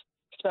on this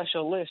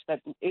special list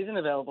that isn't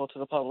available to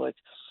the public.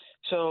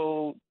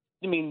 So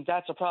I mean,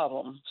 that's a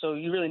problem. So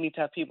you really need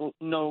to have people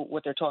know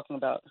what they're talking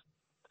about.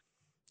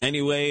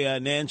 Anyway,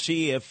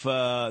 Nancy, if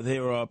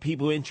there are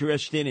people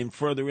interested in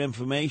further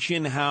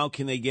information, how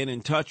can they get in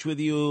touch with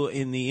you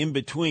in the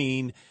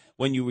in-between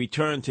when you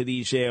return to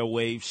these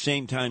airwaves,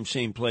 same time,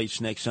 same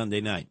place next Sunday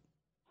night?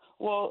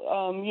 Well,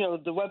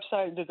 the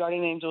website,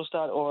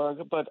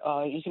 theguardianangels.org, but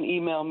you can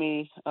email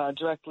me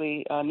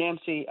directly,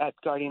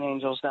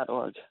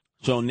 Nancy@guardianangels.org.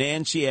 So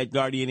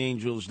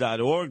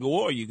Nancy@guardianangels.org,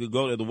 or you could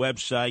go to the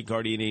website,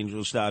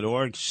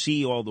 guardianangels.org,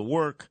 see all the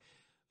work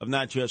of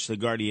not just the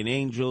Guardian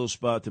Angels,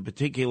 but the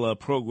particular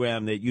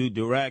program that you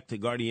direct, the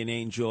Guardian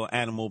Angel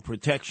Animal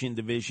Protection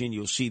Division.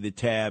 You'll see the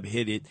tab,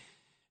 hit it,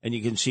 and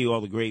you can see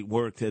all the great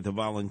work that the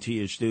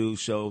volunteers do.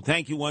 So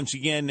thank you once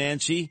again,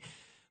 Nancy.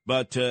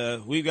 But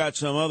we've got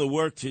some other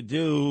work to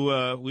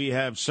do. We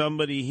have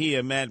somebody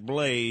here, Matt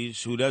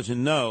Blaze, who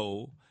doesn't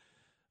know,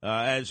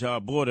 as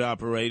our board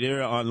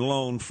operator on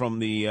loan from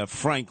the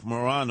Frank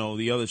Morano,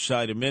 the other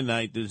side of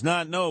midnight, does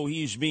not know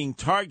he's being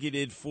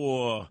targeted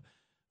for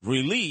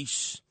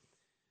release.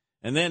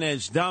 And then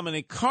as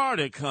Dominic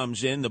Carter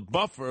comes in, the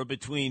buffer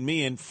between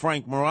me and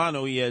Frank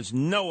Morano, he has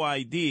no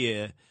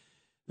idea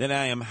that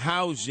I am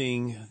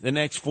housing the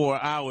next 4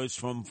 hours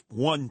from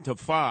 1 to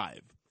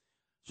 5.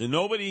 So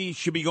nobody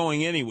should be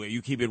going anywhere.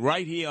 You keep it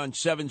right here on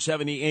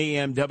 770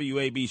 AM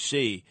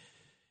WABC.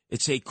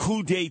 It's a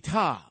coup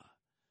d'etat,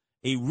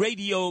 a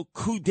radio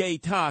coup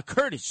d'etat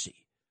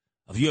courtesy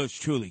of yours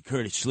truly,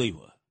 Curtis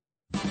Sliwa.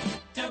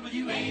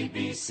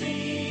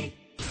 WABC.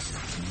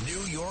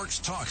 New York's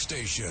talk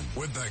station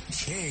with the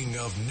king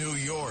of New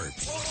York.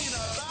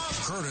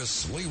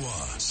 Curtis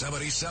Sliwa,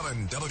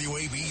 77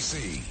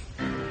 WABC.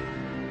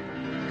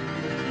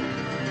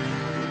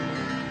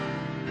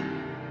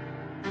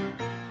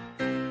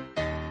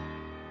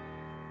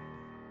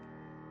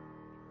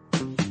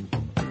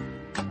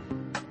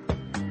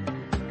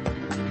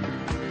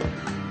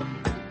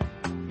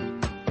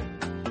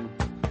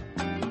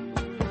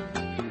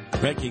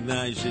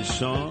 Recognize this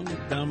song,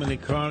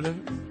 Dominic Carter?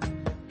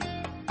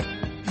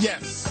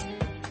 Yes.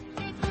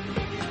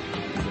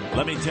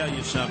 Let me tell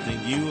you something.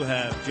 You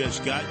have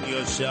just gotten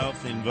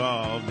yourself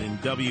involved in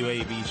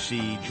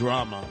WABC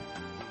drama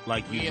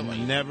like you've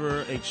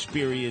never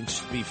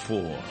experienced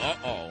before.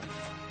 Uh-oh.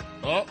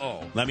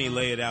 Let me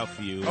lay it out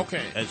for you.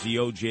 Okay. As the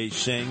OJ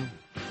sing.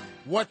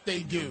 What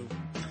they do.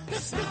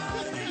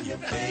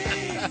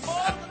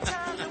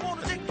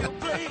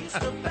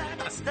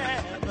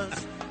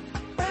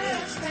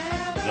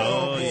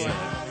 Oh, yeah.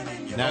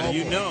 Now,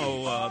 you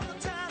know,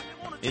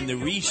 in the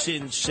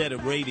recent set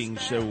of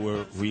ratings that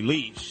were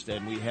released,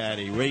 and we had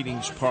a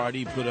ratings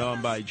party put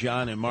on by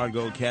John and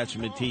Margot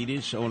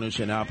Katzimatidis, owners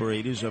and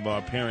operators of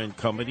our parent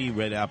company,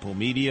 Red Apple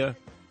Media,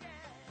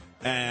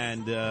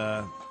 and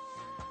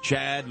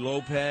Chad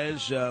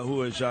Lopez,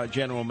 who is our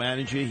general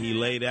manager. He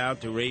laid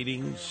out the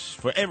ratings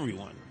for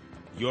everyone,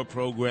 your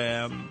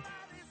program,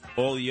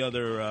 all the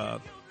other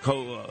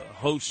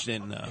co-hosts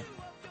and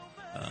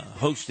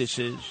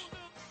hostesses.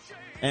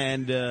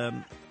 And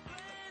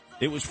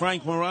it was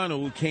Frank Morano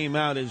who came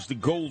out as the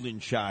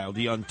golden child,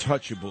 the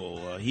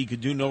untouchable. He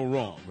could do no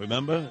wrong,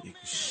 remember?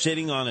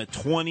 Sitting on a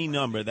 20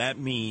 number, that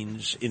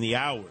means in the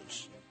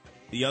hours,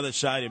 the other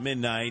side of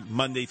midnight,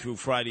 Monday through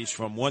Fridays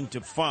from 1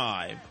 to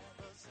 5,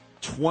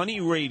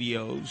 20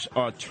 radios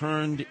are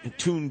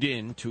tuned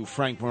in to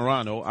Frank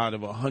Morano out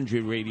of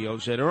 100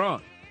 radios that are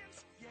on.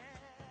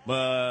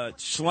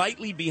 But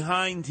slightly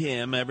behind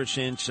him, ever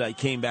since I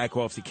came back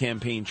off the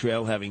campaign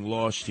trail, having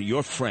lost to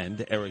your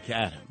friend, Eric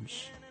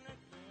Adams,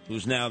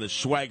 who's now the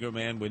swagger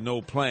man with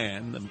no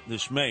plan,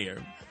 this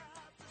mayor,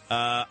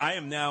 I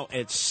am now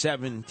at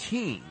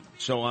 17.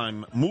 So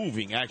I'm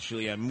moving.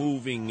 Actually, I'm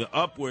moving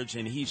upwards,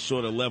 and he's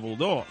sort of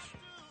leveled off.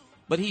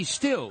 But he's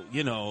still,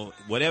 you know,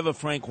 whatever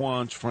Frank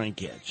wants, Frank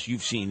gets.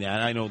 You've seen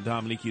that. I know,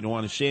 Dominic, you don't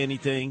want to say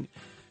anything,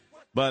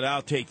 but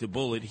I'll take the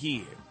bullet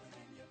here.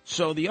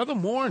 So the other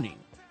morning,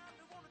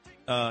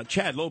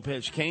 Chad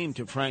Lopez came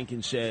to Frank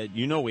and said,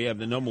 you know, we have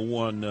the number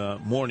one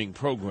morning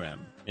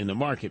program in the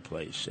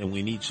marketplace, and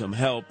we need some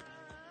help.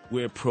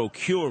 We're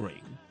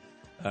procuring,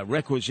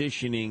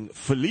 requisitioning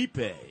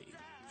Felipe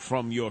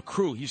from your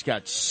crew. He's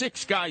got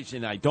 6 guys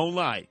tonight. Don't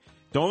lie,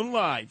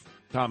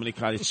 Dominic.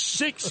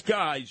 6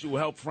 guys who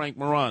help Frank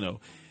Morano.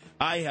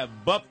 I have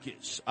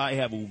Bupkis. I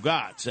have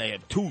Ugats. I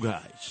have 2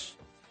 guys.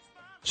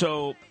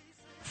 So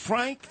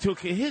Frank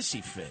took a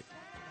hissy fit.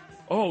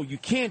 Oh, you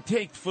can't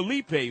take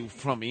Felipe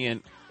from me.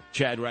 And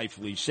Chad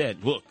rightfully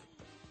said, look,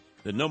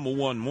 the number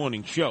one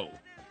morning show,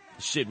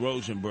 Sid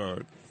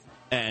Rosenberg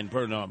and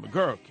Bernard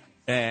McGurk,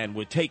 and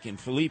we're taking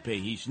Felipe.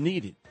 He's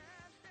needed.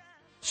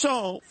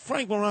 So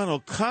Frank Morano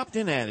copped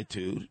an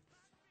attitude,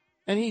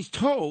 and he's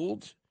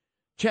told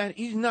Chad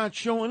he's not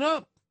showing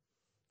up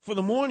for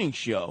the morning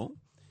show.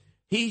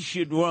 He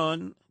should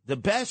run the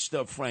best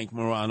of Frank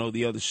Morano,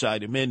 the other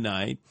side of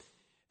midnight.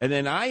 And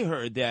then I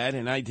heard that,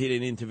 and I did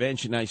an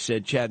intervention. I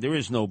said, Chad, there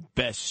is no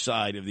best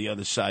side of the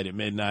other side of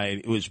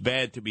midnight. It was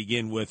bad to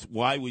begin with.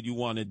 Why would you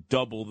want to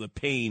double the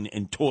pain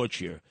and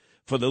torture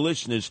for the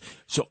listeners?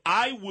 So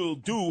I will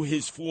do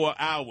his 4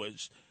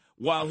 hours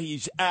while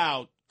he's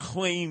out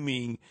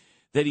claiming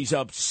that he's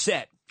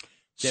upset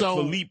that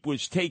Philippe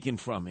was taken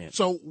from him.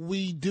 So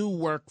we do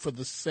work for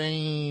the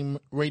same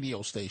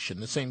radio station,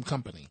 the same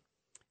company.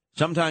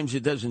 Sometimes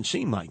it doesn't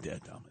seem like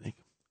that, Dominic.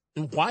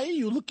 Why are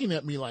you looking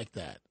at me like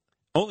that?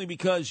 Only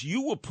because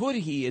you were put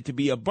here to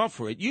be a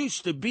buffer. It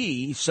used to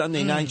be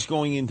Sunday nights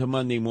going into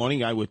Monday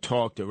morning, I would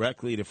talk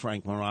directly to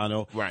Frank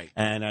Morano, right,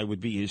 and I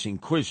would be his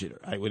inquisitor.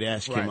 I would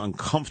ask him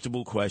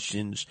uncomfortable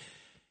questions.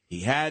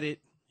 He had it.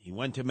 He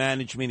went to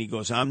management. He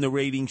goes, I'm the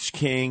ratings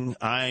king.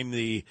 I'm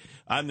the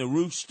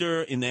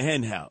rooster in the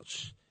hen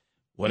house.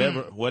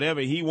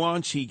 Whatever he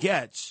wants, he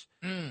gets.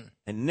 And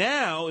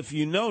now, if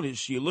you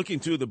notice, you're looking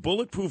through the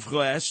bulletproof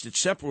glass that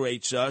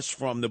separates us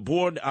from the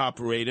board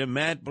operator,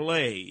 Matt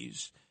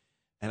Blaze.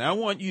 And I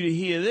want you to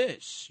hear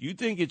this. You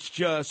think it's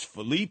just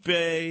Felipe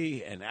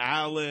and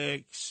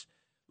Alex.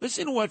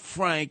 Listen to what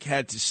Frank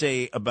had to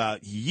say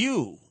about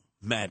you,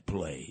 Matt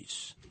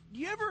Blaze.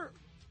 You ever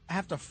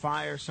have to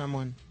fire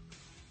someone?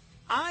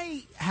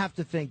 I have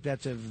to think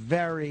that's a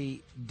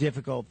very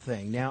difficult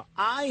thing. Now,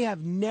 I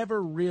have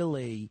never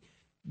really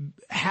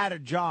had a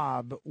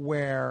job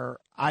where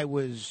I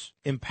was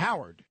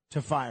empowered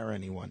to fire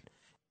anyone.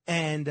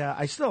 And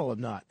I still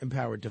am not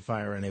empowered to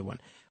fire anyone.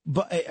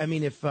 But, I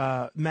mean, if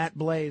Matt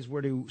Blaze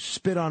were to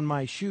spit on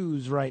my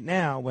shoes right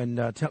now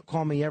and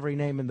call me every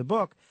name in the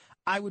book,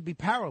 I would be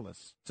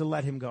powerless to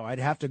let him go. I'd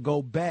have to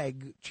go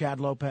beg Chad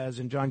Lopez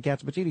and John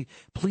Katzmatidis,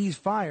 please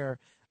fire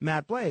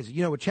Matt Blaze.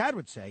 You know what Chad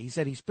would say? He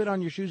said he spit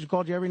on your shoes and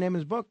called you every name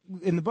in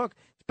the book.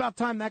 It's about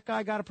time that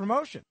guy got a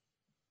promotion.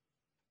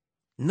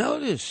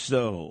 Notice,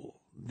 though,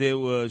 there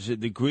was a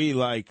degree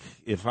like,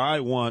 if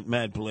I want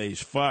Matt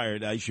Blaze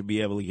fired, I should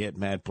be able to get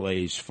Matt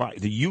Blaze fired.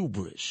 The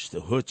hubris,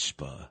 the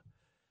chutzpah.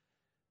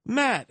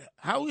 Matt,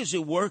 how is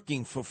it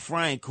working for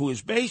Frank, who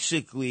has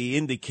basically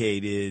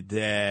indicated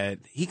that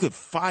he could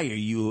fire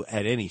you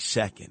at any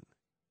second?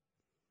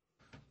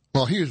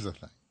 Well, here's the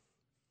thing.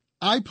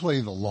 I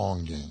play the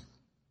long game.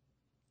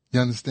 You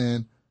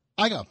understand?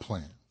 I got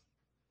plans.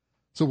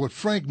 So what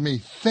Frank may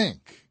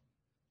think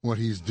what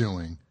he's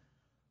doing,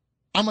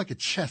 I'm like a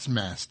chess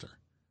master.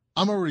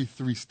 I'm already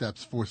 3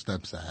 steps, 4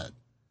 steps ahead.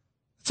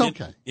 It's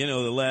okay. You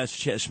know, the last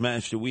chess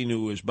master we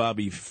knew was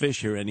Bobby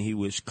Fischer, and he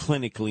was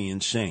clinically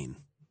insane.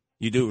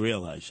 You do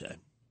realize that.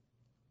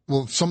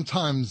 Well,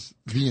 sometimes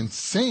the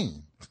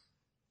insane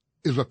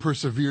is what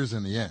perseveres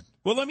in the end.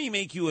 Well, let me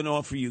make you an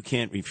offer you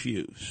can't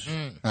refuse.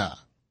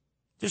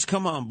 Just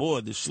come on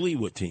board the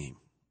Sliwa team.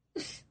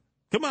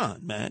 Come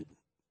on, man.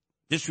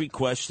 Just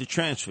request a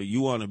transfer.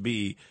 You want to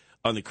be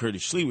on the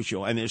Curtis Sliwa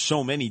Show, and there's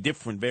so many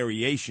different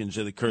variations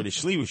of the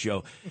Curtis Sliwa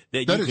Show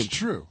that is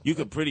true. You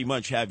could pretty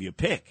much have your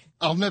pick.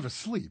 I'll never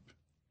sleep.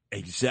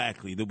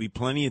 Exactly. There'll be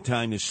plenty of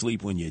time to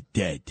sleep when you're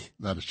dead.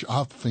 That is true. I'll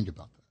have to think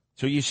about that.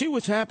 So you see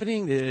what's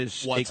happening?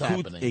 There's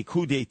a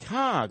coup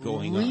d'etat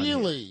going on.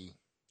 Really?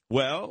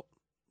 Well,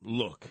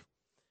 look,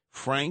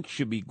 Frank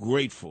should be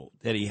grateful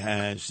that he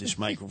has this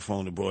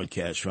microphone to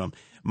broadcast from.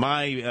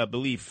 My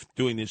belief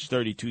doing this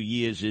 32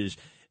 years is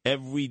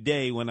every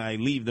day when I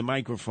leave the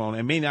microphone,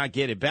 I may not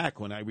get it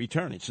back when I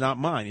return. It's not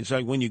mine. It's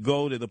like when you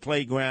go to the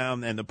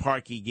playground and the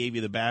parky gave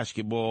you the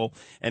basketball,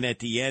 and at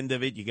the end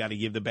of it, you got to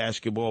give the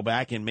basketball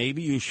back, and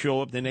maybe you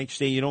show up the next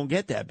day, you don't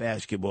get that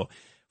basketball.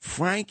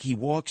 Frank, he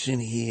walks in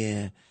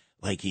here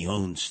like he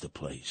owns the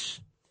place.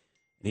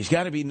 And he's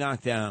got to be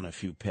knocked down a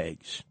few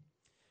pegs.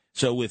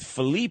 So with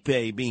Felipe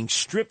being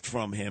stripped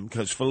from him,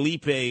 because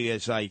Felipe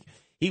is like,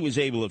 he was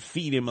able to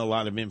feed him a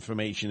lot of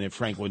information that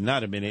Frank would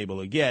not have been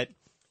able to get.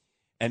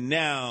 And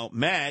now,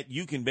 Matt,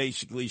 you can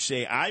basically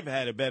say, I've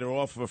had a better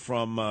offer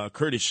from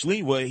Curtis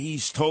Sliwa.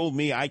 He's told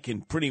me I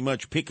can pretty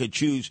much pick or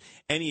choose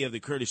any of the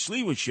Curtis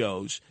Sliwa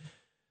shows.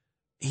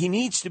 He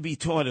needs to be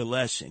taught a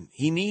lesson.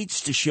 He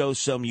needs to show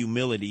some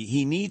humility.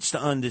 He needs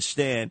to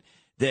understand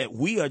that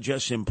we are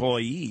just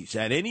employees.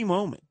 At any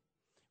moment,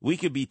 we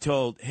could be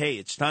told, hey,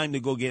 it's time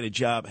to go get a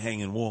job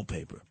hanging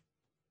wallpaper.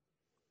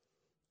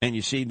 And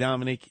you see,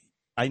 Dominic,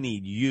 I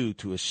need you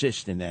to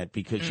assist in that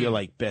because you're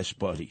like best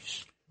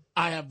buddies.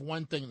 I have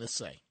one thing to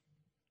say.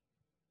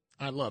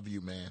 I love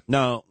you, man.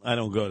 No, I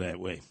don't go that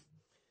way.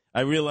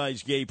 I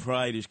realize gay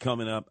pride is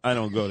coming up. I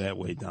don't go that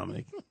way,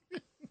 Dominic.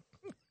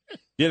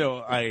 You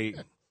know, I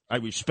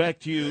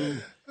respect you.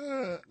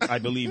 I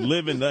believe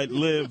live and let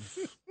live.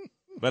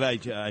 But I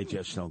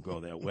just don't go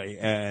that way.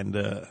 And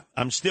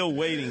I'm still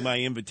waiting my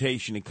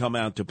invitation to come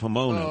out to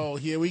Pomona. Oh,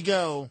 here we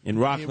go. In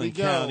Rockland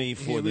County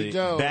for the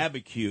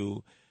barbecue.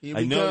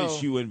 I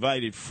noticed you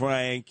invited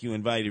Frank, you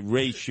invited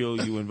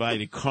Rachel, you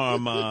invited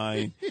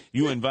Carmine,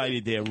 you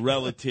invited their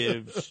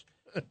relatives.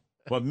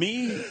 But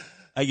me,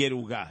 I get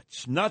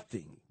ugats.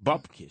 Nothing.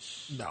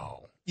 Bupkis.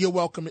 No. You're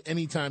welcome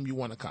anytime you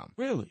want to come.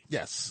 Really?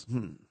 Yes.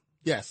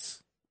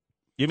 Yes.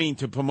 You mean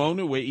to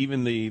Pomona where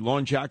even the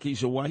lawn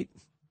jockeys are white?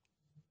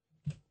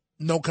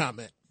 No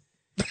comment.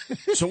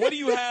 So what do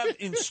you have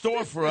in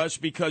store for us?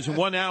 Because in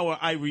 1 hour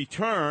I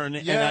return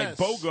and I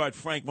bogart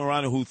Frank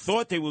Morano, who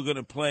thought they were going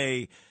to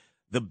play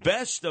the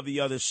best of the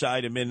other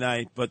side of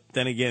midnight, but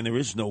then again, there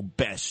is no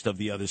best of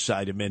the other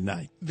side of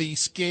midnight. The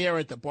scare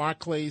at the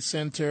Barclays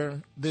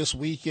Center this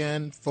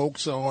weekend,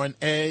 folks are on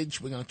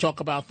edge. We're going to talk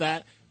about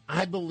that.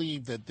 I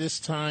believe that this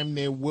time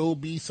there will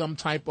be some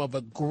type of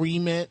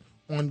agreement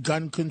on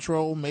gun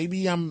control.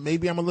 Maybe I'm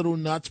a little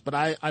nuts, but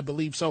I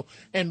believe so.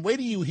 And wait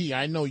till you hear,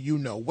 I know you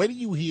know, wait till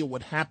you hear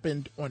what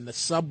happened on the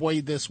subway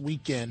this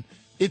weekend.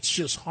 It's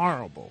just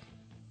horrible.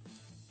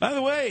 By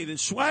the way, the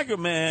swagger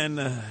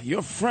man,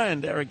 your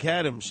friend, Eric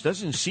Adams,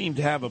 doesn't seem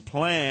to have a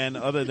plan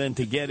other than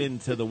to get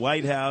into the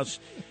White House.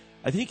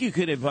 I think you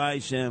could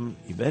advise him,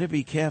 you better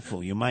be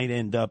careful. You might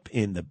end up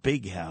in the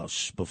big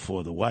house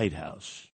before the White House.